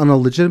 and on a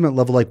legitimate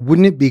level, like,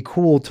 wouldn't it be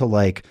cool to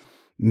like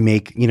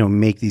make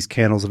these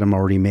candles that I'm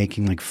already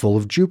making like full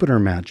of Jupiter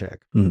magic?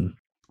 And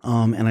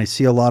I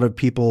see a lot of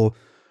people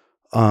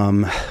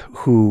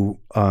who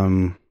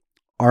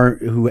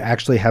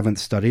actually haven't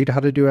studied how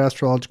to do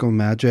astrological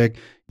magic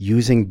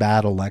using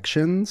bad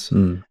elections.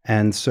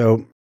 And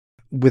so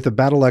with a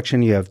bad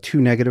election, you have two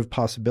negative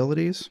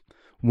possibilities.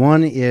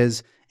 One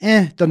is,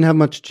 doesn't have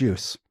much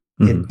juice.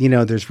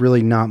 There's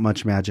really not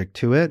much magic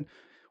to it,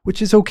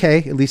 which is okay.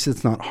 At least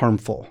it's not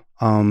harmful.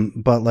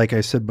 But like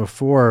I said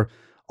before,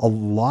 I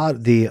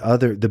would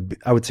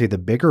say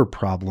the bigger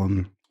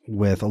problem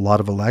with a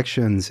lot of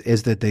elections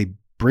is that they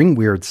bring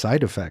weird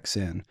side effects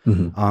in.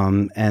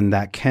 And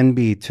that can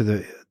be to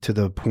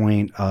the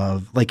point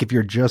of like, if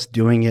you're just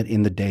doing it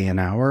in the day and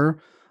hour,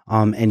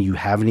 and you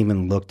haven't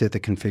even looked at the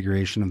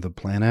configuration of the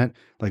planet,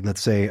 like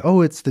let's say,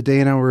 oh, it's the day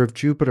and hour of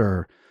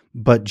Jupiter,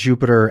 but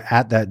Jupiter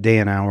at that day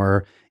and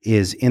hour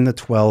is in the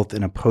 12th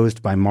and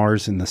opposed by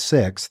Mars in the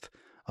 6th,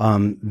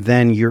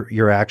 then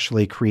you're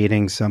actually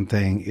creating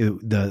something.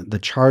 The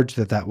charge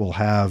that will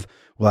have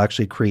will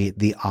actually create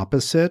the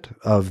opposite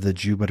of the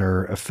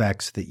Jupiter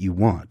effects that you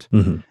want.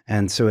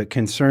 And so it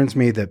concerns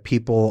me that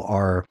people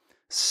are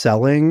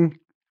selling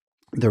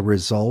the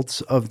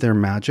results of their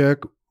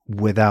magic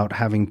without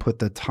having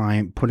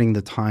putting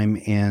the time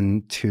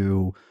in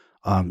to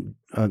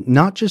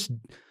not just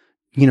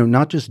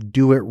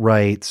do it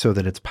right so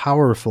that it's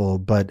powerful,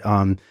 but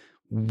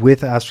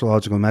with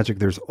astrological magic,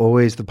 there's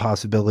always the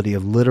possibility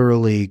of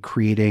literally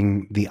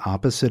creating the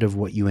opposite of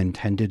what you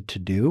intended to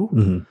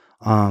do.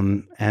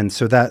 And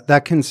so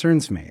that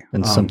concerns me.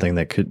 And something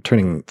that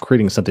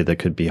creating something that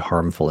could be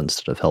harmful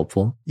instead of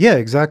helpful. Yeah,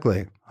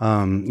 exactly.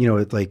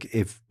 It's like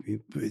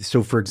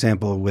so for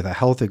example, with a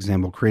health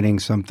example, creating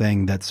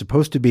something that's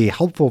supposed to be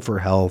helpful for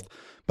health,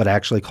 but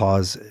actually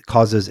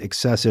causes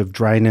excessive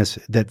dryness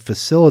that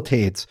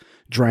facilitates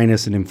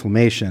dryness and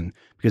inflammation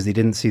because they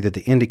didn't see that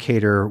the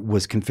indicator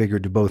was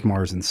configured to both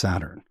Mars and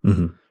Saturn.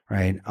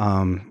 Right.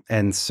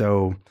 And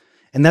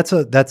that's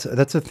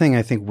a thing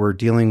I think we're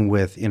dealing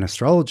with in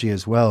astrology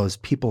as well, is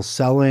people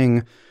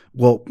selling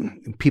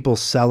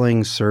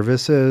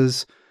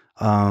services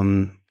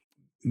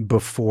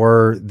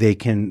before they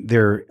can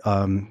their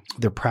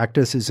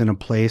practice is in a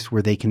place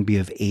where they can be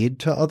of aid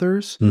to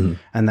others.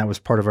 And that was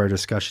part of our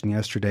discussion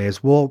yesterday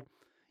as well.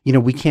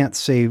 We can't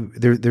say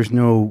there's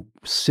no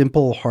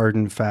simple hard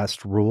and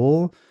fast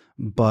rule,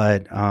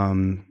 but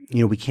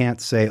we can't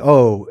say,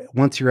 oh,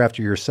 once you're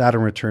after your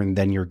Saturn return,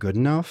 then you're good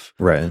enough.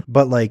 Right.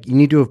 But like, you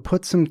need to have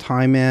put some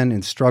time in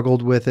and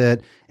struggled with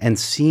it and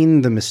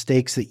seen the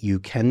mistakes that you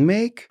can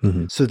make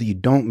so that you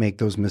don't make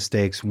those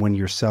mistakes when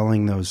you're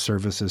selling those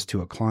services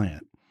to a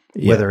client,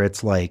 whether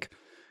it's like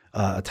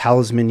a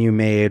talisman you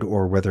made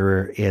or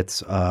whether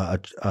it's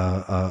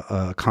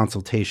a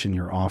consultation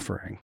you're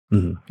offering.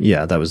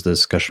 Yeah, that was the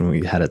discussion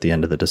we had at the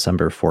end of the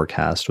December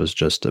forecast, was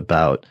just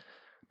about,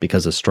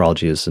 because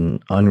astrology is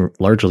an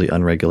largely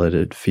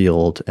unregulated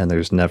field, and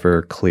there's never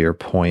a clear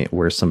point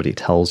where somebody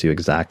tells you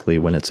exactly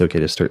when it's okay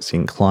to start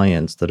seeing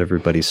clients, that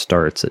everybody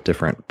starts at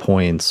different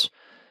points,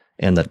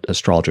 and that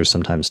astrologers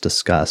sometimes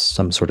discuss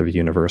some sort of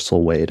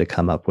universal way to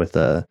come up with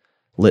a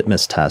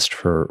litmus test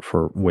for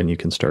when you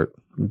can start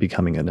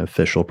becoming an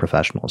official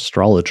professional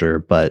astrologer.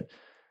 But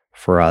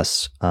for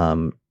us,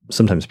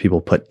 sometimes people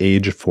put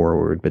age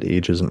forward, but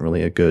age isn't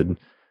really a good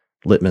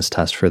litmus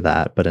test for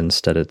that. But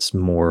instead, it's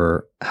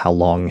more, how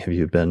long have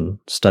you been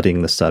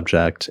studying the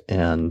subject,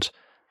 and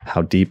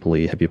how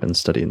deeply have you been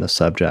studying the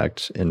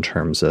subject, in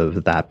terms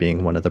of that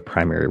being one of the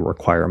primary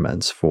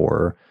requirements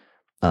for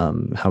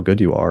how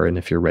good you are, and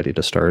if you're ready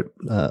to start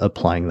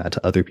applying that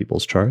to other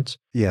people's charts.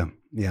 Yeah,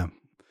 yeah.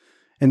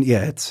 And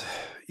it's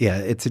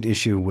an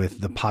issue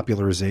with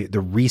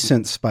the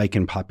recent spike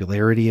in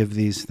popularity of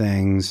these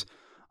things.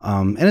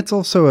 And it's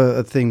also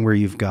a thing where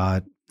you've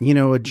got,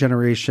 a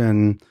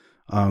generation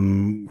you've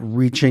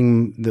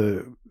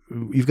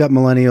got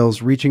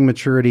millennials reaching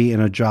maturity in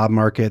a job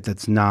market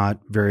that's not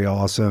very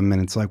awesome. And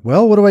it's like,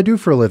 well, what do I do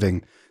for a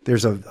living?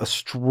 There's a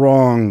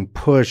strong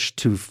push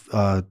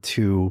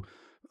to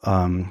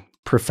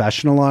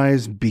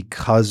professionalize,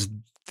 because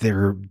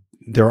there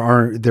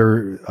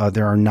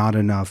are not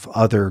enough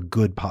other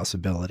good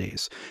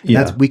possibilities.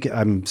 Yeah.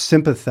 I'm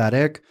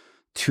sympathetic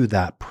to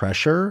that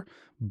pressure,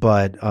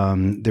 but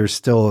there's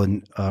still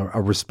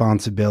a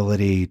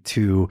responsibility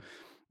to,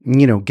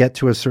 get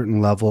to a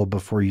certain level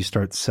before you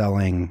start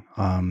selling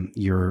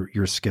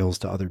your skills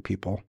to other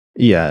people.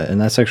 Yeah, and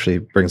that's actually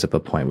brings up a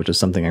point, which is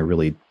something I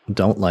really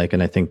don't like,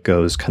 and I think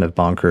goes kind of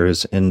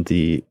bonkers in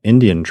the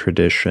Indian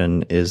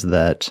tradition, is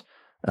that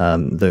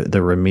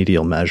the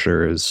remedial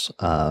measures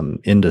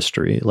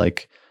industry,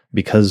 like,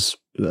 because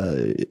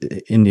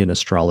Indian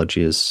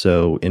astrology is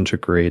so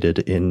integrated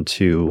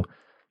into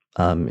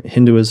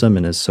Hinduism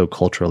and is so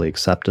culturally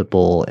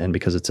acceptable, and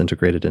because it's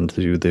integrated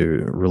into the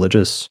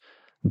religious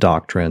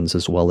doctrines,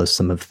 as well as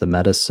some of the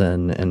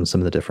medicine and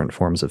some of the different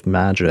forms of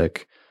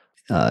magic,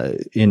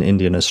 in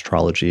Indian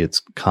astrology,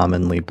 it's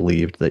commonly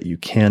believed that you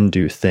can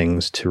do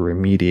things to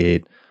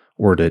remediate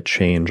or to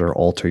change or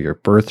alter your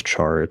birth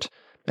chart.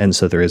 And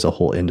so there is a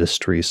whole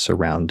industry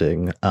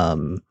surrounding,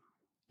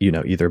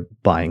 either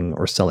buying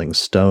or selling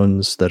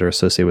stones that are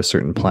associated with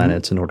certain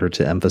planets in order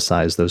to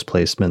emphasize those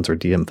placements or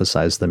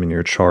de-emphasize them in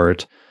your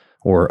chart,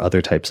 or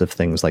other types of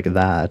things like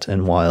that.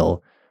 And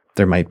while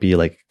there might be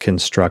like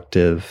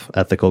constructive,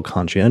 ethical,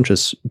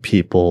 conscientious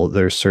people,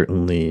 there's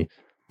certainly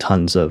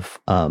tons of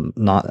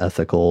not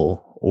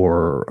ethical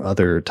or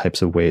other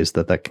types of ways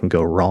that can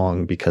go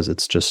wrong, because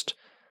it's just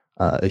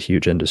a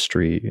huge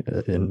industry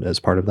as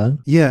part of that.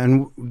 Yeah,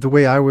 and the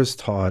way I was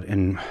taught,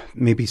 and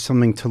maybe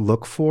something to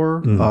look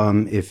for,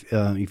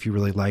 if you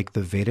really like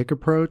the Vedic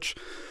approach,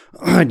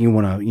 and you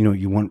want to,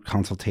 you want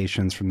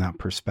consultations from that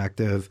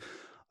perspective,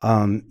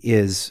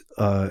 is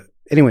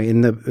anyway,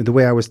 in the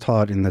way I was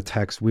taught in the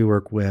text we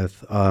work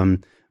with,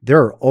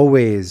 there are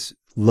always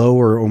low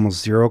or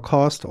almost zero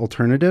cost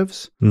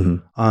alternatives.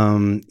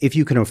 If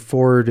you can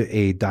afford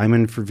a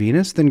diamond for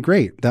Venus, then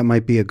great, that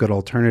might be a good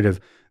alternative.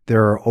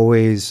 There are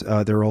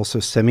also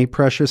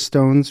semi-precious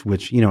stones,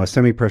 which, a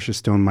semi-precious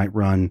stone might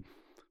run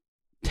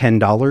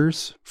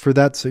 $10 for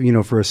that.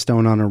 So, for a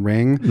stone on a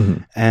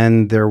ring,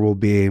 and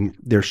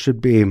there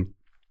should be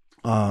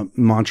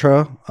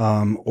mantra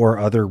or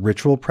other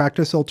ritual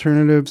practice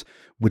alternatives,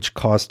 which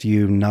cost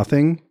you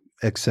nothing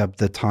except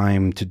the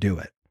time to do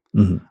it.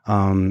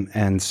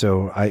 And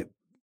so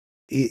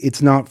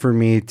it's not for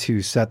me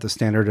to set the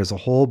standard as a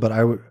whole, but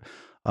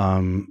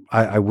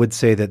I would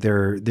say that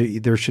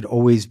there should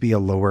always be a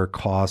lower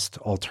cost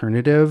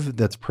alternative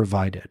that's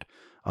provided.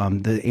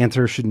 The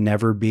answer should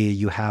never be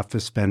you have to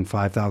spend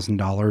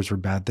 $5,000 or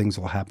bad things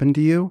will happen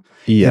to you.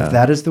 Yeah. If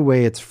that is the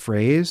way it's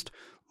phrased,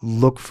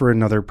 look for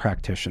another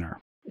practitioner.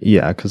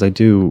 Yeah, because I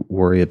do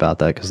worry about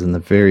that, because in the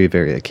very,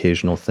 very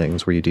occasional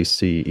things where you do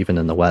see, even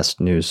in the West,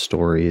 news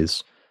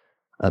stories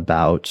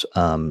about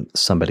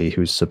somebody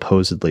who's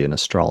supposedly an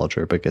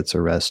astrologer but gets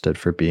arrested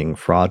for being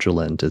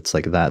fraudulent, it's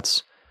like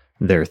that's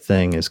their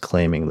thing, is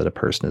claiming that a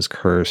person is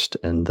cursed,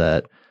 and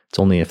that it's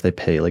only if they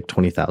pay like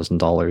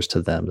 $20,000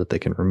 to them that they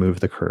can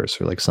remove the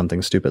curse, or like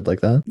something stupid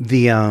like that.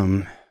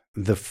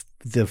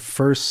 The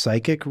first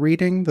psychic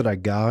reading that I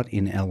got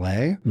in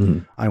LA,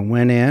 I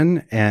went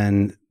in,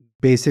 and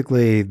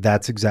basically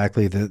that's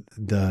exactly the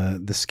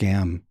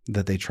scam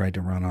that they tried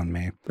to run on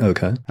me.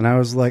 Okay. And I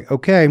was like,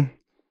 okay,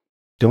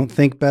 don't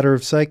think better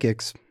of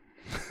psychics.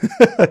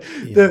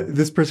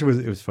 This person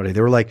it was funny.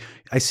 They were like,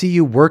 I see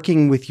you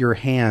working with your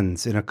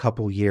hands in a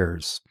couple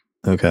years.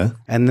 Okay.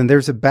 And then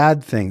there's a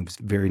bad thing. It was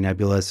very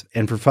nebulous.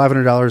 And for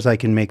 $500, I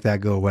can make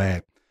that go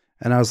away.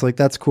 And I was like,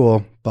 that's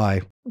cool.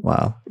 Bye.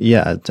 Wow.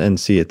 Yeah. And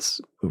see, it's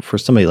for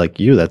somebody like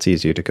you, that's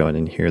easier to go in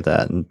and hear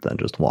that and then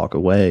just walk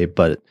away.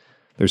 But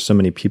there's so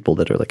many people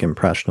that are like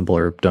impressionable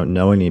or don't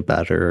know any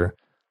better.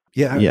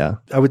 Yeah.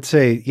 I would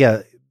say,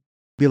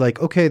 be like,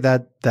 okay,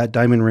 that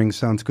diamond ring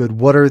sounds good.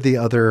 What are the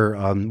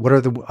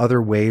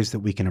other ways that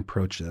we can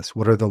approach this?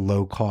 What are the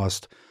low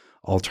cost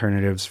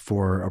alternatives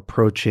for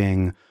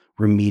approaching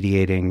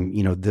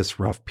remediating, this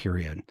rough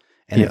period?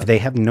 And if they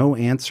have no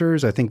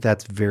answers, I think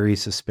that's very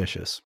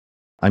suspicious.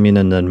 I mean,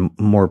 and then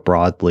more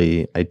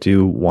broadly, I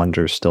do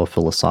wonder still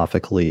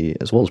philosophically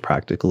as well as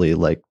practically,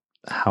 like,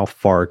 how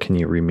far can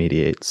you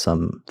remediate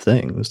some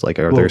things? Like,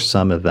 are there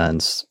some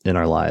events in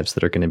our lives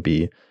that are going to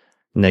be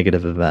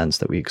negative events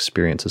that we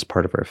experience as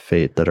part of our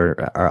fate that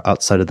are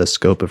outside of the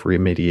scope of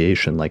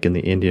remediation? Like in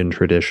the Indian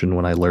tradition,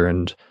 when I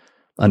learned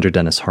under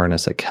Dennis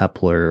Harness at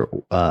Kepler,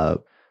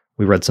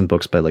 we read some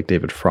books by like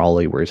David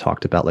Frawley where he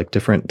talked about like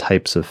different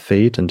types of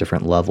fate and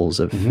different levels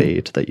of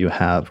fate that you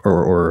have,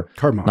 or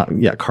karma.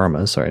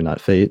 Karma, sorry, not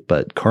fate,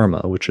 but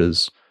karma, which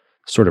is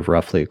sort of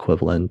roughly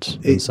equivalent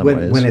in some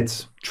ways. When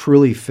it's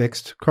truly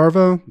fixed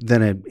karma,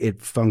 then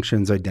it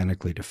functions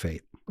identically to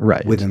fate.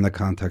 Right. Within the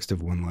context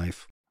of one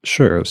life.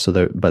 Sure.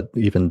 So but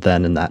even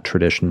then in that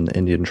tradition, the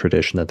Indian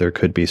tradition, that there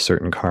could be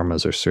certain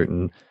karmas or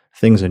certain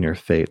things in your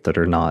fate that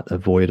are not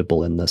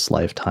avoidable in this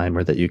lifetime,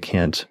 or that you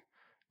can't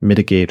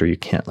mitigate or you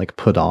can't like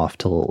put off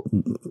till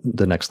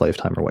the next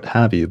lifetime or what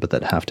have you, but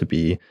that have to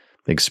be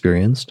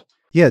experienced.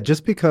 Yeah,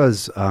 just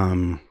because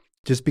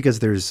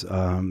there's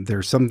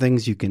some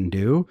things you can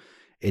do,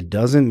 it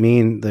doesn't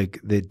mean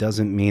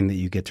that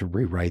you get to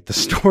rewrite the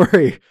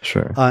story.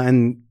 Sure.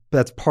 And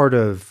that's part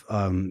of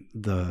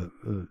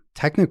the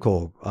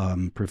technical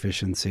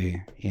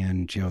proficiency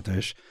in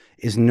Jyotish,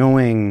 is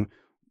knowing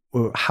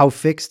how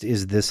fixed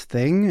is this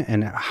thing,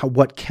 and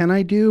what can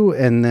I do,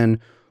 and then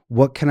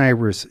what can I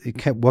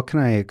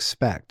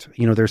expect?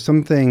 There's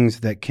some things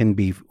that can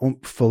be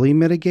fully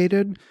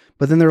mitigated,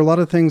 but then there are a lot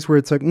of things where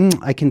it's like,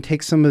 I can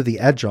take some of the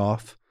edge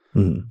off,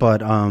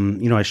 but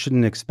I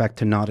shouldn't expect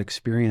to not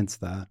experience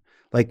that.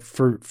 Like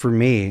for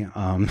me,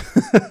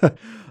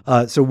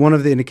 so one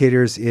of the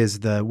indicators is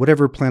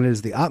whatever planet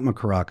is the Atma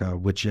Karaka,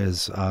 which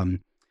is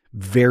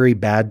very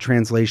bad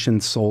translation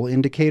soul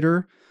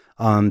indicator,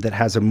 that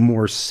has a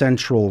more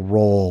central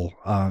role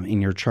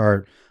in your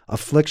chart.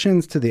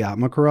 Afflictions to the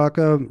Atma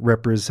Karaka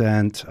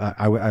represent,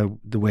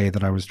 the way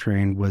that I was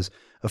trained was,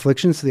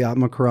 afflictions to the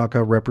Atma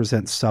Karaka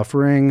represent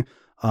suffering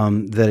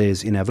that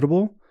is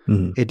inevitable.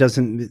 It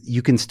doesn't,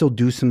 you can still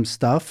do some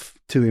stuff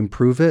to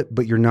improve it,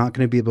 but you're not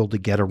going to be able to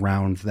get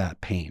around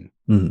that pain.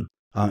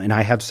 And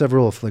I have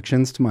several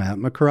afflictions to my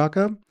Atma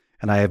Karaka,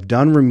 and I have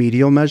done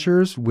remedial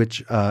measures,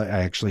 which I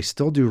actually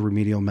still do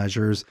remedial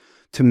measures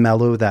to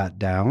mellow that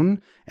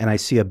down. And I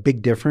see a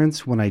big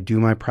difference when I do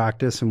my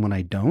practice and when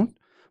I don't.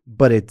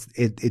 But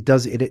it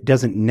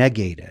doesn't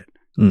negate it.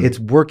 It's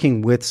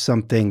working with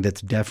something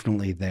that's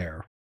definitely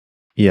there.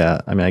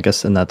 Yeah, I mean, I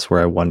guess, and that's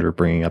where I wonder,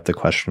 bringing up the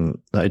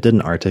question that I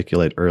didn't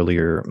articulate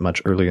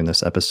much earlier in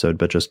this episode,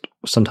 but just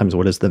sometimes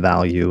what is the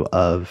value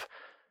of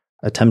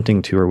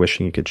attempting to or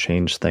wishing you could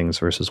change things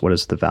versus what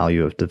is the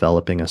value of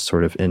developing a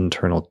sort of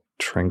internal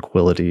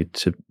tranquility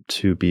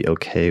to be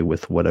okay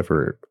with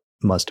whatever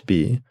must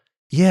be?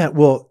 Yeah,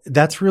 well,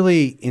 that's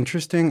really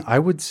interesting. I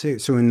would say,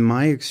 so in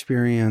my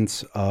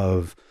experience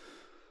of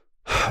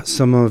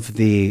some of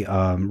the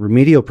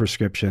remedial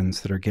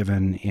prescriptions that are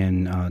given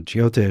in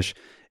Jyotish,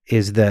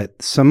 is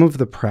that some of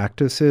the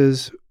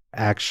practices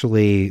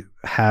actually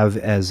have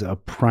as a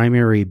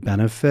primary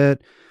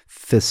benefit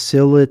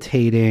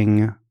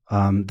facilitating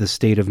the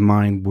state of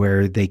mind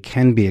where they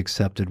can be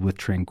accepted with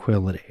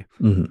tranquility.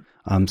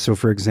 So,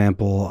 for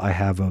example, I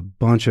have a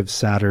bunch of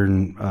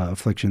Saturn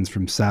afflictions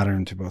from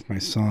Saturn to both my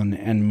sun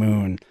and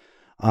moon,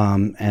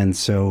 and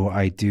so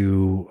I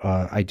do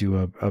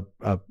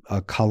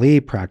a Kali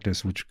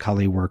practice, which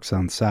Kali works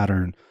on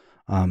Saturn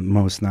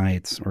most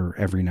nights or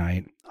every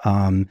night.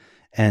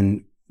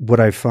 And what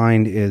I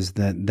find is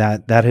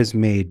that has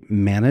made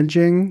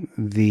managing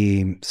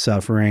the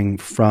suffering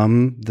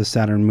from the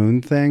Saturn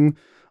Moon thing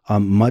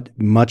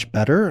much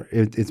better.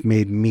 It's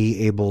made me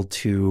able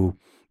to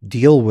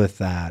deal with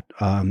that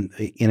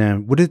in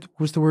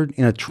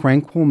a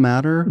tranquil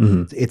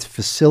manner. It's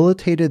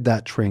facilitated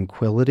that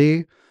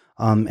tranquility.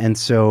 And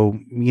so,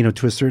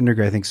 to a certain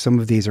degree, I think some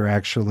of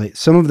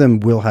them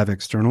will have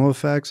external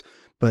effects,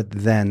 but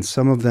then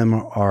some of them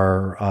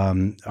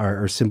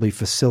are simply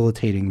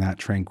facilitating that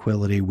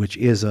tranquility, which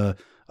is a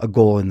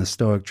goal in the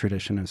Stoic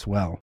tradition as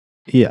well.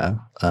 Yeah,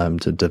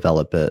 to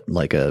develop it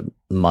like a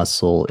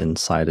muscle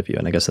inside of you.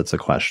 And I guess that's the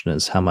question,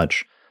 is how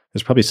much,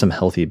 there's probably some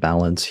healthy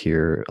balance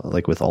here,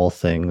 like with all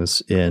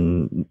things,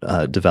 in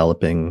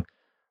developing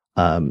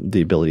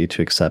the ability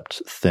to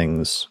accept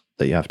things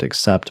that you have to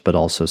accept, but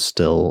also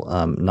still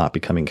not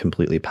becoming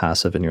completely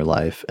passive in your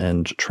life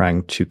and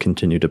trying to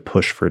continue to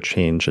push for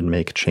change and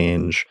make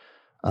change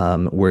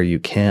where you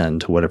can,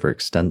 to whatever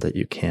extent that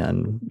you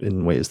can,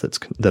 in ways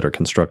that are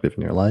constructive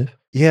in your life.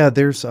 Yeah,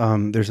 there's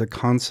a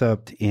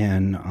concept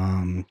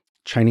in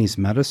Chinese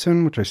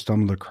medicine, which I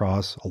stumbled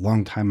across a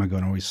long time ago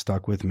and always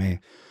stuck with me,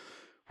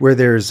 where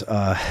there's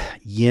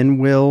yin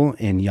will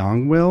and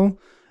yang will,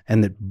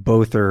 and that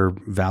both are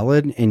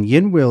valid. And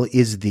yin will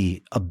is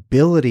the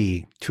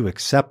ability to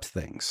accept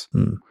things,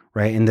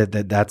 right? And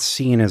that's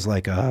seen as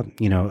like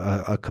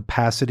a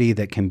capacity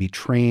that can be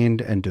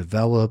trained and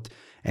developed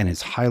and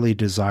is highly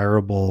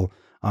desirable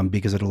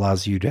because it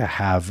allows you to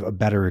have a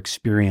better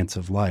experience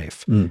of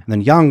life. And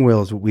then yang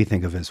will is what we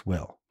think of as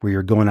will, where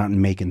you're going out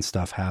and making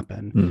stuff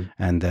happen,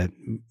 and that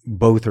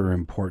both are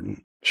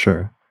important.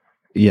 Sure.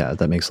 Yeah,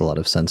 that makes a lot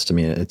of sense to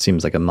me. It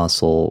seems like a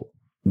muscle,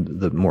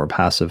 the more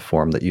passive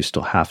form that you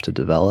still have to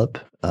develop,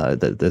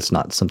 that's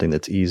not something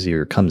that's easy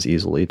or comes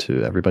easily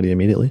to everybody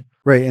immediately.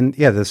 Right. And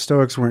yeah, the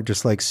Stoics weren't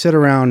just like sit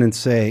around and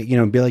say,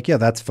 be like, yeah,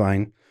 that's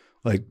fine.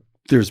 Like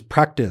there's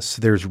practice,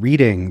 there's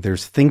reading,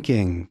 there's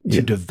thinking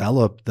to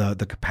develop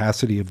the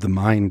capacity of the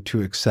mind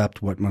to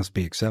accept what must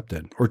be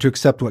accepted or to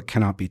accept what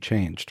cannot be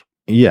changed.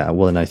 Yeah,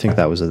 well, and I think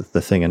that was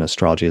the thing in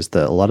astrology is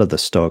that a lot of the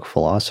Stoic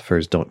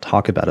philosophers don't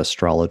talk about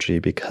astrology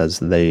because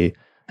they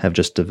have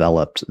just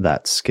developed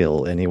that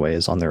skill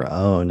anyways on their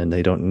own, and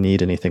they don't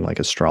need anything like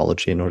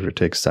astrology in order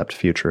to accept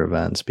future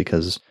events,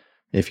 because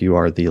if you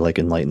are the like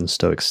enlightened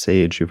Stoic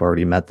sage, you've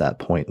already met that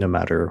point no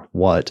matter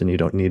what, and you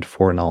don't need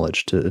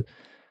foreknowledge to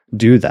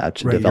do that,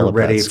 to develop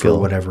you're ready that skill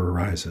for whatever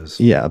arises.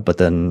 Yeah, but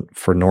then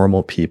for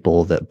normal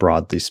people that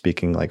broadly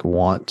speaking like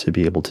want to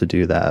be able to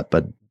do that,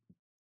 but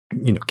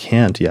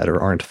can't yet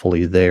or aren't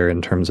fully there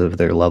in terms of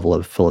their level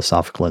of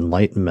philosophical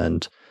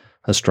enlightenment,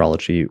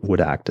 astrology would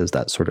act as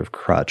that sort of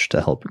crutch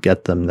to help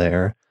get them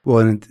there. Well,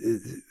 and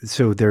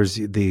so there's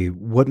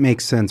what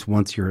makes sense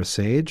once you're a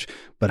sage,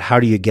 but how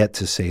do you get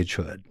to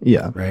sagehood?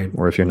 Yeah. Right.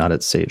 Or if you're not at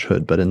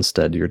sagehood, but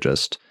instead you're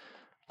just,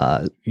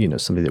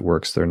 somebody that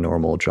works their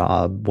normal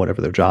job,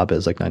 whatever their job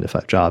is, like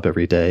 9-to-5 job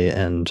every day.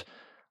 And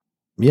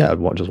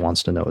just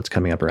wants to know what's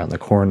coming up around the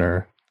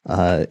corner.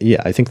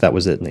 I think that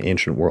was it in the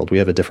ancient world. We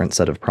have a different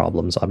set of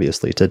problems,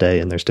 obviously, today,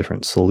 and there's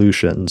different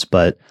solutions,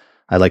 but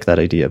I like that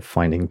idea of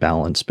finding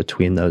balance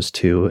between those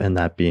two, and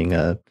that being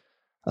a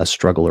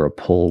struggle or a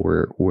pull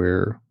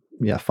where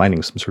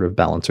finding some sort of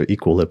balance or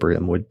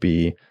equilibrium would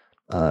be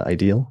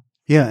ideal.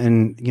 Yeah,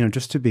 and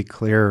just to be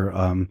clear,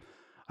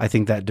 I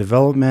think that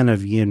development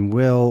of yin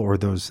will or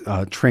those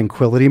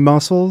tranquility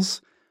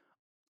muscles,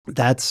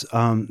 that's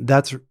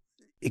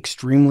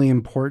extremely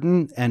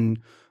important, and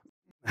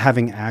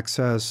having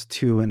access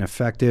to an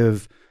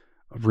effective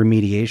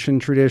remediation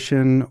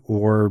tradition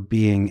or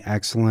being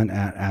excellent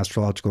at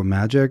astrological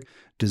magic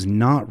does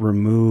not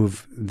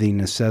remove the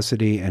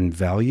necessity and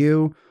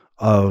value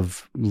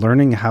of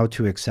learning how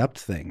to accept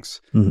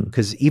things.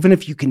 Because even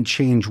if you can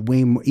change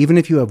even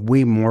if you have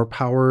way more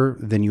power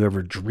than you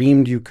ever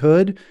dreamed you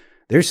could,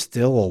 there's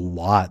still a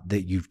lot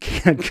that you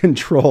can't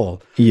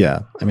control.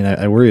 Yeah. I mean,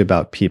 I worry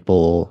about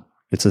people.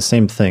 It's the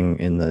same thing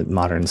in the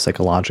modern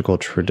psychological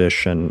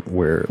tradition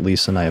where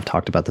Lisa and I have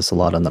talked about this a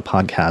lot on the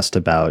podcast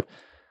about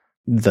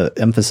the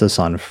emphasis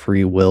on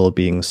free will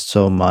being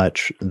so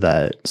much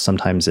that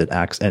sometimes it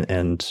acts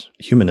and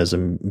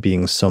humanism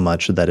being so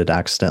much that it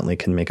accidentally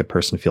can make a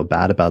person feel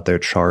bad about their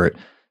chart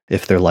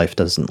if their life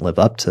doesn't live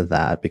up to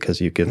that, because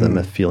you give them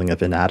a feeling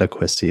of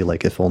inadequacy.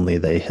 Like if only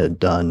they had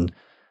done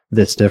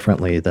this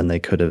differently, then they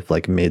could have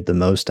like made the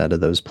most out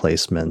of those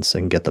placements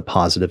and get the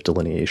positive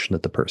delineation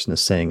that the person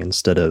is saying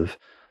instead of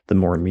the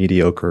more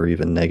mediocre or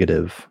even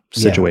negative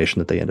situation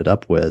that they ended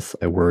up with.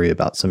 I worry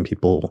about some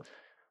people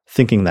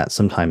thinking that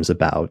sometimes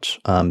about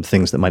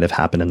things that might have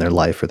happened in their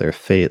life or their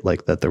fate,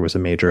 like that there was a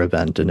major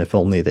event, and if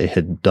only they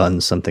had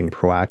done something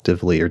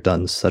proactively or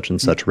done such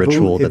and such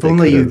ritual that they could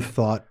have. If only you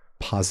thought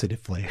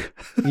positively.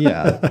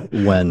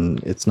 When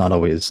it's not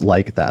always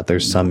like that.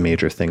 There's some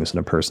major things in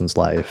a person's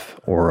life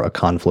or a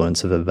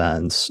confluence of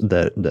events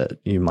that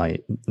you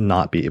might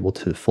not be able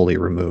to fully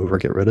remove or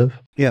get rid of.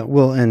 Yeah,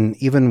 well, and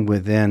even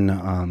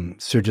within,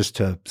 so just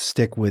to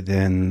stick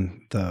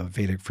within the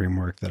Vedic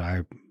framework that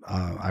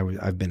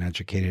I've been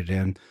educated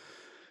in,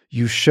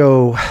 you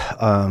show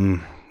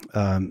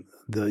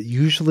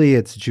usually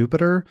it's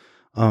Jupiter,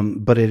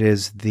 but it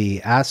is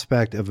the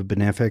aspect of a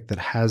benefic that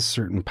has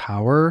certain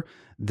power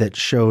that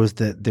shows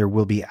that there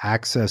will be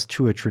access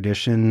to a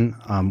tradition,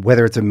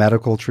 whether it's a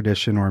medical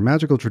tradition or a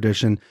magical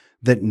tradition,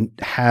 that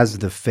has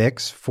the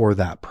fix for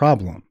that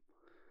problem.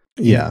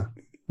 Yeah,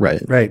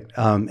 right. Right.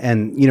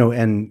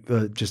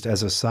 Just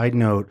as a side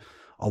note,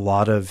 a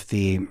lot of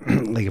the,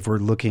 like if we're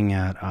looking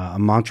at a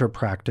mantra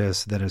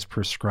practice that is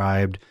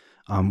prescribed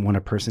when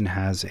a person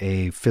has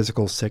a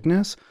physical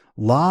sickness,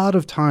 a lot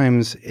of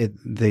times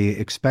the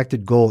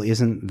expected goal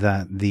isn't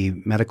that the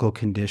medical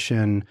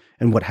condition,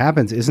 and what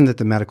happens isn't that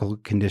the medical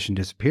condition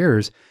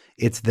disappears.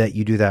 It's that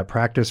you do that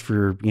practice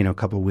for, a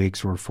couple of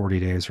weeks or 40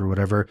 days or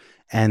whatever,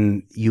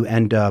 and you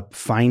end up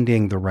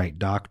finding the right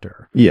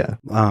doctor. Yeah.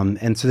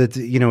 And so that,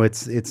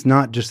 it's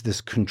not just this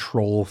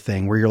control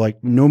thing where you're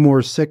like, no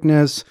more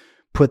sickness,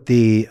 put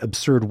the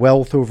absurd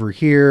wealth over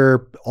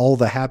here, all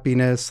the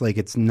happiness. Like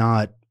it's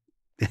not,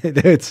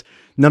 it's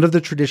none of the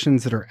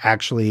traditions that are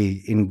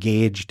actually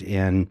engaged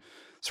in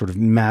sort of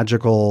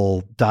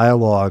magical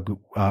dialogue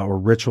or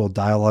ritual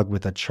dialogue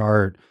with a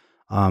chart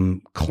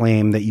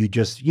claim that you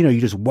just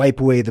wipe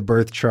away the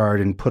birth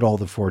chart and put all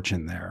the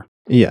fortune there.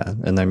 Yeah.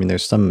 And I mean,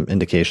 there's some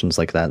indications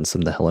like that in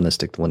some of the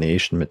Hellenistic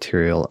delineation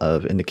material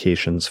of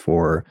indications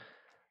for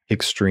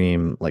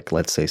extreme, like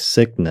let's say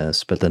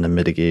sickness, but then a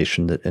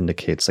mitigation that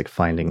indicates like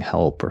finding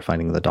help or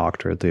finding the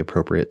doctor at the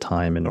appropriate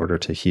time in order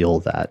to heal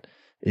that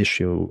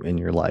issue in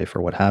your life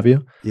or what have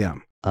you. Yeah.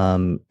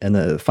 And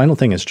the final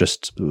thing is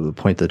just the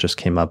point that just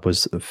came up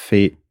was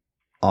fate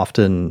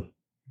often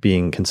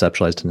being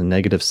conceptualized in a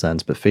negative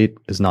sense, but fate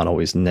is not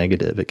always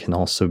negative. It can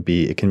also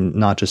be, it can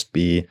not just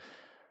be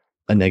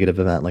a negative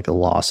event like a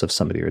loss of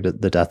somebody or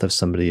the death of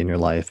somebody in your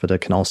life, but it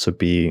can also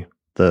be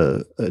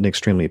an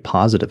extremely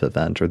positive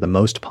event or the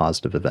most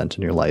positive event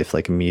in your life,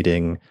 like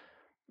meeting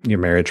your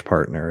marriage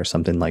partner or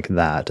something like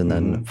that, and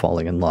then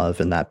falling in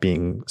love, and that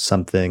being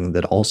something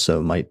that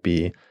also might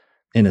be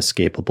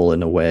inescapable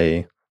in a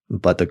way.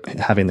 But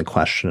having the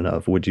question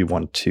of, would you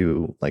want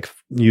to like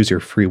use your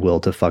free will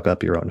to fuck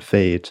up your own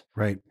fate?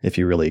 Right. If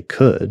you really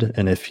could,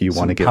 and if you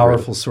want to get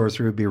powerful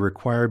sorcery would be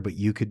required, but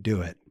you could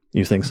do it.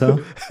 You think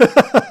so?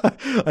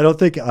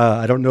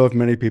 I don't know if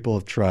many people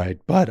have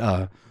tried,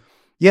 but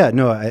yeah,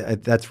 no,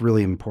 that's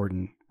really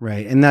important,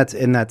 right? And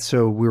that's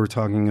so we were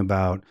talking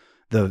about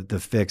the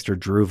fixed or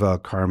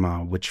dhruva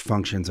karma, which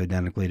functions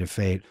identically to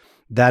fate.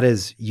 That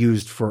is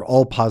used for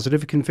all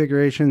positive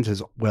configurations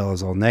as well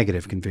as all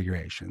negative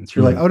configurations.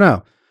 You're like, oh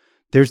no,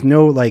 there's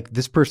no like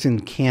this person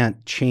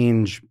can't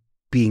change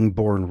being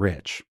born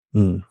rich,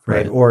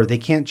 right? Or they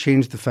can't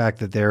change the fact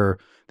that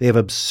they have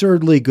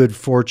absurdly good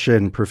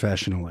fortune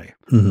professionally.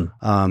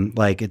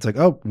 Like it's like,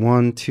 oh,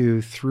 1,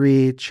 2,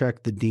 3,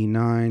 check the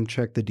D9,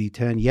 check the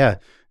D10. Yeah,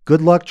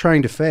 good luck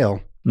trying to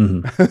fail,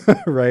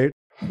 right?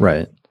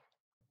 Right.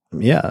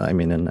 Yeah, I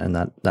mean, and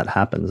that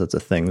happens. That's a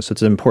thing. So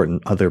it's an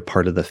important other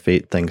part of the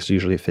fate thing. So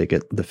usually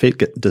the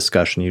fate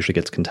discussion usually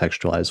gets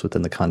contextualized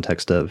within the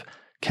context of,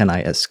 can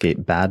I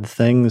escape bad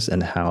things,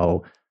 and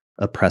how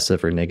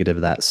oppressive or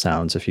negative that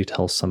sounds if you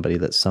tell somebody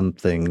that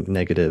something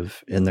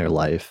negative in their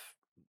life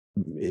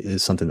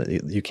is something that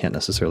you can't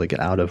necessarily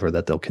get out of or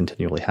that they'll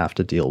continually have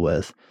to deal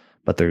with.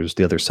 But there's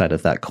the other side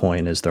of that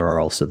coin is there are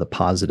also the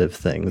positive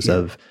things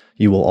of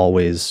you will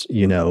always, if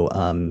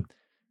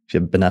you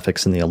have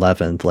benefics in the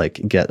 11th,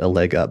 like get a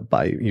leg up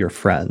by your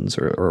friends,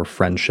 or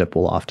friendship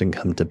will often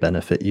come to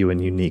benefit you in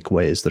unique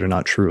ways that are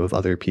not true of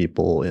other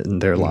people in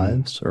their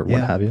lives or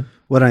what have you.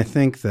 Well, I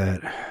think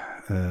that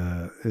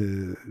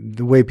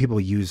the way people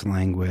use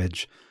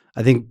language,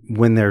 I think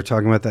when they're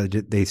talking about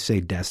that, they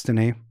say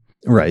destiny.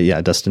 Right. Yeah.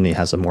 Destiny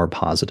has a more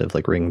positive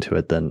like ring to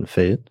it than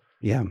fate.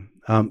 Yeah.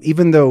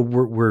 Even though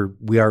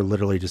we are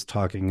literally just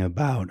talking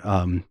about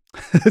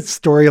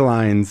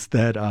storylines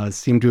that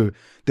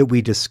that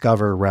we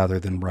discover rather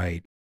than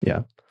write.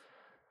 Yeah.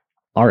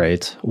 All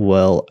right.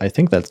 Well, I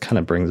think that kind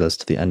of brings us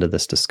to the end of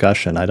this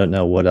discussion. I don't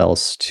know what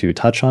else to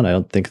touch on. I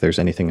don't think there's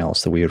anything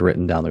else that we had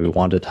written down that we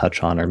wanted to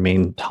touch on. Our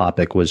main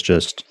topic was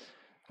just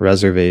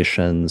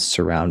reservations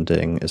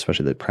surrounding,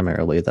 especially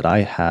primarily that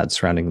I had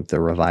surrounding the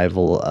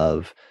revival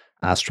of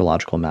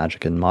astrological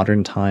magic in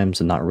modern times,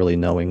 and not really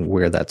knowing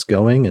where that's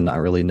going and not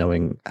really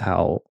knowing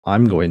how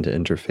I'm going to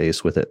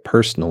interface with it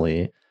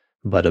personally,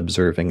 but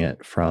observing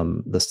it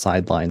from the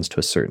sidelines to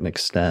a certain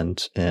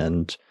extent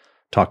and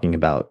talking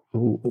about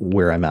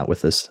where I'm at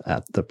with this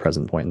at the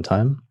present point in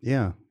time.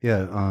 Yeah.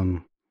 Yeah.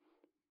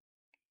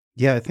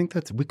 I think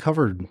we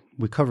covered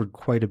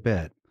quite a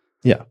bit.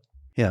 Yeah.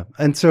 Yeah.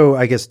 And so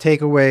I guess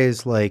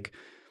takeaways, like,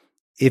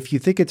 if you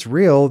think it's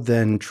real,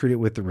 then treat it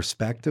with the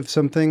respect of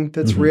something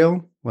that's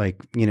real. Like,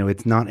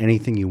 it's not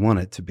anything you want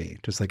it to be,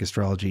 just like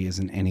astrology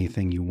isn't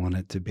anything you want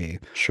it to be.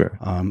 Sure.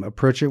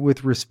 Approach it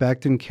with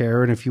respect and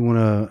care. And if you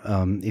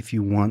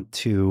want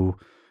to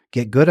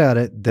get good at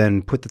it,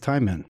 then put the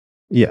time in.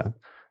 Yeah.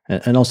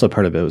 And also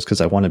part of it was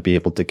because I want to be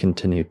able to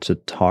continue to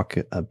talk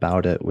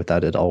about it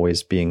without it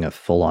always being a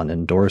full-on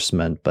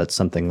endorsement, but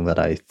something that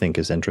I think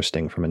is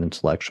interesting from an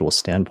intellectual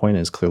standpoint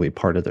is clearly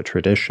part of the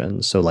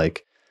tradition. So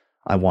like,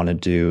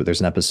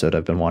 there's an episode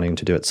I've been wanting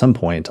to do at some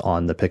point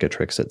on the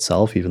Picatrix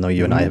itself, even though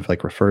you and I have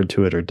like referred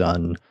to it or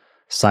done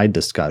side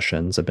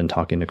discussions. I've been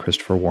talking to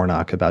Christopher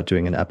Warnock about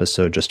doing an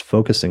episode just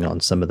focusing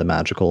on some of the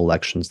magical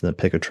elections in the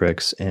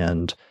Picatrix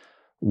and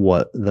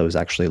what those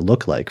actually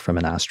look like from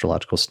an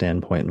astrological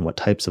standpoint and what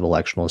types of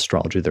electional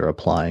astrology they're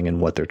applying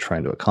and what they're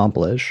trying to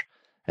accomplish,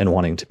 and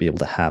wanting to be able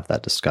to have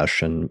that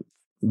discussion,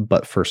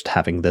 but first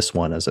having this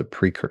one as a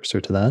precursor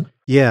to that.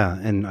 Yeah,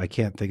 and I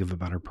can't think of a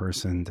better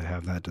person to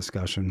have that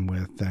discussion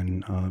with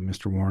than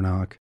Mr.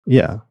 Warnock.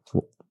 Yeah.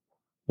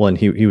 Well, and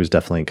he was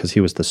definitely, because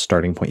he was the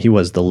starting point. He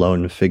was the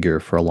lone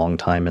figure for a long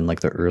time in like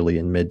the early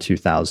and mid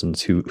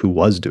 2000s who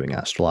was doing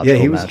astrological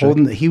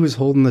magic. He was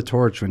holding the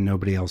torch when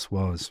nobody else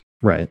was.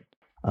 Right.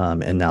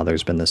 And now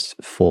there's been this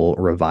full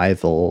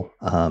revival,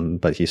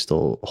 but he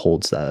still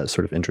holds that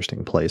sort of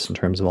interesting place in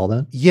terms of all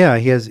that. Yeah,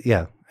 he has.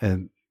 Yeah.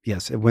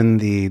 Yes, when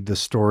the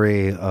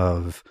story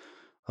of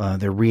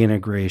the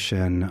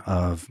reintegration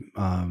of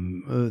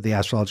the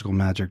astrological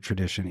magic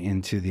tradition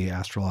into the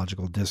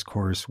astrological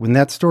discourse, when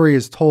that story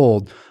is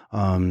told,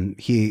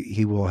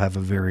 he will have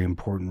a very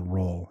important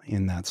role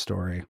in that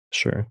story.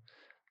 Sure.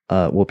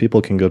 Well,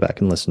 people can go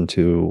back and listen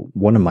to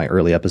one of my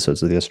early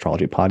episodes of the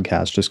Astrology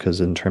podcast, just because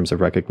in terms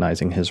of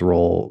recognizing his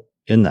role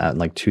in that in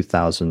like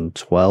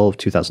 2012,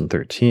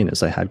 2013,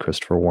 as I had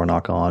Christopher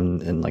Warnock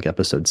on in like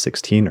episode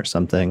 16 or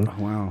something. Oh,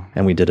 wow.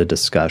 And we did a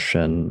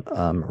discussion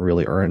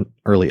really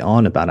early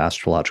on about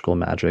astrological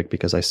magic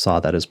because I saw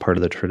that as part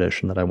of the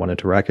tradition that I wanted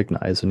to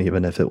recognize. And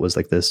even if it was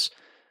like this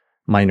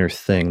minor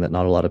thing that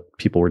not a lot of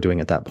people were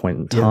doing at that point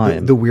in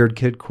time. The weird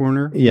kid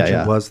corner, which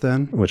it was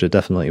then. Which it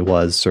definitely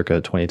was circa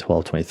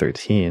 2012,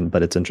 2013.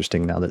 But it's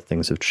interesting now that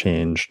things have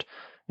changed.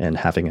 And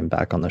having him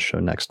back on the show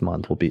next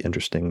month will be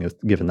interesting,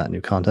 given that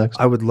new context.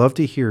 I would love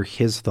to hear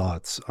his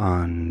thoughts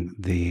on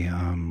the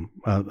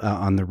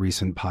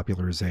recent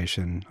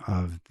popularization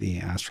of the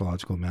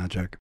astrological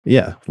magic.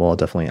 Yeah, well, I'll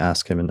definitely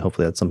ask him, and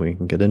hopefully that's something we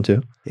can get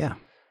into. Yeah.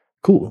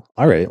 Cool.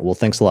 All right. Well,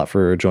 thanks a lot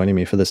for joining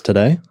me for this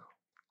today.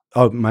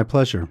 Oh, my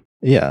pleasure.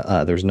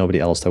 Yeah, there's nobody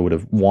else I would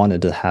have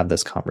wanted to have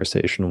this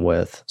conversation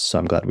with, so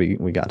I'm glad we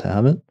got to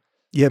have it.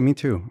 Yeah, me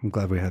too. I'm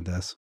glad we had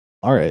this.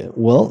 All right.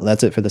 Well,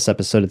 that's it for this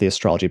episode of the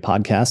Astrology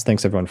Podcast.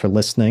 Thanks, everyone, for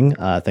listening.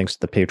 Thanks to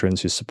the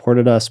patrons who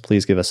supported us.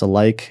 Please give us a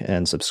like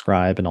and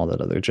subscribe and all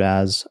that other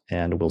jazz,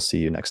 and we'll see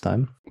you next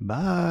time.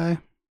 Bye.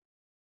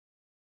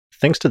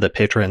 Thanks to the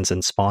patrons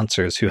and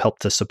sponsors who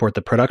helped to support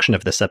the production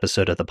of this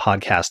episode of the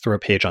podcast through a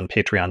page on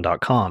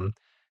patreon.com,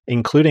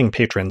 including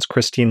patrons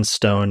Christine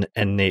Stone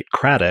and Nate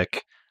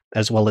Craddock,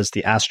 as well as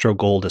the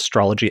AstroGold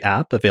Astrology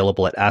app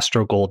available at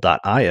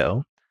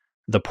astrogold.io,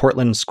 the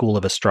Portland School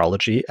of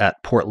Astrology at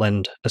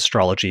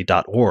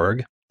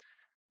portlandastrology.org,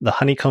 the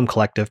Honeycomb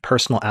Collective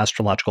Personal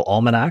Astrological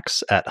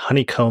Almanacs at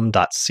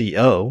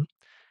honeycomb.co,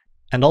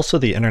 and also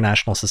the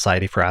International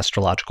Society for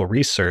Astrological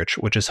Research,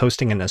 which is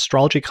hosting an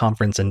astrology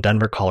conference in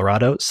Denver,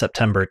 Colorado,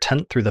 September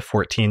 10th through the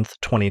 14th,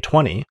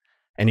 2020.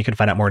 And you can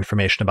find out more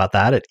information about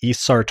that at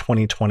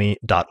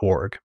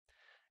esar2020.org.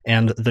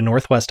 And the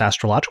Northwest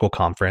Astrological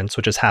Conference,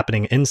 which is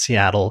happening in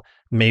Seattle,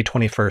 May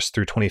 21st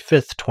through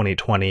 25th,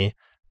 2020.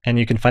 And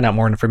you can find out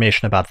more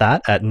information about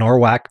that at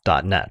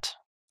norwac.net.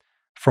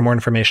 For more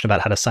information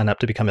about how to sign up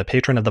to become a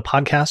patron of the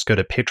podcast, go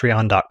to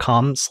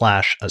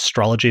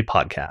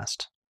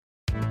patreon.com/astrologypodcast.